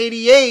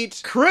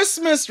 1988.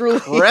 Christmas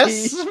release.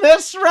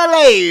 Christmas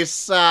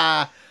release.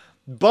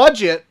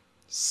 Budget,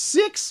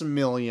 $6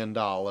 million.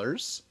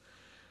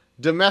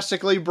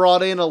 Domestically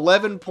brought in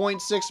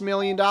 $11.6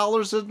 million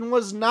and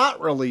was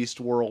not released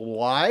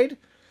worldwide.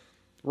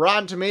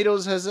 Rotten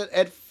Tomatoes has it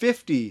at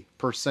 50%.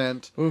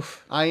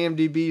 Oof.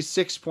 IMDb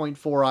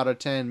 6.4 out of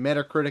 10.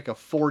 Metacritic a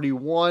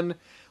 41.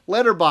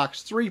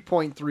 Letterboxd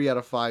 3.3 out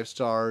of 5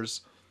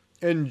 stars.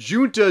 And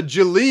Junta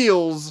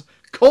Jalil's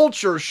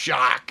Culture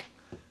Shock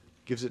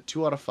gives it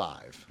 2 out of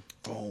 5.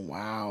 Oh,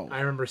 wow. I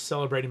remember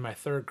celebrating my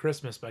 3rd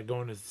Christmas by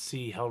going to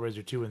see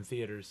Hellraiser 2 in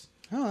theaters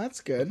Oh, that's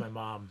with good. my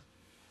mom.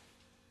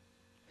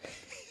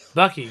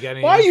 Bucky, you got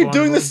any Why are info you on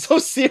doing the this so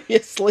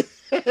seriously?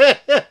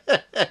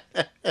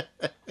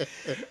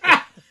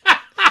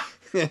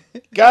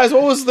 Guys,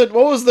 what was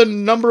the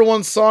number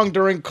one song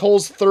during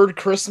Cole's 3rd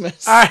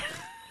Christmas? movie?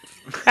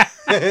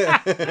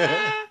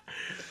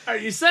 All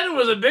right, you said it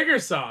was a bigger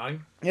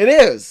song. It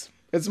is.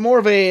 It's more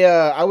of a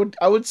I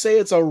would say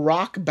it's a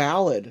rock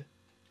ballad.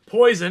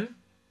 Poison.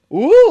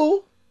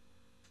 Ooh.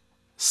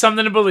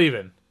 Something to believe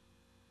in.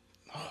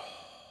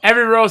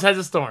 Every rose has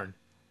its thorn.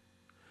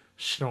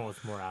 Should have went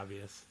with more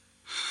obvious.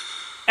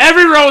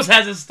 Every rose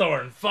has its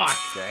thorn. Fuck.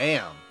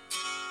 Damn.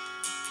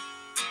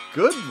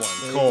 Good one,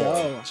 you Cole.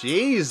 go.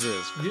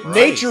 Jesus Christ.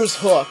 Nature's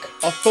Hook,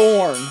 a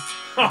thorn.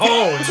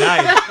 Oh,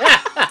 nice.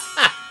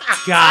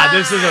 God,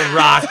 this is a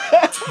rock.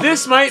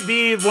 This might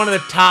be one of the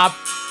top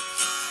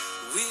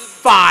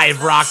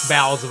 5 rock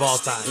ballads of all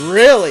time.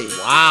 Really?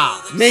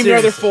 Wow. Name your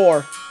other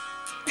Seriously.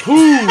 4.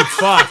 Ooh,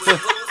 fuck.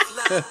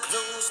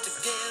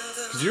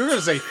 Because you were going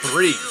to say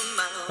 3.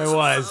 It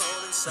was.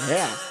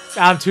 Yeah.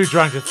 I'm too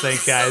drunk to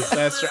think, guys.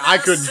 That's true. I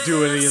couldn't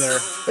do it either.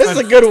 This is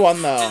a good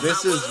one though.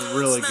 This is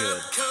really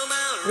good.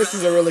 This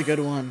is a really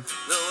good one.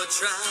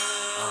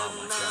 Oh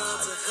my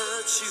god.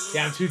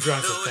 Yeah, I'm too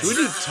drunk to Do we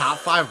think. do top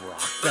 5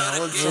 rock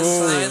ballads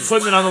sometime?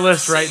 Putting it on the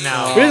list right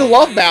now. We did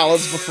love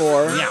ballads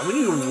before. Yeah, we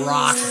need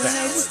rock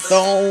ballads.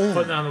 Don't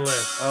Putting it on the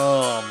list.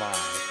 Oh my.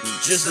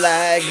 just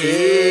like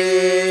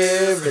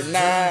every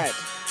night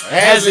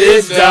as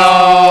it's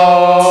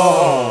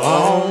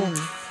dawn.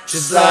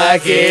 Just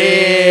like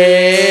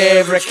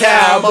every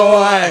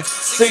cowboy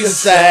sings a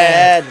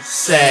sad,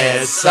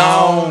 sad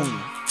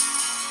song.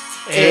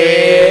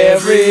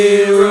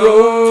 Every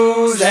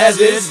rose has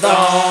its thorn.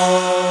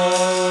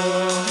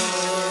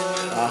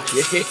 Ah,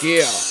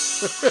 yeah.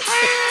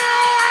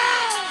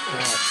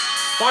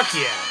 Fuck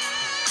yeah.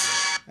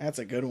 That's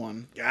a good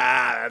one.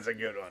 Ah, that's a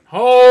good one.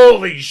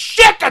 Holy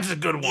shit, that's a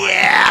good one.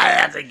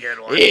 Yeah, that's a good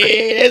one.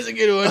 Yeah, that's a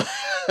good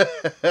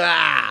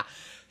one.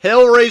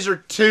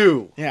 Hellraiser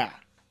 2. Yeah.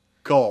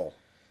 Cole.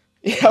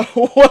 Yeah,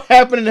 what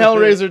happened in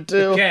Hellraiser 2?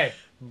 Okay,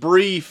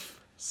 Brief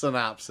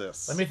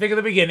synopsis. let me think of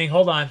the beginning.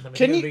 Hold on. Let me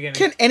think of the beginning.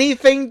 Can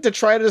anything to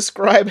try to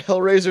describe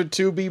Hellraiser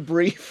 2 be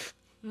brief?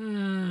 Hold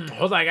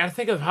on, I gotta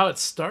think of how it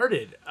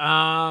started.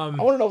 I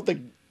want to know what the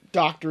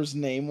doctor's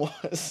name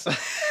was.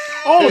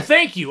 Oh,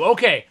 thank you.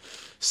 Okay,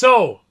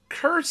 so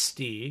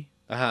Kirsty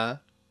Uh-huh.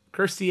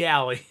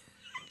 Alley.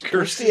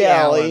 Kirstie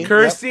Alley.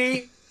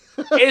 Kirsty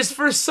is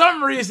for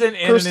some reason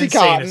in Kirsty an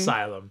insane Cotton.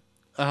 asylum.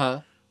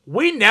 Uh-huh.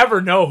 We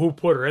never know who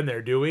put her in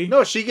there, do we?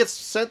 No, she gets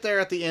sent there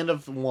at the end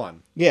of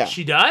 1. Yeah.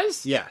 She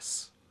does?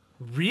 Yes.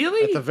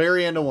 Really? At the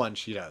very end of 1,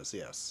 she does,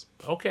 yes.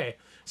 Okay.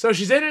 So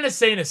she's in an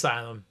insane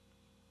asylum,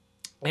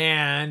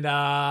 and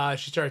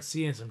she starts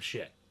seeing some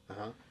shit.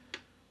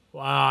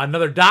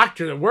 Another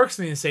doctor that works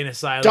in the insane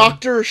asylum,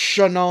 Dr.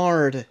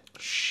 Chenard.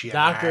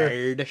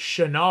 Dr.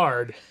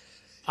 Chenard,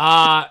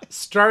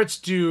 starts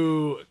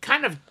to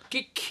kind of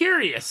get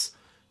curious,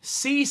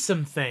 see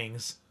some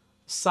things,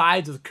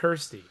 sides with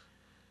Kirsty,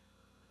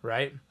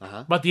 right?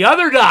 But the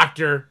other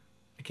doctor,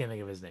 I can't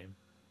think of his name,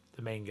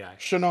 the main guy.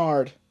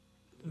 Chenard.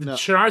 No.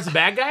 Chenard's the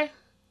bad guy?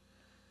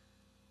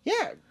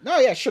 Yeah. No,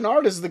 yeah,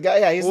 Chenard is the guy.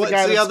 Yeah, he's What's the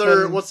guy the that's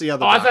other? been- What's the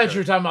other? Oh, I doctor? thought you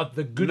were talking about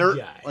the good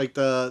guy. Like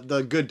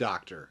the good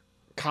doctor.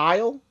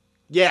 Kyle?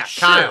 Yeah,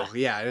 Sure. Kyle.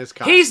 Yeah, it is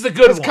Kyle. He's the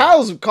good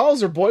one.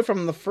 Kyle's her boyfriend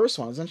from the first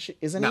one, isn't he?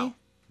 no,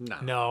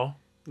 No.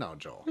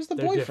 Joel. Where's the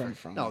They're boyfriend different.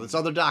 from? No, this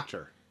other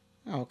doctor.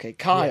 Oh, okay,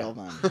 Kyle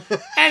then.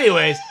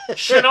 Anyways,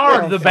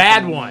 Chenard, the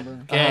bad fucking one.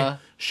 remember. Okay,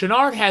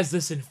 Chenard has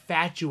this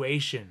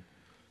infatuation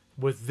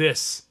with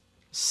this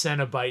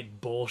Cenobite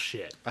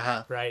bullshit,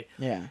 Uh-huh. right?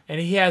 Yeah. And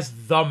he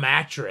has the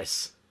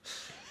mattress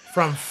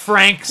from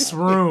Frank's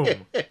room.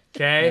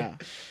 Okay, Yeah.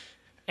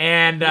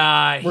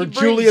 and Where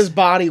Julia's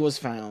body was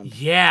found.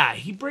 yeah,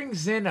 he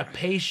brings in a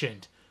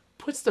patient,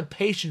 puts the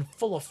patient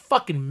full of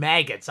fucking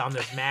maggots on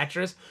this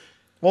mattress.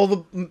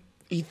 Well,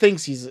 he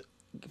thinks he's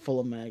full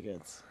of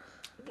maggots.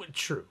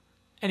 True.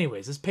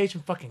 Anyways, this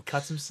patient fucking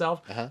cuts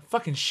himself.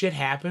 Fucking shit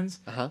happens.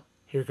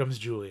 Here comes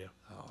Julia.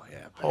 Oh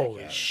yeah.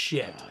 Holy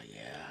shit. Oh,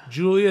 yeah.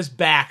 Julia's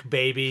back,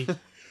 baby.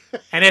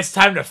 and it's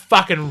time to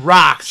fucking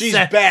rock. She's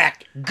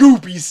back,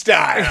 goopy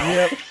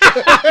style.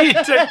 He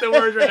took the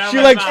words right out of She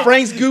my likes mouth.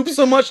 Frank's goop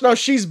so much, now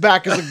she's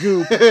back as a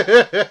goop.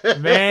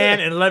 Man,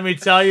 and let me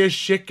tell you,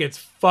 shit gets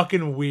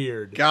fucking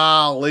weird.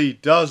 Golly,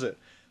 does it?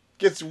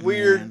 Gets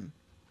weird. Man.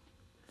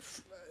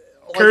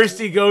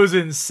 Kirsty goes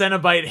in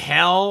Cenobite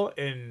hell,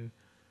 and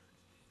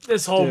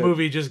this whole Dude.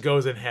 movie just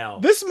goes in hell.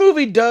 This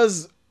movie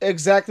does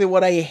exactly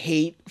what I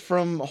hate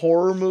from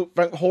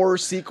horror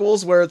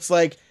sequels, where it's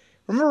like,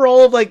 remember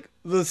all of like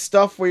the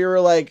stuff where you were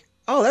like,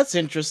 oh, that's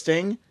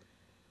interesting.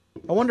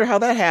 I wonder how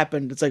that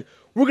happened. It's like,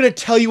 we're gonna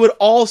tell you it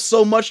all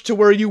so much to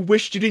where you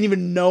wished you didn't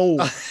even know.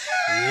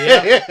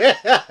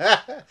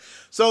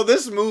 So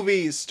this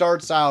movie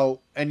starts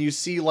out, and you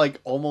see like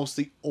almost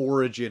the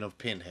origin of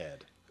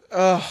Pinhead.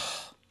 Ugh.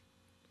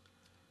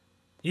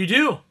 You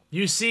do.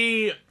 You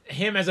see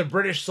him as a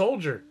British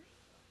soldier,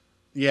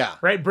 Yeah,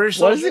 right? British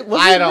Was soldier. it? Was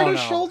I he don't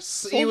British know.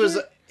 soldier?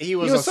 He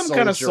was was a some soldier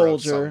kind of of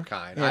soldier. some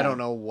kind. Yeah. I don't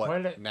know Why what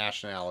did it-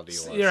 nationality it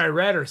was. Either I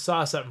read or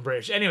saw something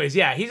British. Anyways,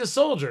 yeah, he's a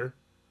soldier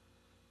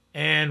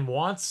and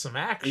wants some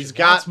action. He's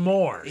got wants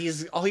more.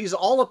 He's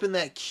all up in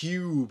that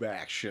cube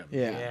action.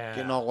 Yeah. Yeah.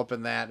 Getting all up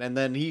in that, and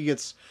then he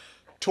gets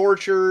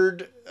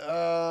tortured,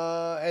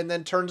 and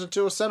then turns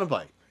into a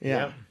Cenobite.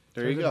 Yeah. Yep.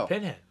 There you Turns into go.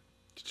 Pinhead.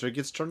 So he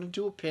gets turned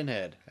into a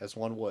pinhead, as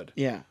one would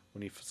Yeah.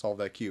 when he solved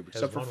that cube.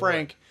 Except for one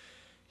Frank,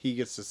 he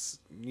gets this.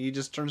 He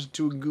just turns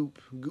into a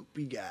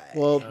goopy guy.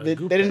 Well, they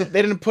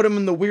didn't put him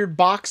in the weird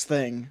box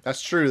thing.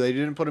 That's true. They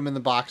didn't put him in the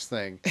box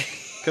thing.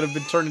 Could have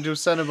been turned into a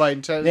Cenobite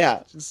instead.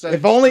 Yeah. Instead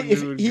If only turned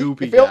if into a he,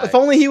 goopy if, guy. if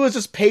only he was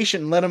just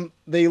patient. And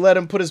they let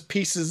him put his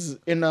pieces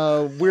in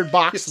a weird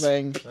box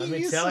thing. Let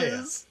me tell you.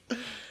 Pieces.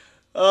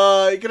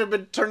 He could have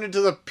been turned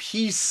into the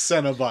Peace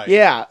Cenobite.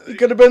 Yeah, it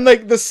could have been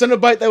like the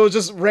Cenobite that was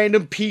just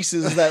random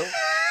pieces that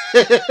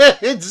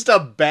It's just a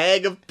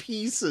bag of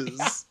pieces.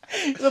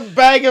 it's a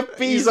bag of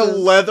He's pieces. a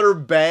leather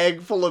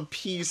bag full of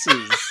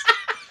pieces.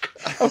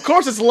 Of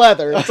course, it's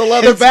leather. It's a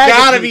leather It's bag.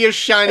 gotta of be a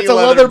shiny It's a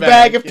leather leather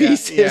bag of Yeah,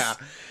 pieces.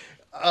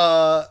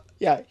 Yeah.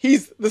 Yeah,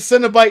 he's the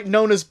Cenobite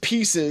known as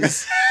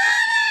Pieces,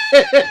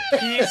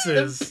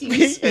 Pieces.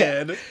 Peace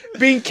head.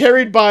 being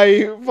carried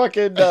by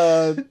fucking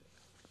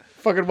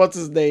what's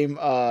his name?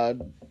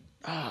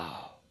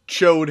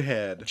 Chode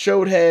head.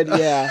 Chode Head.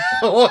 Yeah.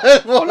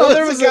 What Oh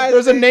no, was the guy's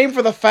there's a name? name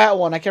for the fat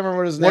one. I can't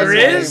remember what his name There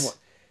is. is?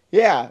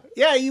 Yeah.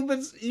 Yeah,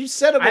 you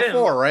said it I didn't-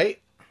 before, right?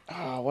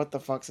 Oh, what the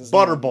fuck's his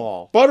name?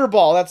 Butterball.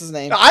 Butterball. That's his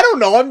name. I don't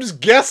know. I'm just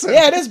guessing.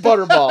 Yeah, it is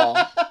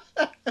Butterball.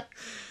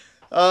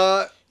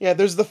 Uh, Yeah,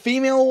 there's the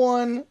female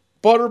one,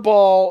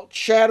 Butterball,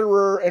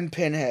 Chatterer, and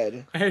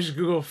Pinhead. I just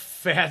Google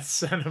fat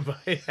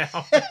Cenobite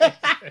out.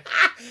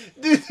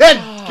 dude,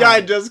 that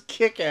guy does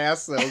kick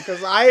ass though.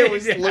 Because I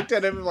always Yeah. looked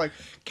at him and like,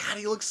 God,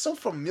 he looks so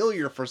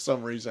familiar for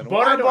some reason.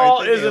 Why do I Butterball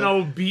think is of- an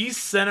obese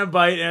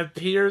Cenobite and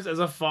appears as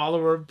a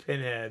follower of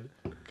Pinhead.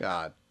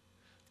 God,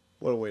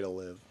 what a way to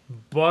live.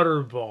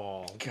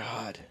 Butterball.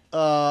 God.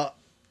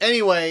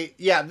 Anyway,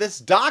 yeah, this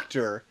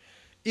doctor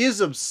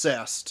is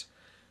obsessed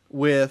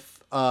with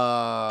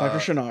Dr.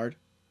 Chenard.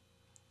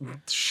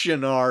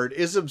 Chenard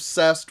is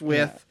obsessed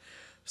with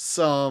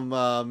some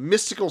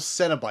mystical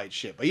Cenobite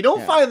shit, but you don't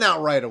Yeah. find that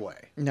right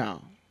away.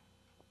 No.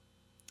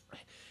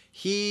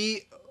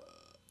 He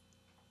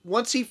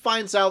once he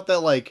finds out that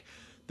like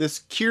this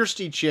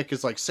Kirsty chick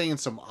is like saying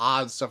some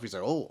odd stuff, he's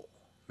like, oh,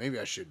 maybe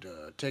I should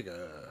take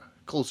a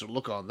closer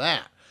look on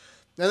that.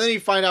 And then you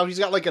find out he's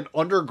got like an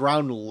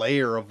underground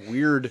layer of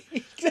weird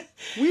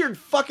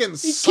fucking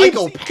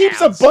psychopaths. He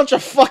keeps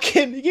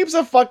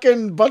a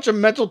fucking bunch of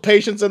mental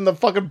patients in the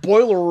fucking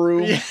boiler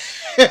room.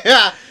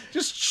 Yeah,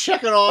 just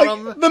checking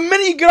on them. The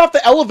minute you get off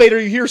the elevator,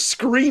 you hear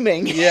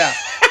screaming. Yeah.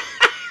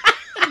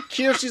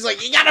 Kirsty's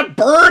like, you gotta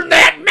burn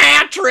that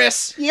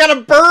mattress! You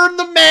gotta burn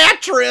the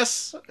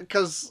mattress!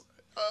 Because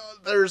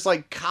there's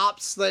like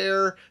cops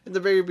there in the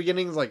very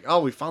beginning. It's like,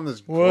 oh, we found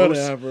this gross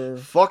Whatever.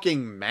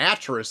 fucking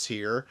mattress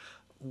here.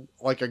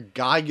 Like a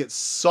guy gets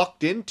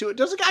sucked into it.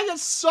 Does a guy get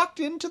sucked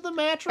into the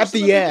mattress At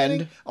the beginning?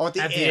 end. Oh, at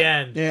the At end. the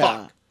end.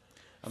 Yeah.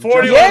 Fuck.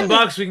 41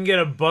 bucks, we can get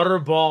a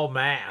Butterball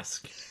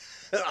mask.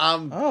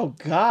 Oh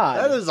God.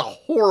 That is a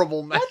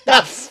horrible mask. the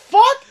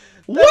fuck?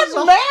 That is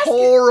What a mask?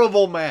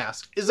 horrible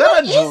mask. Is that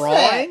What a is that?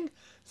 drawing?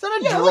 Is that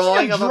a Yeah, it looks like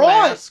drawing of a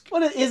drawing. mask?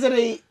 What is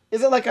it?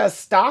 Is it like a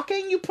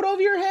stocking you put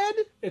over your head?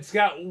 It's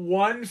got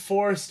 1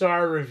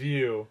 4-star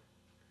review.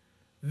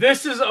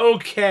 This is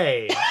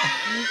okay.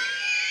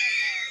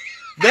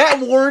 That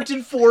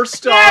warranted 4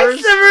 stars.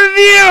 That's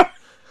the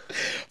review.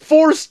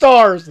 4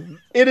 stars.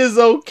 It is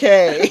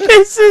okay.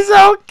 This is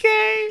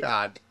okay.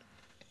 God.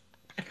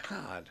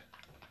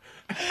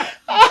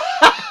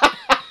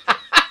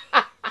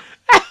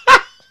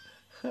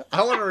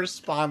 I want to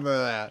respond to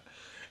that.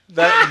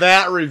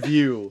 That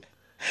review.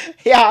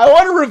 Yeah, I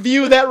want to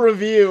review that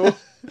review.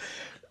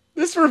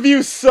 This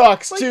review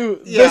sucks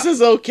too. yeah. This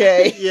is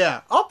okay.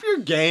 Yeah, up your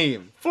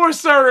game.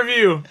 4-star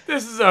review.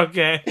 This is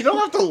okay. You don't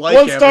have to like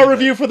 1-star everything.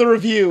 review for the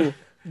review.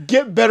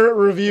 Get better at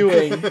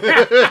reviewing.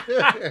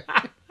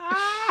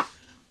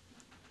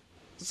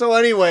 So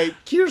anyway,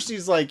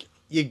 Kirsty's like,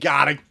 you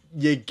gotta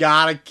you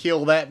gotta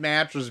kill that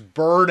mattress,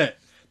 burn it.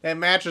 That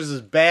mattress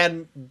is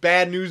bad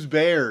news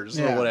bears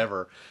or Yeah.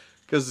 whatever.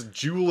 Because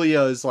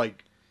Julia is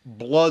like,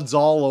 blood's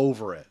all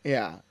over it.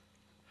 Yeah.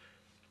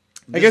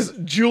 I guess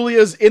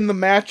Julia's in the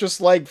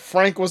mattress like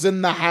Frank was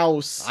in the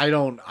house. I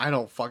don't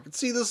fucking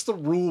see. This is the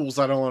rules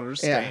I don't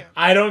understand.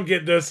 I don't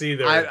get this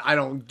either. I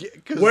don't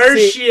get. 'Cause Where's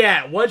See- she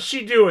at? What's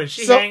she doing?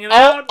 She So hanging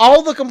out?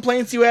 all the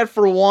complaints you had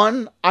for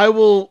 1, I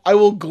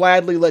will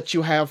gladly let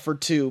you have for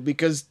 2,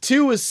 because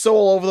 2 is so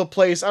all over the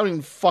place. I don't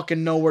even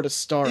fucking know where to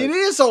start. It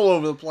is all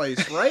over the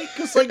place, right?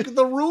 Because like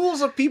the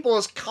rules of people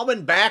is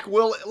coming back.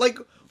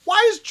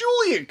 Why is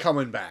Julia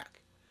coming back?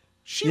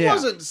 She Yeah.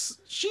 wasn't.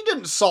 She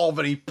didn't solve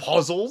any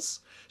puzzles.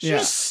 She Yeah.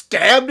 was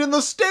stabbed in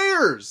the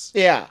stairs.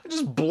 Yeah.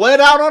 Just bled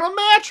out on a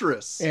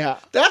mattress. Yeah.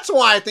 That's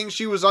why I think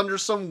she was under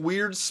some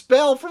weird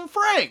spell from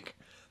Frank.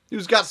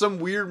 Who's got some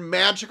weird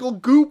magical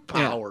goop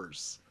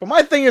powers. But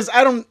my thing is,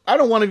 I don't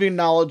want to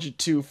acknowledge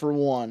 2 for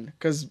 1,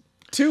 because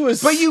 2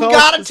 is. But you so-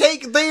 gotta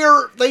take they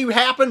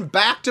happen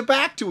back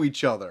to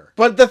each other.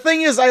 But the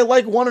thing is, I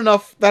like 1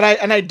 enough that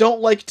I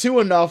don't like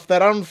 2 enough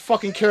that I don't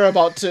fucking care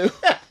about 2.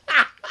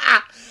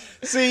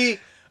 See,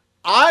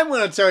 I'm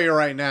gonna tell you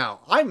right now,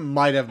 I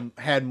might have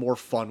had more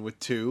fun with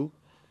 2.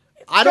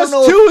 I don't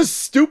Because know. 2 is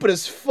stupid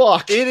as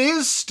fuck. It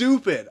is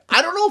stupid.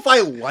 I don't know if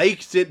I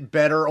liked it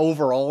better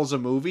overall as a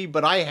movie,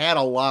 but I had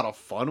a lot of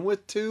fun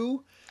with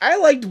 2. I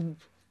liked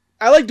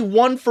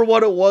 1 for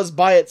what it was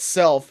by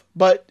itself,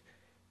 but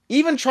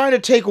even trying to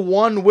take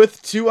 1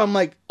 with 2, I'm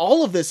like,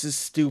 all of this is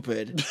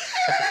stupid.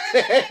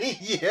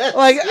 Yes,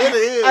 Like, it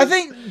is. I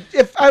think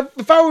if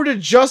I were to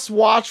just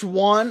watch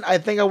 1, I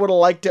think I would have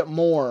liked it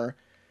more.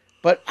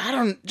 But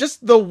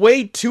just the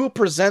way 2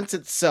 presents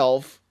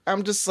itself,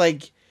 I'm just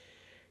like,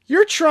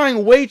 you're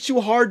trying way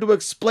too hard to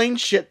explain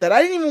shit that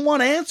I didn't even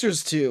want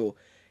answers to.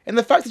 And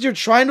the fact that you're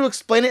trying to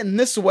explain it in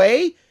this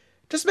way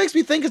just makes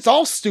me think it's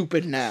all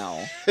stupid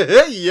now.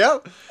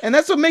 Yep. And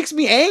that's what makes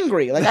me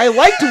angry. Like, I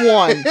liked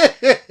 1.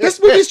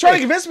 This movie's trying to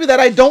convince me that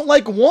I don't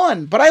like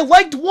 1, but I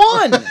liked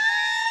 1.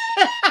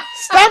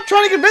 Stop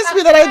trying to convince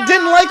me that I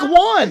didn't like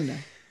 1.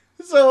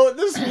 So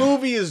this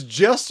movie is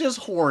just as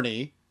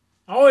horny.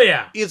 Oh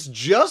yeah. It's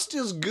just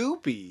as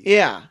goopy.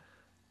 Yeah.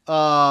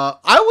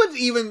 I would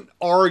even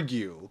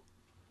argue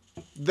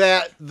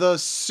that the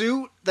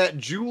suit that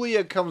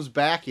Julia comes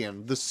back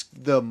in,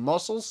 the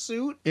muscle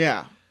suit,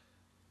 Yeah.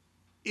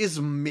 is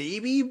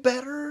maybe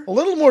better. A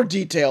little more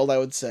detailed, I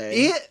would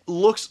say. It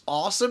looks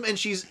awesome, and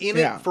she's in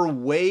Yeah. it for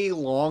way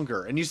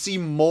longer, and you see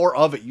more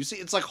of it. You see,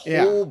 it's like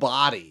Yeah. whole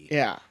body.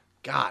 Yeah.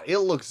 God,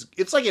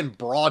 it's like in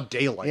broad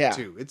daylight Yeah.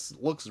 too. It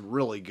looks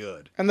really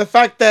good. And the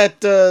fact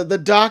that the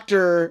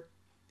doctor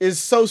is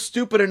so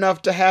stupid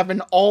enough to have an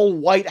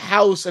all-white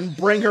house and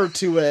bring her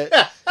to it.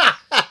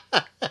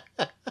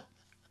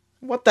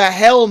 What the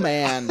hell,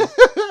 man?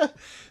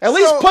 At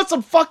least put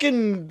some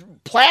fucking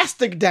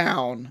plastic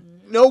down.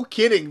 No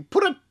kidding.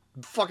 Put a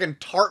fucking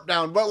tarp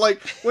down. But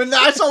like when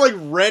I saw like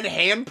red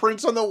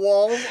handprints on the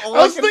walls, I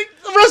was thinking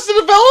Arrested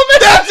Development.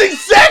 that's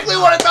exactly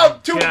what I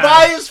thought.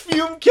 Tobias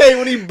Fumke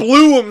when he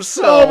blew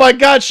himself. Oh my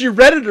god, she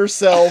redded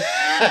herself.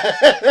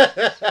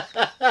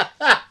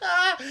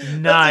 That's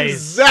Nice.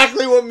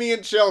 exactly what me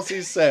and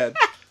Chelsea said.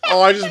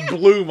 Oh, I just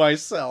blew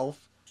myself.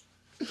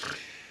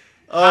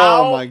 Oh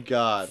How my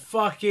god.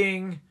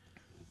 Fucking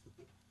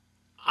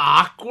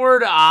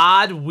awkward,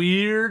 odd,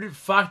 weird,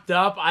 fucked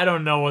up. I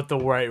don't know what the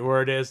right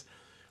word is.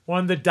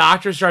 When the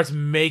doctor starts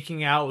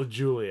making out with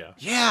Julia.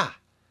 Yeah.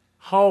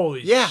 Holy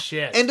Yeah.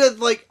 shit. And then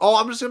like, oh,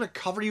 I'm just gonna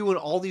cover you in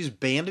all these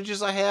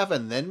bandages I have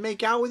and then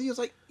make out with you. It's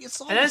like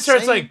it's all And then the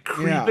starts same. like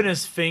creeping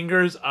his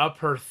fingers up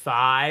her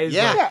thighs.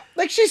 Yeah. Like, Yeah,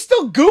 like she's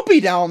still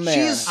goopy down there.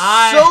 She's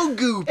I- so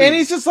goopy. And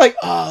he's just like,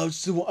 oh, I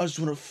just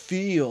want to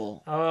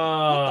feel.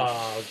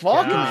 oh,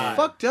 fuck, God. man?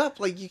 fucked up.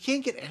 Like you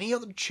can't get any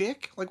other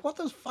chick. Like what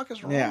the fuck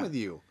is wrong Yeah. with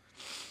you?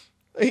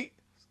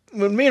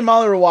 When me and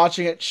Molly were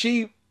watching it,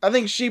 I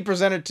think she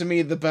presented to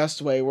me the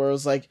best way, where it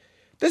was like,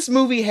 this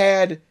movie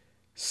had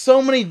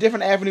so many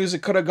different avenues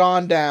it could have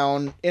gone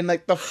down in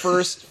like the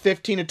first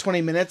 15 to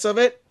 20 minutes of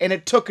it, and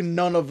it took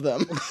none of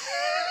them.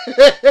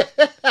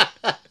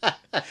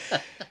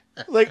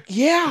 Like,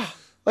 yeah.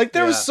 Like,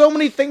 there Yeah. was so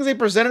many things they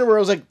presented where I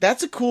was like,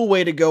 that's a cool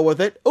way to go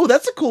with it. Oh,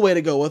 that's a cool way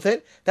to go with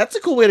it. That's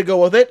a cool way to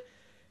go with it.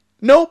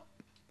 Nope.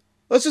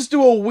 Let's just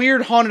do a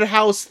weird haunted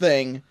house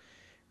thing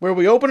where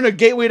we open a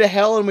gateway to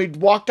hell and we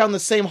walk down the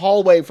same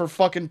hallway for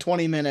fucking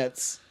 20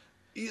 minutes.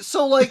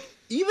 So like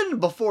even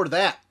before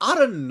that,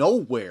 out of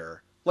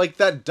nowhere, like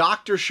that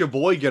Dr.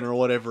 Sheboygan or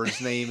whatever his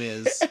name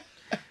is,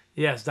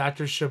 Yes,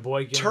 Dr.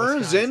 Sheboygan.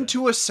 turns Wisconsin.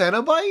 into a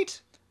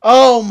Cenobite?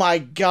 Oh my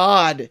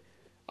god.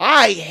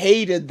 I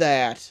hated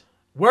that.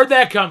 Where'd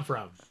that come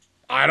from?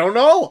 I don't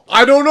know.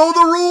 I don't know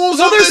the rules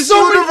So of there's this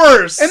so many-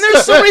 universe. And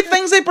there's so many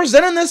things they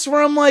present in this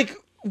where I'm like,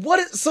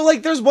 so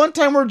like there's one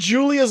time where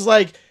Julia's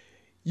like,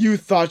 you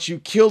thought you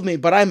killed me,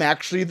 but I'm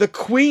actually the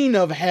queen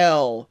of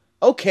hell.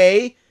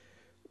 Okay.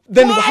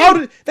 then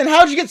Why?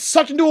 how'd you get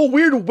sucked into a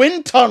weird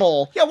wind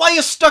tunnel? Yeah, why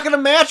you stuck in a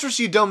mattress,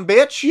 you dumb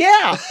bitch?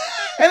 Yeah.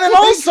 And then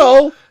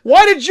also,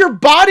 why did your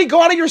body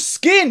go out of your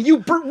skin?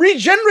 You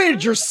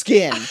regenerated your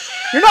skin.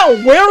 You're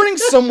not wearing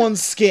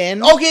someone's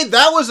skin. Okay,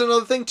 that was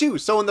another thing too.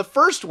 So in the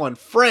first one,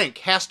 Frank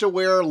has to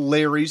wear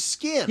Larry's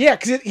skin. Yeah,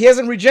 because he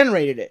hasn't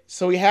regenerated it,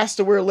 so he has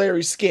to wear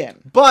Larry's skin.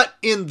 But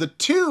in the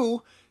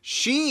 2,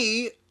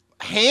 she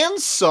hand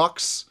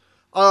sucks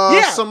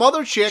some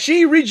other chick.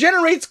 She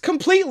regenerates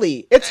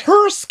completely. It's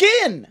her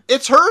skin.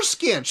 It's her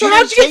skin. So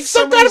how'd she get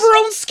sucked out of her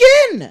own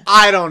skin?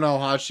 I don't know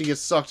how she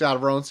gets sucked out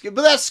of her own skin,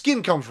 but that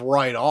skin comes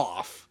right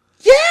off.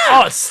 Yeah.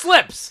 Oh, it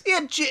slips.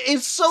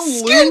 It's so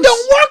Skin loose.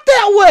 don't work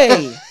that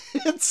way.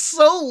 It's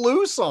so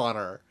loose on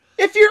her.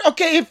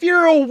 If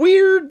you're a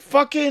weird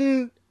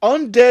fucking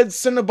undead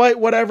Cenobite,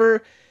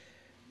 whatever,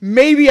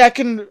 maybe I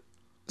can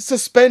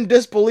suspend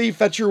disbelief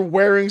that you're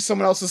wearing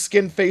someone else's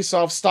skin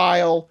face-off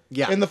style.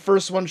 Yeah. In the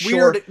first one,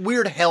 sure.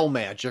 Weird hell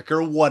magic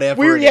or whatever.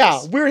 Weird, it yeah,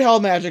 is. weird hell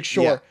magic,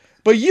 sure. Yeah.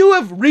 But you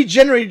have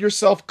regenerated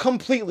yourself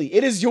completely.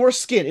 It is your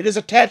skin. It is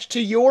attached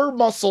to your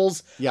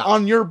muscles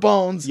on your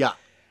bones. Yeah.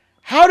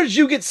 How did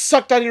you get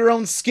sucked out of your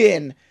own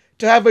skin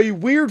to have a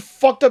weird,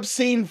 fucked up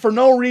scene for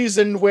no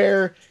reason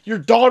where your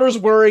daughter's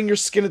wearing your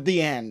skin at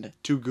the end?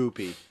 Too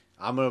goopy.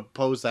 I'm gonna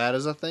pose that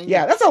as a thing.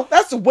 Yeah,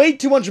 that's way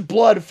too much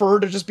blood for her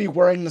to just be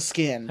wearing the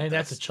skin. Hey,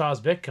 that's a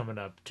Charles Bick coming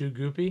up. Too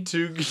goopy.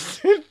 Too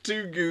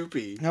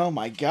goopy. Oh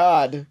my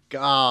god.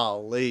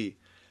 Golly.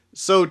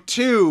 So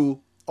 2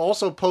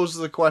 also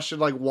poses the question,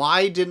 like,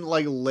 why didn't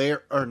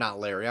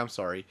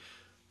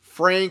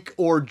Frank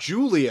or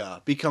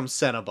Julia become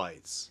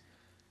Cenobites?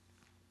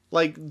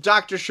 Like,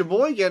 Dr.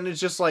 Sheboygan is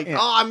just like, Yeah.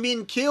 oh, I'm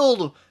being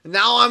killed.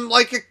 Now I'm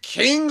like a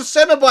king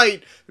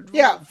Cenobite.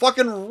 Yeah.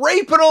 Fucking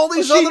raping all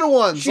these other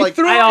ones. she Like,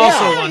 threw- I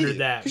also Yeah. wondered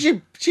that.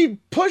 She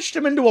pushed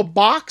him into a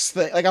box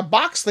thing, like a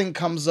box thing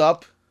comes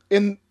up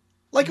in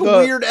like a the-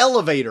 weird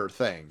elevator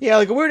thing. Yeah,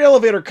 like a weird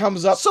elevator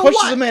comes up, So pushes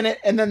what? him in it,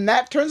 and then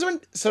that turns him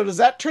in. So does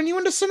that turn you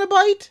into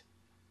Cenobite?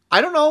 I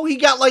don't know. He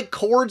got like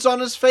cords on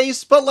his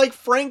face, but like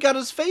Frank got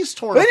his face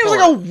torn But then it was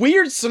apart. like a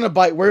weird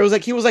Cenobite where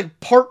he was like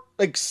part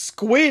like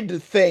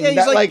squid thing. Yeah,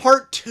 he's that, like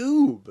part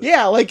tube.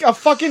 Yeah, like a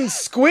fucking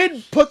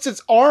squid puts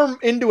its arm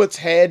into its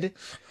head,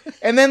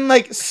 and then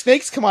like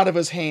snakes come out of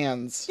his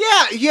hands.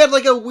 Yeah, he had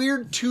like a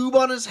weird tube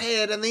on his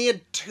head, and they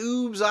had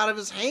tubes out of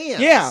his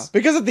hands. Yeah,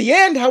 because at the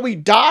end, how he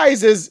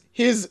dies is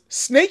his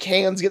snake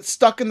hands get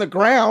stuck in the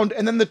ground,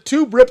 and then the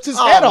tube rips his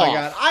head off. Oh my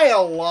god, I had a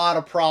lot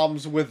of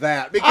problems with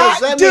that because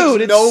that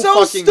dude, makes no it's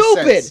so fucking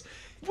stupid. sense.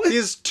 His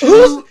Who's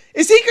tube,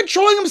 is he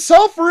controlling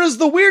himself, or is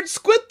the weird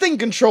squid thing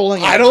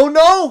controlling him? I don't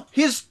know.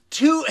 His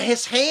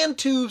hand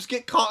tubes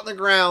get caught in the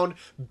ground.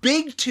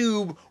 Big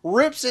tube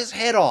rips his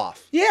head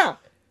off. Yeah.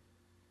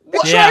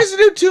 It Yeah. tries to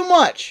do too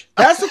much.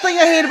 That's the thing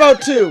I hate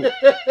about 2.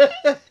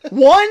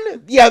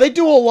 1, yeah, they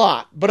do a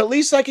lot, but at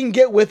least I can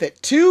get with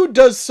it. 2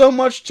 does so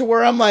much to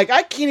where I'm like,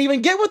 I can't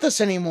even get with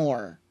this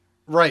anymore.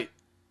 Right.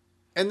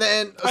 And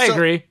then I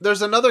agree.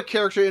 There's another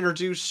character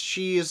introduced.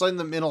 She is in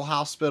the mental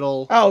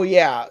hospital. Oh,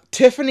 yeah.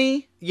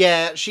 Tiffany,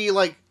 Yeah, she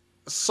like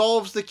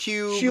solves the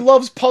cube. she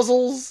loves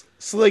puzzles,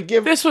 so they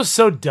give... This was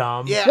so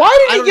dumb. Yeah. Why I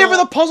did he don't give her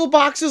know. the puzzle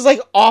boxes,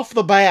 like, off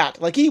the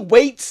bat? Like, he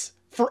waits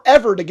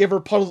forever to give her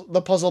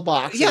the puzzle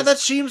boxes. Yeah, that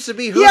seems to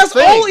be her he has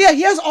thing.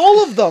 he has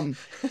all of them.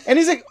 And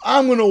he's like,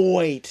 I'm gonna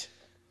wait.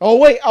 Oh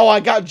wait,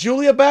 I got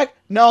Julia back?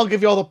 Now I'll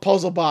give you all the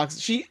puzzle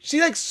boxes. She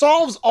like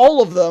solves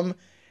all of them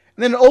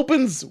and then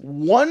opens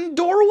one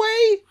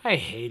doorway I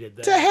hated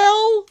that. to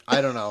hell? I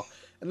don't know.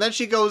 And then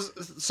she goes,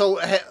 so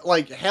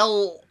like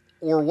hell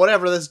or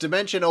whatever, this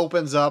dimension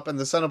opens up and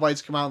the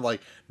Cenobites come out and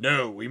like,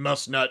 no, we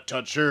must not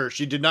touch her.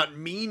 She did not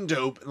mean to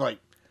open. Like,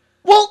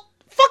 Well,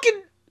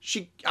 fucking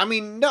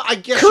no, I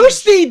guess.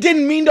 Kirsty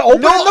didn't mean to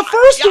open it in the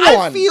first one.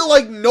 I feel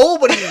like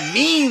nobody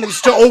means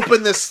to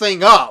open this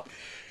thing up.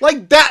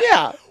 Like that.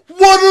 Yeah.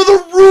 What are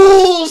the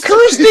rules? to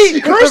this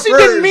Kirsty didn't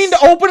universe? mean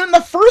to open it in the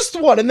first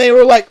one, and they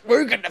were like,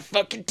 "We're gonna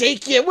fucking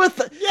take you with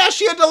it." Yeah,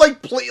 she had to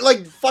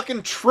like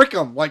fucking trick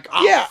him. Like,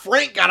 Yeah.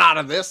 Frank got out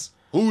of this.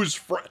 Who's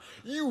Frank?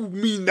 You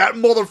mean that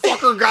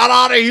motherfucker got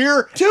out of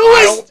here? Two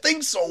I is- don't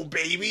think so,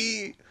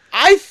 baby.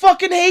 I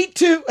fucking hate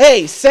 2.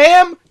 Hey,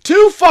 Sam,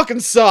 2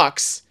 fucking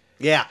sucks.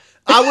 Yeah,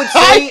 I would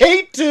I say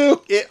hate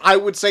 2. I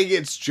would say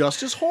it's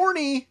just as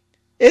horny.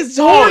 It's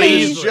Oh, horny.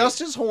 easily. It's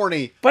just as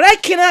horny. But I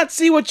cannot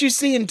see what you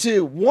see in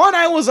 2. 1,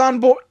 I was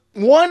on board.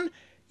 1,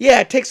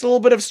 yeah, it takes a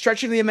little bit of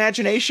stretching the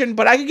imagination,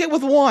 but I could get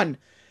with 1.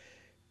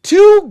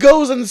 2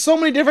 goes in so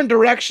many different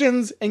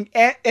directions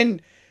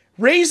and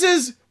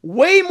raises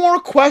way more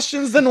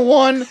questions than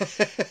 1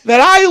 that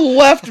I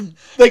left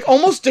like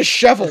almost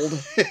disheveled.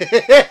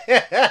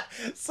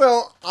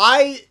 So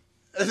I,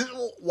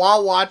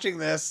 while watching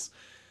this,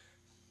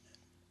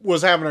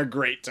 was having a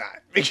great time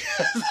because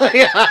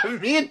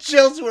me and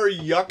Chelsea were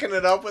yucking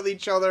it up with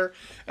each other,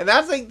 and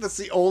I think that's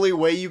the only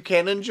way you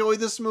can enjoy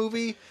this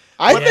movie.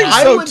 I But think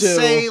I so would too.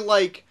 say,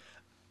 like,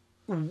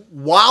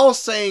 while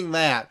saying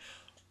that,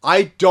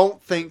 I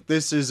don't think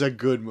this is a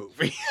good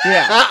movie.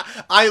 Yeah.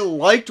 I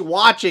liked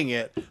watching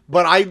it,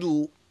 but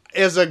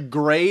as a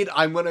grade,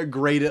 I'm gonna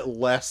grade it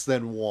less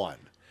than 1.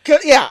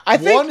 Yeah, I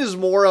think 1 is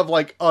more of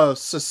like a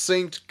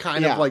succinct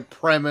kind Yeah. of like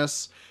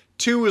premise.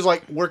 2 is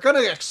like, we're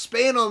gonna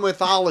expand on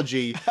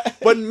mythology,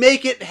 but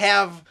make it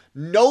have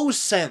no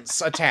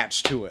sense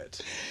attached to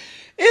it.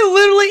 it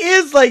literally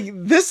is like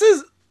this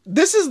is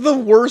the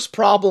worst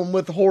problem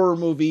with horror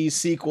movie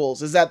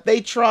sequels is that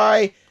they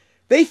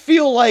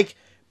feel like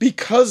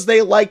because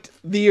they liked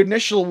the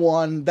initial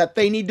one that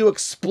they need to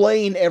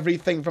explain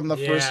everything from the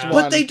first Yeah.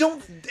 one. But they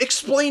don't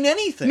explain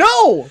anything.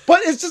 No,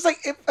 but it's just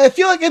like I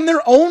feel like in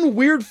their own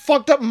weird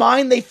fucked up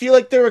mind they feel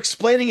like they're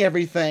explaining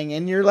everything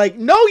and you're like,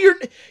 "No, you're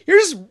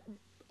just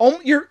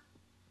you're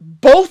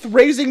both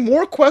raising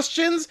more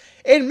questions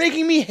and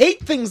making me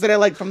hate things that I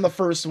like from the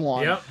first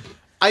one." Yep.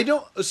 I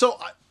don't. So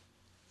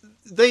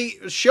they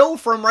show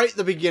from right at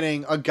the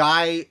beginning a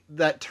guy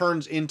that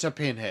turns into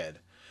Pinhead.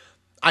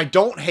 I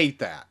don't hate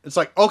that. It's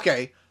like,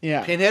 okay,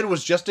 Yeah. Pinhead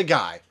was just a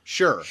guy,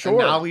 sure. Sure. And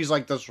now he's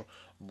like this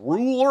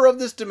ruler of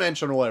this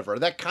dimension or whatever.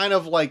 That kind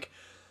of like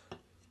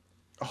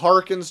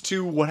harkens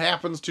to what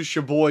happens to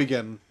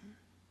Sheboygan.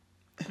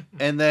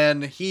 And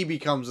then he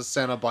becomes a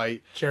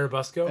Cenobite.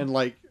 Cherubusco. And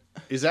like,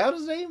 is that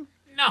his name?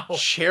 no.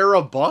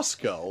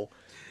 Cherubusco?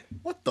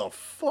 What the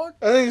fuck?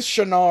 I think it's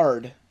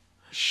Chenard.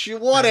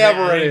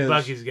 Whatever I it think is.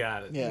 Bucky's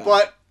got it. Yeah.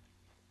 But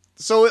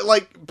so it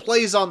like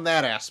plays on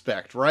that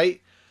aspect,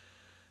 right?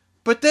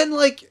 But then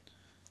like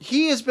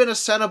he has been a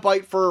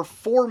Cenobite for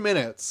 4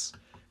 minutes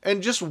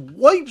and just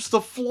wipes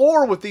the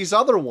floor with these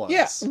other ones.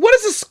 Yeah. What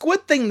is the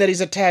squid thing that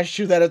he's attached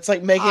to that it's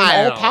like making I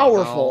him all don't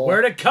powerful?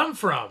 Where'd it come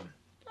from?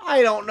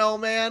 I don't know,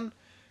 man.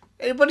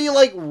 Anybody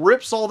like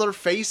rips all their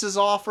faces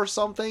off or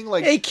something?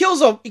 Like He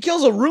kills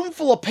a room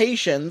full of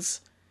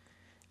patients,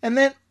 and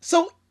then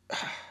so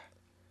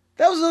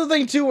that was another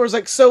thing too, where it's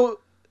like, so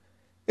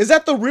is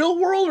that the real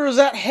world or is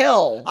that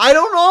hell I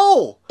don't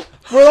know.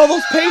 where all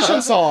those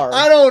patients are?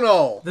 I don't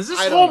know. Does this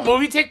I whole don't know.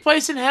 movie take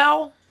place in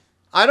hell?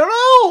 I don't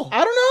know.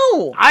 I don't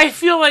know. I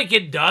feel like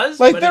it does,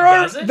 Like but there it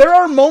are doesn't. there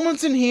are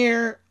moments in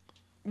here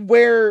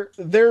where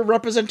their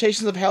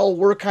representations of hell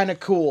were kind of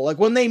cool. Like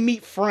when they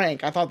meet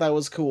Frank, I thought that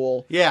was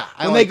cool. Yeah,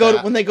 I When like they go that.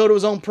 to, when they go to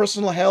his own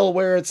personal hell,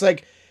 where it's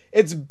like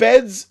it's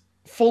beds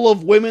full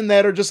of women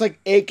that are just like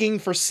aching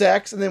for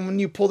sex, and then when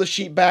you pull the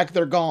sheet back,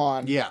 they're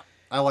gone. Yeah,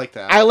 I like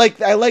that. I like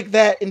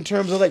that in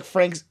terms of like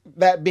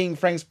that being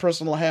Frank's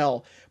personal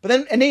hell. But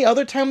then any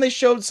other time they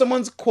showed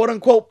someone's quote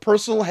unquote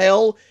personal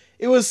hell,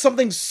 it was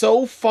something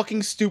so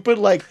fucking stupid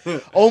like,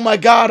 oh my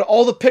god,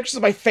 all the pictures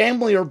of my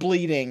family are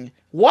bleeding.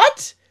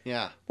 What?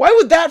 yeah. Why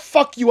would that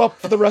fuck you up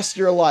for the rest of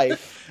your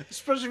life?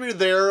 Especially if you're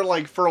there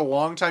like for a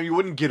long time, you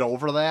wouldn't get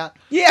over that.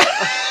 Yeah.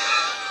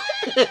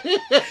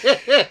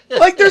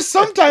 Like there's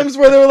some times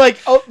where they were like,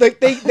 oh,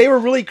 they were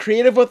really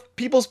creative with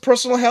people's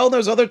personal hell. And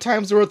there's other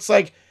times where it's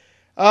like,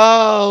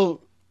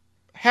 oh,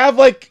 have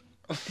like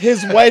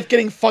his wife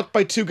getting fucked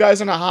by two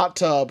guys in a hot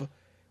tub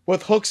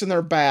with hooks in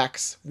their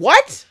backs.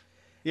 What?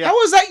 Yeah.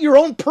 How is that your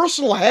own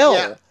personal hell?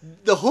 Yeah,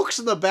 the hooks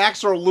in the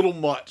backs are a little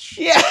much.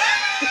 Yeah.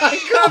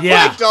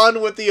 Yeah.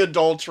 Done with the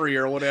adultery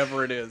or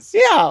whatever it is.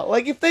 Yeah,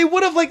 like if they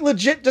would have like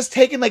legit just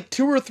taken like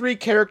 2 or 3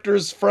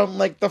 characters from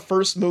like the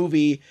first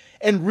movie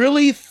and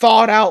really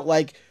thought out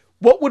like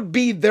what would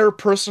be their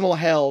personal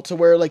hell to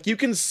where like you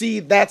can see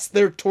that's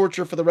their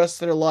torture for the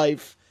rest of their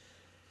life.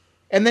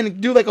 And then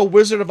do like a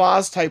Wizard of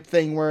Oz type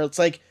thing where it's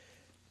like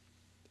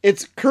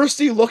it's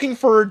Kirsty looking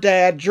for her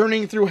dad,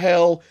 journeying through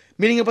hell,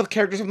 meeting up with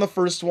characters from the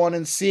first one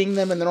and seeing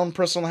them in their own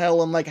personal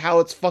hell and like how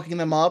it's fucking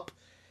them up.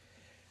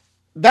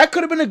 That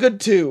could have been a good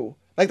 2.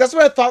 Like that's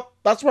what I thought.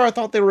 That's where I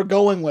thought they were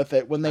going with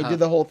it when they did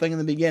the whole thing in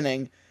the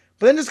beginning.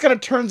 But then it just kind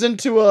of turns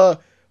into a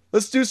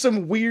let's do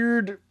some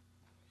weird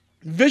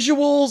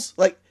visuals.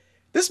 Like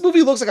this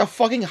movie looks like a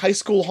fucking high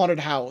school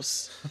haunted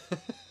house.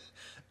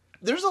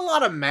 There's a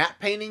lot of matte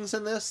paintings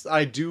in this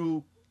I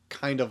do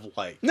kind of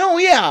like. No,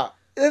 yeah,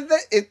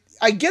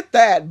 I get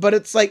that, but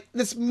it's like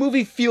this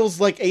movie feels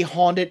like a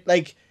haunted,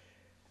 like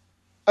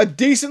a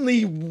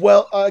decently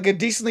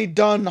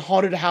done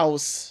haunted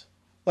house.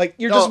 Like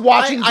you're just No,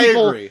 watching I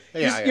people. agree.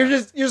 Yeah, you're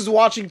just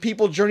watching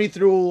people journey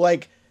through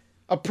like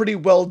a pretty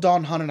well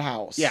done haunted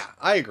house. Yeah,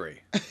 I agree.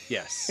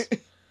 Yes.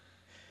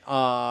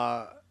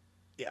 Yeah.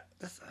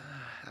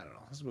 I don't know.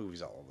 This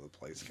movie's all over the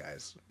place,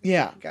 guys.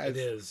 Yeah, Guys. It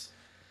is.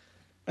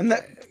 and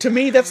that to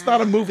me that's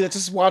not a movie. That's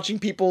just watching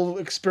people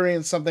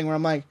experience something where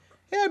I'm like,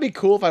 yeah, it'd be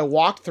cool if I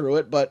walked through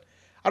it, but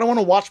I don't want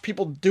to watch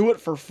people do it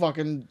for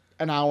fucking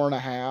an hour and a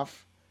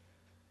half.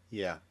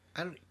 Yeah.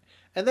 And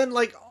then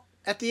like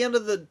at the end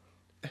of this,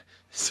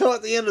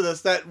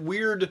 that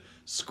weird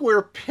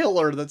square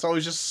pillar that's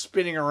always just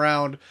spinning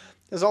around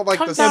is all like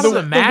Comes the out of the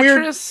weird-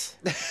 mattress?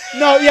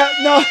 No, yeah,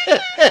 no.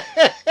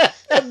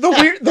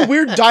 the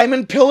weird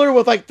diamond pillar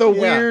with like the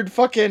Yeah. weird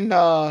fucking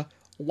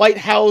White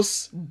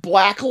House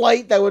black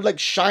light that would like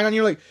shine on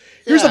you. Like,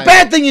 here's Yeah. a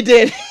bad thing you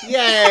did.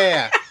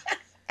 Yeah.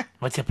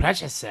 What's your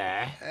pleasure,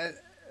 sir?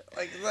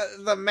 Like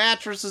the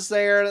mattress is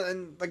there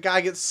and the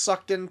guy gets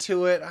sucked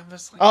into it. I'm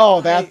just like,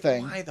 Oh, that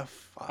thing. Why the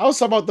fuck? I was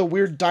talking about the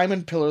weird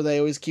diamond pillar they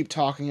always keep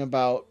talking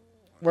about,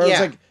 where it's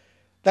Yeah. like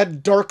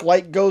that dark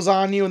light goes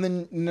on you, and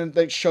then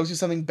that shows you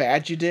something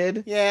bad you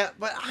did. Yeah,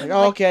 but Like,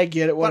 oh, okay, I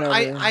get it. But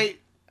Whatever.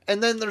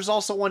 and then there's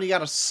also one you got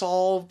to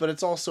solve, but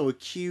it's also a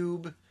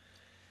cube.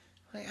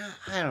 Like,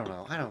 I don't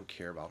know. I don't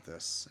care about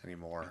this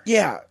anymore.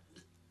 Yeah,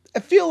 I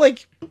feel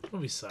like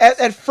Movie sucks.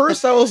 at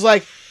first I was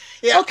like,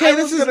 Yeah, okay, I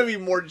this was is. gonna be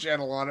more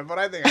gentle on it, but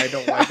I think I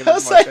don't like it I as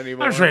was much like-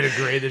 anymore. I'm trying to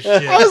grade this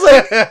shit. I was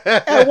like,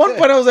 at one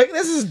point I was like,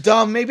 this is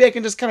dumb. Maybe I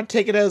can just kind of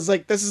take it as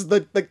like this is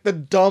the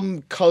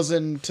dumb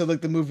cousin to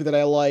like the movie that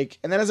I like.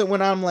 And then as it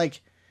went on, I'm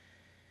like,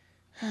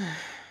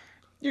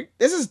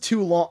 this is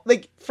too long.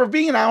 Like for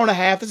being an hour and a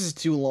half, this is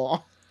too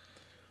long.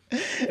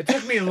 It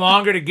took me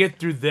longer to get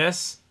through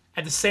this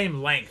at the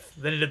same length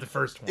than it did the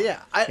first one.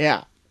 Yeah,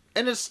 Yeah.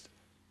 and it's.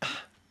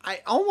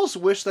 I almost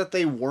wish that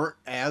they weren't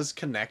as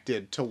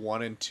connected to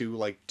 1 and 2,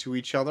 like to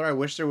each other. I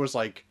wish there was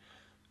like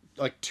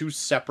 2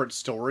 separate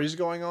stories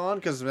going on,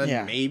 because then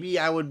Yeah. maybe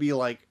I would be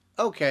like,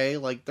 okay,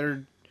 like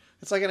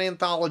it's like an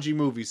anthology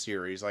movie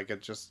series, like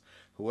it's just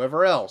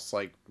whoever else,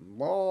 like,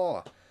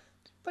 oh,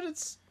 but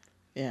it's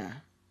Yeah.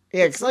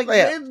 Yeah. It's like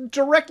it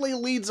directly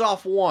leads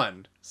off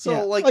one. So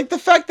yeah. like the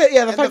fact that the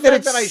and fact the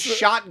that fact that I it's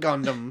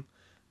shotgunned him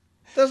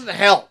doesn't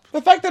help.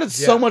 the fact that it's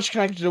so Yeah. much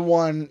connected to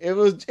one,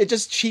 it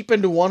just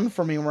cheapened one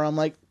for me. Where I'm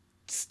like,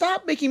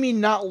 stop making me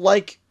not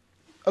like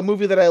a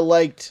movie that I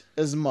liked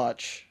as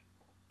much.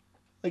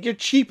 Like you're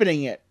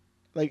cheapening it.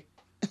 Like,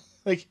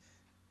 like,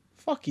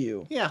 fuck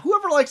you, Yeah,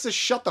 whoever likes this,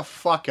 shut the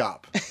fuck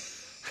up,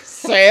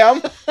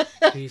 Sam.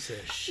 Piece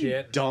of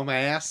shit.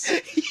 dumbass.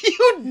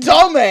 You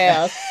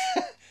dumbass.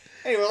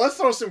 Anyway, let's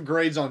throw some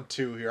grades on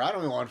 2 here. I don't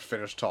even want to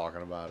finish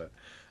talking about it.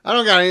 I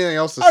don't got anything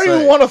else to I don't say.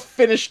 even want to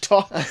finish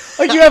talk.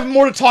 Like you have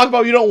more to talk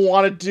about. You don't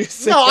want to do.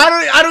 Sam. No,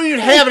 I don't even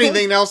have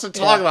anything else to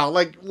talk Yeah. about.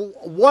 Like,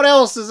 what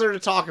else is there to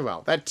talk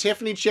about? That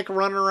Tiffany chick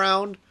running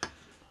around?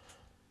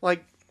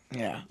 Like,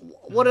 Yeah.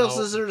 what else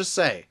No. is there to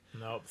say?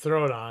 Nope.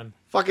 Throw it on.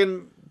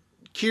 Fucking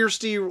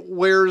Kirsty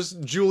wears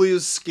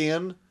Julia's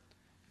skin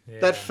Yeah.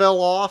 that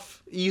fell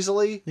off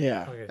easily.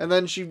 Yeah. Okay. And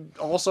then she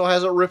also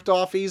has it ripped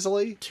off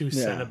easily. 2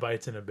 Yeah.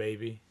 Cenobites and a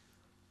baby.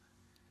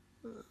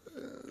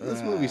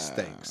 This movie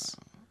stinks.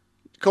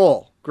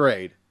 Cole,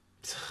 grade.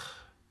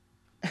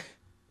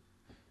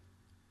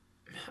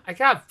 I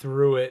got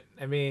through it.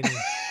 I mean,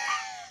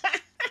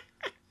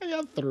 I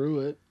got through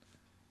it.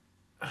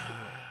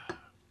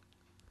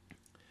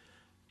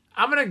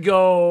 I'm gonna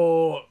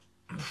go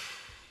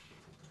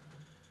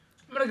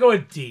a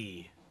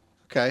D.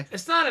 Okay.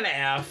 It's not an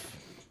F.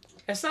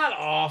 It's not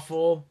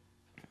awful.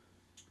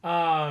 But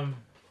I'm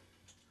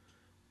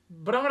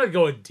gonna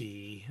go a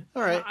D.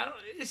 All right.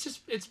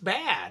 It's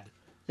bad.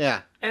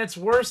 Yeah. And it's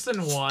worse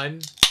than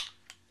 1.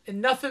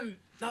 And nothing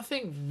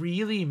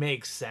really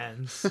makes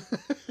sense.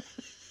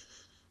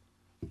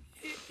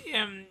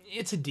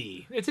 It's a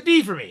D. It's a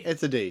D for me.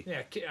 It's a D.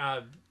 Yeah.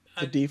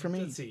 It's a D for me?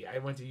 Let's see. I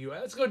went to U.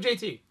 Let's go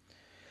JT.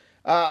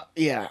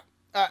 Yeah.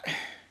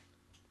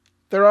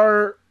 There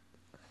are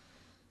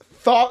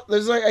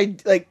there's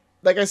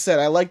like I said,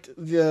 I liked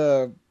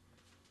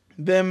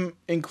them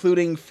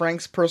including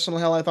Frank's personal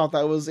hell. I thought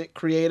that was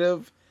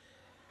creative.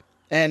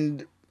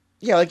 And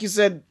yeah, like you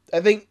said, I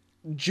think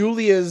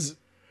Julia's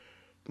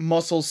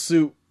muscle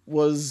suit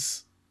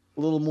was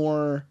a little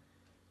more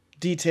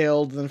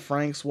detailed than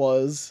Frank's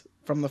was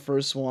from the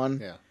first one.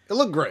 Yeah. It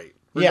looked great.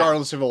 Yeah.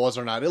 Regardless if it was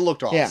or not. It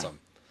looked awesome.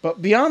 Yeah.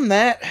 But beyond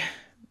that,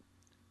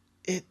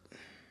 it's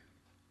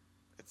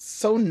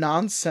so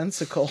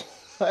nonsensical.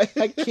 I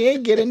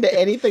can't get into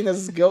anything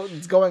that's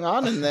going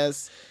on in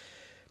this.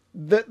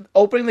 The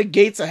opening the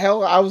gates of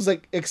hell, I was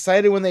like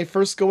excited when they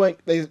first went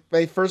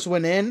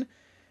in,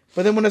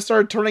 but then when it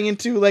started turning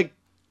into like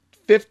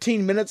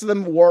 15 minutes of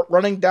them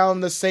running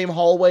down the same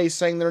hallway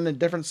saying they're in a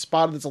different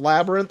spot of this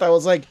labyrinth, I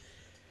was like,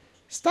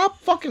 stop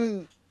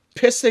fucking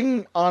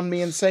pissing on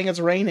me and saying it's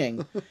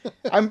raining.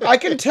 I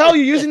can tell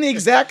you're using the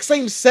exact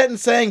same set and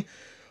saying,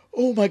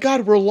 oh my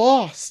god, we're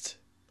lost.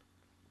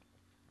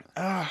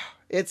 I'm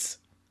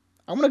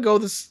gonna go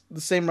the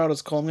same route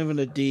as Cole. I'm giving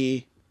it a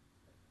D.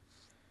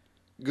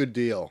 Good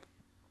deal.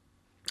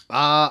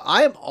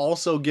 I am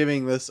also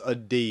giving this a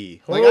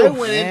D. Like Oh, I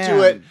went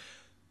into it,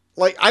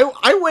 like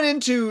I went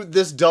into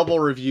this double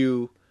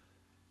review,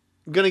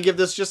 gonna give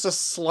this just a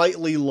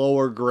slightly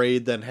lower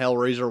grade than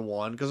Hellraiser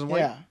 1 because I'm like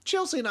Yeah.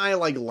 Chelsea and I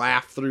like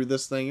laughed through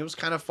this thing. It was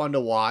kind of fun to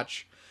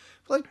watch.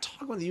 But, like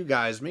talking with you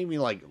guys made me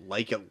like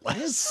it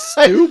less.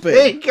 Stupid. I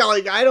think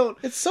like I don't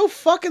It's so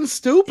fucking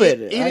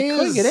stupid. It I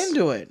couldn't is. get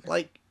into it.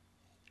 like.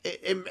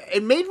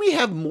 It made me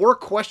have more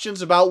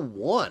questions about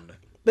 1.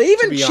 They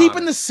even be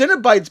cheapened honest. the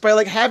Cenobites by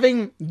like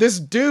having this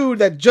dude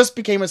that just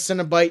became a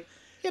Cenobite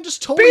Yeah,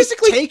 just totally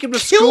basically take him to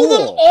kill school.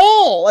 them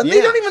all, and they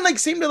Yeah. don't even like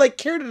seem to like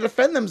care to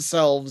defend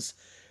themselves.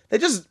 They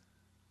just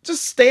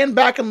stand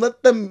back and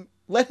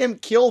let him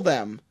kill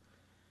them.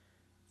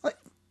 Like,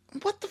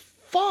 what the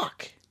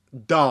fuck?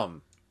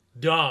 Dumb.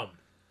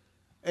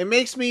 It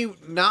makes me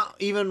not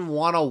even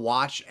want to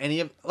watch any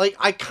of... Like,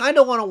 I kind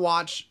of want to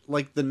watch,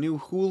 like, the new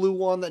Hulu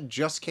one that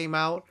just came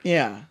out.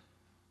 Yeah,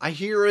 I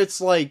hear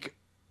it's, like,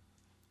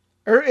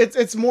 or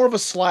it's more of a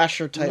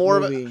slasher type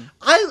more movie.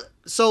 of a...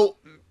 So,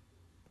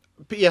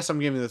 Yes, I'm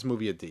giving this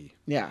movie a D.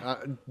 Yeah.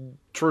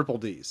 Triple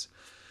D's.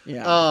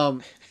 Yeah.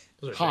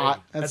 Those are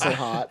Hot. big. That's so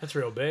hot. That's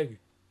real big.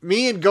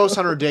 Me and Ghost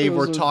Hunter Dave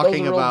were Those are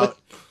talking real about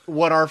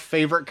what our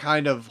favorite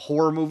kind of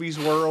horror movies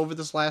were over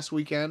this last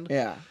weekend.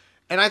 Yeah.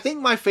 And I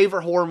think my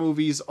favorite horror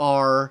movies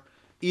are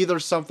either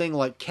something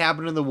like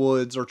Cabin in the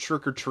Woods or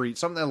Trick or Treat,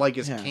 something that like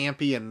is Yeah.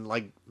 campy and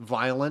like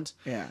violent,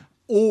 Yeah.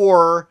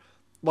 or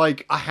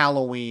like a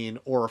Halloween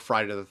or a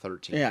Friday the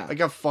 13th. Yeah. Like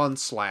a fun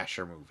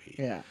slasher movie.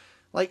 Yeah.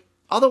 Like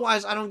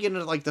otherwise I don't get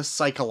into like the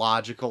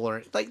psychological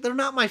or like they're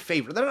not my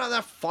favorite. They're not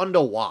that fun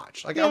to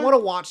watch. Like I Yeah. want to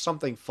watch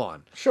something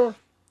fun. Sure.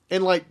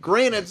 And like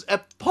granted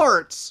at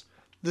parts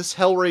this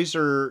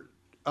Hellraiser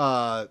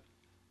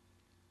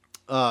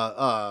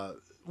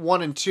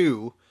 1 and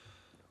 2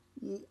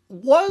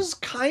 was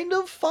kind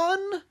of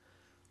fun,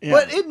 Yeah.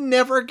 but it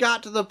never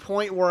got to the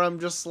point where I'm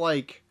just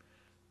like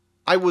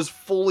I was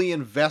fully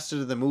invested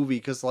in the movie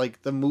because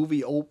like the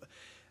movie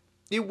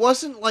it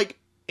wasn't like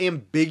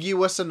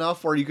ambiguous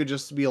enough where you could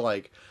just be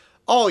like,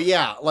 oh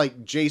yeah,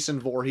 like Jason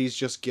Voorhees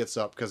just gets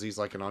up because he's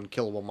like an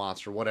unkillable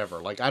monster, whatever.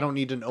 Like I don't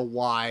need to know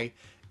why.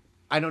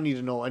 I don't need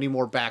to know any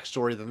more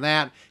backstory than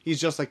that.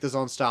 He's just like this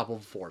unstoppable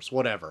force,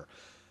 whatever.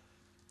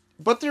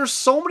 But there's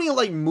so many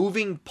like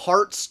moving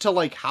parts to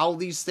like how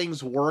these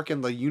things work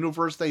and the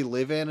universe they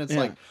live in. It's Yeah.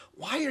 like,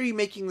 why are you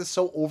making this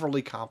so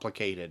overly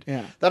complicated?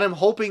 Yeah. That I'm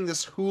hoping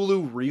this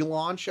Hulu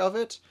relaunch of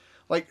it,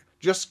 like,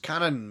 just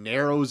kind of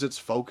narrows its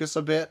focus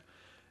a bit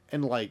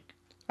and like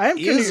I am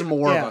is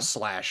more yeah. of a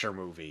slasher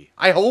movie.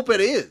 I hope it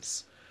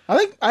is. I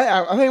think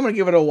I'm gonna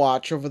give it a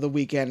watch over the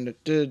weekend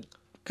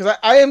because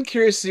I am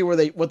curious to see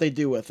what they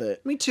do with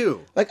it. Me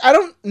too. Like I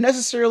don't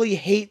necessarily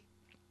hate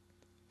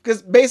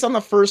because based on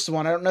the first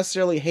one, I don't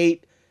necessarily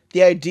hate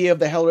the idea of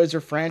the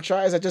Hellraiser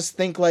franchise. I just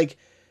think like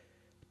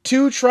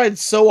 2 tried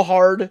so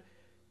hard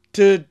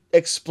to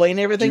explain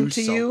everything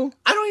to you.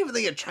 I don't even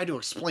think it tried to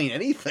explain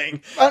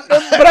anything. But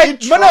I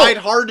It but no, tried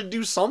hard to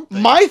do something.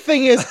 my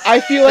thing is, I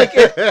feel like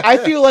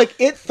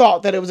it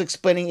thought that it was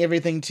explaining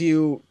everything to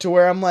you, to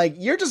where I'm like,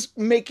 you're just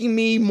making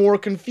me more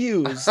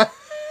confused.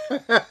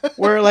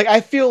 Where like I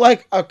feel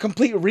like a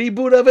complete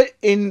reboot of it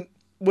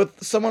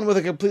with someone with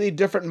a completely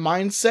different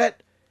mindset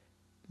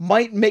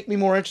might make me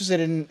more interested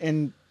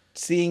in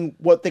seeing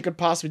what they could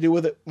possibly do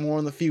with it more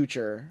in the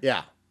future.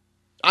 Yeah.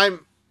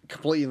 I'm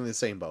completely in the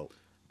same boat.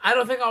 I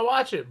don't think I'll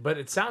watch it, but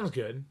it sounds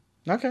good.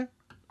 Okay,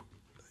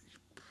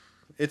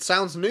 It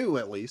sounds new,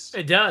 at least.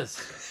 It does.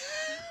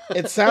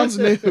 it sounds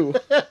new.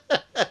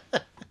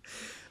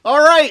 All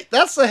right,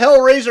 that's the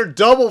Hellraiser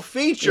double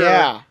feature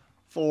Yeah,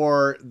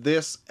 for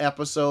this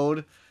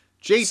episode.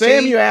 JT,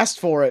 Sam, you asked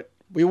for it.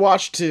 We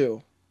watched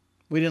 2.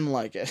 We didn't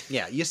like it.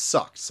 yeah, you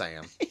suck,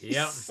 Sam.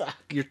 Yep.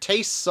 Your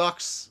taste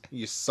sucks.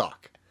 You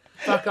suck.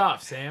 Fuck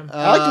off, Sam.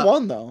 I liked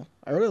 1 though.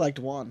 I really liked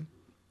 1.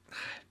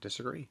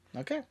 Disagree.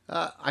 Okay.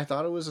 I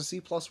thought it was a C+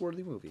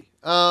 worthy movie.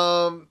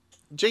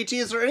 JT,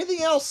 is there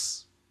anything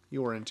else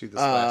you were into this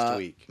last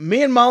week?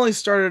 Me and Molly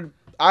started.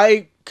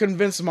 I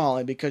convinced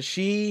Molly because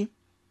she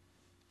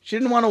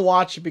didn't want to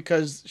watch it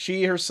because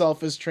she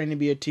herself is trained to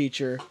be a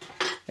teacher,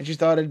 and she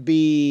thought it'd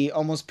be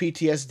almost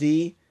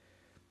PTSD.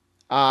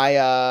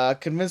 I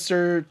convinced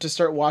her to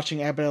start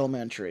watching Abbott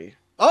Elementary,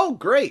 Oh,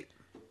 great.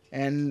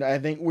 and I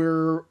think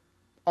we're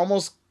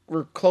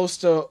close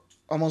to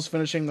almost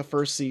finishing the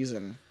first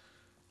season.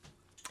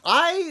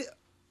 I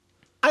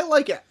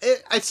like it.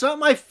 It's not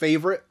my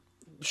favorite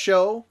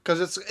show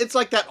because it's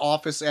like that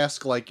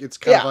Office-esque, like it's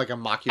kind of Yeah. like a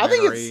mockumentary. I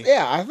think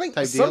I think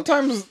type deal.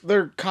 sometimes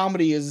their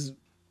comedy is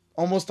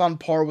almost on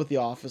par with The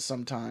Office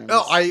sometimes.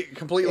 No, I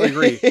completely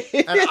agree.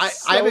 And I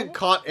So- haven't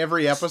caught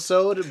every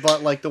episode,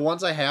 but like the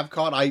ones I have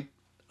caught, I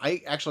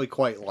actually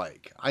quite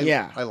like.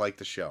 I like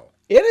the show.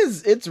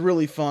 It's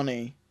really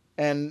funny.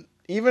 And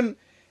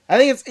I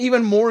think it's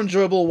even more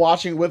enjoyable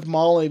watching with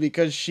Molly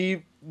because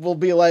she will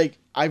be like,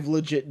 I've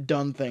legit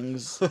done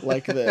things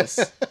like this.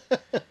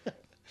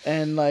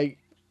 And like,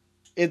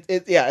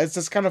 it's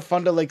just kind of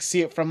fun to like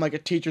see it from like a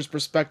teacher's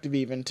perspective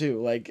even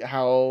too. Like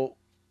how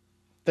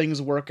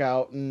things work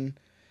out and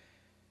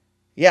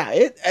yeah,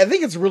 I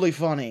think it's really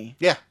funny.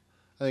 Yeah,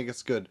 I think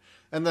it's good.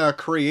 And the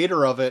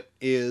creator of it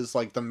is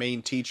like the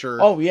main teacher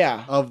Oh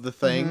yeah. of the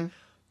thing. Mhm.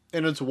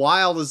 And it's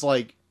wild is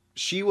like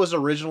she was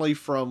originally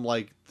from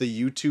like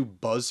the YouTube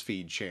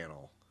BuzzFeed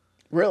channel.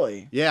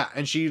 Really? Yeah,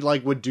 and she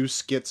like would do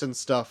skits and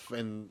stuff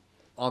and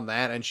on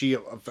that, and she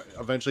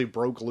eventually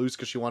broke loose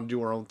because she wanted to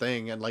do her own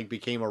thing and like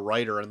became a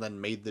writer and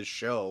then made this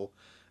show,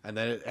 and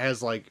then it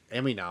has like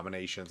Emmy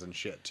nominations and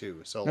shit too.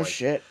 So No like,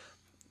 shit.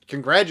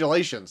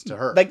 congratulations to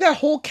her. Like that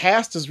whole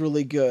cast is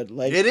really good.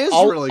 Like It is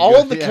all, really all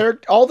good, of the yeah.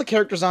 all the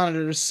characters on it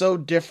are so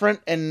different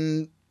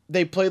and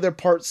they play their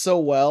parts so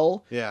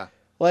well. Yeah,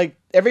 Like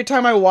every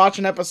time I watch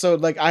an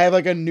episode, like I have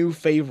like a new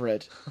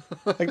favorite.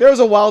 Like there was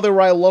a while there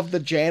where I loved the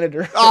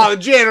janitor. oh,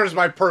 the janitor's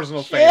my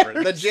personal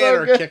favorite. The Janitor's so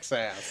janitor good. kicks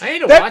ass. I need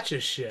to That- watch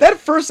this shit. That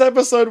first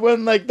episode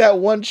when like that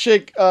one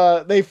chick,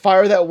 they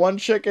fire that one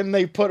chick and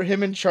they put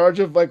him in charge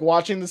of like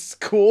watching the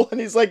school and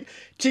he's like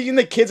teaching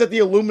the kids that the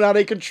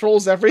Illuminati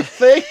controls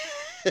everything.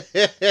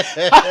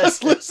 I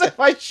was losing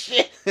my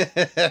shit.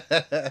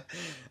 But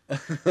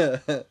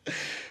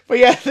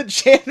yeah,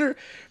 the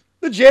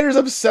janitor's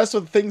obsessed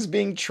with things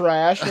being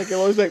trash. Like,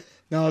 always like,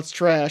 no, it's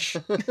trash.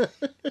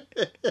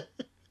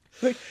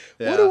 Like,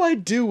 what do I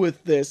do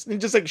with this? And he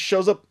just like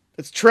shows up,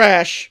 it's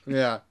trash.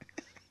 Yeah.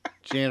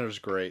 Janitor's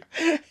great.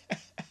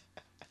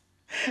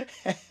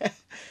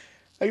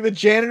 Like the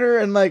janitor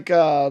and like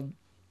the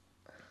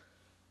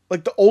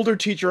older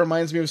teacher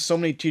reminds me of so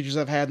many teachers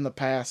I've had in the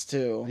past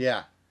too.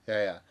 Yeah.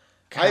 God.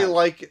 I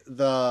like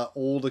the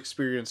old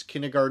experienced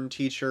kindergarten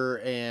teacher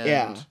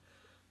and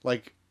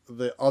like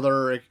the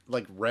other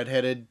like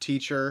redheaded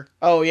teacher.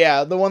 Oh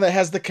yeah, the one that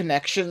has the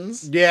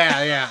connections.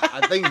 Yeah.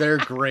 I think they're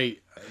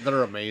great.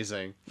 They're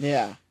amazing.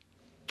 Yeah.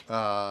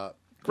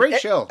 Great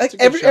show. Like It's a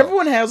good show.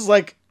 everyone has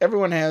like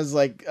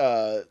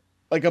a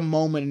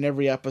moment in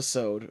every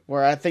episode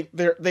where I think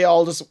they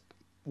all just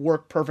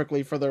work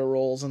perfectly for their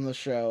roles in the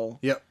show.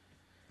 Yep.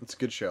 It's a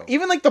good show.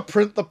 Even like the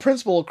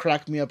principal will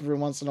crack me up every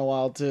once in a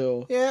while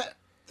too. Yeah.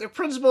 The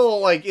principal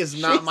like is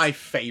not She's- my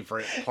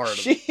favorite part of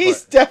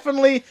She's it.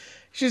 definitely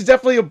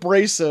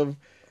abrasive,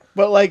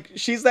 but like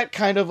she's that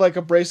kind of like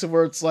abrasive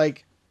where it's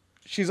like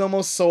she's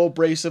almost so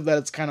abrasive that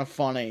it's kind of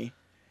funny.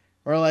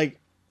 Or like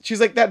she's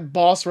like that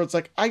boss where it's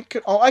like I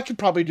could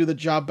probably do the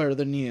job better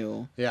than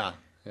you. Yeah.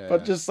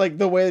 But just like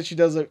the way that she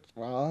does it,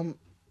 well, I'm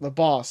the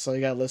boss, so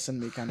you gotta listen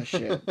to me kind of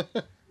shit.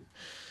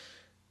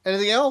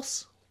 Anything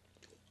else?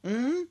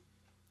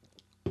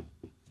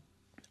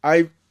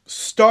 I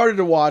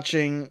started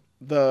watching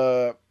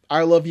the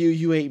I Love You,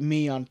 You Hate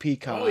Me on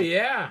Peacock. Oh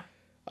yeah.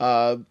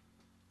 I'm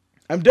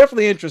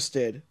definitely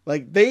interested.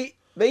 Like they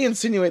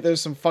insinuate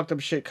there's some fucked up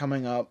shit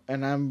coming up,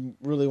 and I'm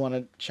really want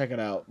to check it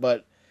out.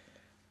 But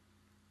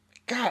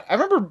God, I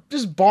remember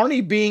just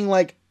Barney being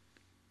like,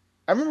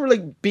 I remember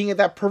like being at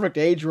that perfect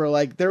age where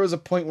like there was a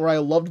point where I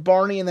loved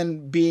Barney, and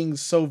then being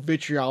so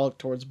vitriolic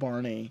towards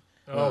Barney.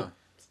 Oh,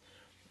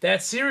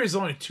 that series is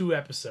only 2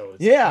 episodes.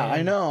 Yeah, and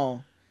I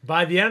know.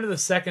 By the end of the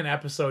second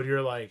episode,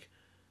 you're like,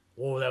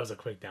 "Whoa, that was a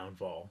quick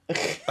downfall."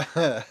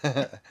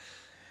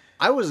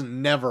 I was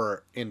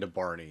never into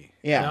Barney.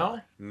 Yeah.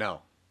 No?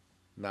 No.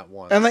 Not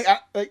once. And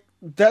like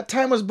that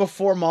time was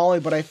before Molly,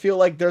 but I feel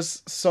like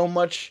there's so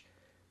much,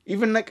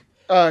 even like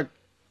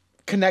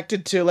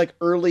connected to like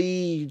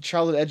early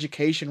childhood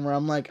education, where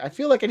I'm like, I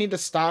feel like I need to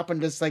stop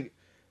and just like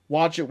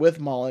watch it with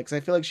Molly, because I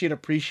feel like she'd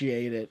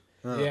appreciate it,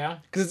 Yeah.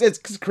 because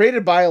it's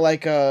created by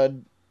like a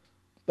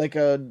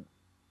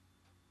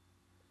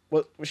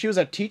what, she was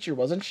a teacher,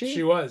 wasn't she?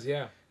 She was,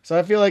 yeah. So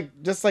I feel like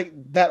just like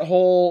that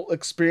whole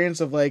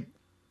experience of like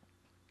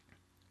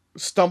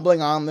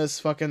stumbling on this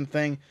fucking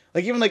thing,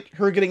 like even like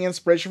her getting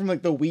inspiration from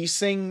like the We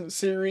Sing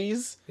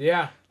series.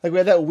 Yeah. Like we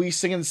had that We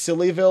Sing in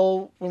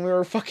Sillyville when we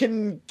were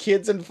fucking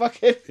kids and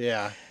fucking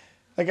Yeah.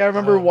 like I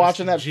remember Oh,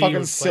 watching Mr. that G fucking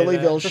would play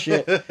Sillyville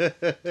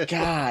shit.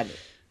 God,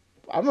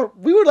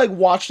 we would like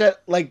watch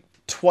that like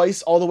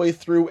twice all the way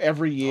through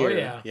every Oh year.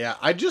 yeah. Yeah,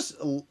 I just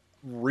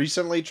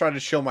recently tried to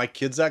show my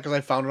kids that because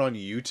I found it on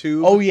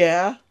YouTube. Oh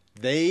yeah.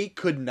 They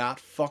could not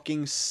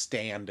fucking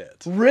stand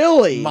it.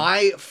 Really?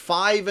 My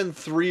 5 and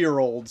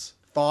 3-year-olds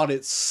thought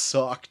it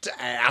sucked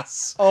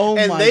ass. Oh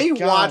and my they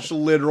God. watched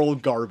literal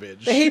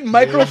garbage. They hate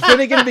Micro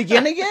Finnegan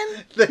begin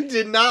again? They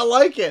did not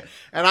like it.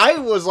 And I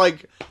was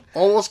like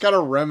almost kind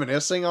of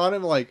reminiscing on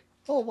him, like,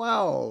 oh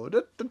wow. Da,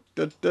 da,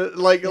 da, da.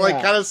 Like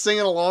Yeah. kind of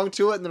singing along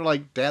to it, and they're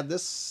like, Dad,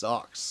 this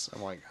sucks.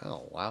 I'm like,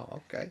 oh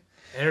wow, okay.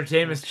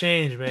 Entertainment's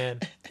changed,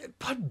 man.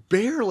 But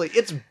barely.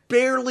 It's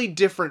barely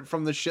different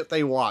from the shit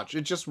they watch.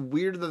 It's just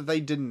weird that they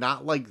did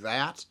not like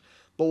that,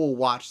 but will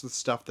watch the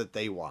stuff that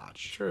they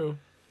watch. True.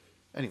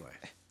 Anyway,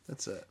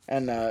 that's it.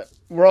 And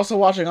we're also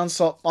watching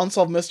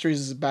Unsolved Mysteries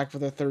is back for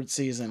their 3rd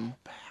season.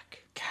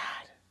 Back.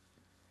 God.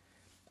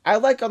 I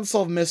like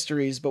Unsolved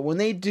Mysteries, but when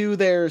they do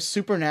their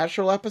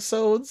supernatural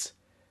episodes,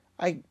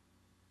 I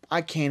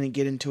can't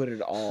get into it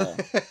at all.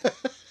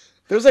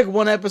 There's like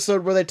one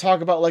episode where they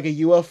talk about like a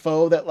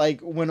UFO that like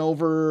went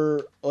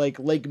over like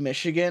Lake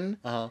Michigan,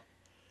 Uh-huh.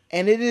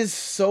 and it is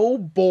so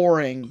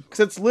boring because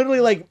it's literally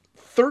like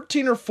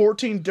 13 or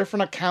 14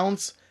 different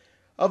accounts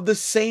of the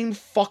same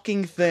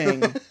fucking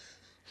thing.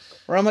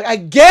 Where I'm like, I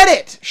get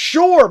it,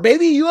 sure,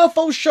 maybe a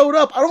UFO showed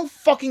up. I don't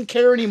fucking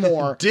care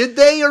anymore. Did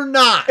they or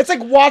not? It's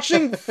like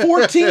watching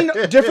 14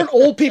 different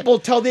old people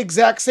tell the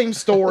exact same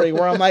story.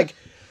 Where I'm like,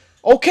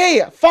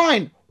 okay,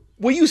 fine.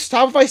 Will you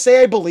stop if I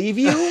say I believe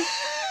you?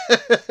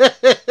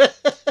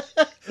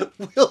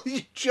 Will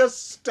you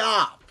just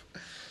stop?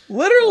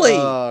 Literally.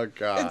 Oh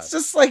god. It's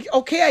just like,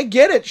 okay, I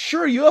get it.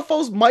 Sure,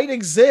 UFOs might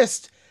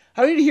exist.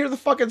 I don't need to hear the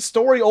fucking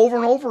story over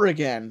and over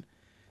again.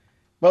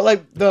 But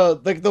like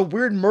the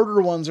weird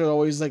murder ones are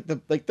always like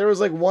there was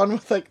like one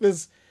with like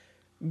this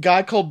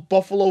guy called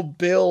Buffalo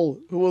Bill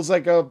who was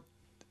like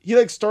he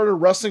like started a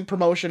wrestling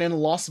promotion in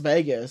Las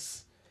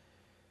Vegas.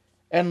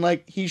 And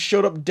like he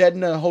showed up dead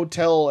in a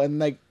hotel, and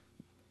like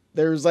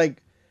there's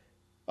like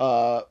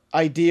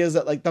ideas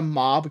that like the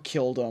mob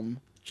killed him.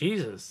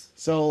 Jesus.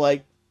 So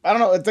like I don't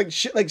know, it's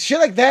like shit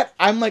like that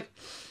I'm like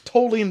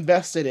totally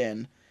invested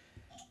in.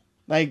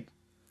 Like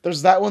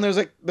There's that one.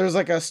 There's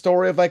like a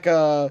story of like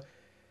a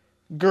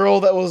girl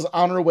that was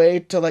on her way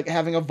to like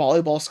having a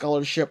volleyball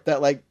scholarship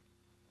that like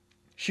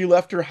she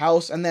left her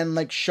house and then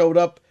like showed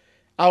up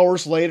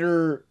hours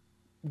later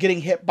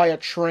getting hit by a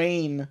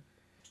train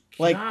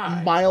like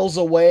God. miles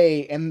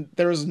away, and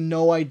there's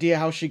no idea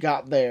how she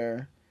got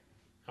there.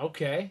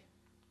 Okay.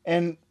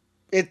 And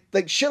it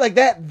like shit like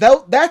that,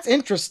 though, that's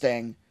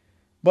interesting.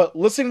 But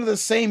listening to the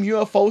same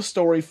UFO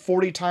story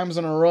 40 times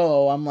in a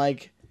row, I'm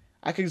like,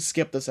 I could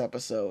skip this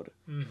episode.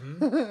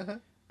 Mm-hmm.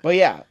 But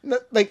yeah,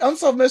 like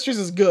Unsolved Mysteries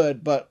is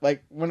good, but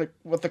like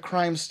with the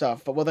crime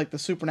stuff, but with like the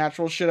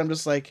supernatural shit, I'm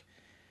just like,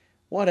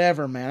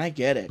 whatever, man, I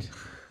get it.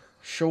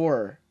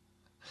 Sure.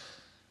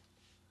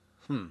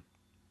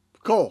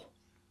 Cool.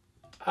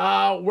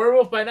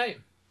 Werewolf by Night.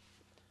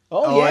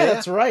 Oh, yeah?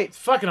 that's right. It's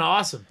fucking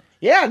awesome.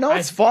 Yeah, no,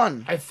 it's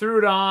fun. I threw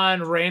it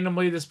on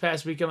randomly this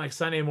past weekend, like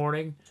Sunday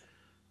morning.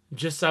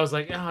 Just I was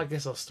like, oh, I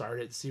guess I'll start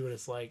it and see what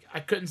it's like. I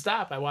couldn't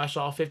stop. I watched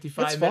all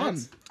 55 It's fun.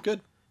 minutes. It's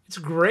good. It's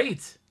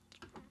great.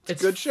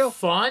 It's a good show.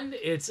 Fun.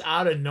 It's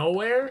out of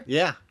nowhere.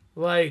 Yeah.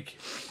 Like,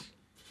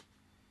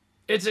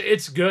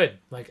 it's good.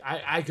 Like,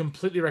 I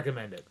completely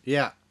recommend it.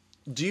 Yeah.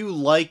 Do you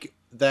like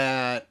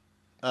that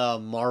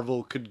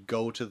Marvel could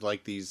go to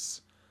like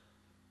these,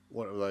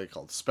 what are they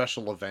called,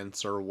 special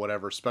events or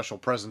whatever, special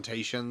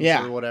presentations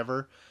Yeah. or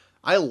whatever?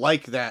 I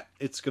like that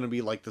it's going to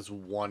be like this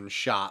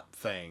one-shot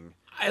thing.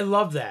 I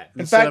love that.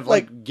 Instead fact, of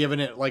like giving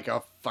it like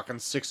a fucking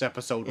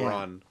 6-episode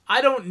run.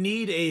 I don't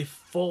need a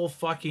full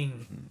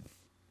fucking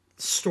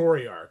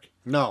story arc.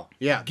 No.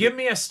 Yeah. Give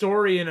me a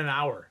story in an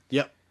hour.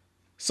 Yep.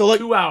 So like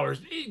 2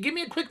 hours. Give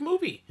me a quick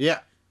movie. Yeah.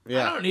 I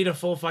Yeah. don't need a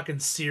full fucking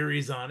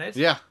series on it.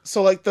 Yeah.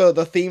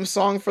 the theme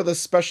song for the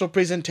special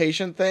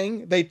presentation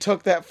thing, they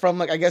took that from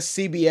like I guess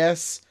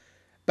CBS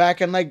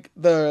back in like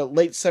the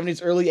late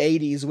 70s, early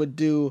 80s would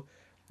do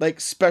like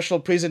special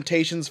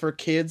presentations for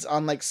kids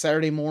on like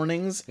Saturday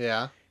mornings,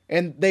 Yeah.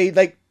 and they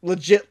like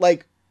legit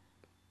like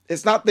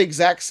it's not the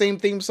exact same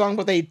theme song,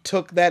 but they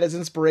took that as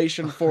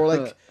inspiration for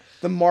like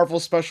the Marvel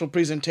special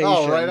presentation.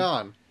 Oh, right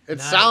on. It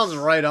Nice. sounds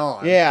right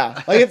on.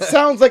 Yeah, like it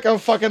sounds like a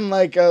fucking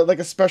like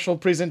a special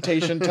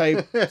presentation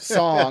type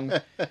song,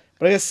 but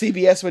I guess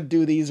CBS would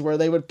do these where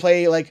they would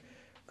play like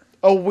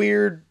a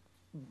weird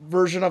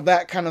version of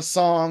that kind of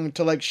song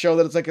to like show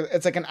that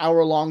it's like an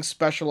hour-long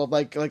special of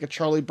like a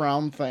Charlie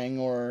Brown thing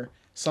or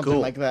something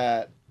Cool. like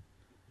that.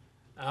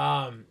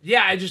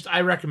 Yeah,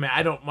 I recommend.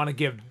 I don't want to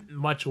give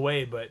much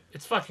away, but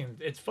it's fun.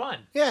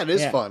 Yeah, it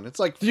is Yeah. fun. It's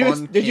like Did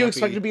fun. you campy.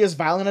 expect it to be as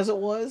violent as it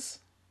was?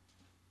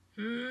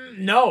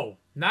 No,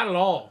 not at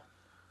all.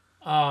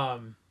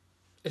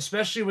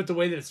 Especially with the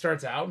way that it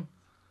starts out,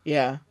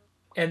 Yeah.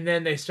 and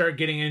then they start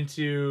getting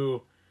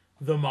into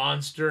the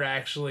monster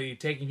actually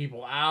taking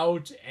people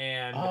out,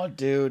 and Oh,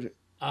 dude,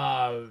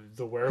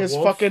 the werewolf. his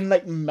fucking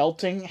like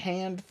melting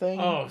hand thing.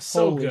 Oh,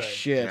 so Holy good.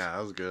 shit. Yeah,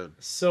 that was good.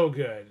 So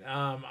good.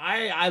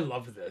 I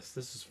love this.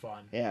 This is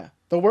fun. Yeah.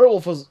 The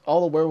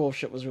werewolf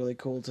shit was really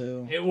cool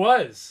too. It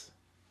was.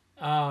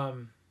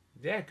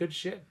 Yeah, good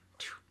shit.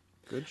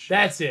 Good shit.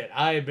 That's it.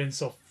 I have been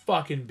so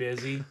fucking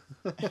busy.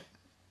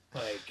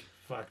 Like,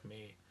 fuck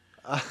me.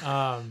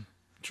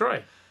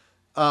 Troy.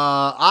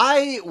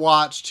 I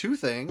watched two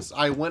things.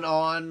 I went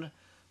on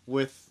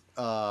with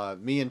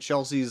me and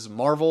Chelsea's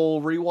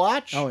Marvel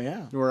rewatch. Oh,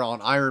 yeah. We're on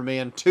Iron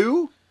Man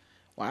 2,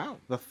 Wow.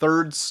 the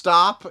third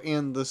stop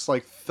in this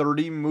like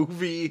 30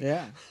 movie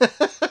Yeah.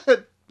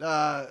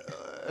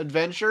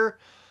 adventure.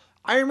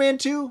 Iron Man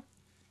 2,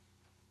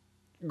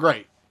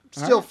 great.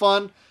 Still Alright.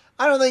 fun.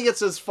 I don't think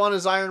it's as fun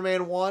as Iron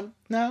Man 1.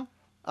 No.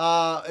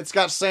 It's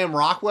got Sam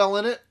Rockwell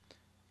in it.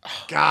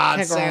 God,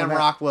 Can't go wrong Sam with that.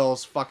 Rockwell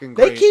is fucking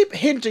great. They keep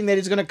hinting that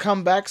he's gonna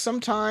come back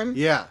sometime,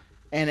 Yeah.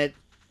 and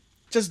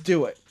just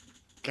do it.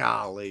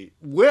 Golly.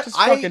 Just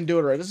fucking do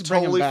it right. Just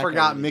bring him Totally back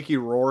forgot already. Mickey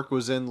Rourke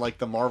was in like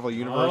the Marvel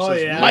Universe. Oh,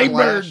 as yeah. My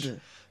Whiplash.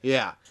 bird.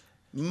 Yeah.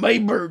 My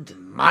bird.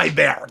 My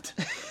bird.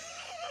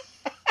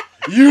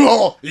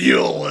 you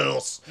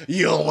lose.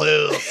 You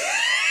lose.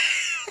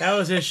 That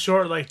was his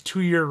short, like,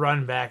 2-year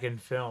run back in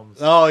films.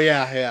 Oh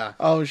yeah, yeah.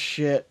 Oh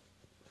shit.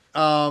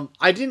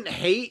 I didn't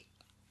hate.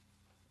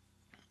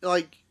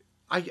 Like,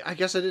 I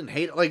guess I didn't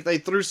hate it. Like, they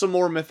threw some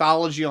more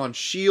mythology on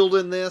Shield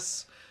in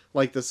this.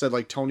 Like they said,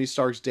 like Tony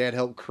Stark's dad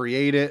helped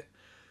create it,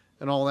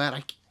 and all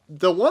that.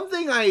 The one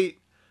thing I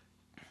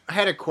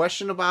had a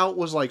question about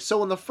was like,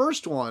 so in the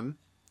first one,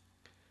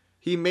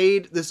 he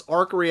made this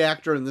arc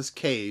reactor in this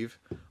cave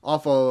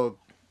off of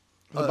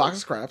A box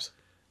of scraps.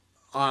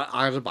 out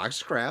of a box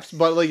of scraps,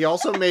 but like he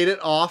also made it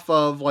off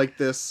of like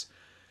this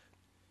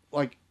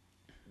like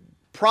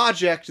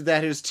project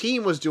that his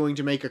team was doing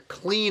to make a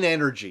clean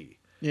energy,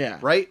 Yeah.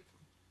 right?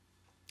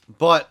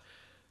 But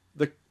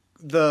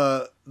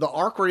the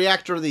arc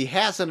reactor that he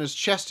has in his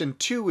chest in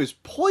 2 is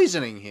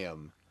poisoning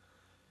him.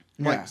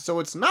 Yeah. Like, so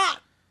it's not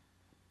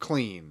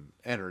clean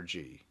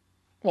energy.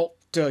 Well,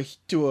 to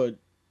a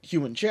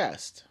human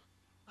chest.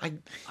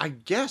 I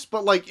guess,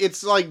 but like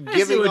it's like I see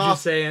giving what you're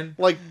off saying.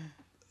 like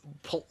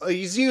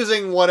he's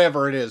using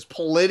whatever it is,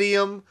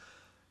 palladium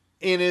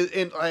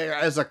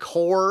as a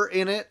core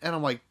in it, and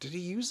I'm like, did he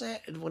use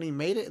that when he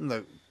made it in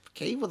the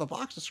cave with a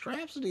box of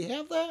scraps? Did he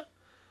have that?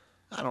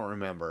 I don't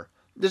remember.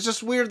 It's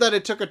just weird that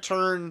it took a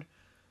turn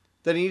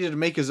that he needed to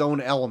make his own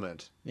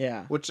element,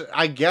 Yeah. which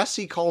I guess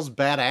he calls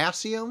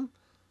badassium.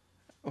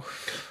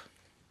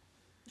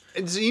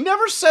 He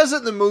never says it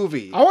in the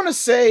movie, I want to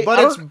say, but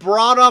it's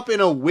brought up in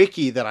a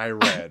wiki that I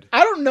read.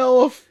 I don't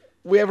know if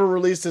we ever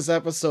released this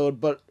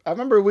episode, but I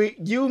remember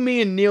you,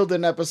 me, and Neil did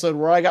an episode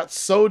where I got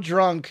so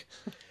drunk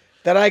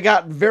that I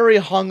got very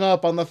hung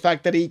up on the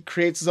fact that he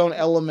creates his own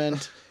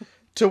element,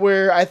 to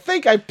where I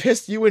think I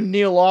pissed you and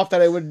Neil off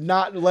that I would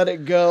not let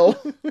it go.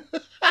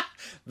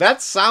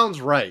 That sounds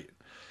right.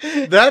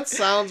 That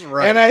sounds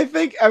right. And I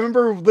think I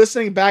remember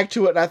listening back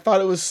to it, and I thought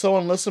it was so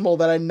unlistenable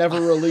that I never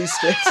released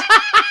it.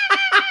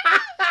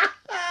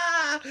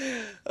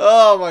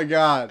 Oh my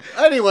god.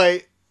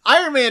 Anyway,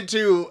 Iron Man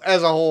 2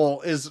 as a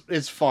whole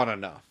is fun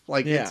enough.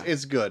 Like Yeah.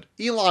 it's good.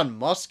 Elon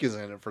Musk is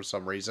in it for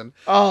some reason.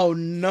 Oh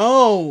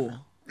no!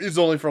 It's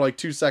only for like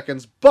 2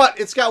 seconds, but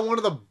it's got one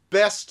of the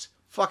best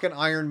fucking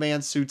Iron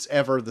Man suits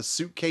ever, the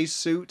suitcase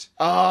suit.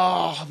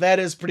 Oh, that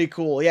is pretty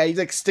cool. Yeah, he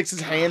like sticks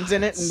his hands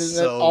in it, and then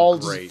so it all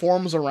great. just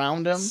forms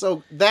around him.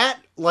 So that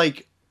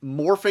like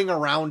morphing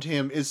around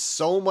him is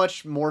so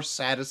much more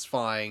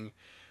satisfying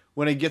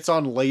when it gets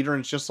on later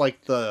and it's just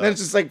like the Then it's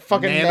just like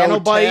fucking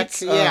nanotech.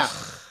 nanobites. Yeah.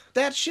 Ugh.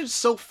 That shit's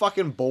so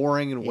fucking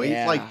boring and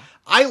Yeah. like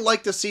I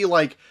like to see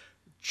like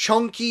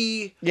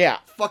chunky Yeah.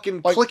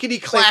 fucking Like- clickety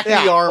clacky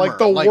Yeah, armor. like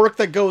the work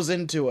that goes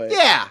into it.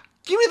 Yeah.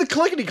 Give me the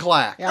clickety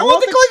clack. Yeah, I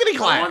want the clickety I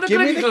clack. want the Give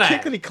me the clickety-clack.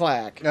 kickety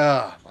clack.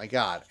 Oh my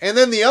god. And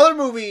then the other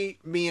movie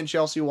me and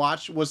Chelsea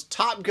watched was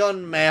Top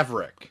Gun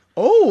Maverick.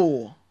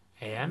 Oh.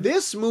 And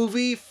This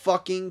movie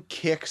fucking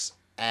kicks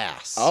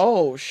ass.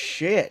 Oh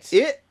shit.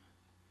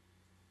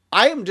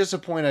 I am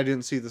disappointed I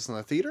didn't see this in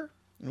the theater.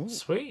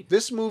 sweet.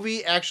 This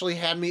movie actually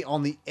had me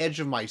on the edge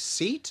of my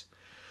seat.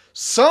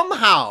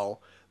 Somehow,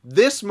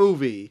 this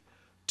movie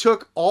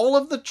took all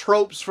of the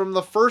tropes from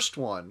the first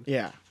one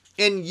Yeah.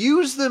 and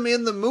used them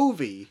in the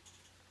movie,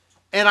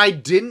 and I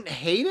didn't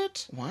hate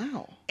it.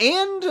 Wow.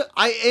 And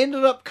I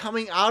ended up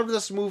coming out of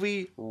this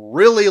movie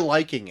really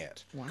liking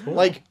it. Wow.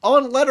 Like,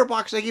 on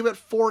Letterboxd, I gave it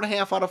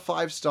 4.5 out of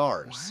 5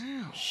 stars.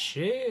 Wow.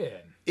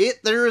 Shit.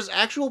 There is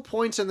actual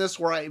points in this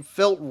where I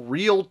felt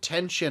real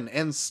tension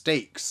and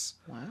stakes.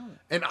 Wow.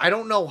 And I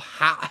don't know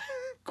how.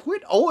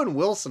 Quit Owen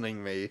Wilsoning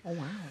me. Oh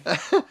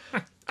wow.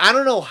 I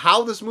don't know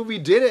how this movie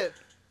did it,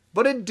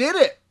 but it did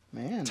it.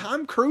 Man.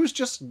 Tom Cruise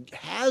just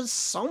has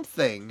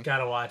something.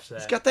 Gotta watch that.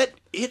 He's got that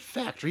it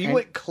factor. He And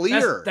went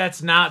clear.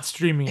 That's not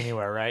streaming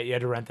anywhere, right? You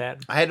had to rent that?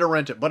 I had to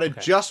rent it, but it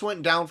Okay. just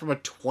went down from a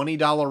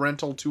 $20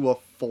 rental to a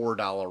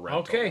 $4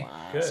 rental. Okay,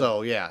 good.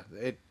 So yeah,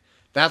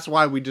 that's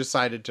why we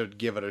decided to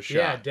give it a shot.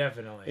 yeah,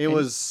 definitely. It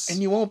was.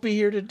 And you won't be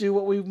here to do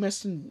what we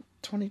missed in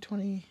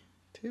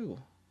 2022.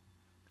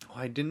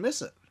 I didn't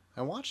miss it.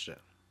 I watched it.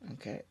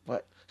 Okay,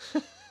 but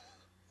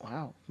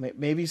wow,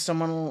 maybe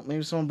someone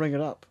will bring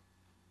it up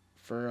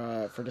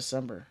for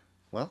December.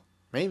 Well,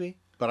 maybe,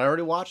 but I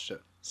already watched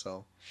it.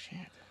 So Shit.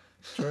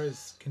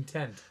 Troy's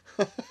content.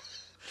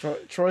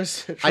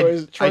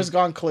 Troy's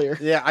gone clear.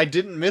 yeah, I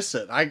didn't miss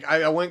it.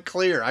 I went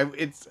clear.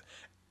 It's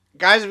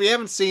guys, if you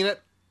haven't seen it,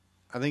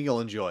 I think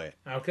you'll enjoy it.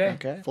 Okay.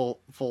 Okay,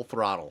 Full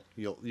throttle.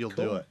 You'll do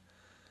Cool. it.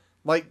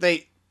 Like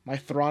they my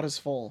throat is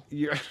full.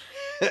 you're,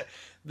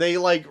 they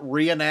like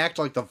reenact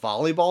like the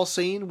volleyball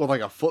scene with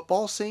like a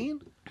football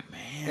scene,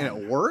 and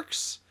it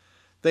works.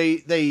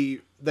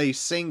 They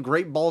sing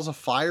Great Balls of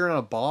Fire in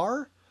a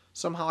bar.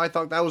 Somehow I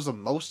thought that was the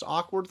most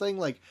awkward thing.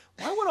 Like,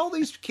 why would all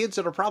these kids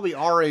that are probably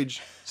our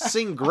age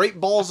sing Great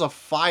Balls of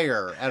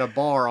Fire at a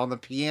bar on the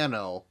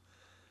piano?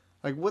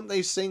 Like, wouldn't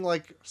they sing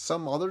like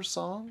some other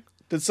song?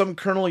 Did some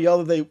colonel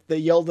yell that they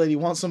yelled that he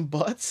wants some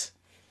butts?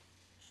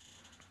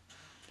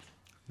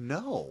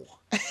 No.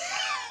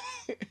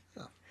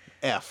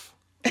 F.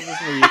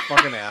 This movie is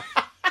fucking F.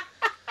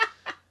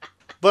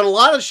 But a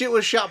lot of shit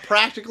was shot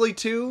practically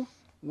too,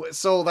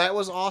 so that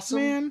was awesome.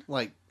 Man.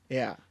 Like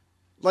Yeah.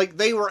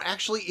 they were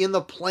actually in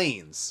the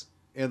planes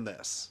in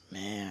this,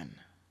 Man.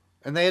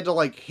 and they had to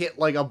like hit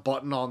like a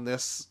button on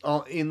this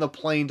in the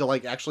plane to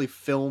like actually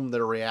film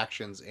their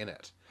reactions in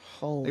it.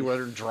 They Holy,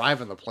 were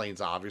driving the planes,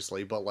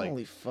 obviously, but like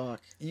holy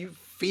fuck. you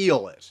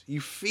feel it.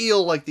 You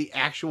feel like the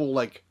actual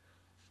like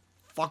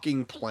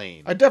fucking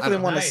plane. I definitely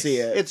don't want to Nice. see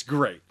it. It's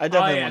great. I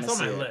definitely yeah, want to it's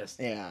see on my it. list.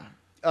 Yeah.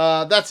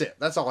 That's it.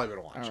 That's all I've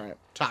been watching. All right.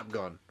 Top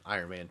Gun,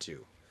 Iron Man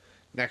 2.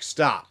 Next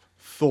stop,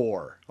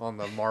 Thor on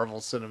the Marvel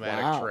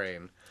Cinematic Wow.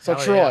 train. So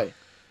Hell Troy,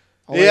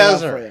 I'll lay it Yes, out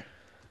sir. for you.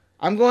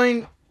 I'm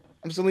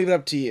just gonna leave it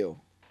up to you.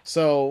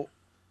 So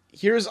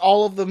here's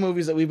all of the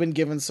movies that we've been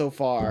given so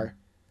far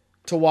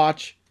to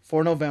watch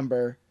for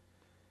November.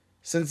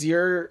 Since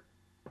you're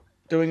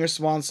doing your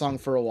swan song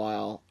for a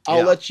while, I'll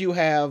Yeah. let you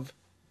have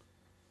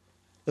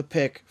the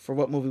pick for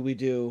what movie we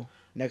do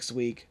next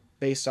week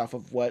based off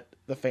of what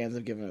the fans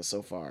have given us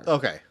so far.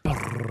 Okay.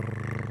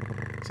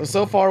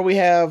 So far we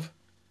have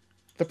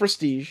The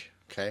Prestige,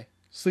 Okay.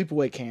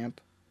 Sleepaway Camp,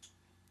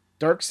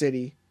 Dark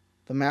City,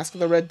 The Mask of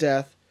the Red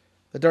Death,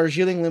 The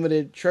Darjeeling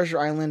Limited, Treasure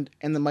Island,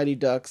 and the Mighty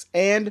Ducks.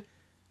 And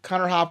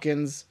Connor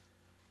Hopkins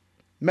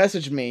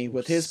messaged me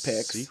with his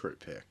picks Secret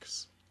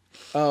picks.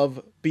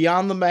 of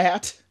Beyond the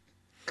Mat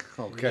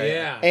Okay.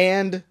 Yeah.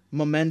 and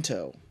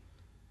Memento.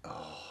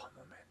 Oh,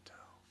 Memento.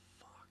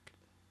 Fuck.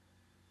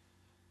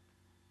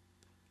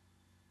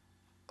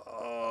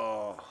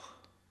 Oh.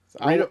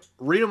 So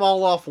Read them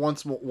all off one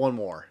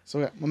more. So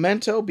we got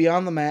Memento,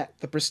 Beyond the Mat,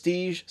 The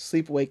Prestige,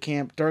 Sleepaway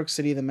Camp, Dark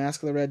City, The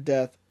Mask of the Red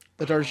Death,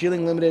 The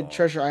Darjeeling Limited,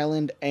 Treasure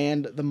Island,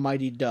 and The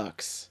Mighty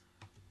Ducks.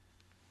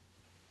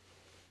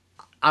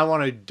 I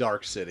want a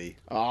Dark City.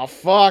 Oh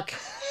fuck.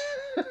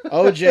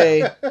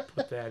 OJ,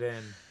 Put that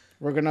in.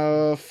 we're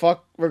gonna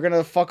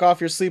fuck off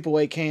your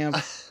Sleepaway Camp.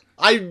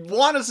 I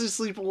want to see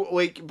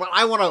Sleepaway, but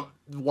I want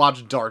to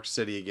watch Dark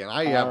City again.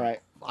 I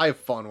have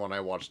fun when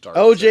I watch Dark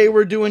City. OJ,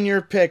 we're doing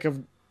your pick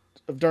of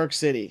Dark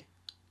City.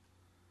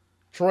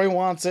 Troy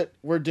wants it.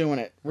 We're doing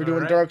it. We're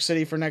doing right. Dark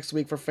City for next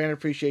week for Fan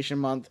Appreciation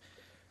Month.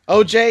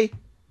 OJ,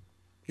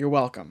 you're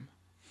welcome.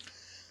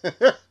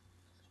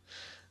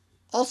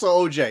 Also,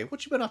 OJ,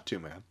 what you been up to,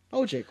 man?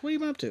 OJ, what have you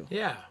been up to?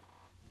 Yeah.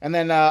 And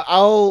then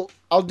I'll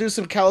do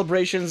some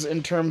calibrations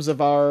in terms of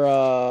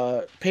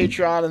our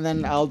Patreon, and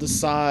then I'll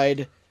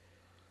decide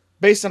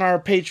based on our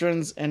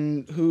patrons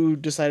and who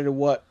decided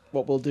what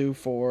we'll do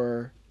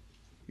for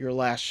your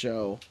last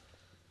show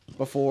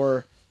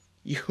before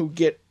you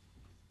get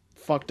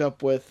fucked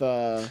up with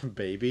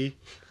Baby.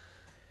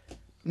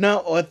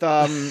 with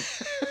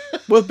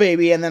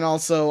Baby, and then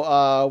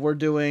also we're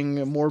doing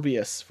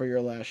Morbius for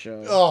your last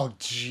show. Oh,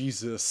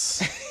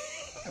 Jesus.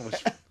 I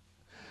was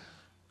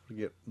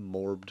get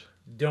morbed.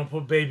 Don't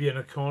put Baby in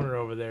a corner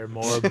over there,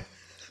 Morb.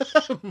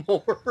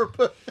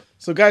 Morb.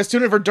 So guys,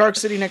 tune in for Dark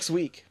City next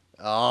week.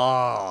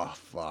 Oh,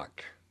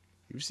 fuck.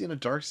 You seen a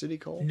Dark City,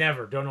 Cole?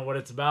 Never. Don't know what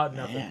it's about.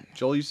 Nothing. Man,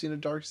 Joel, you seen a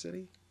Dark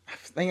City? I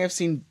think I've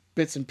seen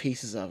bits and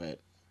pieces of it.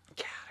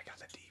 God, I got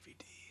the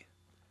DVD.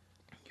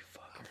 You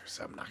fucker.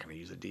 So I'm not going to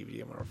use a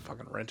DVD. I'm going to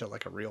fucking rent it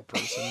like a real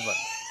person.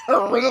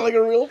 But Run it like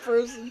a real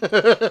person. I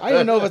don't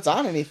even know if it's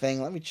on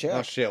anything. Let me check.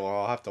 oh, shit.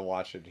 Well, I'll have to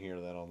watch it here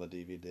then on the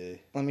DVD.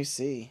 Let me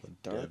see.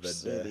 Dark DVD.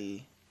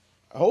 City.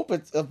 I hope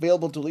it's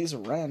available to lease or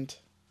rent.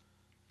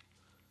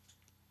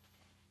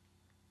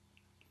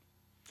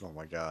 Oh,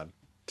 my God.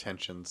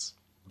 Tensions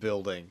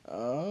building.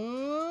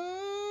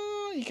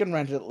 You can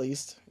rent it at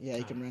least. Yeah,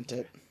 you can rent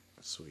it.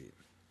 Sweet.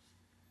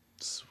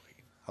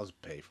 I'll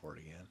just pay for it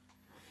again.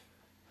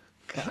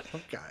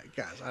 God,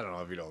 guys, I don't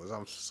know if you know this.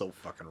 I'm so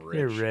fucking rich.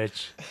 You're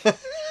rich.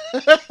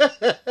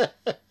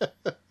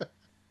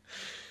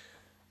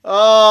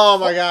 Oh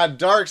my God,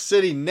 Dark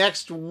City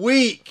next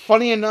week.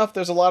 Funny enough,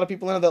 there's a lot of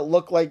people in it that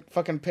look like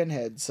fucking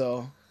Pinhead,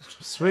 so.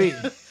 Sweet.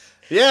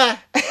 Yeah.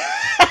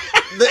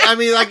 I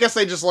mean, I guess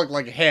they just look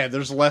like head.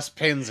 There's less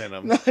pins in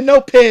them.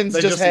 No pins,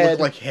 They just just head. look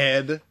like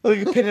head. Look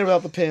like a Pinhead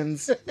without the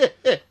pins.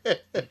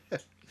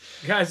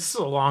 Guys, this is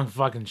a long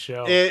fucking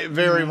show. It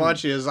very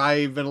much is.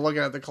 I've been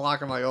looking at the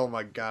clock. I'm like, oh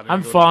my God. I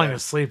I'm need to go to falling bed.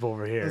 asleep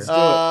over here. Let's do it.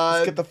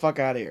 Let's get the fuck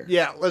out of here.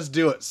 Yeah, let's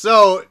do it.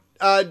 So,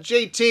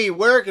 JT,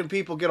 where can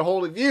people get a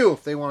hold of you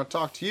if they want to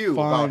talk to you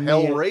about Find me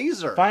at-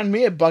 Hellraiser? Find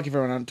me at Bucky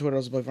Everyone on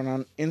Twitter, Bucky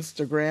on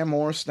Instagram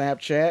or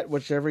Snapchat,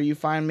 whichever you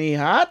find me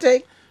hot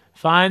take.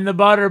 Find the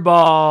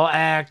Butterball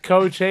at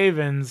Coach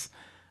Havens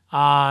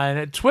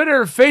on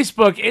Twitter,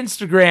 Facebook,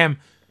 Instagram,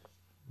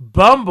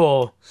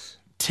 Bumble,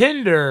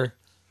 Tinder.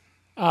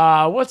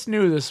 What's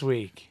new this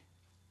week?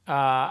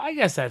 I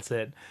guess that's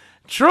it.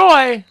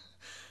 Troy.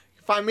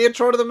 Find me at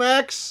Troy to the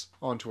Max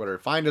on Twitter.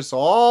 Find us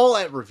all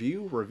at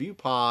Review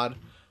Pod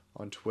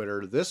on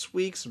Twitter. This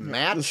week's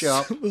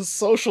matchup. The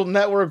Social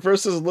Network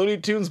versus Looney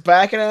Tunes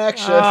back in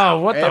action. Oh,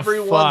 what the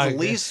Everyone's fuck?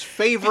 least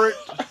favorite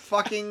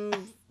fucking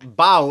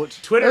bout.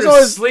 Twitter's There's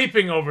always-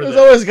 sleeping over There's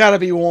there. always got to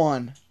be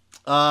one.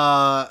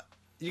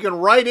 You can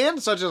write in,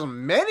 such as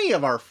many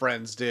of our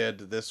friends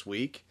did this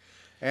week,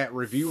 at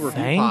reviewpod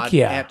Thank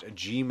ya. at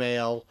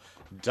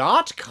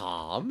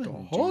gmail.com.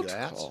 And do Dot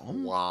that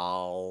com.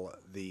 while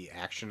the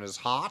action is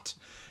hot.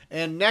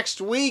 And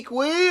next week,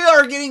 we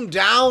are getting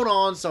down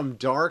on some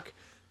Dark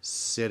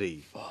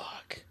City.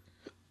 Fuck.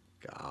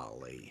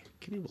 Golly.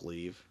 Can you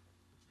believe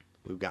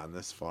we've gotten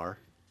this far?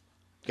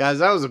 Guys,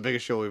 that was the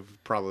biggest show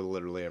we've probably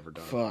literally ever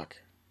done. Fuck.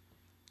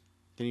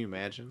 Can you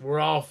imagine? We're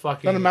all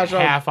fucking Don't imagine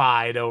how-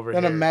 half-eyed over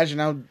Then here. imagine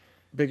how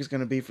big it's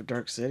going to be for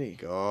Dark City.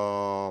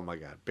 Oh my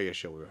God. Biggest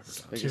show we've ever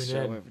done. Biggest Tune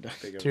show in. ever done.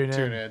 Tune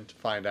Tune in. in to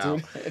find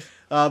out.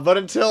 But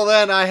until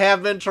then, I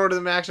have been Troy to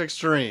the Max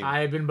Extreme. I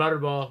have been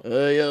Butterball.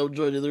 Hey, yo,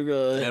 enjoy the other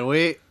guy. And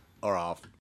we are off.